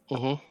ready.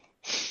 Mm-hmm.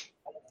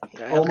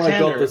 Oh my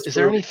God! Is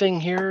there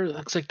anything here?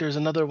 Looks like there's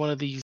another one of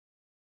these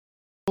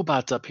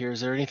robots up here.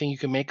 Is there anything you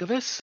can make of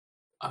this?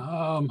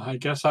 I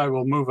guess I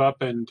will move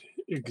up and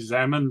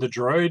examine the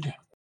droid.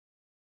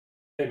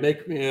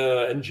 Make me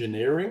an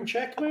engineering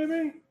check,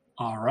 maybe.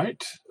 All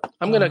right.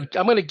 I'm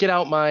gonna get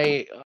out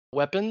my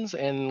weapons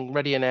and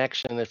ready in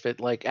action. If it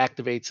like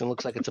activates and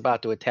looks like it's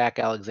about to attack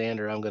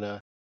Alexander, I'm gonna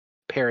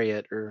parry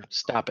it or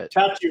stop it.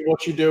 Tattoo,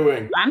 what you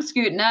doing? I'm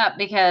scooting up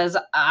because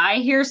I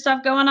hear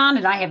stuff going on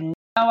and I have no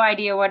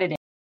idea what it is.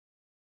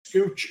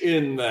 Scooch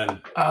in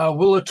then.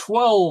 Will a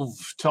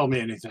 12 tell me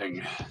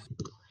anything?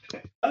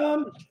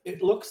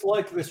 It looks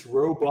like this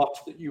robot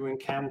that you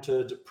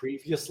encountered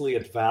previously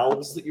at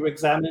Valve's that you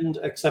examined,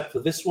 except for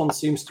this one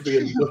seems to be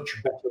in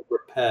much better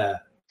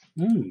repair.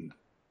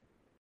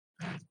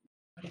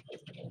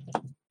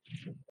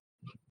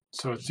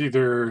 So it's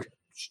either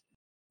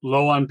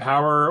low on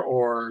power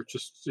or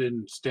just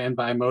in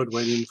standby mode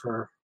waiting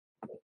for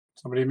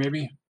somebody,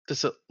 maybe?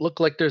 Does it look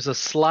like there's a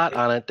slot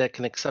on it that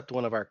can accept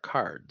one of our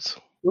cards?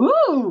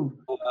 Ooh!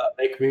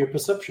 Make me a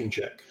perception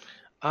check.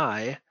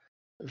 I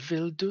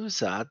will do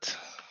that.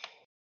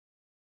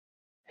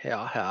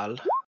 Hell.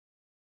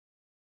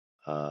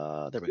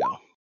 There we go.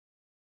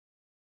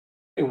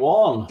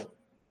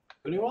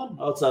 21.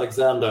 Oh, it's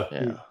Alexander.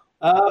 Yeah.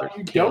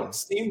 You don't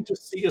seem to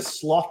see a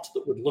slot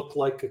that would look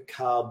like a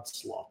card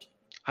slot.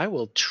 I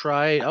will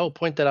try. I'll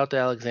point that out to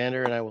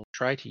Alexander, and I will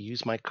try to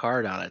use my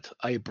card on it.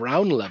 A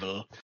brown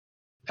level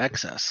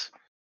excess.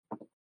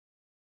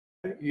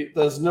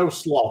 There's no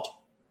slot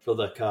for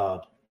the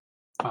card.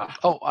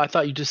 Oh, I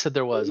thought you just said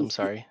there was. I'm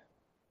sorry.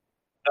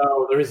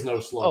 No, there is no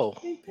slot.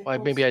 Oh,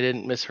 maybe I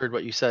didn't misheard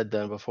what you said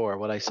then before.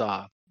 What I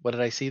saw. What did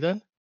I see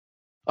then?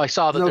 Oh, I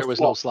saw that there was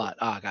no slot.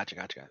 Ah, gotcha.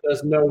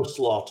 There's no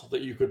slot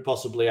that you could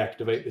possibly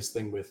activate this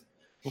thing with.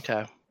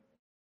 Okay.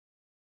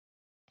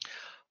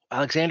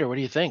 Alexander, what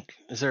do you think?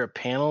 Is there a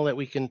panel that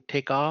we can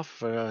take off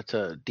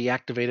to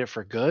deactivate it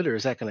for good, or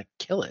is that going to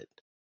kill it?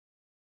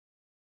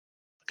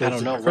 I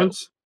don't know.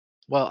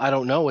 Well, I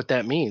don't know what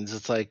that means.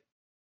 It's like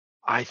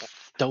I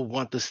don't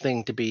want this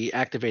thing to be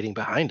activating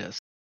behind us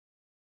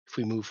if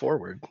we move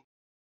forward.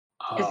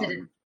 Is it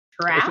a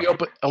trap?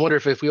 I wonder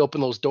if we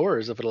open those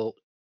doors, if it'll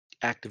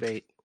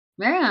activate.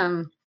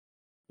 Man.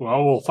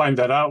 Well, we'll find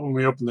that out when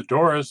we open the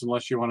doors,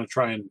 unless you want to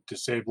try and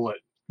disable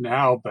it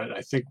now. But I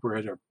think we're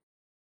at a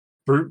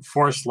brute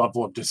force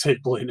level of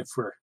disabling if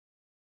we're.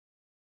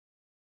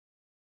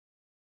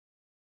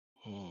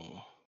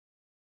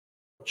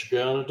 What you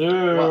gonna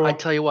do? Well, I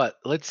tell you what.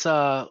 Let's.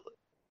 I'm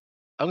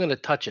gonna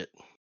touch it.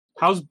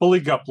 How's Bully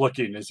Gup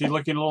looking? Is he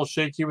looking a little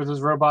shaky with his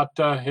robot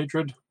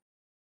hatred?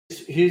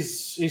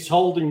 He's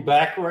holding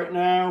back right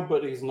now,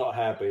 but he's not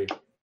happy.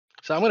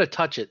 So I'm gonna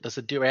touch it. Does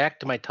it react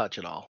to my touch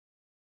at all?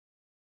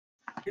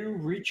 You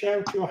reach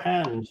out your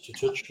hand to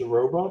touch the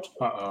robot.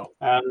 Uh-oh.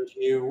 And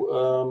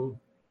you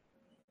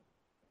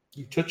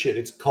touch it.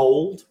 It's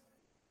cold,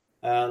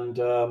 and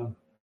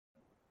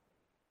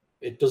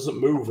it doesn't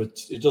move.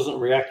 It doesn't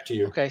react to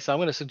you. Okay, so I'm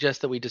going to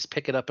suggest that we just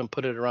pick it up and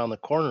put it around the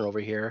corner over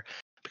here,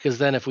 because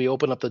then if we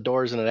open up the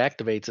doors and it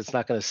activates, it's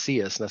not going to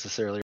see us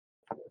necessarily.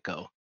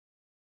 Go.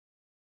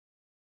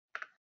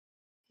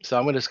 So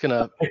I'm just going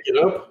to pick it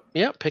up.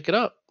 Yeah, pick it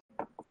up.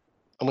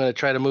 I'm going to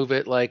try to move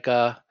it like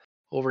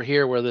over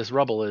here where this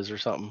rubble is or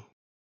something.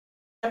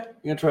 You're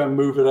going to try and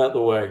move it out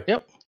the way.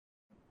 Yep.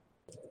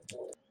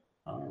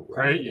 All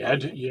right. You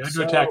had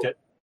to attack it.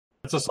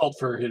 That's assault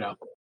for,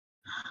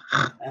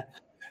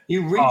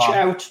 You reach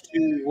out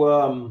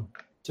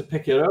to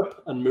pick it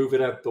up and move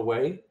it out the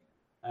way,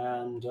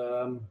 and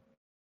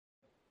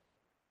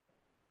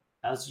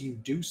as you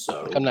do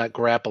so, I'm not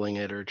grappling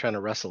it or trying to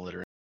wrestle it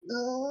or.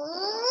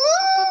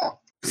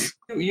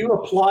 You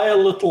apply a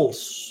little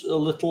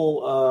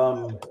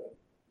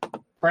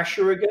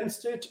pressure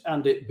against it,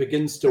 and it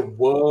begins to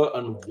whir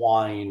and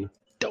whine.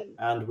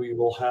 And we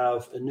will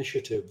have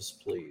initiatives,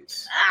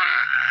 please.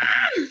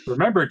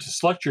 Remember to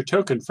select your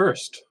token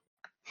first.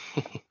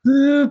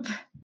 Boop.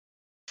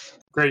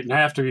 Great, and I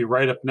have to be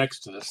right up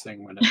next to this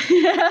thing when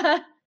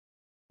it...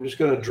 I'm just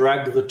going to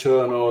drag the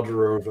turn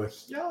order over.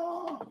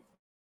 Yeah.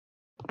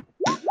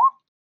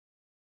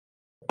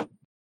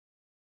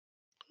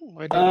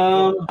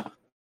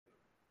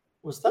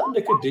 Was that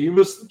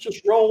Nicodemus that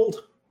just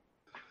rolled?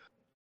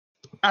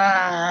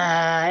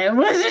 It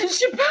wasn't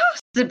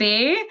supposed to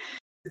be.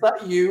 Is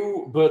that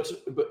you? But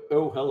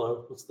oh,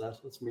 hello. What's that?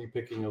 That's me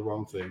picking a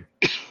wrong thing.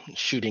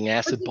 Shooting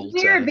acid Which is bolts.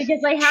 weird at us.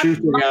 because I have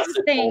Shooting my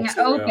acid thing bolts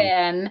around.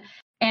 open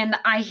and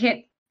I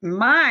hit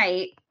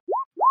my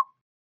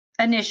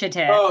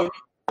initiative. Oh,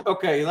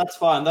 okay. That's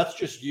fine. That's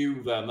just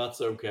you then.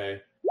 That's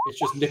okay. It's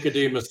just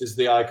Nicodemus is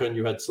the icon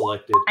you had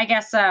selected. I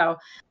guess so.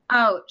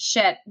 Oh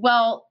shit.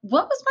 Well,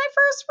 what was my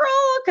first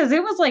roll? Because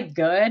it was like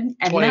good.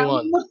 And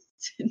 21. that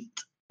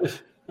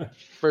wasn't.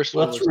 First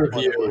one. Let's was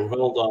review. 21.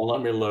 Hold on.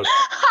 Let me look.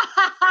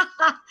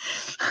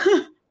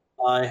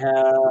 I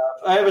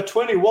have a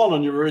 21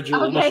 on your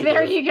original Okay, initiative.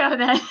 there you go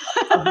then.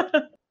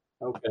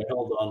 Okay,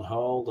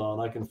 hold on.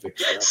 I can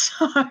fix that.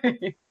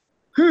 Sorry.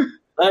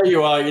 There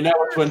you are. You're now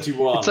at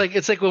 21.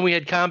 It's like when we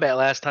had combat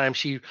last time.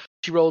 She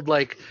rolled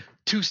like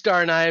 2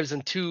 star knives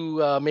and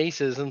 2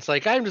 maces, and it's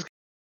like I'm just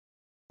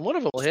one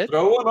of them will hit.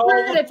 Throwing all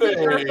We're gonna the pick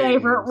your things.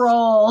 favorite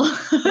roll.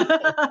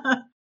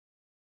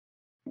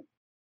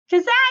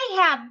 Because I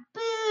have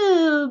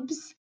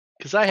boobs.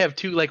 Because I have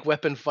 2 like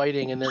weapon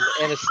fighting and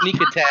a sneak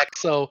attack.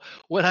 So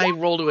when I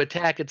roll to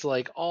attack, it's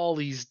like all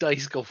these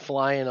dice go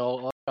flying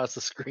all across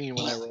the screen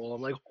when I roll.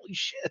 I'm like, holy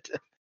shit!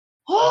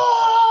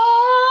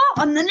 Oh,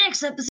 on the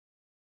next episode.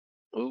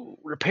 Ooh,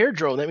 repair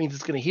drone. That means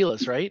it's gonna heal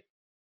us, right?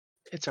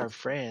 It's our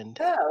friend.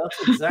 Yeah,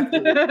 that's exactly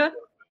what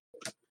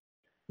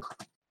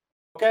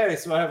Okay,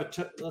 so I have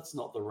that's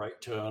not the right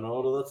turn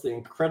order. That's the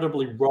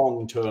incredibly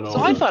wrong turn order.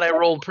 So I thought I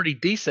rolled pretty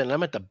decent.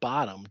 I'm at the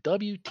bottom.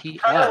 WTF?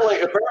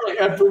 Apparently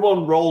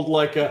everyone rolled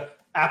like a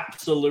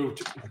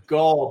absolute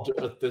god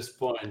at this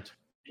point.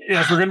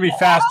 Yes, we're going to be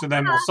fast, and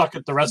then we'll suck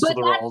at the rest of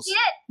the rolls. That's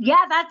it.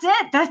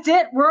 Yeah, that's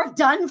it. We're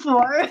done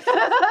for.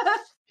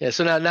 Yeah.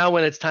 So now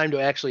when it's time to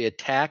actually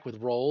attack with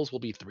rolls, we'll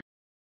be 3.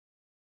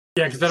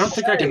 Yeah, because I don't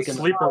think I can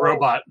sleep a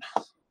robot.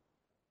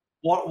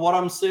 What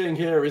I'm seeing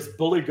here is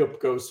Bulligup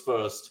goes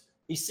first.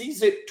 He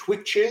sees it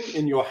twitching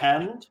in your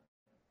hand,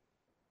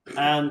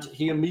 and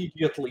he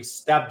immediately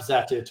stabs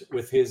at it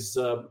with his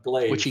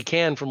glaive. Which he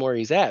can from where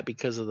he's at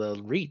because of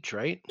the reach,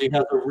 right? He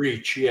has a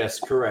reach, yes,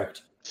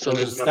 correct. So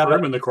There's stab enough room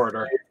at in the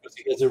corridor. because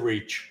he has a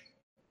reach.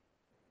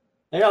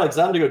 Hey,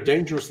 Alexander, you're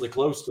dangerously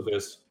close to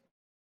this.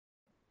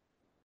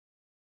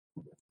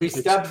 He It's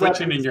stabs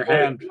twitching at it in your with-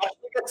 hand.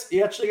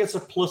 He actually gets a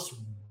plus.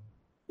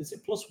 Is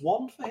it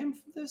 +1 for him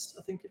for this?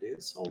 I think it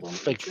is. Hold on. let me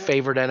like check.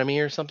 favorite enemy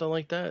or something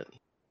like that.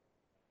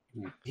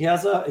 He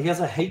has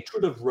a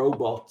hatred of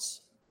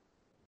robots.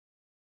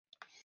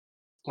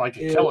 Like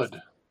a Yes.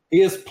 Killed. He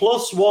has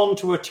 +1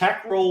 to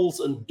attack rolls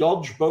and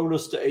dodge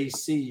bonus to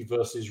AC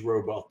versus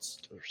robots.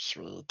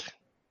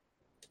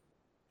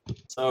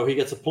 So he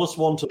gets a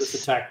 +1 to this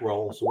attack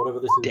roll. So whatever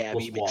this is,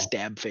 Stabby +1.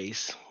 McStab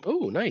face.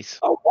 Oh, nice.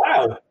 Oh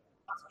wow,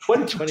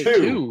 22.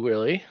 22,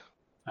 really?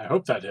 I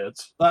hope that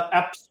hits. That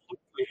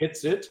absolutely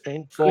hits it.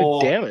 And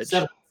For good damage.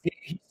 7.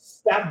 He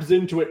stabs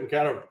into it and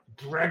kind of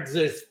drags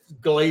his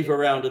glaive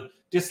around and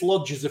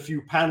dislodges a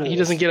few panels. He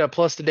doesn't get a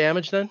plus to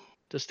damage then,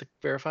 just to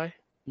verify.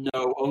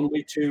 No,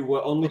 only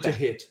to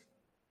hit.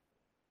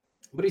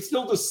 But he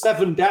still does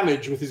 7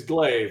 damage with his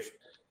glaive.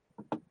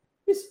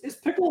 Is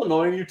Pickle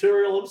annoying you,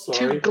 Tyrael? I'm To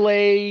sorry.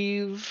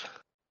 glaive.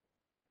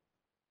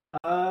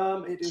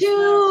 It is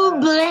To now-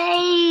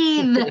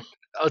 blame.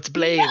 Oh, it's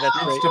blade. That's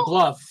It's right. to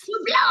bluff. To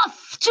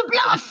bluff. To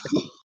bluff.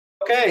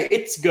 Okay,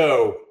 it's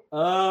go.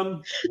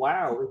 Wow,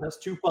 it has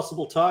 2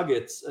 possible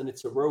targets, and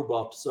it's a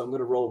robot, so I'm going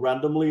to roll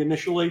randomly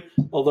initially.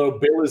 Although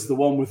Bill is the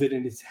one with it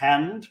in his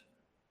hand.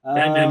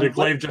 And the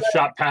glaive just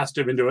shot past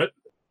him into it.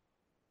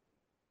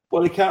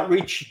 Well, he can't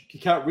reach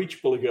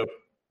Bulligup.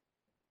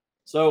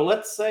 So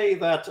let's say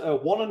that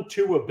 1 and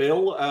 2 are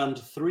Bill, and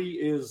 3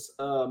 is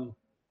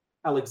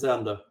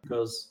Alexander,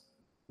 because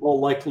more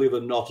likely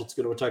than not, it's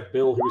going to attack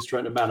Bill, who is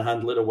trying to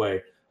manhandle it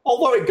away.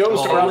 Although it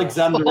goes for Oh.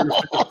 Alexander in a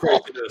fit of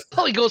craziness.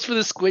 Oh, he goes for the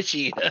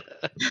squishy.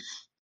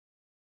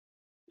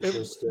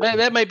 Just,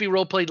 that might be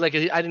role played like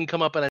I didn't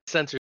come up on a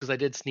sensor because I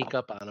did sneak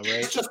up on him, right?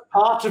 It's just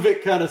part of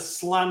it kind of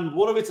slammed.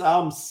 One of its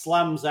arms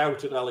slams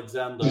out at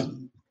Alexander.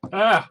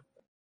 Ah,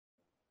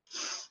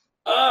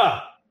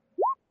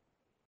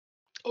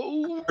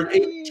 Oh, For an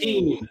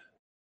 18.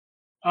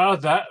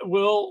 that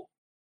will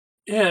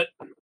hit.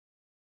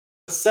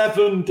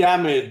 7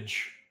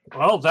 damage.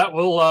 Well, that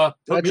will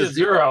put That's me a at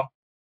 0.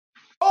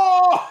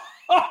 Oh!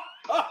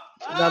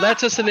 Now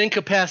that's just an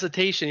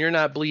incapacitation. You're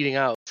not bleeding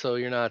out, so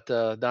you're not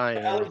dying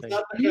or anything.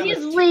 Alexander He's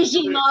kinda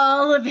leaking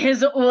all of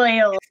his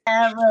oil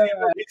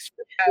everywhere. He's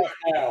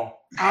now.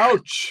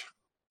 Ouch.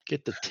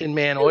 Get the Tin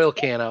Man oil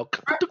can out.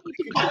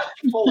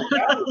 Fall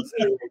down to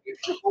 0.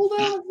 Fall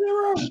down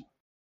to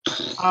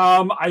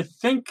 0. I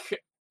think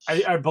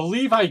I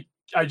believe I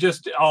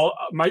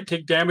might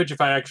take damage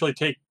if I actually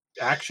take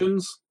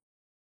actions.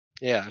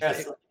 Yeah.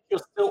 Yes, you're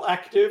still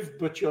active,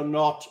 but you're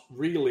not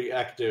really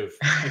active.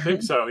 I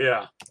think so,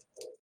 yeah.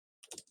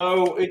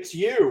 Oh, it's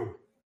you.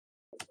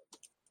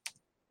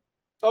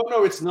 Oh,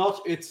 no, it's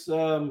not. It's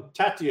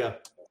Tatia.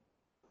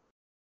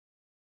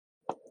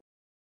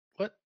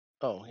 What?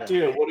 Oh, yeah.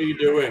 Tatia, what are you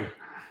doing?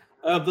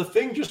 The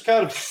thing just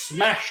kind of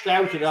smashed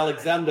out at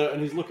Alexander,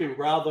 and he's looking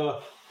rather...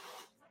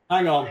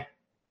 Hang on.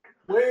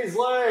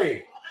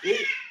 Weasley!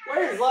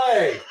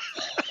 Weasley!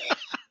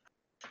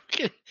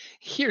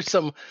 Here's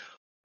some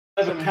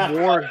I have a cat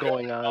war fight.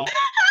 going on.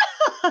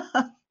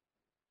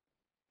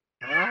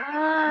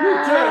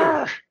 You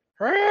too!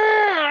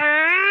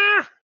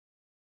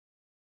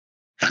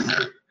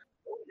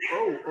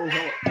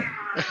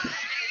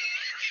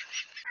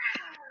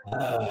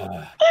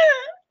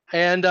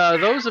 And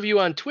those of you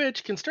on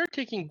Twitch can start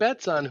taking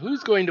bets on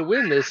who's going to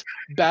win this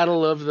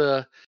battle of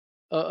the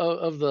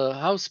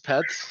house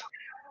pets.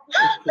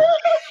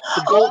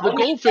 The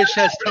goldfish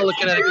has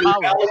telekinetic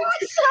power.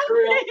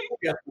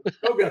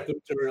 Go get them,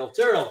 Tyrell.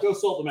 Tyrell, go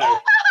sort them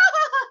out.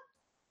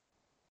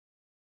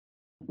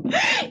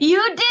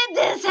 You did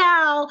this,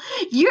 Hal.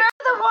 You're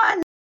the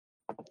one.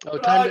 Oh,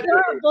 time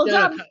Terrible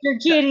dumpster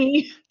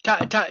kitty.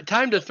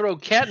 time to throw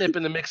catnip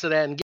in the mix of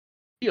that and get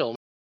healed.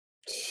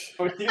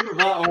 Either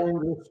that or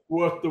we'll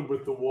squirt them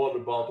with the water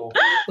bottle.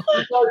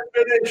 I'm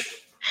finished.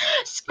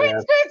 Squid.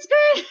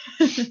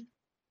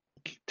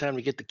 Time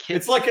to get the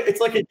kids. It's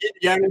like a yin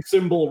yang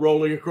symbol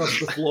rolling across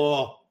the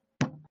floor.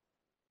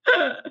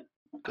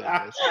 Which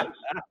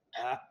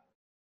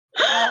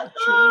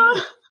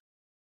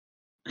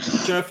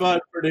I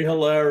find pretty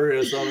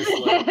hilarious,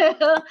 honestly.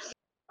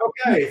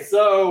 Okay,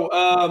 so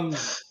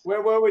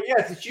where were we?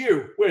 Yes, it's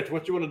you. Wait,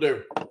 what do you want to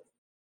do?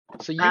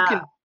 So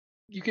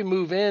you can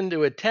move in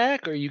to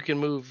attack, or you can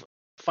move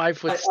 5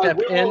 foot I step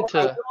will into.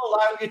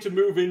 allow you to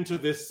move into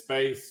this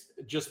space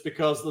just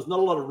because there's not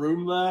a lot of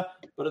room there,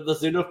 but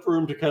there's enough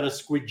room to kind of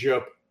squidge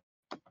up.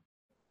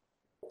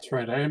 That's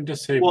right, I am Want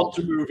disabled.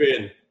 to move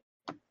in?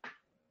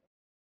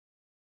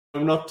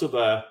 I'm not to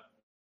there.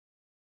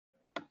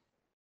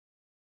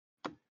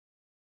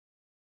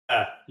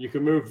 Yeah, you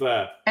can move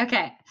there.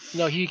 Okay.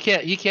 No, you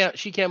can't.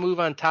 She can't move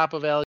on top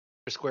of Alexander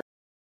Square.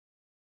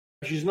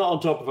 She's not on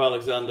top of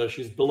Alexander.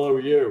 She's below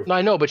you. No,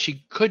 I know, but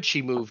she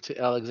move to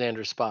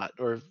Alexander's spot,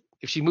 or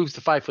if she moves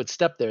the 5 foot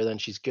step there, then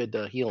she's good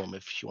to heal him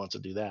if she wants to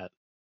do that.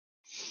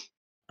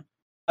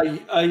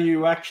 Are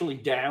you actually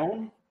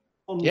down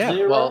on Yeah,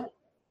 0? well-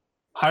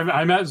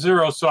 I'm at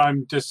 0, so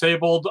I'm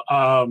disabled.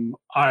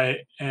 I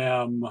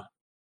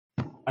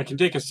can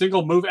take a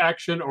single move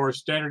action or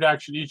standard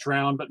action each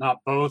round, but not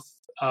both.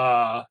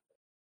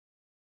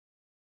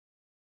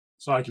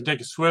 So I can take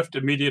a swift,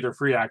 immediate, or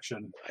free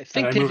action. I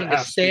think And I move taking at a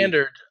half speed.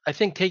 standard. I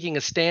think taking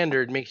a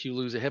standard makes you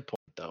lose a hit point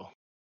though.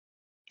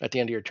 At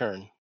the end of your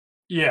turn.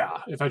 Yeah,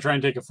 if I try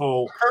and take a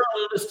full.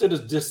 Currently listed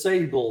as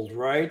disabled,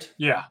 right?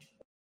 Yeah,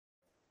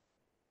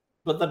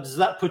 But does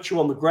that put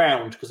you on the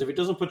ground? Because if it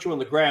doesn't put you on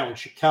the ground,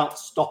 she can't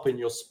stop in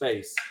your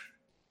space.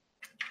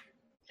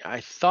 I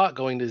thought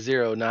going to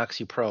 0 knocks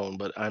you prone,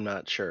 but I'm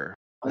not sure.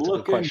 That's a good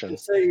Looking question.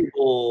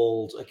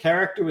 disabled. A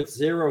character with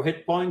 0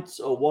 hit points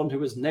or one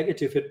who has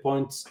negative hit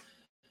points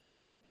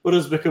but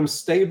has become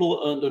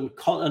stable and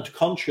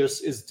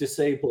conscious is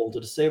disabled. A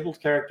disabled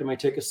character may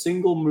take a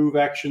single move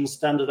action,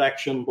 standard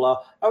action, blah.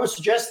 I would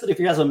suggest that if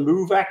he has a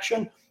move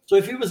action, so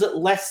if he was at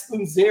less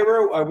than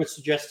 0, I would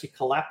suggest he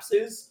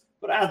collapses.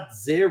 But at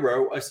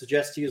 0, I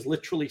suggest he is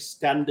literally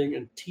standing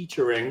and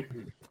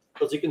teetering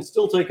because he can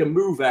still take a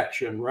move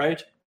action,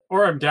 right?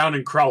 or I'm down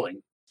and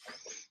crawling.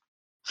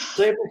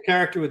 Disabled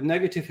character with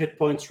negative hit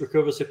points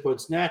recovers hit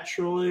points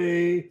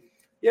naturally.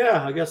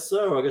 Yeah, I guess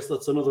so. I guess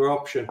that's another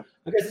option.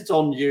 I guess it's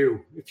on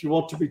you. If you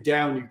want to be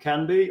down, you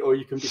can be, or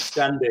you can be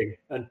standing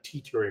and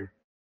teetering.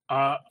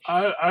 I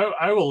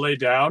will lay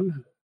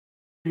down.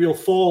 You'll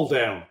fall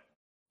down.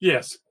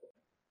 Yes.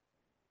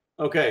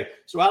 Okay,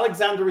 so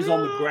Alexander is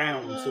on the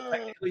ground, so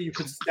technically you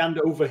could stand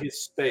over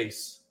his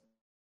space.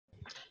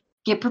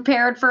 Get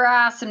prepared for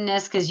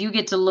awesomeness because you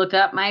get to look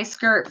up my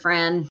skirt,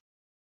 friend.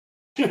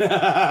 Things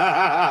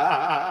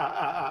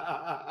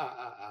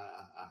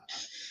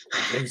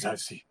I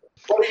see.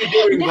 What are you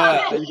doing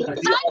there?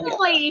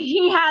 Finally,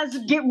 he has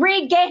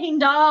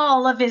regained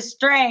all of his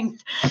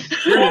strength.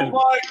 Oh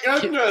my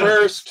goodness!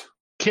 First,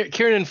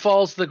 Kieran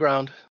falls to the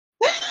ground.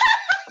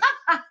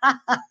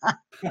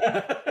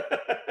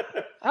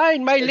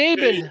 Ein, my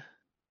Leben!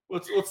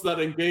 What's that?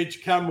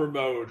 Engage camera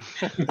mode.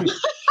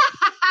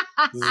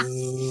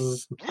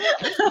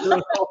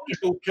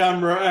 Optical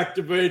camera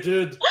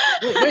activated.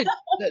 Wait,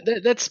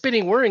 that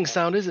spinning whirring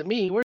sound isn't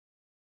me.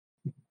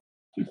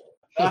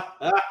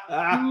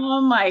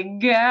 Oh my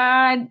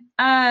god.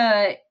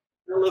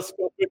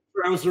 Telescopic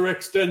browser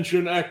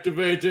extension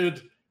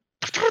activated.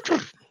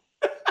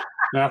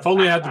 now if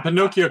only I had the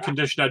Pinocchio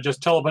condition, I'd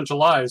just tell a bunch of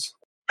lies.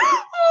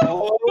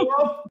 Oh.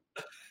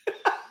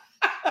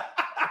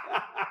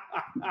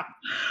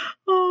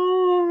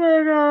 Oh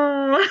my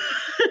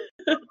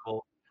god.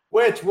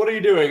 Wait, what are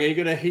you doing? Are you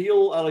going to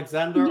heal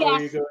Alexander, or are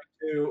you Yes. going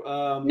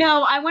to.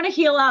 No, I want to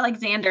heal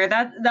Alexander.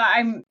 That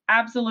I'm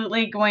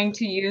absolutely going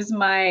to use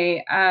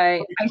my.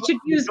 I should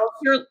use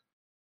your.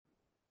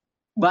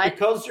 What?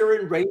 Because you're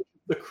in range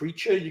of the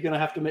creature, you're going to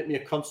have to make me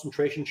a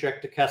concentration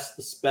check to cast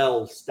the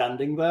spell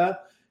standing there.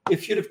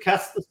 If you'd have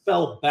cast the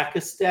spell back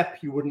a step,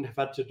 you wouldn't have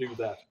had to do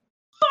that.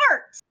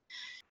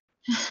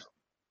 Fart.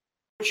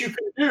 Which you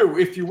can do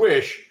if you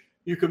wish.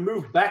 You can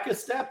move back a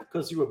step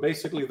because you were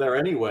basically there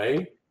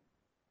anyway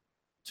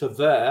to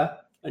there,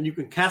 and you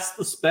can cast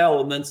the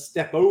spell and then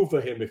step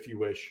over him if you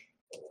wish.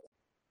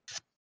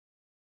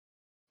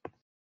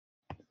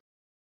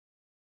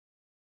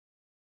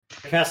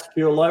 Cast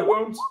Cure Light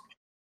Wounds.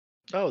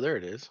 Oh, there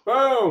it is.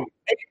 Boom!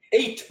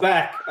 8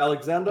 back,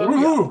 Alexander.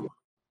 Woohoo!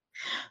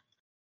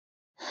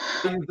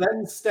 And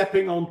then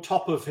stepping on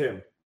top of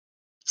him.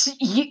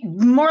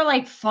 More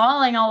like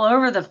falling all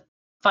over the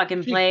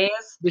fucking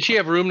place. Does she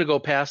have room to go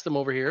past them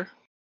over here?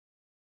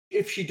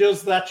 If she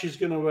does that, she's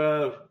going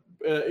to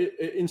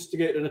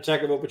instigate an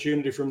attack of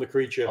opportunity from the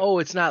creature. Oh,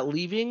 it's not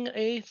leaving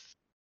a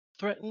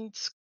threatened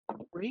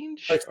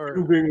range? It's Or...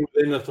 moving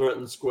within a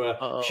threatened square.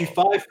 Oh. She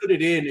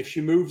 5-footed in. If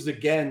she moves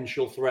again,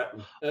 she'll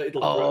threaten.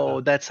 It'll Oh,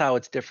 threaten. that's how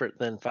it's different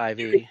than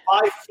 5e. It's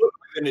 5 foot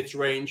within its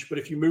range, but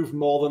if you move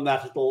more than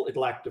that,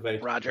 it'll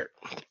activate. Roger.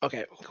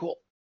 Okay, cool.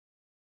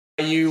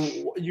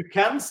 You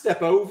can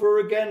step over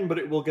again, but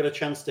it will get a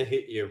chance to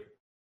hit you.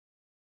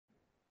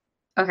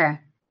 Okay.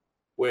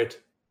 Wait.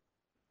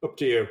 Up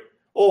to you.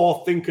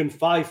 Or thinking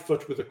 5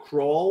 foot with a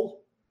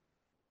crawl.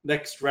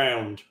 Next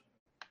round.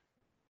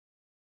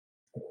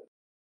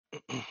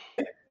 I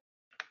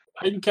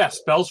can cast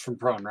spells from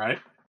prone, right?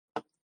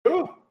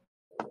 Cool.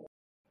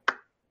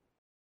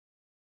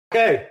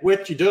 Okay,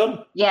 Wit, you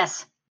done?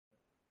 Yes.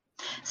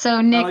 So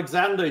Nick,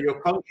 Alexander,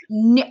 you're conscious.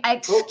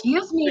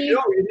 excuse me.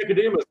 You're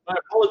Nicodemus. My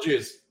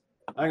apologies.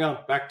 Hang on,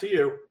 back to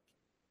you.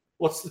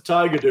 What's the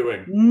tiger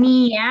doing?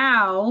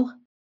 Meow.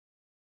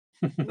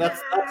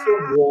 That's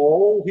a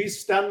wall he's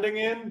standing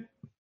in.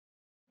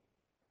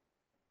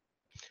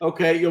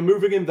 Okay, you're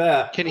moving in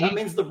there. That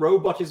means the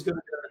robot is going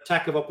to get an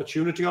attack of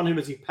opportunity on him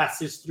as he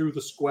passes through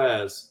the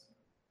squares.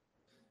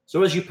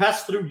 So as you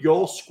pass through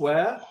your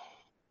square,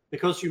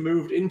 because you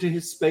moved into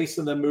his space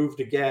and then moved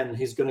again,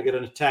 he's going to get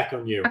an attack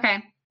on you. Okay.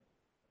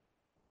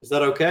 Is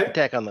that okay?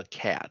 Attack on the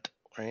cat,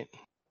 right?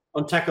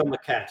 Attack on the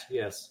cat,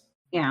 yes.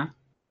 Yeah.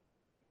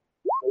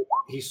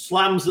 He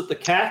slams at the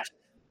cat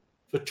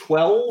for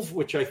 12,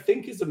 which I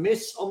think is a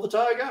miss on the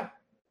tiger.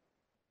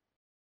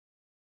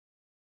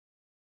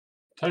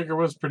 Tiger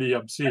was pretty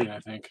obscene, I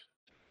think.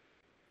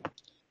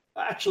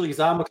 Actually, his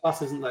armor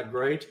class isn't that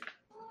great.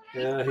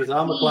 His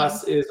armor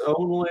class is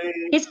only...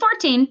 He's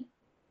 14.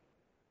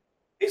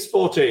 He's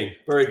 14.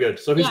 Very good.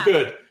 So he's Yeah.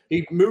 good.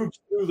 He moves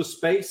through the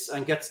space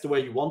and gets to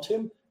where you want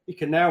him. He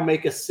can now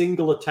make a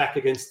single attack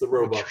against the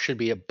robot. Which should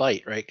be a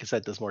bite, right? Because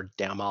that does more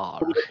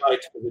damage.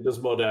 It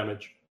does more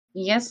damage.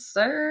 Yes,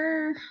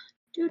 sir.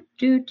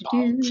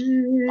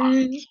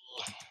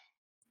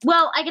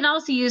 Well, I can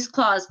also use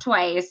claws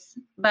twice,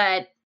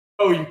 but...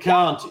 Oh, you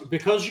can't.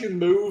 Because you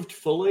moved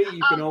fully,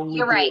 you can only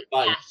You're do right. a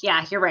bite.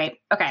 Yeah, you're right.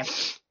 Okay.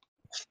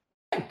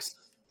 Thanks.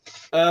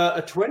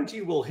 A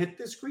 20 will hit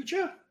this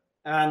creature,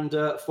 and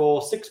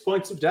for 6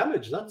 points of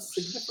damage. That's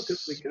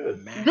significantly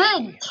good.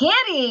 Good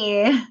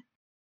kitty.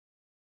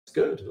 That's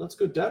good. That's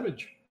good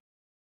damage.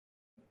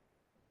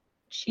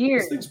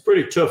 Cheers. This thing's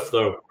pretty tough,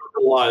 though. I'm not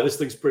gonna lie, this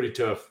thing's pretty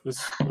tough.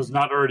 This was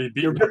not already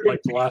beaten up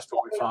like the last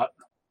one we fought.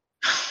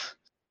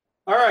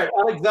 All right,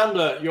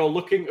 Alexander, you're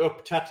looking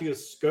up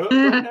Tatia's skirt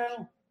right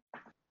now.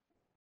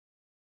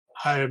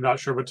 I am not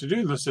sure what to do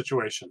in this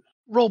situation.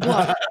 Roll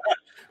bluff.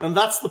 And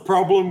that's the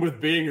problem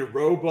with being a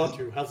robot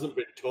who hasn't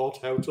been taught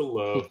how to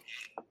love.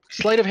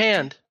 Sleight of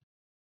hand.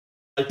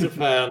 Sleight of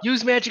hand.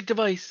 Use magic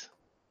device.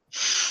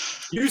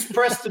 Use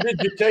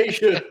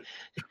prestidigitation.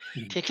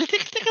 Tickle,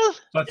 tickle, tickle.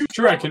 That's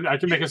true. I can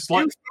make a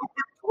slight.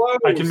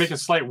 I can make a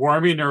slight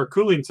warming or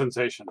cooling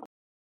sensation.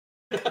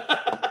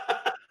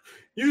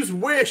 Use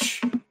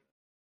wish.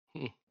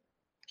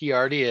 He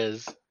already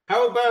is.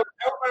 How about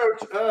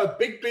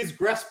Big Biz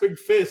grasping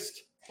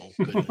fist? Oh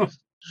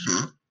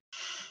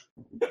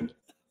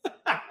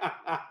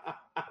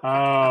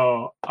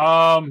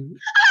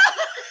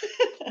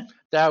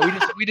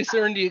goodness. We just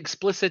earned the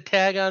explicit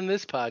tag on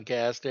this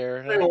podcast,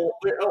 Aaron.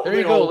 There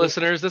you go,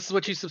 listeners. This is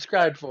what you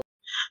subscribed for.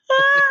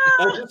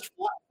 I just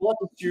flat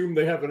assume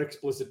they have an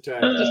explicit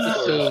tag.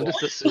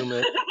 Just assume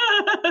it.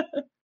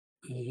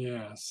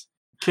 Yes.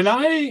 Can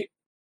I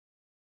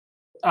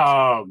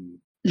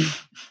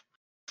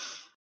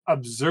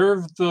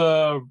observe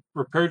the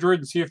repair droid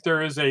and see if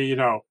there is a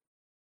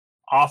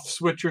off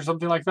switch or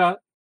something like that?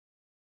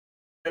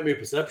 Make me a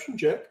perception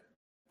check.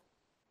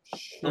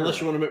 Sure. Unless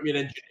you want to make me an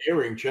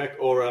engineering check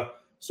or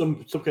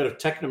some kind of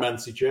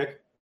technomancy check.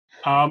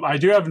 I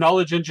do have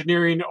knowledge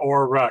engineering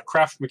or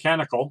craft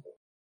mechanical.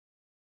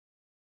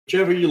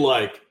 Whichever you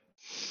like.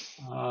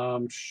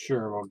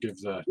 Sure, we'll give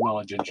the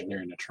knowledge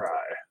engineering a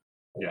try.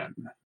 Again.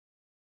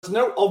 There's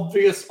no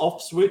obvious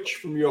off switch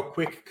from your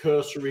quick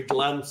cursory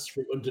glance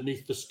from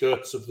underneath the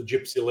skirts of the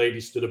gypsy lady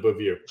stood above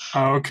you.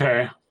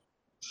 Okay.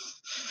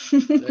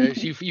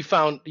 You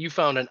found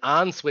an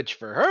on switch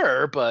for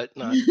her, but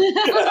not.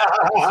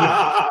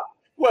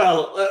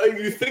 Well,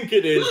 you think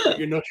it is, but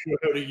you're not sure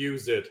how to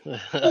use it.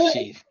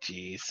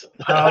 Jeez.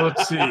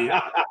 Let's see.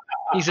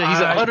 He's a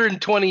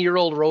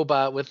 120-year-old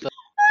robot with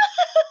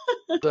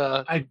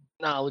the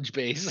knowledge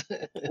base.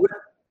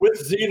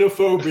 With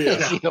xenophobia.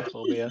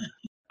 Xenophobia.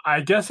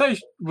 I guess I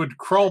would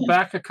crawl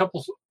back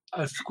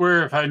a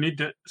square if I need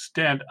to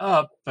stand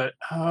up, but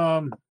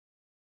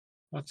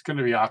that's going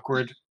to be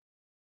awkward.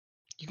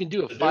 You can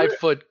do a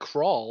 5-foot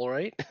crawl,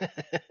 right?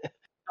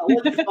 I'll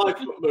let the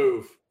 5-foot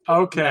move.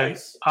 Okay.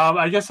 Nice.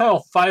 I guess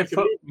I'll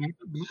 5-foot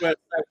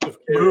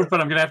move, but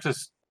I'm going to have to.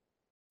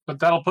 But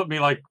that'll put me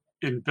like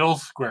in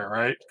Bill's square,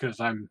 right? Because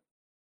I'm.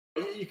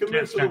 You can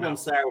move to the one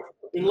south.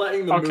 I've been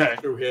letting them move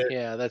through here.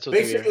 Yeah, that's what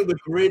basically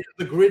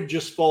the grid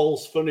just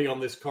falls funny on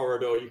this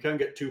corridor. You can't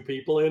get 2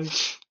 people in.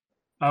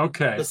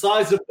 Okay. The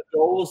size of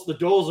the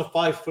doors are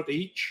 5 foot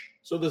each,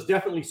 so there's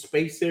definitely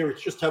space here.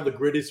 It's just how the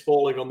grid is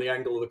falling on the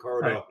angle of the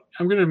corridor. Right.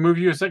 I'm going to move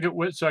you a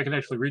second so I can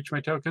actually reach my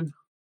token.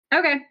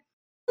 Okay.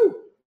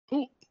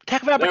 Ooh,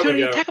 attack of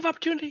opportunity! Attack of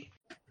opportunity!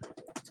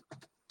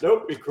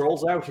 Nope, he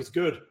crawls out. He's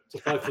good. It's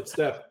a 5-foot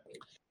step.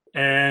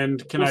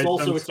 And can I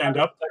also stand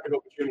up? Attack of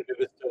opportunity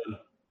this turn.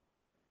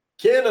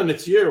 Kiernan,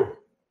 it's you.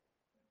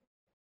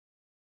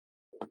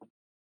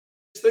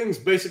 This thing's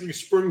basically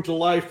sprung to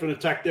life and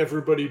attacked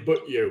everybody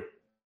but you.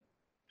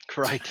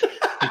 Right.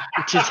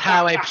 Which is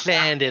how I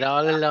planned it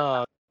all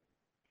along.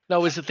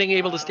 No, is the thing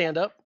able to stand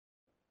up?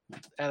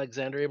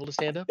 Alexander able to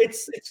stand up?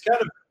 It's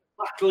kind of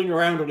battling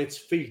around on its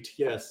feet,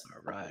 yes.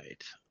 All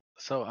right.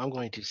 So I'm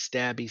going to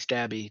stabby,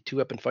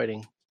 2-weapon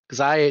fighting. Because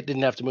I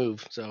didn't have to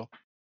move, so.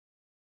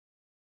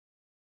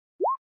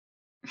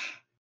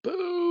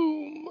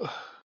 Boom.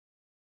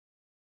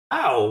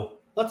 Ow.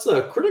 That's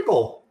a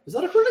critical. Is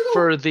that a critical?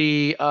 For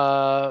the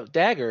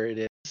dagger,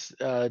 it is.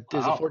 Does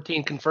a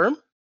 14 confirm?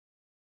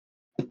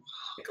 Take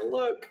a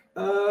look.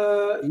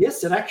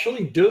 Yes, it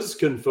actually does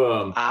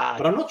confirm.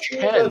 But I'm not sure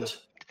 10. that...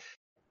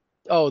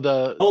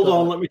 Oh, Hold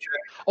on, let me check.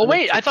 Oh,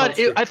 wait, I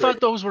thought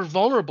those were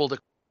vulnerable to...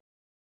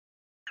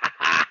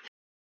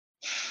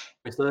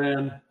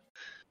 Saying,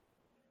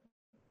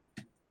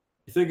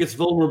 you think it's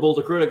vulnerable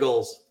to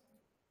criticals?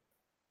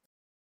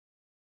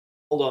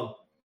 Hold on.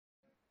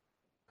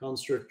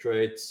 Construct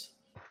traits.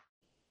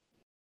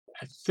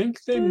 I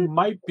think they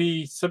might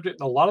be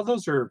subject. A lot of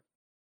those are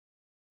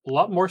a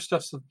lot more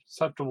stuff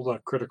susceptible to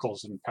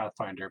criticals in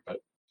Pathfinder, but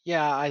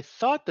yeah, I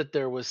thought that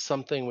there was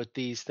something with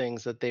these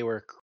things that they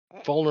were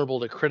vulnerable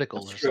to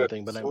criticals or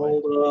something, but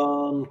hold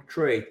on.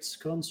 Traits,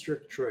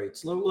 construct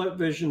traits, low light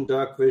vision,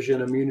 dark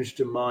vision, immunity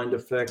to mind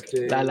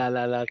affected.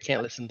 La.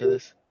 Can't listen to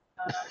this.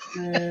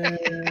 Blah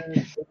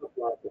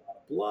blah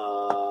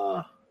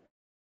blah.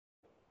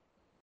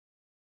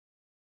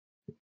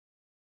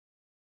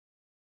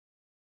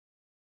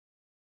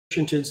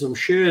 In some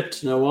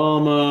shit, no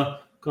armor.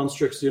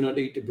 Constructs do not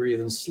eat to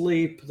breathe and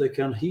sleep. They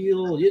can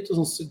heal. It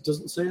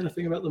doesn't say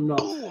anything about them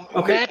not.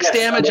 Okay, max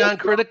damage on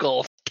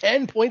critical.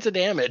 10 points of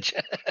damage.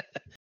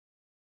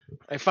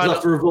 I found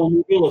for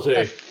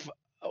vulnerability.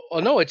 Oh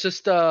no, it's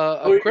just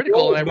a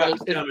critical, and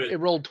it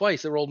rolled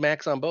twice. It rolled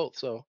max on both,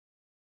 so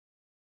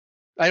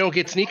I don't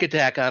get sneak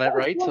attack on it,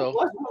 right? So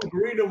one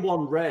green and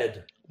one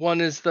red. One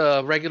is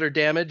the regular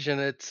damage,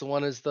 and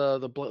one is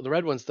the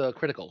red one's the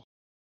critical.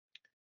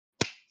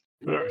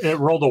 It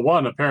rolled a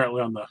 1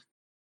 apparently on the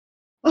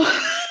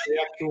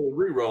actual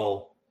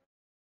reroll.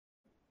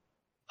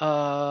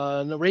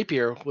 The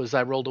rapier was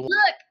I rolled a 1.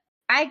 Look,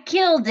 I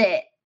killed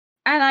it,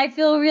 and I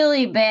feel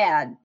really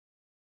bad.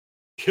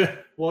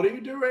 What are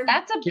you doing?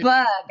 That's a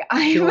bug.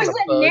 I was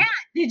a gnat.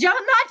 Did y'all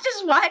not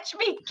just watch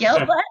me kill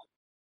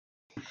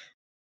it?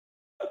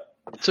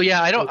 So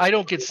yeah, I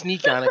don't get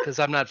sneak on it because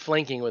I'm not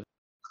flanking with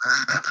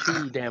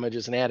 2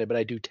 damages and added, but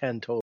I do 10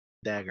 total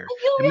dagger.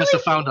 I must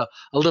have found a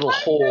little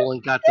hole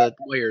and got the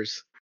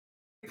wires.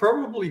 You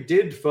probably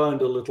did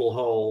find a little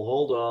hole.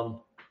 Hold on.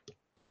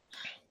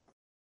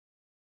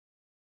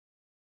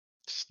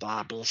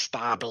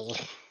 Stobble.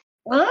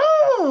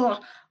 Ooh,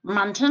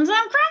 Muntins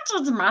and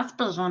Princes must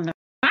be on the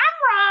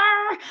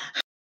camera.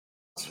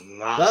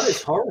 That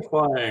is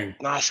horrifying.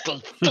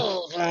 Nasty.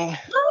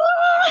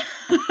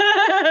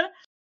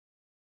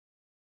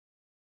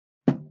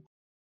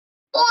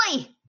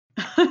 Oi!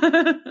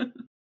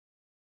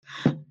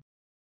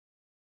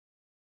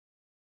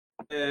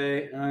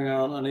 Okay, hang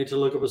on. I need to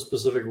look up a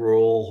specific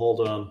rule.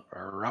 Hold on.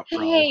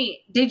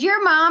 Hey, did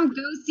your mom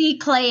go see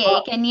Clay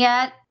Aiken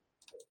yet?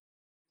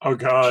 Oh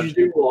God! Did she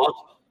do what?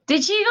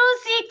 Did she go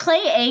see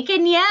Clay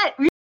Aiken yet?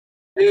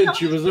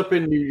 She was up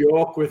in New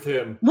York with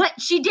him. What?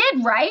 She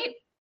did, right?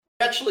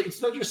 Actually,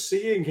 it's not just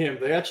seeing him.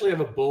 They actually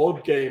have a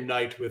board game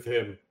night with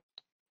him.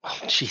 Oh,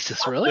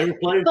 Jesus, really? They were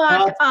playing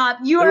Fuck up.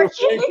 You are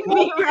kidding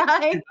me,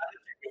 right?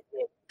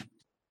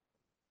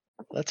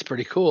 That's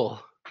pretty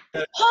cool.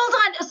 Hold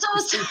on.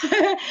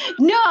 So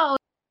no.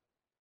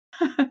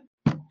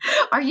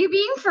 Are you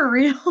being for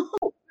real?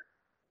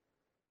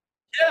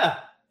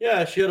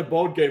 Yeah. She had a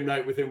board game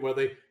night with him where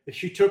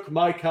she took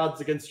my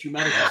Cards Against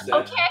Humanity set,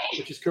 Okay.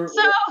 which is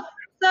currently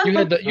You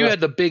had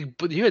the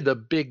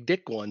big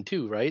dick one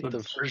too, right?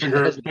 The version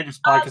bigger, that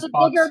biggest, Oh, blackest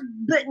spots.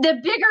 the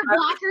bigger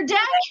blocker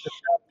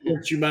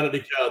deck.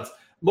 Humanity cards.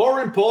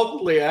 More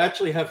importantly, I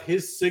actually have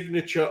his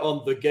signature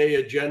on the Gay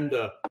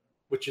Agenda,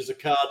 which is a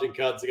card in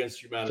Cards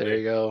Against Humanity. There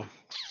you go.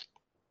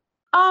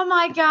 Oh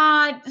my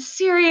god!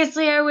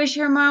 Seriously, I wish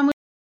your mom would.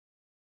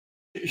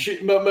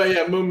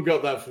 Mum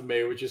got that for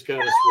me, which is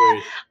kind of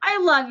sweet. I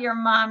love your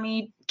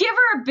mommy. Give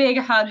her a big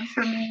hug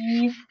for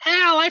me.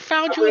 Hal, I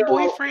found you a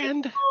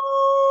boyfriend.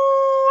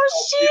 Oh,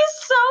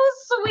 she's so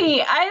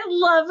sweet. I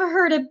love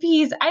her to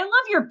pieces. I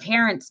love your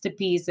parents to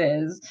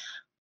pieces.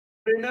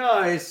 Very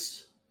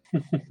nice.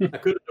 I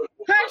could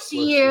have Hush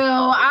you.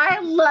 I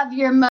love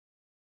your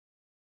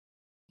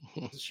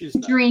She's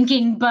nice.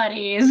 drinking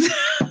buddies.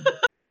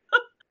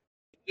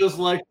 Just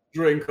like to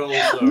drink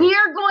also. We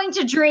are going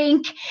to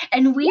drink,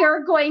 and we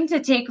are going to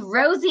take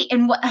Rosie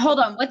and hold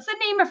on. What's the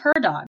name of her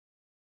dog?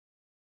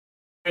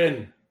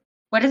 Quinn.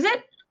 What is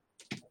it?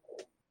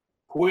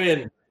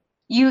 Quinn.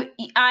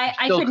 I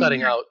Still couldn't cutting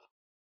hear. out.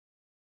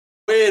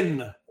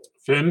 Quinn.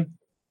 Finn.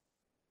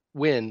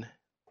 Win.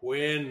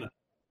 Quinn.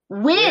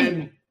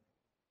 Win.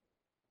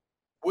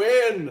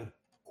 Quinn.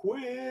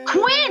 Quinn.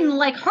 Quinn,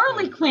 like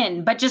Harley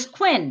Quinn, but just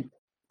Quinn.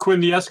 Quinn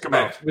the Eskimo.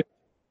 Correct.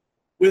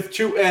 With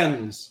two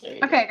N's.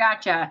 Okay,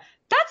 gotcha.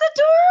 That's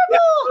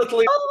adorable.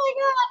 Definitely. Oh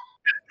my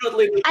god.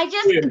 Definitely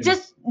I Quinn.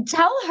 just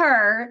tell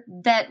her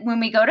that when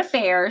we go to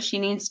fair, she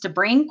needs to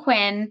bring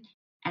Quinn,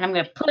 and I'm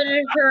gonna put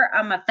her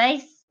on my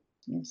face.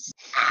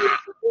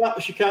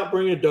 She can't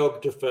bring a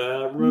dog to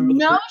fair. Remember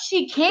No,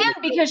 she can't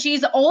because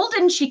she's old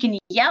and she can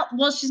yell.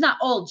 Well, she's not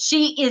old.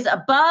 She is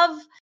above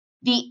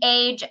the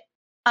age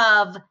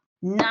of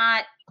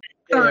not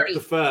 30. the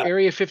fair.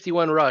 Area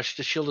 51 rush.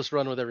 Just she'll just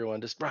run with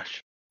everyone. Just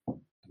rush.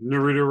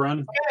 Naruto run.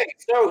 Okay,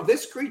 so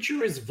this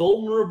creature is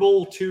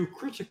vulnerable to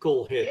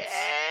critical hits.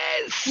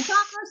 Yes. Is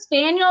that the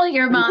spaniel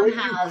your mom When you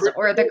has, crit-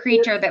 or the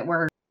creature that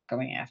we're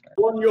going after?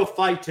 One you're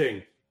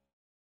fighting.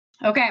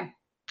 Okay.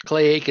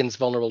 Clay Aiken's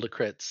vulnerable to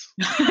crits.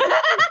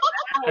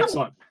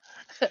 Excellent.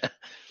 Yeah.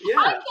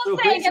 I'm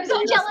just saying, I'm so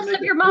basically, jealous that's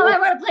of your mom. I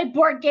want to play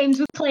board games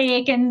with Clay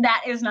Aiken.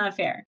 That is not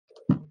fair.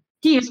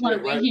 He is one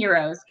of my Right.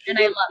 heroes, and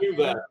I love do him.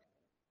 that.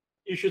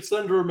 You should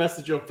send her a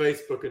message on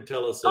Facebook and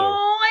tell her so.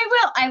 Oh, I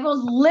will. I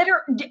will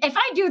literally. If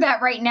I do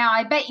that right now,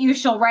 I bet you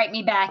she'll write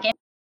me back and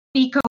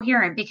be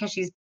coherent because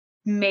she's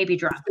maybe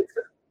drunk.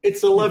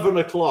 It's 11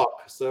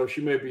 o'clock, so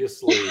she may be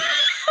asleep.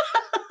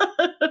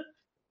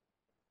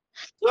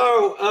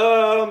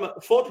 So,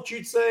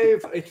 fortitude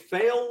save. It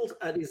failed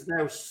and is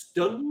now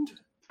stunned.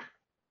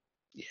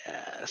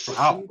 Yes. For a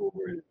Wow. single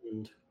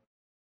round.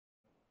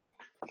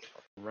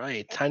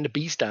 Right. Time to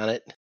beast on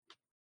it.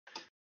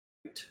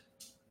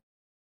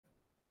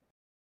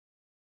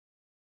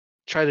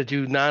 Try to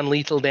do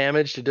non-lethal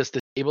damage to just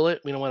disable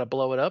it. We don't want to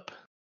blow it up.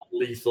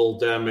 Lethal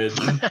damage.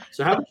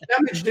 So, how much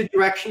damage did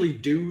you actually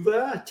do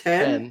there?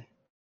 10? 10.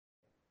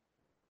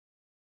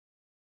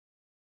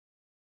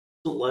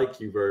 Doesn't like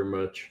you very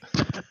much.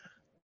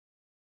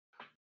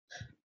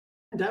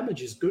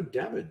 Damage is good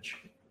damage.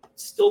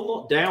 It's still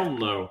not down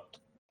though.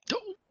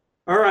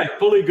 All right,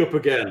 Bulligup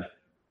again.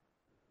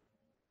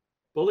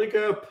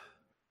 Bulligup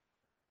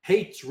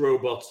hates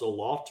robots a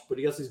lot, but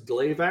he has his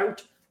glaive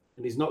out,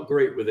 and he's not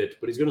great with it.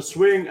 But he's going to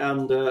swing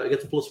and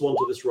gets a +1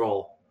 to this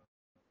roll.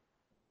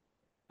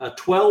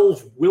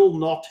 12 will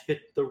not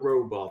hit the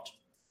robot,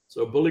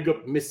 so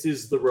Bulligup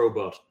misses the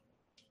robot.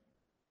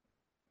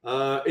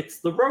 It's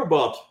the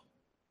robot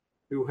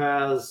who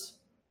has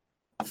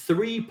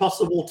 3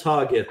 possible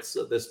targets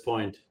at this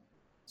point.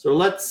 So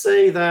let's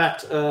say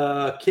that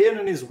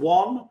Kiernan is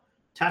 1,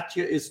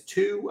 Tatya is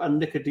 2, and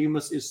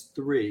Nicodemus is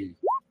 3.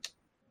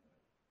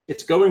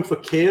 It's going for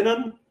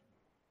Kiernan,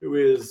 who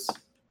is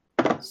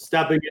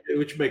stabbing it,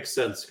 which makes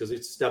sense because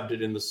it stabbed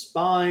it in the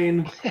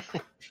spine.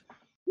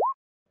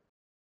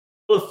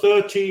 A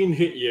 13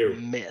 hit you.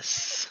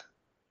 Miss.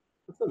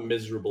 That's a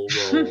miserable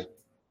roll. And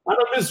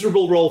a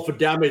miserable roll for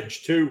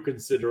damage too,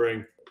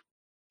 considering.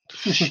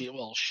 Shit,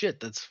 well, shit.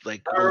 That's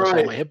like All almost all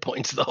right. my hit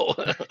points, though.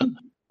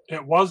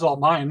 It was all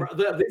mine.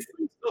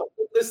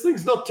 This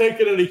thing's not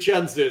taking any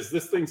chances.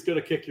 This thing's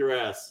gonna kick your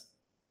ass.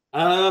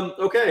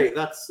 Okay,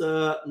 that's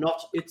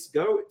not its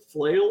go. It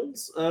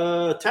flails.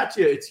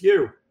 Tatya, it's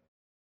you.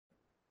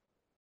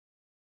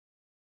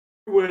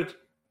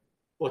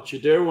 What you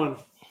doing?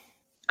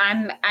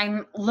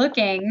 I'm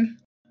looking,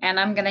 and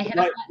I'm gonna hit.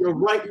 Right, you're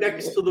right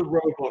next to the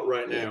robot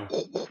right now.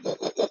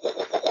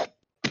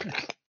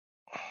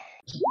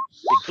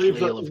 I believe that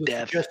Flail was of a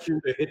death.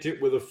 suggestion to hit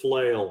it with a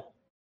flail.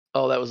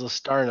 Oh, that was a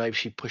star knife.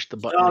 She pushed the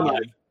button. Star again.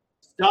 knife.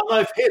 Star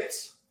knife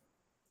hits.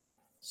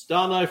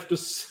 Star knife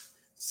does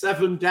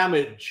 7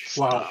 damage.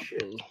 Wow.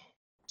 Shit.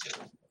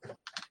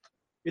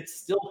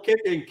 It's still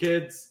kicking,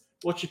 kids.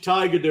 What's your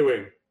tiger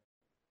doing?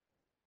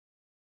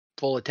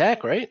 Full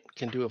attack, right?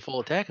 Can do a full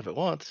attack if it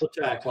wants.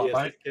 Attack. Well, Yes,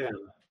 right.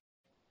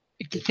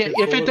 it can.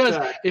 If it does,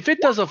 attack. if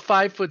it does a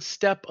 5-foot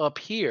step up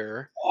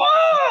here,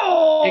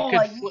 Oh,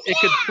 it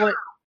could flank.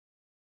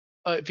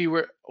 If you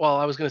were, well,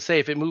 I was going to say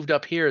if it moved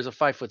up here as a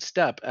 5-foot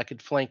step, I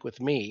could flank with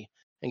me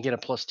and get a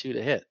 +2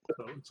 to hit.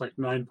 So it's like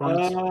 9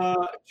 points. 2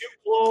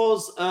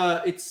 claws.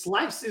 It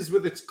slices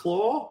with its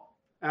claw,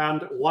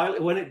 and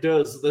when it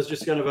does, there's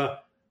just kind of a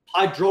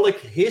hydraulic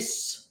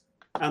hiss,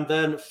 and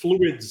then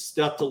fluids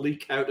start to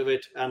leak out of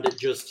it, and it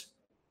just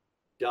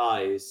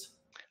dies.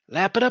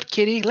 Lap it up,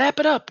 kitty. Lap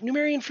it up.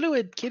 Numerian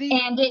fluid, kitty.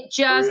 And it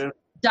just ...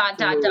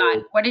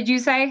 What did you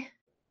say?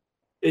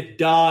 It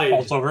died.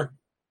 Falls over.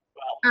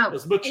 Oh,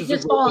 As much it as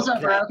just a falls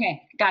robot over. can.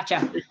 Okay,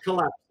 gotcha. It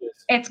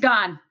collapses. It's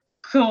gone.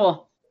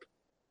 Cool.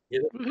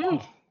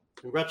 Woohoo.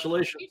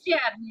 Congratulations. Good job,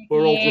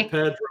 We're all Nikki.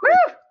 prepared.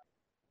 Woo!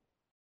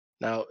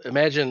 Now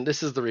imagine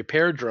this is the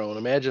repair drone.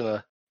 Imagine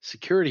a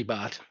security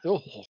bot.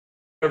 Oh,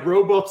 The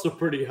robots are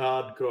pretty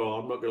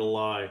hardcore, I'm not going to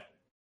lie.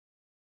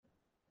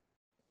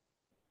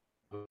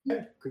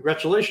 Okay.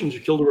 Congratulations,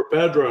 you killed a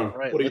repair drone. All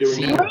right, What are you let's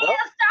doing see. now? What are you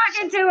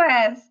talking to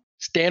us?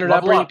 standard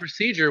Level operating up.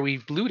 procedure.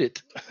 We've blued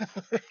it.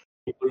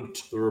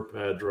 Loot the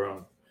repair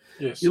drone.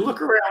 Yes. You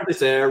look around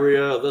this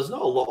area, there's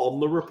not a lot on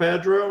the repair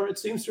drone. It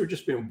seems to have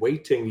just been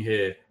waiting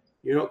here.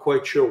 You're not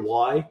quite sure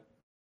why.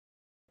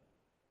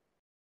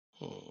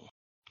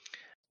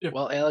 Yep.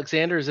 Well,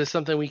 Alexander, is this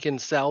something we can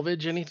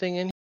salvage? Anything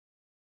in here?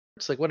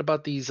 It's like, what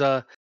about these?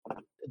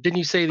 Didn't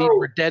you say these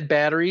were dead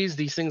batteries?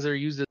 These things are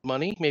used as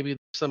money. Maybe there's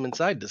some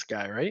inside this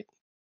guy, right?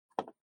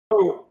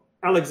 Oh,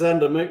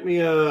 Alexander, make me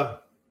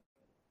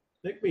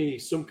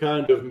some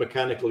kind of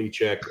mechanically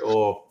check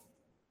or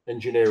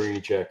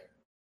engineering check.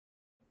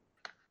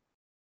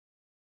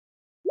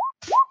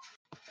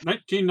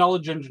 19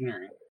 knowledge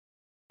engineering.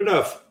 Good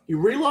enough. You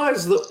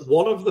realize that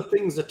one of the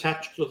things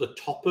attached to the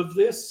top of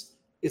this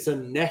is a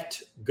net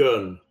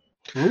gun.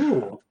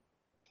 Ooh.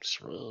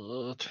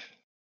 Sweet.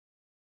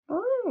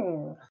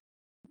 Ooh.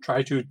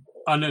 Try to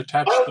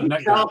unattach the You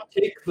net gun. can't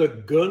take the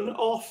gun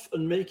off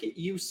and make it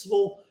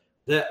useful.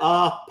 There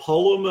are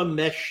polymer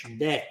mesh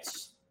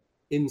nets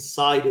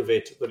inside of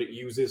it that it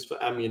uses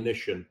for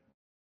ammunition.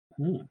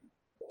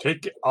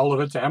 Take all of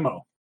its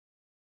ammo.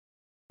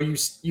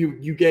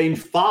 You gain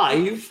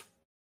five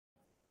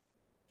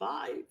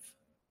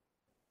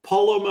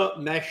polymer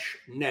mesh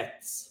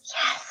nets.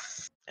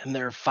 Yes. And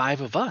there are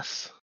 5 of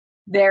us.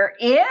 There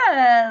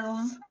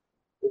is.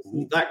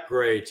 Isn't that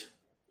great?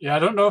 Yeah, I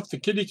don't know if the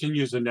kitty can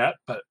use a net,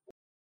 but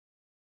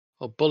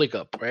Oh, Bully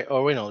Gup, right?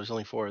 Oh, wait, no, there's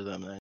only 4 of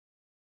them.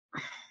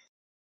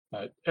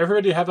 Then.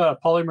 everybody have a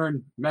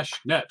polymer mesh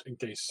net in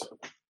case.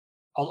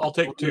 I'll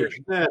take 2.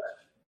 Net.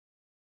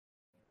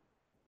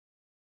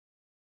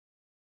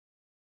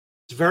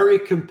 It's very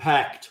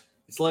compact.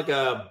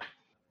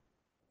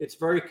 It's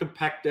very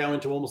compact down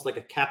into almost like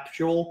a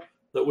capsule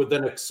that would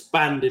then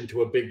expand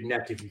into a big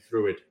net if you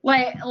threw it.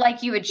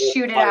 Like you would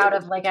shoot it out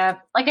of like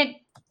a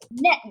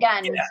net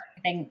gun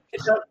thing.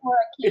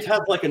 It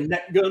has like a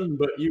net gun,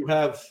 but you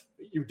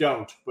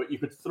don't. But you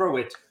could throw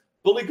it.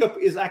 Bully Gup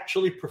is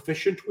actually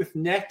proficient with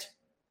net,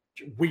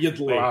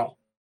 weirdly, Wow.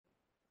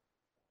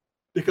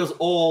 because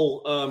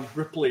all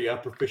Ripley are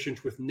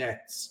proficient with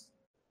nets.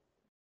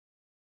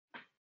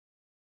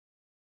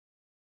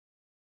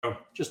 Oh,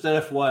 just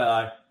an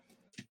FYI.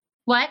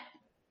 What?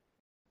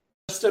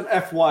 Just an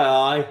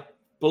FYI.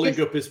 Bully Just-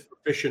 Gup is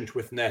proficient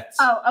with nets.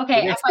 Oh,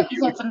 okay. I Yes, thought you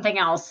said something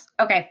else.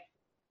 Okay.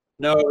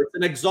 No, it's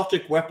an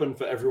exotic weapon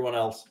for everyone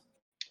else.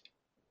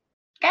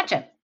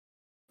 Gotcha.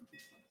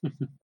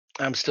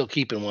 I'm still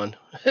keeping one.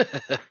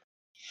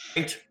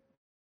 Right?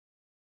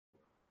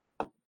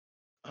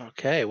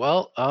 Okay,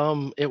 well,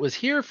 it was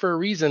here for a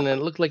reason,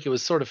 and it looked like it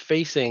was sort of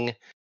facing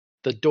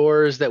the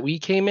doors that we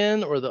came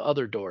in, or the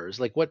other doors.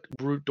 Like, what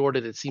root door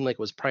did it seem like it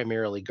was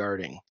primarily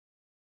guarding?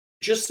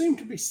 Just seemed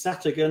to be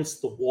sat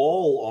against the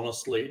wall,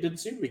 honestly. It didn't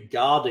seem to be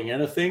guarding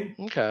anything.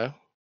 Okay.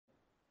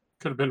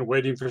 Could have been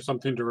waiting for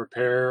something to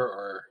repair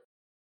or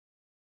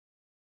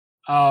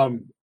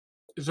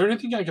is there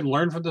anything I can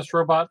learn from this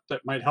robot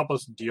that might help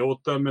us deal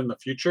with them in the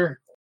future?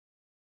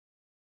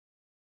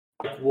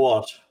 Like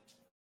what?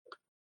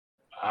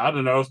 I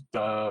don't know,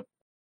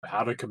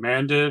 how to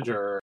command it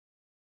or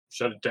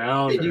shut it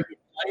down. You Or... could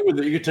play with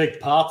it. You could take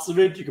parts of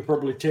it. You could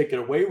probably take it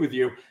away with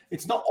you.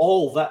 It's not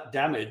all that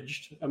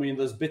damaged. I mean,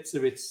 there's bits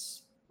of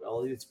it's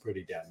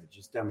pretty damaged.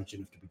 It's damaged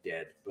enough to be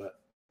dead, but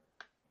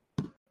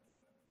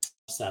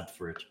sad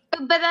for it.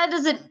 But that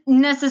doesn't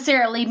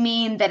necessarily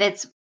mean that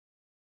its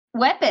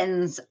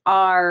weapons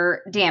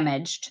are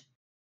damaged.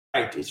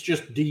 Right, it's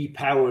just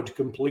depowered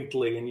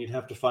completely, and you'd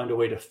have to find a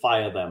way to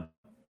fire them.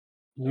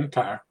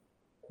 Okay.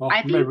 Well,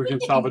 I think maybe we we can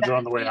can salvage it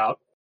on the way out.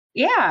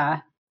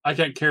 Yeah. I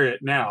can't carry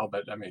it now,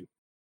 but I mean,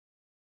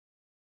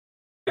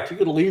 If you're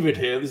going to leave it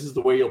here, this is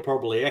the way you'll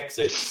probably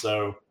exit.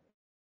 So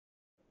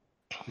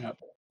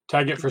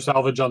tag it for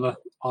salvage on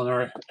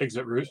our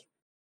exit route.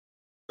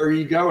 where are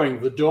you going?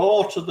 The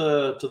door to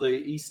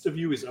the east of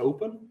you is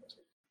open.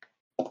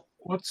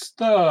 What's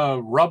the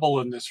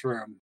rubble in this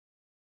room?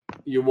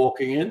 You're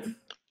walking in.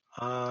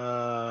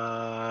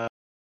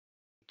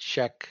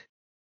 Check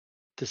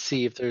to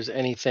see if there's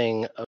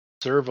anything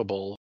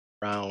observable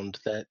around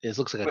that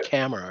looks like a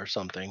camera or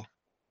something.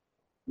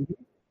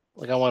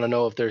 Like, I want to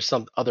know if there's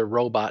some other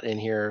robot in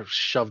here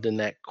shoved in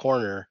that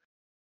corner.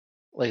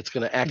 Like, it's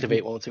going to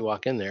activate once we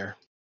walk in there.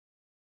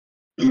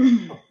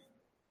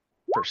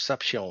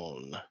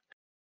 Perception.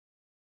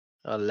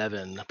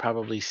 11.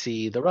 Probably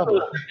see the rubble. I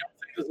don't think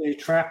there's any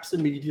traps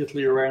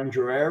immediately around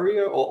your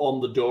area or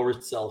on the door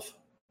itself.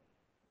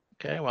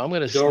 Okay, well, I'm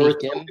going to The door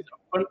sneak in.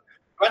 you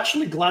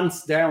actually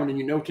glance down and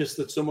you notice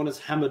that someone has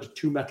hammered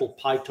 2 metal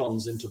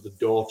pythons into the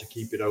door to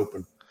keep it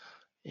open.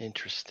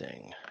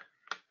 Interesting.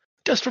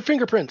 Just for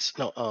fingerprints.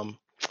 No,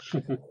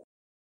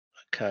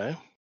 Okay.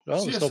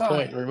 Well, there's no CSI.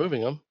 point in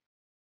removing them.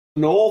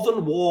 The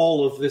northern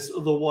wall of this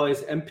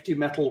otherwise empty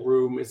metal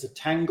room is a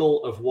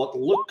tangle of what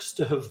looks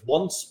to have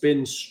once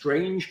been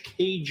strange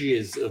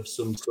cages of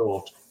some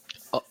sort.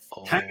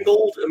 Uh-oh.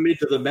 Tangled amid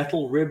the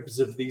metal ribs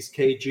of these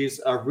cages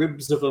are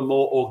ribs of a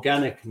more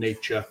organic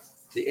nature,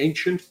 the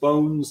ancient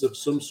bones of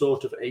some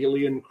sort of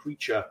alien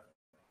creature.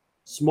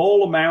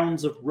 Smaller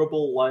mounds of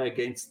rubble lie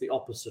against the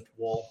opposite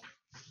wall.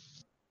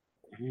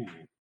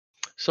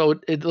 So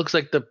it looks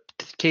like the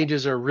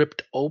cages are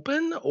ripped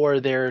open, or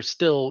they're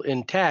still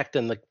intact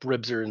and the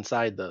ribs are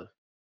inside the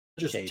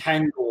Just cage.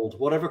 tangled.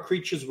 Whatever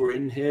creatures were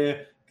in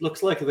here,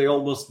 looks like they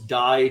almost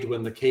died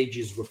when the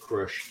cages were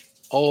crushed.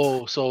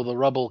 Oh, so the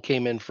rubble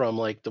came in from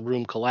like the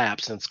room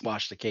collapsed and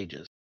squashed the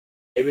cages.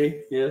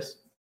 Maybe, yes.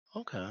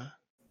 Okay.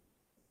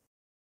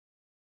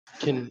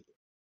 Can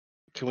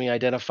we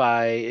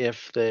identify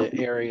if the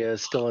area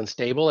is still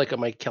unstable, like it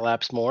might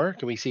collapse more?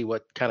 Can we see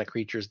what kind of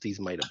creatures these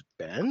might have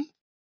been?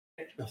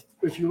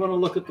 If you want to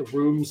look at the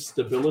room's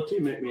stability,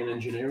 make me an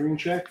engineering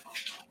check.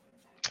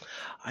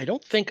 I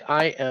don't think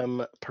I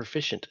am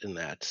proficient in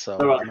that, so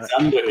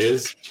Alexander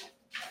is.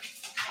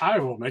 I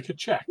will make a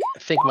check. I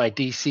think my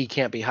DC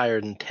can't be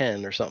higher than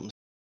 10 or something.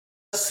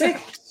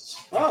 6.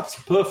 That's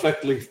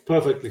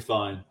perfectly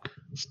fine.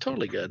 It's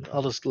totally good.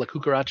 I'll just like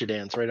cucaracha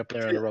dance right up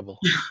there on the rubble.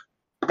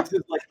 This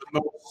is like the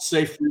most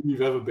safe room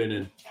you've ever been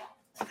in.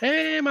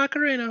 Hey,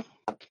 Macarena.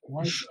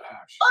 Why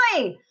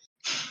Oi!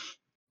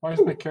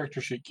 does my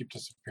character sheet keep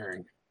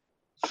disappearing?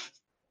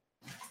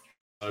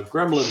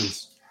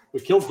 Gremlins. We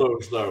killed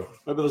those, though.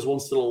 Maybe there's one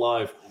still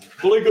alive.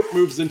 Bulligup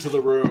moves into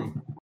the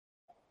room.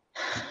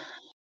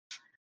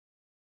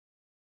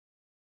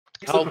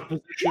 Takes up a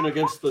position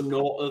against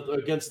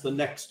the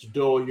next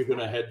door you're going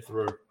to head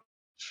through.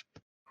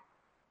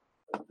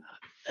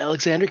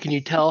 Alexander, can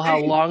you tell how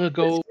long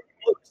ago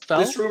it fell?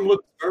 This room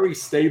looks very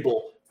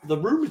stable. The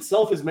room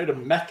itself is made of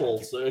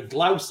metal, so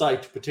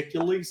glausite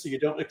particularly, so you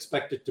don't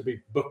expect it to be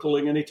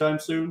buckling anytime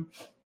soon.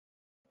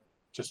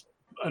 Just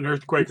an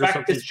earthquake In or fact,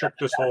 something this- shook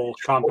this whole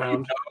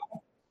compound.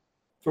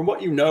 From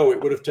what you know,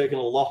 it would have taken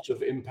a lot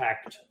of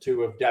impact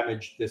to have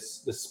damaged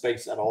this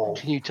space at all.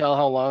 Can you tell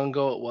how long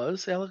ago it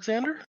was,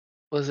 Alexander?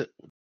 Was it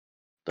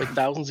like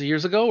thousands of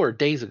years ago or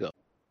days ago?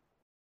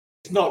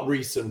 It's not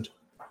recent.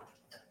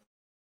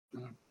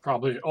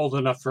 Probably old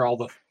enough for all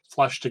the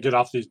flesh to get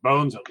off these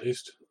bones, at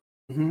least.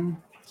 Mm-hmm.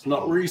 It's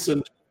not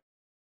recent.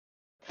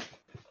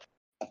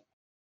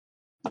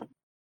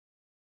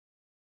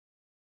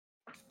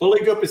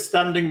 Bulligup is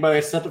standing by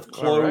a set of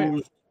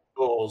closed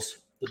doors.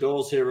 The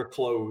doors here are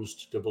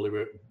closed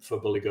for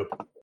Bulligup.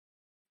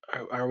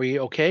 Are we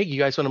okay? You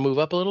guys want to move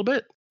up a little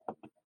bit?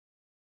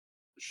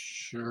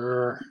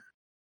 Sure.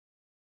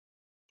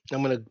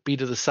 I'm going to be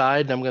to the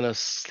side and I'm going to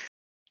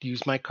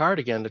use my card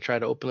again to try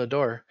to open the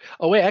door.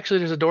 Oh, wait, actually,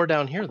 there's a door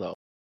down here, though.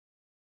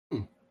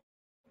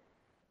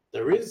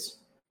 There is.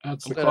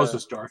 That's I'm the gonna-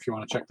 closest door if you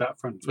want to check that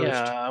front first.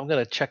 Yeah, I'm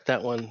going to check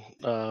that one.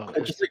 I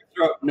just think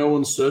no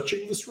one's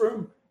searching this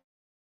room.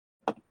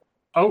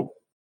 Oh.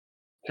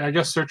 Yeah, I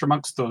guess search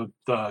amongst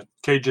the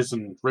cages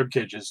and rib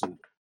cages. And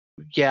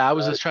Yeah, I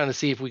was just trying to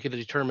see if we could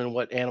determine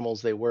what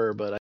animals they were,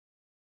 but I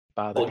didn't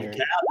bother Well, you hearing.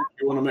 can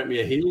if you want to make me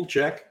a heal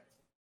check.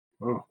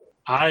 oh,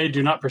 I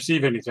do not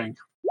perceive anything.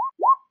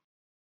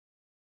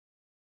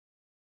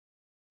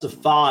 It's a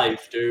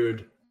 5,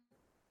 dude.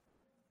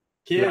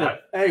 Kid, Yeah.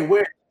 hey,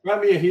 wait,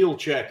 grab me a heal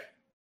check.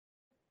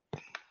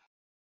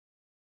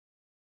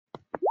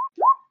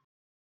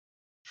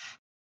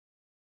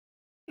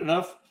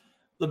 Enough.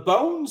 The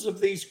bones of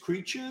these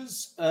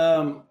creatures,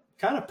 kind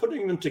of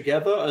putting them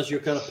together as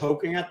you're kind of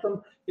poking at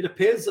them, it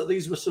appears that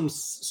these were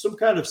some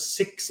kind of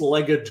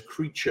 6-legged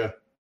creature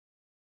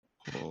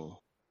Oh,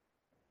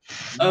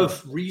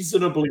 of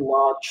reasonably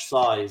large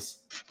size.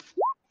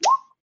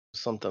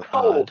 something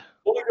Oh, odd.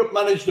 Bulligup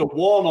managed a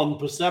 1 on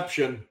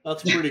perception.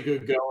 That's pretty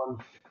good going.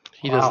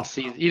 He Wow. doesn't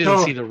see. He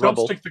doesn't see the Don't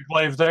rubble. stick the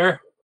glaive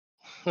there.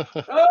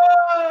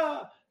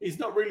 Ah! He's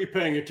not really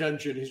paying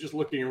attention. He's just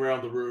looking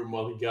around the room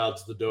while he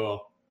guards the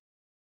door.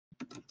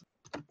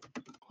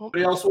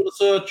 Anybody else want to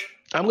search?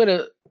 I'm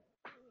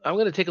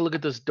gonna take a look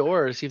at this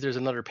door to see if there's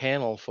another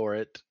panel for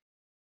it.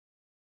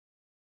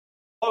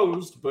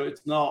 Closed, but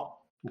it's not.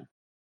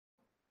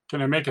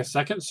 Can I make a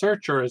second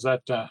search, or is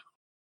that...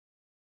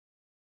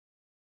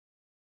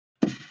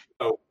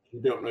 Oh,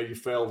 you don't know you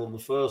failed on the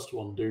first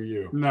one, do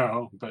you?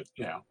 No, but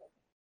yeah,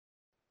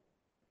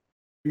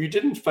 You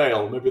didn't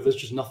fail. Maybe there's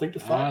just nothing to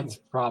find. that's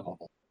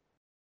probable.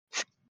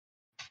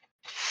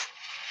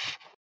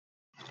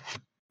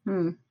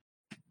 Hmm.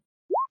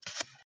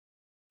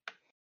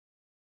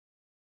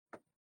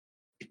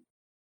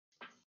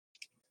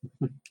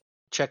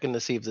 checking to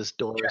see if this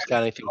door has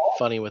got anything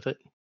funny with it.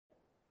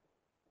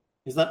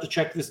 Is that to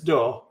check this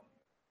door?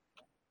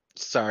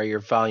 Sorry, your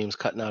volume's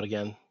cutting out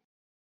again.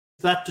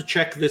 Is that to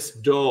check this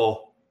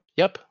door?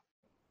 Yep.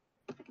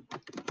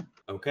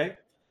 Okay.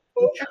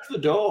 You check the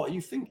door.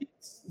 You think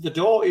the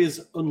door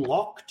is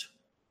unlocked,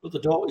 but the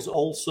door is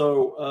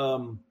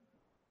also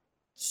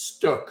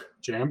stuck.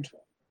 Jammed.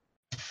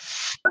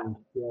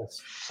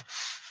 Yes.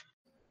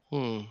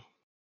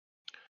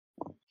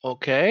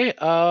 Okay.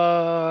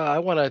 I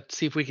want to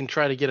see if we can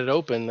try to get it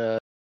open.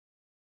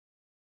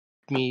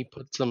 Me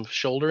put some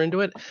shoulder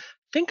into it. I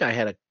think I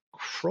had a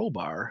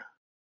crowbar.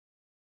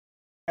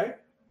 Okay.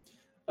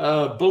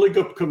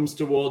 Bulligup comes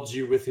towards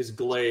you with his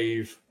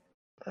glaive.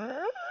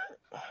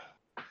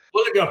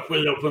 Bulligup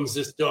will open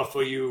this door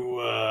for you.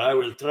 I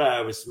will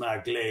try with my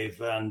glaive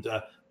and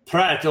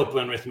pry it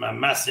open with my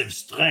massive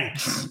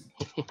strength.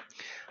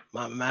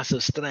 My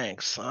massive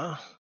strengths, huh?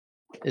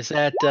 Is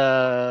that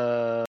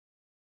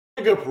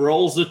Bulligup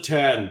rolls a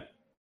 10.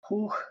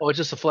 Oh, it's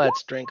just a flat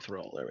strength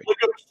roll. There we go.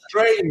 Bulligup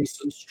strains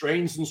and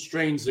strains and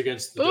strains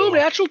against the door. Boom,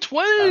 natural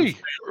 20!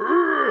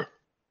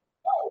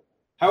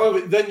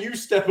 However, then you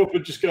step up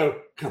and just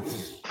go and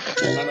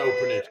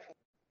open it.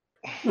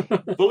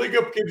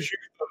 Bulligup gives you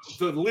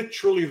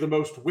literally the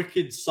most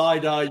wicked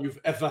side eye you've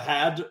ever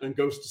had and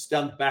goes to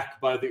stand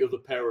back by the other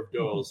pair of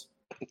doors.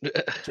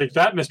 Take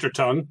that, Mr.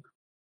 Tongue.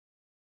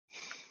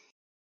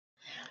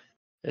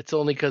 It's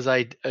only because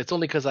I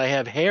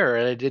have hair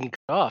and I didn't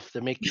cut off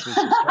that makes me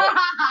so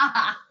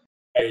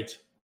Right.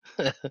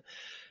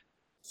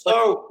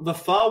 So the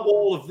far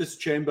wall of this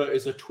chamber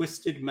is a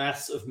twisted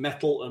mass of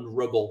metal and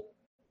rubble.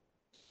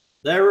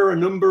 There are a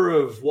number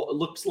of what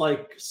looks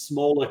like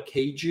smaller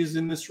cages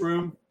in this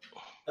room,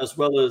 as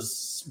well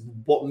as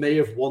what may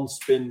have once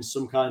been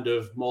some kind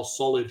of more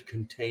solid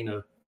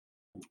container.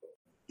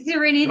 Is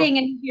there anything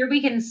in here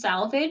we can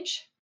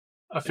salvage?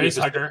 A face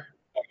hugger.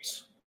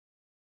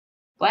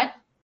 What?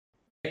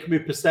 Make me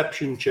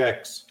perception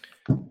checks.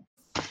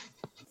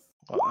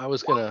 Well, I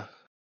was gonna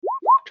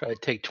try to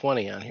take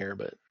 20 on here,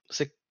 but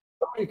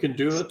You can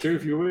do that too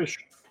if you wish.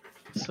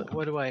 So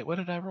what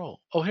did I roll?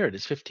 Oh, here it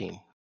is, 15.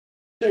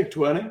 Take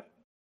 20.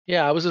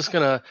 Yeah, I was just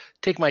gonna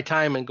take my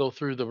time and go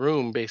through the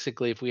room,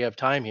 basically, if we have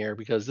time here,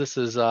 because this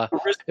is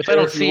if I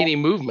don't see any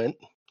movement,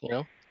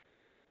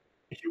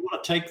 If you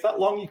want to take that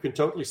long, you can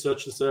totally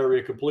search this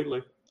area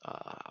completely.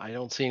 I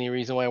don't see any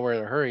reason why we're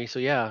in a hurry. So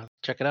yeah,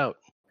 check it out.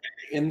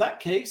 In that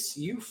case,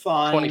 you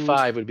find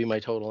 25 would be my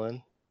total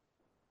then.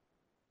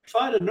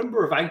 Find a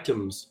number of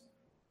items.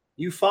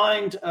 You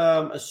find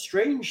a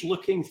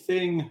strange-looking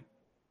thing.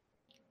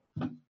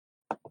 Let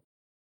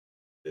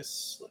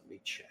me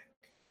check.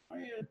 Oh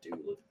yeah, do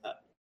look at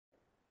that.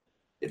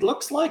 It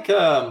looks like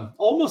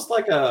almost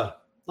like a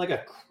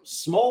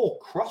small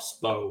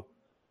crossbow.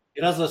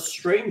 It has a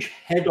strange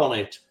head on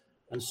it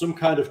and some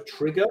kind of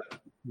trigger.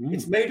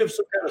 It's made of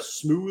some kind of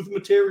smooth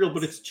material,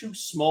 but it's too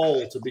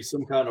small to be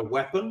some kind of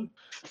weapon.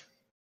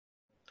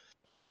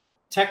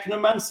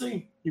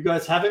 Technomancy, you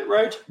guys have it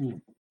right? Yeah.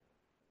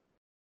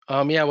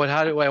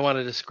 How do I want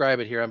to describe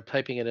it here? I'm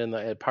typing it in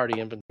the party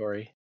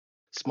inventory.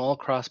 Small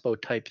crossbow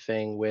type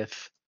thing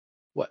with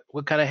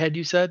what kind of head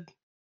you said?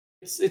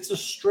 It's a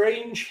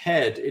strange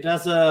head. It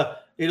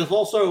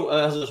also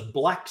has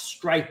black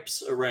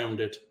stripes around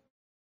it.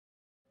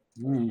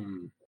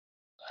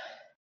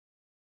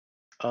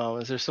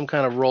 Is there some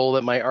kind of role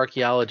that my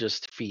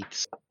archaeologist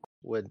feats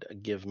would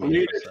give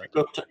me?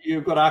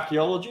 You've got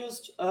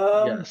archaeologist?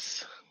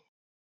 Yes.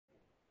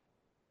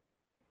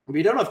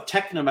 We don't have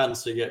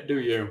technomancer yet, do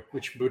you?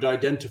 Which would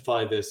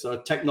identify this.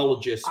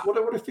 Technologist.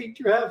 What feat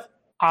do you have?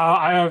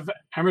 I have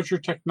amateur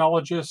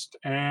technologist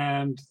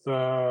and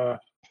the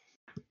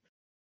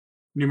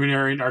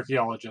Numenorian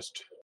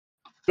archaeologist.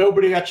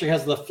 Nobody actually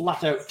has the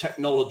flat-out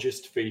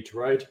technologist feat,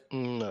 right?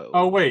 No.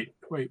 Oh, wait.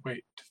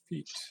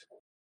 Feat.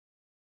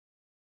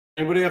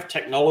 Anybody have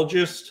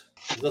technologist?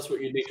 That's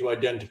what you need to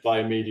identify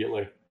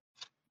immediately.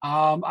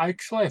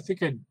 Actually, I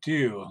think I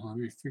do. Let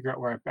me figure out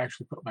where I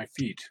actually put my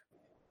feet.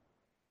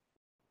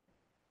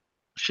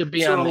 Should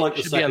be on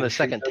the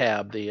second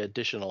tab, the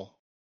additional.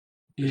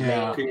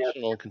 Yeah.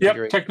 Additional Yep,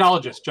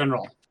 technologist,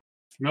 general.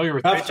 Familiar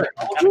with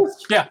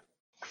technologist? Yeah.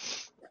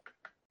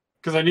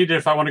 Because I need it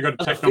if I want to go to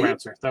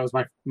Technomancer. That was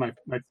my.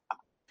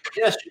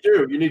 Yes, you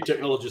do. You need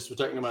technologist for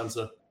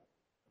Technomancer.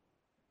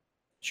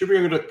 Should be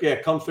going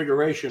to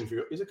configuration for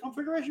you. Is it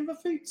configuration for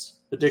feats?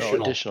 Additional.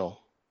 No,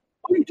 additional.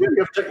 Oh, you do. You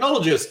have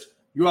technologist.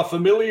 You are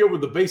familiar with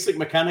the basic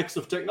mechanics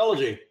of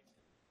technology.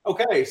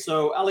 Okay,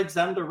 so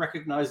Alexander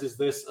recognizes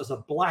this as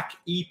a black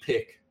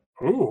e-pick.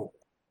 Ooh.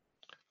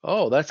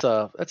 Oh, that's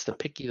the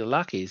picky the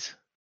lockies.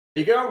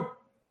 There you go.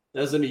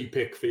 There's an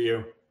e-pick for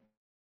you.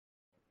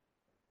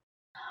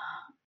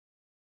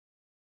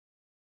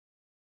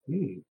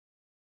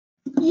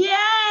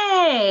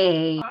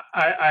 Yay!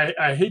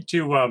 I hate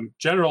to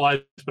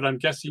generalize, but I'm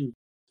guessing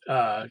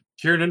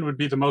Kiernan would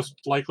be the most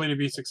likely to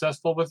be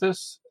successful with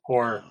this,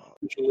 or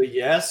usually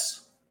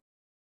yes.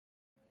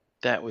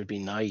 That would be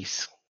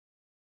nice.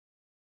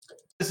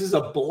 This is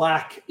a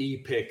black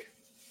e-pick.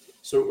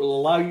 So it will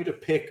allow you to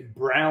pick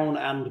brown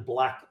and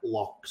black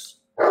locks.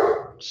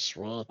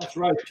 Sweet. That's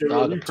right,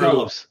 Tyrell. Dog You tell them.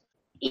 approves.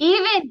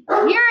 Even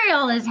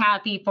Muriel is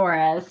happy for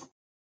us.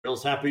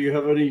 Tyrell's happy you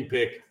have an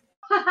e-pick.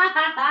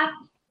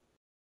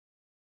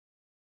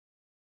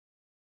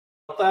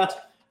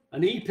 That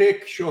an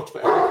e-pick, short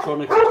for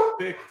electronic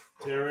pick.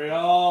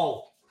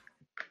 Tyrell.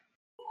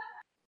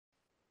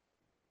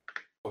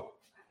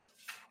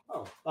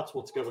 Oh, that's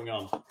what's going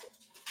on.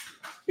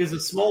 Is a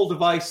small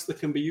device that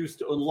can be used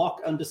to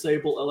unlock and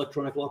disable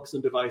electronic locks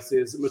and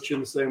devices, much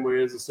in the same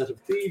way as a set of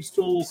thieves'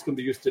 tools can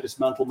be used to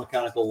dismantle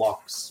mechanical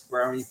locks.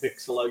 Brown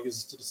e-picks allow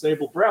users to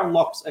disable brown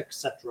locks,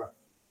 etc.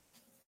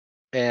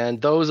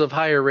 And those of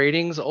higher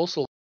ratings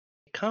also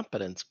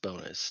competence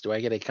bonus. Do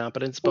I get a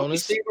competence Well, you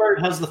bonus? see where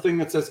it has the thing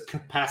that says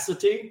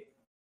capacity?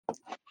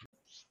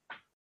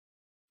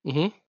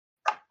 Mm-hmm.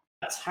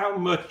 That's how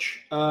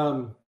much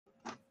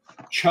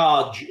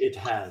charge it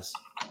has.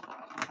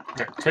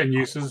 Okay, 10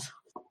 uses.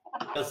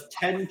 It has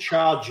 10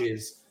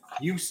 charges.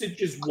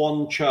 Usage is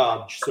 1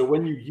 charge. So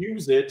when you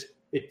use it,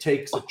 it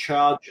takes a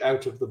charge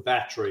out of the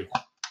battery.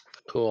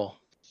 Cool.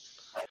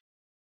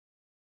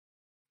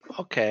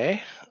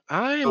 Okay.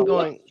 I am So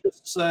going. let's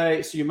just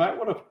say, so you might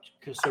want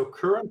to, so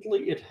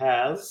currently it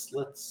has,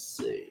 let's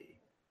see.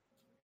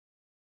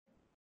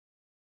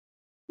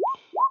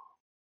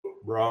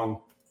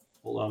 Wrong.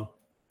 Hold on.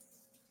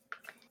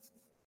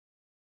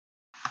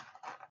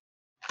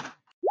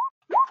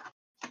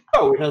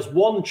 Oh, it has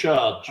 1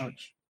 charge.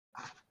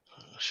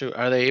 Shoot,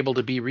 are they able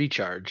to be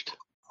recharged?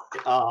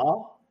 They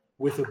are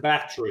with a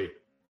battery.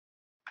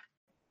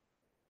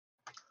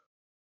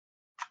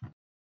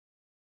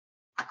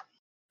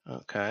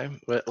 Okay.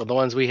 Well, the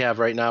ones we have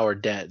right now are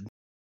dead.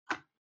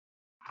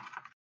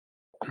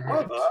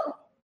 However,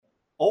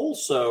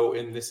 also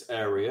in this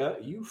area,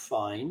 you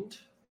find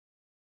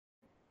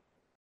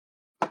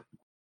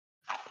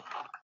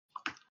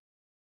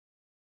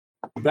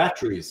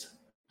batteries.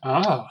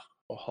 Ah,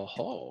 Oh, ho,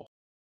 ho.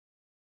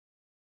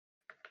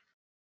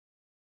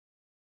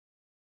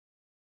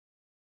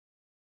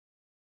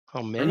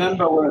 How many?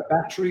 Remember, when a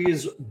battery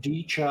is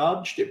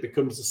decharged, it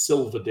becomes a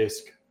silver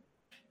disc.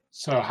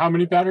 so how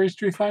many batteries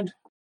do we find?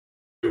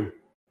 2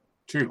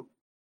 2.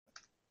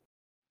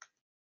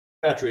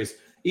 batteries.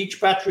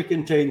 Each battery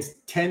contains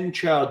 10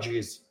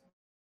 charges.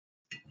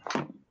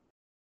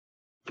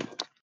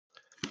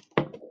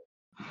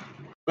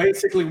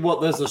 Basically,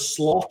 there's a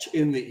slot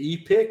in the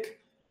e-pick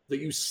that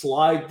you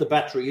slide the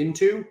battery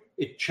into.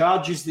 It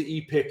charges the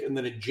e-pick and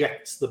then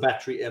ejects the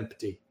battery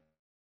empty.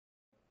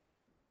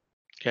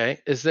 Okay.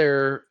 Is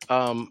there?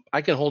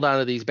 I can hold on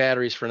to these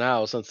batteries for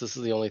now since this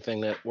is the only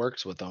thing that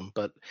works with them.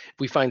 But if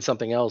we find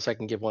something else, I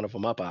can give one of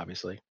them up.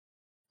 Obviously.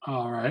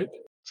 All right.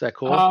 Is that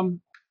cool?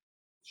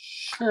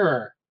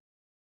 Sure.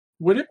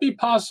 Would it be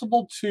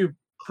possible to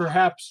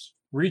perhaps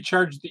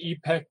recharge the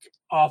e-pick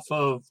off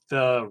of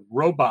the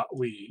robot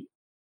we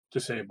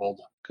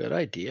disabled? Good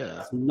idea.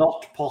 That's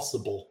not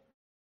possible.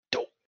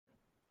 Dope.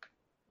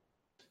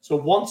 So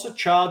once a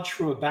charge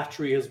from a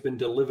battery has been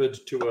delivered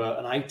to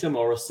an item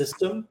or a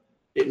system,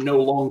 it no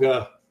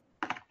longer.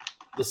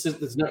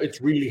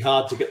 It's really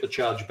hard to get the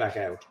charge back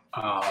out.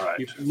 All right.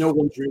 No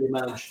one's really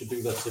managed to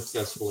do that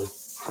successfully.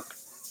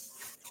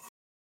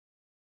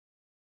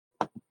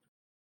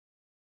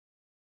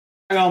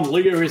 Hang on,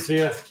 Leah is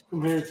here.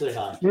 Come here and say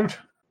hi.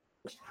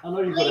 I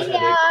know you've got a headache. Say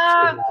Leah,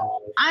 hi.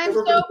 I'm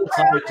Everybody so says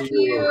hi proud to of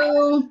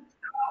you.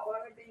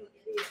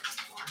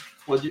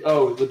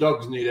 Well, the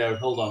dogs need out.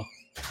 Hold on.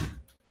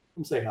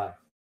 Come say hi.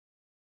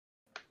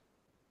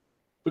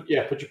 Put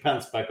your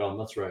pants back on.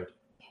 That's right.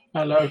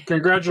 Hello.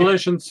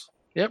 Congratulations.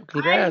 Yep. I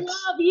Congrats.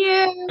 love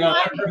you. Yeah,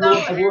 I'm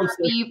so everyone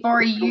happy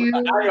for you.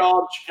 Hang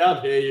on, she can't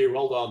hear you.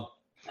 Hold on.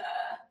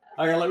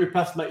 Hang on, let me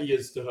pass my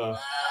ears to her.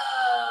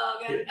 Oh,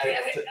 okay.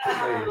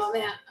 Oh,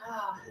 man.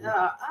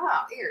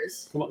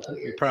 Ears. Come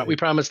on. We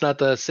promised not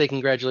to say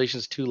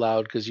congratulations too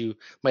loud because you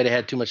might have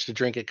had too much to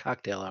drink at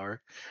cocktail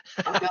hour.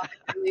 I haven't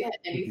really had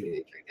anything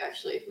to drink,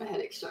 actually. My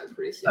headache started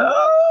pretty soon.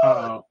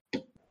 Uh-oh.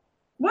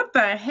 What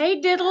the hey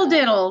diddle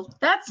diddle?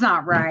 That's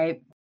not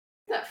right.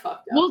 That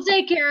fucked up. We'll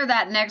take care of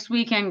that next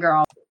weekend,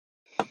 girl.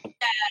 So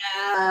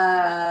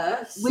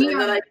We are-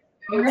 that I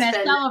We're gonna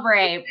spend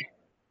celebrate.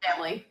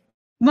 family.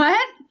 What?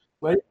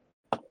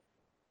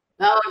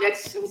 No,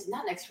 it's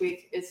not next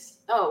week. It's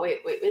wait,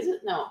 is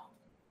it? No,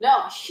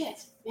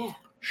 shit, man,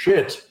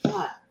 Shit.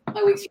 God,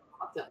 my week's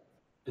fucked up.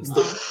 It's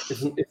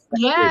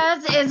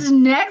Yes, it's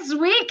next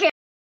weekend.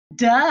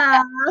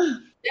 Duh.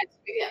 Next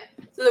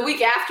weekend. So the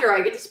week after, I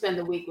get to spend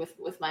the week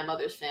with my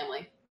mother's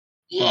family.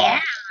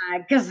 Yeah,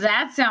 because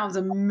that sounds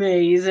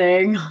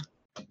amazing.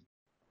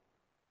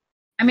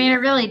 I mean, I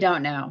really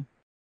don't know.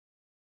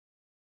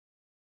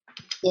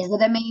 Is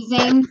it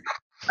amazing?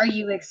 Are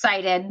you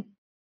excited?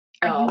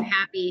 Are No. you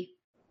happy?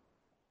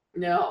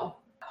 No.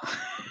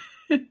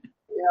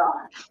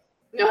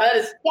 No, that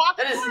is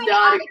That's not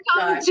why a good I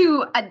come time.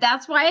 to.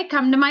 That's why I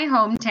come to my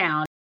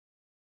hometown.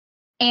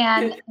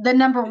 And the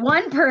number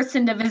one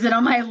person to visit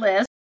on my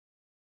list,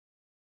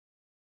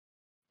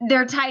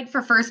 they're tied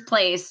for first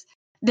place.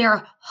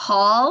 They're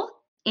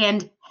Hall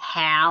and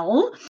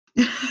Hal.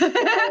 Yeah,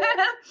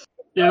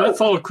 that's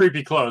a little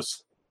creepy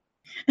close.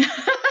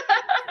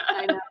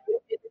 I know.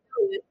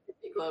 It's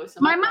pretty close.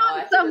 I'm My not gonna lie. I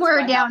mom's think that's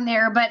somewhere my down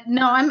there, but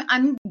no,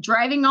 I'm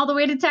driving all the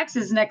way to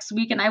Texas next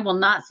week, and I will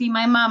not see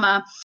my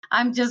mama.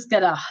 I'm just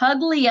gonna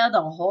hug Leah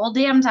the whole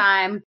damn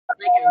time, like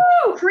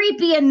a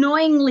creepy,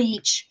 annoying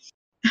leech.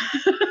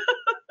 Hey,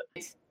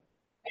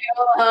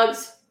 little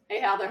hugs. Hey,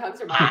 Hal, their hugs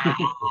are mine.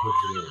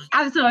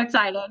 I'm so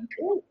excited.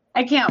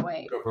 I can't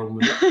wait. Cool.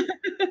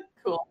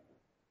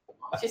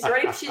 She's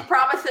ready. She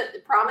promised them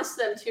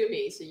to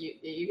me, so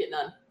you get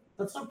none.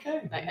 That's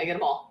okay. I get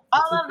them all.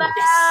 All of them.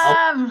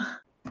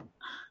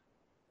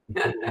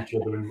 Each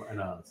other in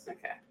ours.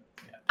 Okay.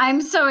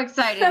 I'm so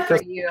excited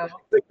for you.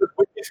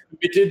 He's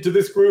committed to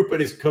this group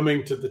and is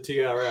coming to the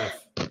TRF.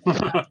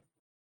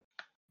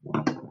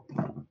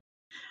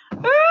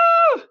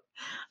 Woo!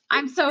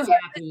 I'm so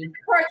happy.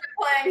 Cards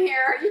are playing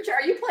here. Are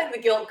you playing the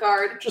guilt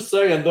card? Just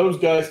saying, those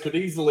guys could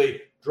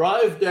easily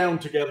drive down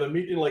together,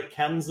 meet in like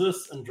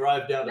Kansas, and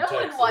drive down to No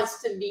Texas. one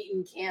wants to meet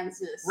in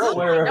Kansas. Well,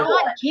 wherever. No,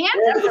 I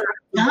can't.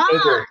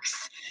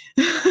 Sucks.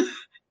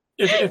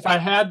 If I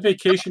had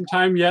vacation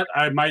time yet,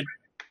 I might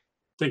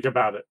think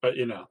about it. But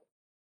You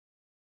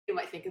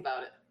might think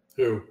about it.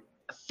 Who?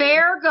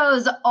 Fair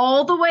goes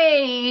all the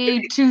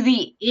way to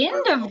the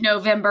end of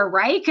November,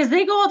 right? Because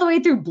they go all the way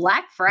through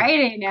Black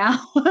Friday now.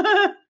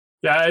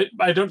 yeah,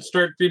 I don't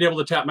start being able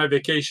to tap my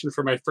vacation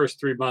for my first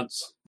 3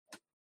 months.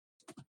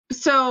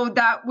 So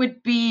that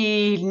would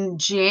be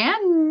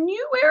January?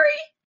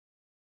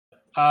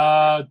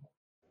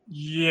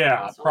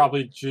 Yeah,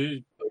 probably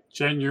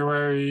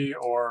January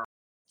or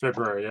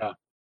February, yeah.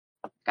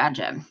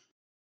 Gotcha.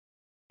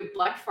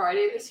 Black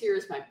Friday this year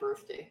is my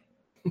birthday.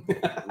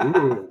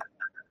 Ooh.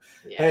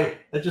 Yeah. Hey,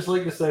 I'd just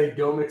like to say,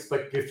 don't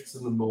expect gifts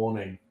in the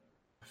morning.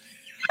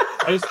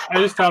 I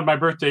just found my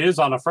birthday is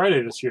on a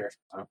Friday this year.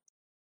 So.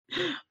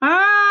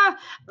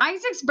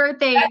 Isaac's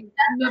birthday is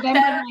November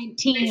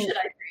 19th.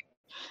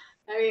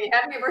 I mean,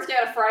 having your birthday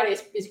on a Friday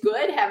is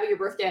good. Having your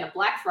birthday on a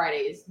Black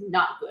Friday is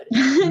not good.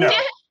 No.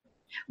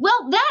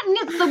 Well, that and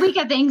it's the week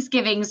of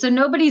Thanksgiving, so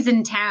nobody's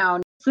in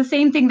town. It's the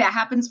same thing that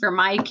happens for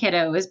my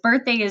kiddo. His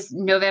birthday is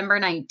November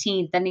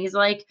 19th, and he's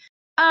like,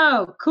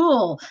 oh,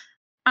 cool.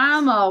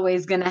 I'm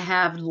always going to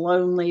have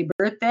lonely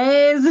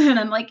birthdays. And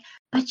I'm like,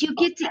 but you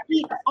get to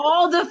eat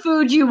all the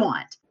food you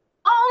want.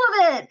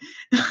 All of it.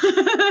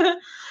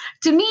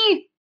 To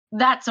me,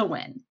 that's a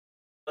win.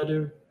 I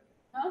do.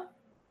 Huh?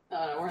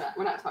 No,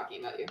 we're not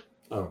talking about you.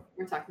 Oh.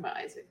 We're talking about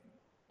Isaac.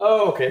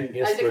 Oh, okay.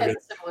 Yes, Isaac very has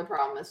good. a similar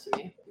problem as to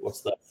me. What's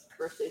that?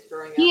 Birthday's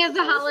growing up. He has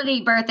a holiday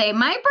birthday.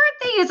 My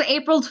birthday is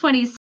April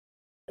 26th,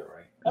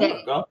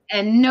 Oh, God.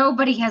 and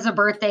nobody has a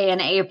birthday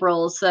in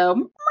April,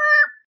 so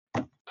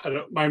I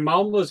don't, my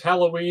mom was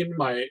Halloween.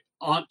 My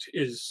aunt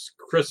is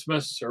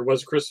Christmas or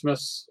was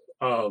Christmas.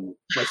 My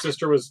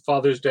sister was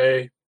Father's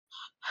Day.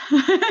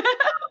 Okay,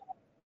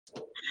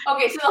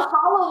 so the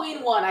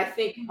Halloween one I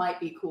think might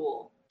be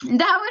cool.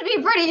 that would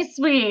be pretty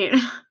sweet.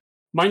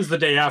 Mine's the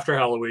day after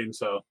Halloween,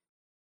 so.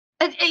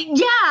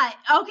 Yeah,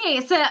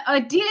 okay, so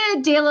a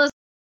Dia de los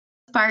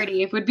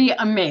party would be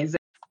amazing.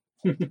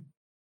 I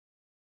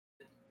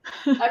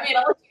mean,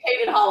 unless you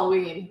hated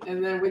Halloween,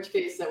 and then in which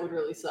case that would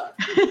really suck.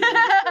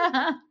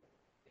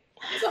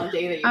 Some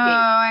day that you hate.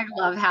 I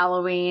love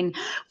Halloween,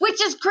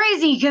 which is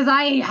crazy because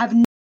I have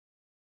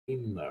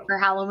No. for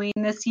Halloween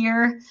this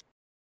year.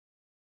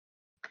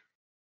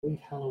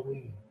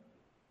 Halloween.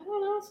 I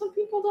don't know. Some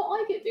people don't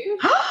like it, dude.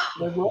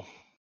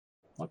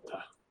 What the?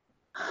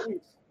 I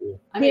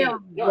mean, They're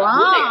you know,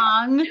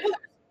 I would wrong.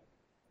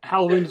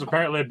 Halloween is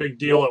apparently a big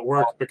deal at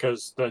work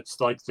because that's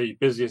like the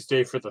busiest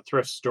day for the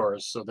thrift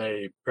stores. So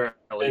they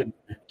apparently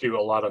do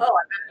a lot of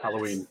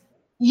Halloween.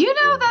 You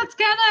know, that's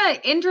kind of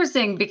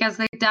interesting because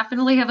they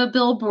definitely have a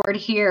billboard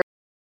here.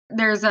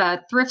 There's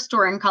a thrift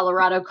store in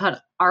Colorado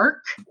called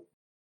ARC.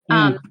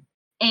 And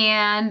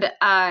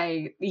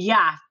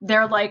yeah,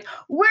 they're like,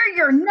 we're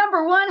your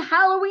number one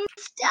Halloween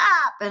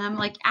stop. And I'm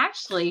like,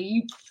 actually,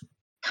 you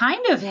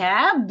kind of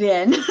have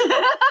been.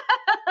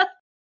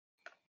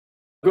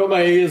 Got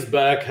my ears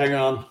back. Hang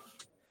on.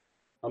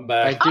 I'm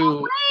back. I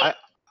do.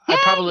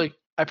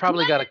 I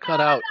probably got to cut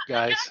out,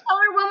 guys. Tell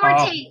her one more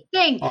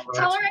thing. all right.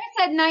 Tell her I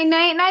said night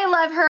night and I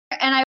love her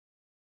and I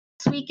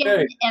this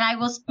weekend and I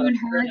will spoon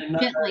her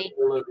gently.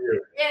 I love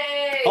you.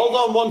 Yay! Hold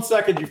on 1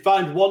 second. You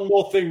find one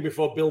more thing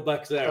before Bill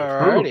backs out.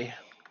 Alrighty.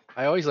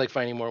 I always like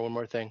finding one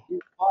more thing. You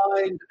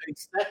find a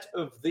set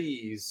of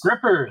these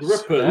Grippers.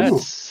 That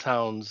grippers.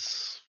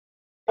 sounds.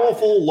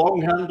 Powerful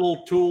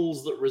long-handled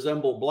tools that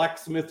resemble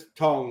blacksmith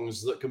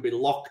tongs that can be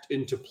locked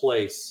into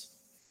place.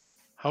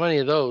 How many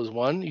of those?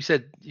 One? You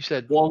said.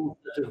 One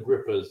set of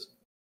grippers.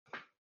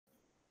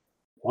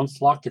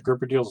 Once locked, the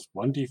gripper deals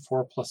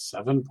 1d4 plus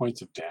 7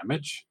 points of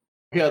damage.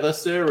 Yeah, they're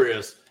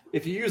serious.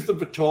 If you use them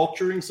for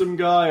torturing some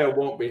guy, I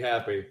won't be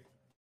happy.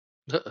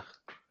 We're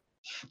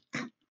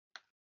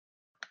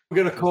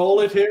going to call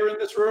it here in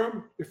this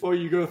room before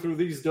you go through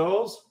these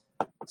doors.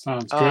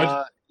 Sounds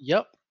good.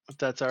 Yep. If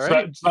that's all So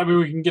right. that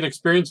means we can get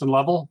experience and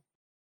level.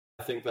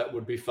 I think that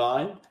would be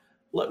fine.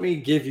 let me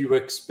give you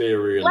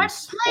experience.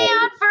 Let's play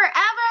on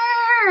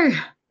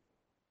forever.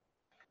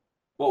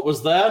 What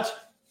was that?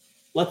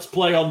 Let's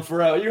play on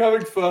forever. Are you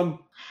having fun?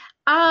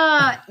 No.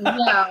 I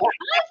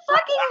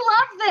fucking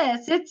love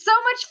this. It's so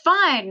much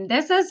fun.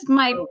 This is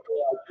my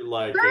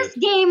first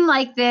game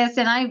like this,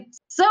 and I'm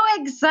so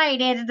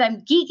excited, and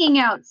I'm geeking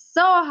out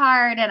so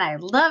hard, and I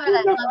love it.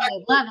 I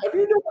love it. Have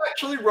you never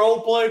actually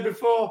role-played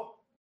before?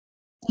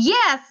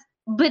 Yes,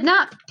 but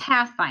not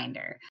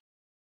Pathfinder.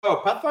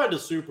 Oh,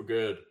 Pathfinder's super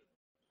good.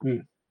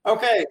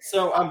 Okay,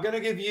 so I'm going to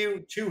give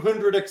you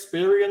 200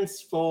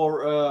 experience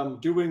for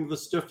doing the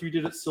stuff you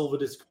did at Silver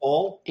Disc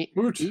Hall.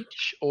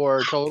 Each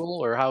or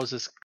total, or how's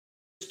this?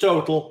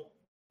 Total.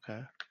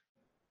 Okay.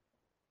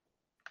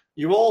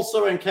 You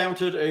also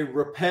encountered a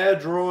repair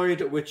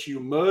droid, which you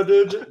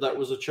murdered. That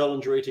was a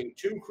challenge rating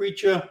 2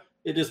 creature.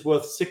 It is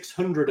worth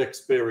 600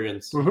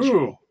 experience.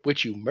 Woohoo!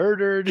 Which you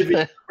murdered.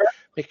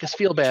 Make us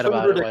feel bad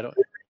about it. Why don't...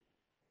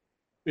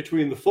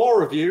 Between the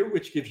 4 of you,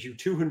 which gives you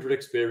 200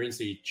 experience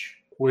each.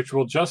 Which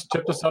will just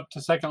tip us up to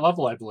 2nd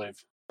level, I believe.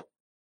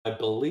 I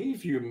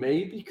believe you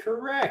may be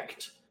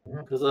correct.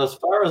 Because as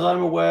far as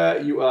I'm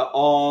aware, you are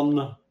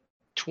on...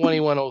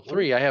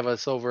 2103. I have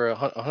us over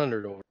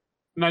 100 over.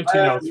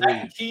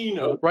 1903.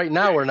 Right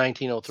now we're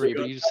 1903,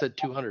 but you just said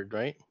 200,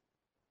 right?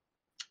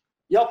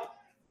 Yep.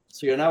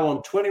 So you're now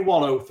on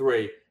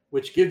 2103,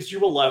 which gives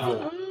you a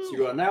level. So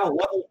you are now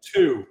level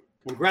 2.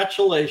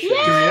 Congratulations.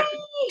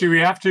 Do we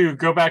have to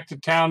go back to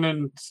town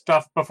and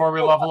stuff before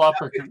we level up?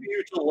 Or can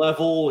you to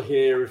level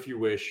here if you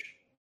wish?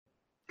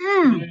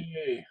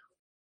 Yay.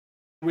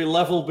 We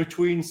level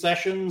between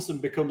sessions and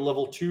become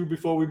level 2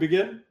 before we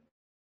begin?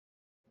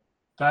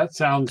 That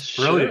sounds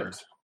brilliant.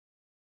 Sure.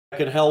 I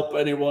can help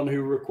anyone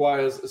who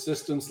requires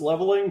assistance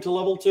leveling to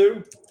level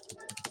 2.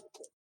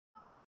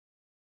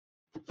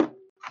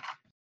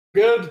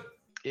 Good.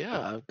 Yeah,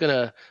 I'm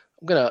gonna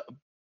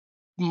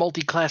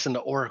multi-class into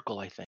Oracle,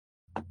 I think.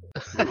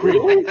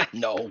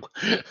 No.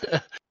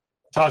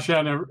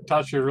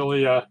 Tasha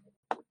really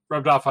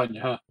rubbed off on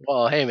you, huh?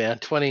 Well, hey man,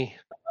 20.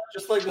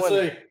 Just like to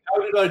say,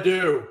 how did I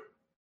do?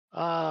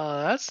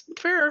 That's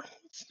fair.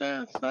 It's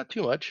not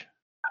too much.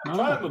 I'm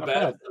trying my best.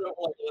 I don't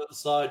want to let the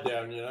side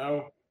down, you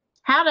know.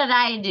 How did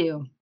I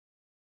do?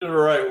 Did all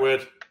right,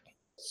 Whit.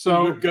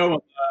 So good going.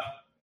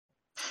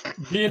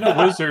 Being a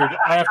wizard,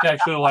 I have to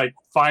actually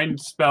find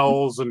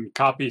spells and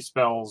copy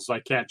spells. I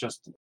can't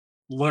just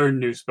learn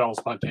new spells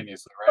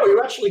spontaneously, right? Oh, you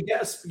actually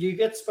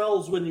get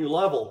spells when you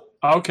level.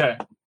 Okay.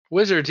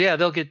 Wizards, yeah,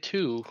 they'll get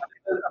 2.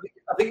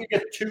 I think you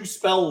get 2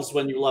 spells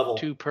when you level.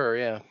 2 per,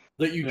 yeah.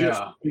 That you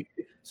just.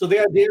 So the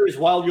idea is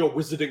while you're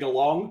wizarding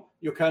along,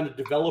 you're kind of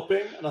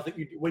developing, and I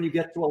think when you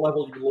get to a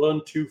level, you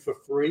learn 2 for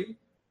free.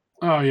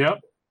 Oh, yep.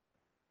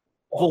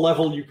 Of a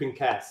level you can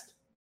cast.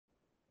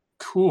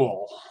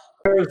 Cool.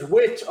 Whereas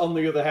Wit, on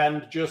the other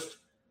hand, just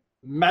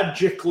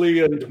magically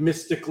and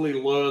mystically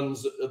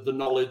learns the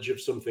knowledge of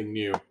something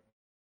new.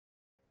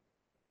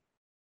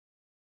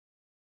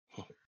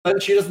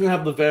 And she doesn't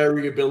have the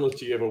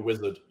variability of a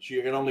wizard.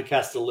 She can only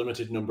cast a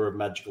limited number of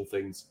magical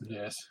things.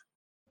 Yes.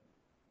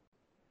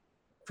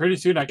 Pretty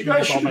soon I can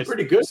use all my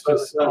pretty good.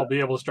 I'll be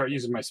able to start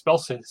using my spell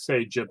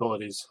sage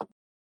abilities.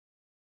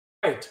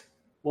 Right.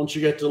 Once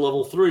you get to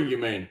level 3, you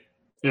mean?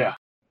 Yeah.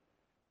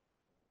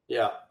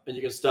 Yeah, and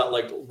you can start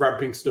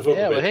ramping stuff up.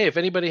 Yeah, a bit. but hey, if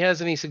anybody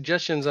has any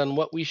suggestions on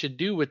what we should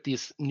do with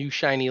this new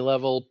shiny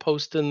level,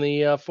 post in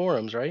the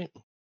forums, right?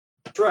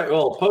 That's right.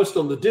 Well, post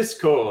on the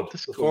Discord.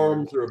 The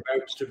forums are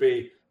about to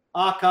be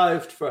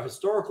archived for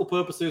historical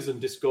purposes, and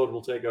Discord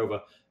will take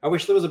over. I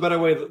wish there was a better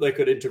way that they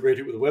could integrate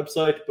it with the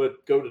website,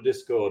 but go to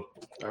Discord.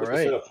 All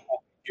right.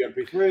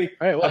 GMP3.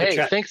 All right. Well, hey,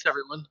 thanks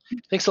everyone.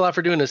 Thanks a lot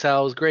for doing this, Hal.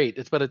 It was great.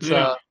 It's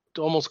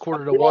almost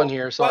 1:45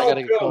 here, so I got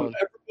to get going.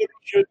 Everybody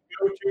should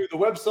go to the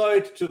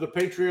website, to the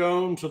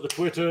Patreon, to the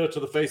Twitter, to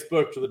the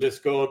Facebook, to the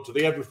Discord, to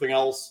the everything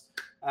else.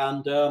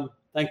 And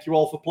thank you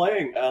all for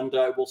playing. And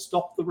I will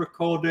stop the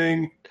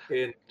recording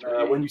in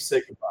when you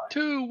say goodbye.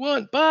 2,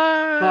 1,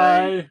 bye.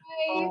 Bye.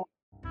 Bye.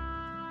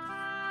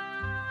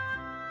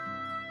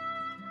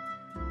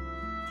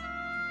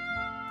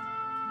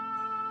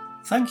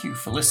 Thank you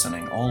for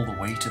listening all the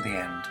way to the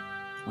end.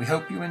 We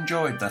hope you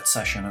enjoyed that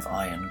session of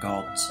Iron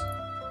Gods.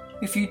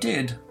 If you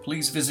did,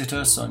 please visit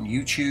us on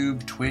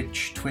YouTube,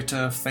 Twitch,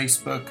 Twitter,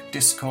 Facebook,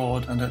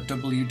 Discord, and at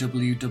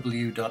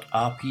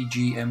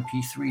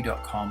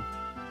www.rpgmp3.com,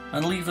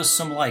 and leave us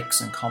some likes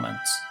and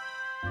comments.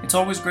 It's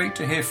always great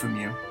to hear from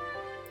you.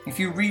 If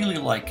you really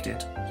liked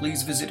it,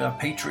 please visit our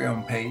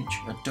Patreon page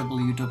at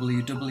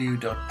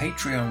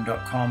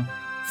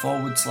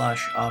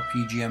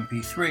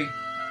www.patreon.com/rpgmp3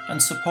 and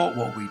support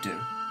what we do.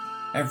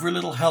 Every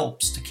little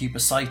helps to keep a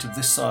site of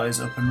this size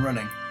up and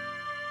running.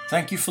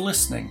 Thank you for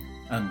listening,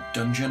 and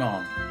Dungeon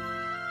on.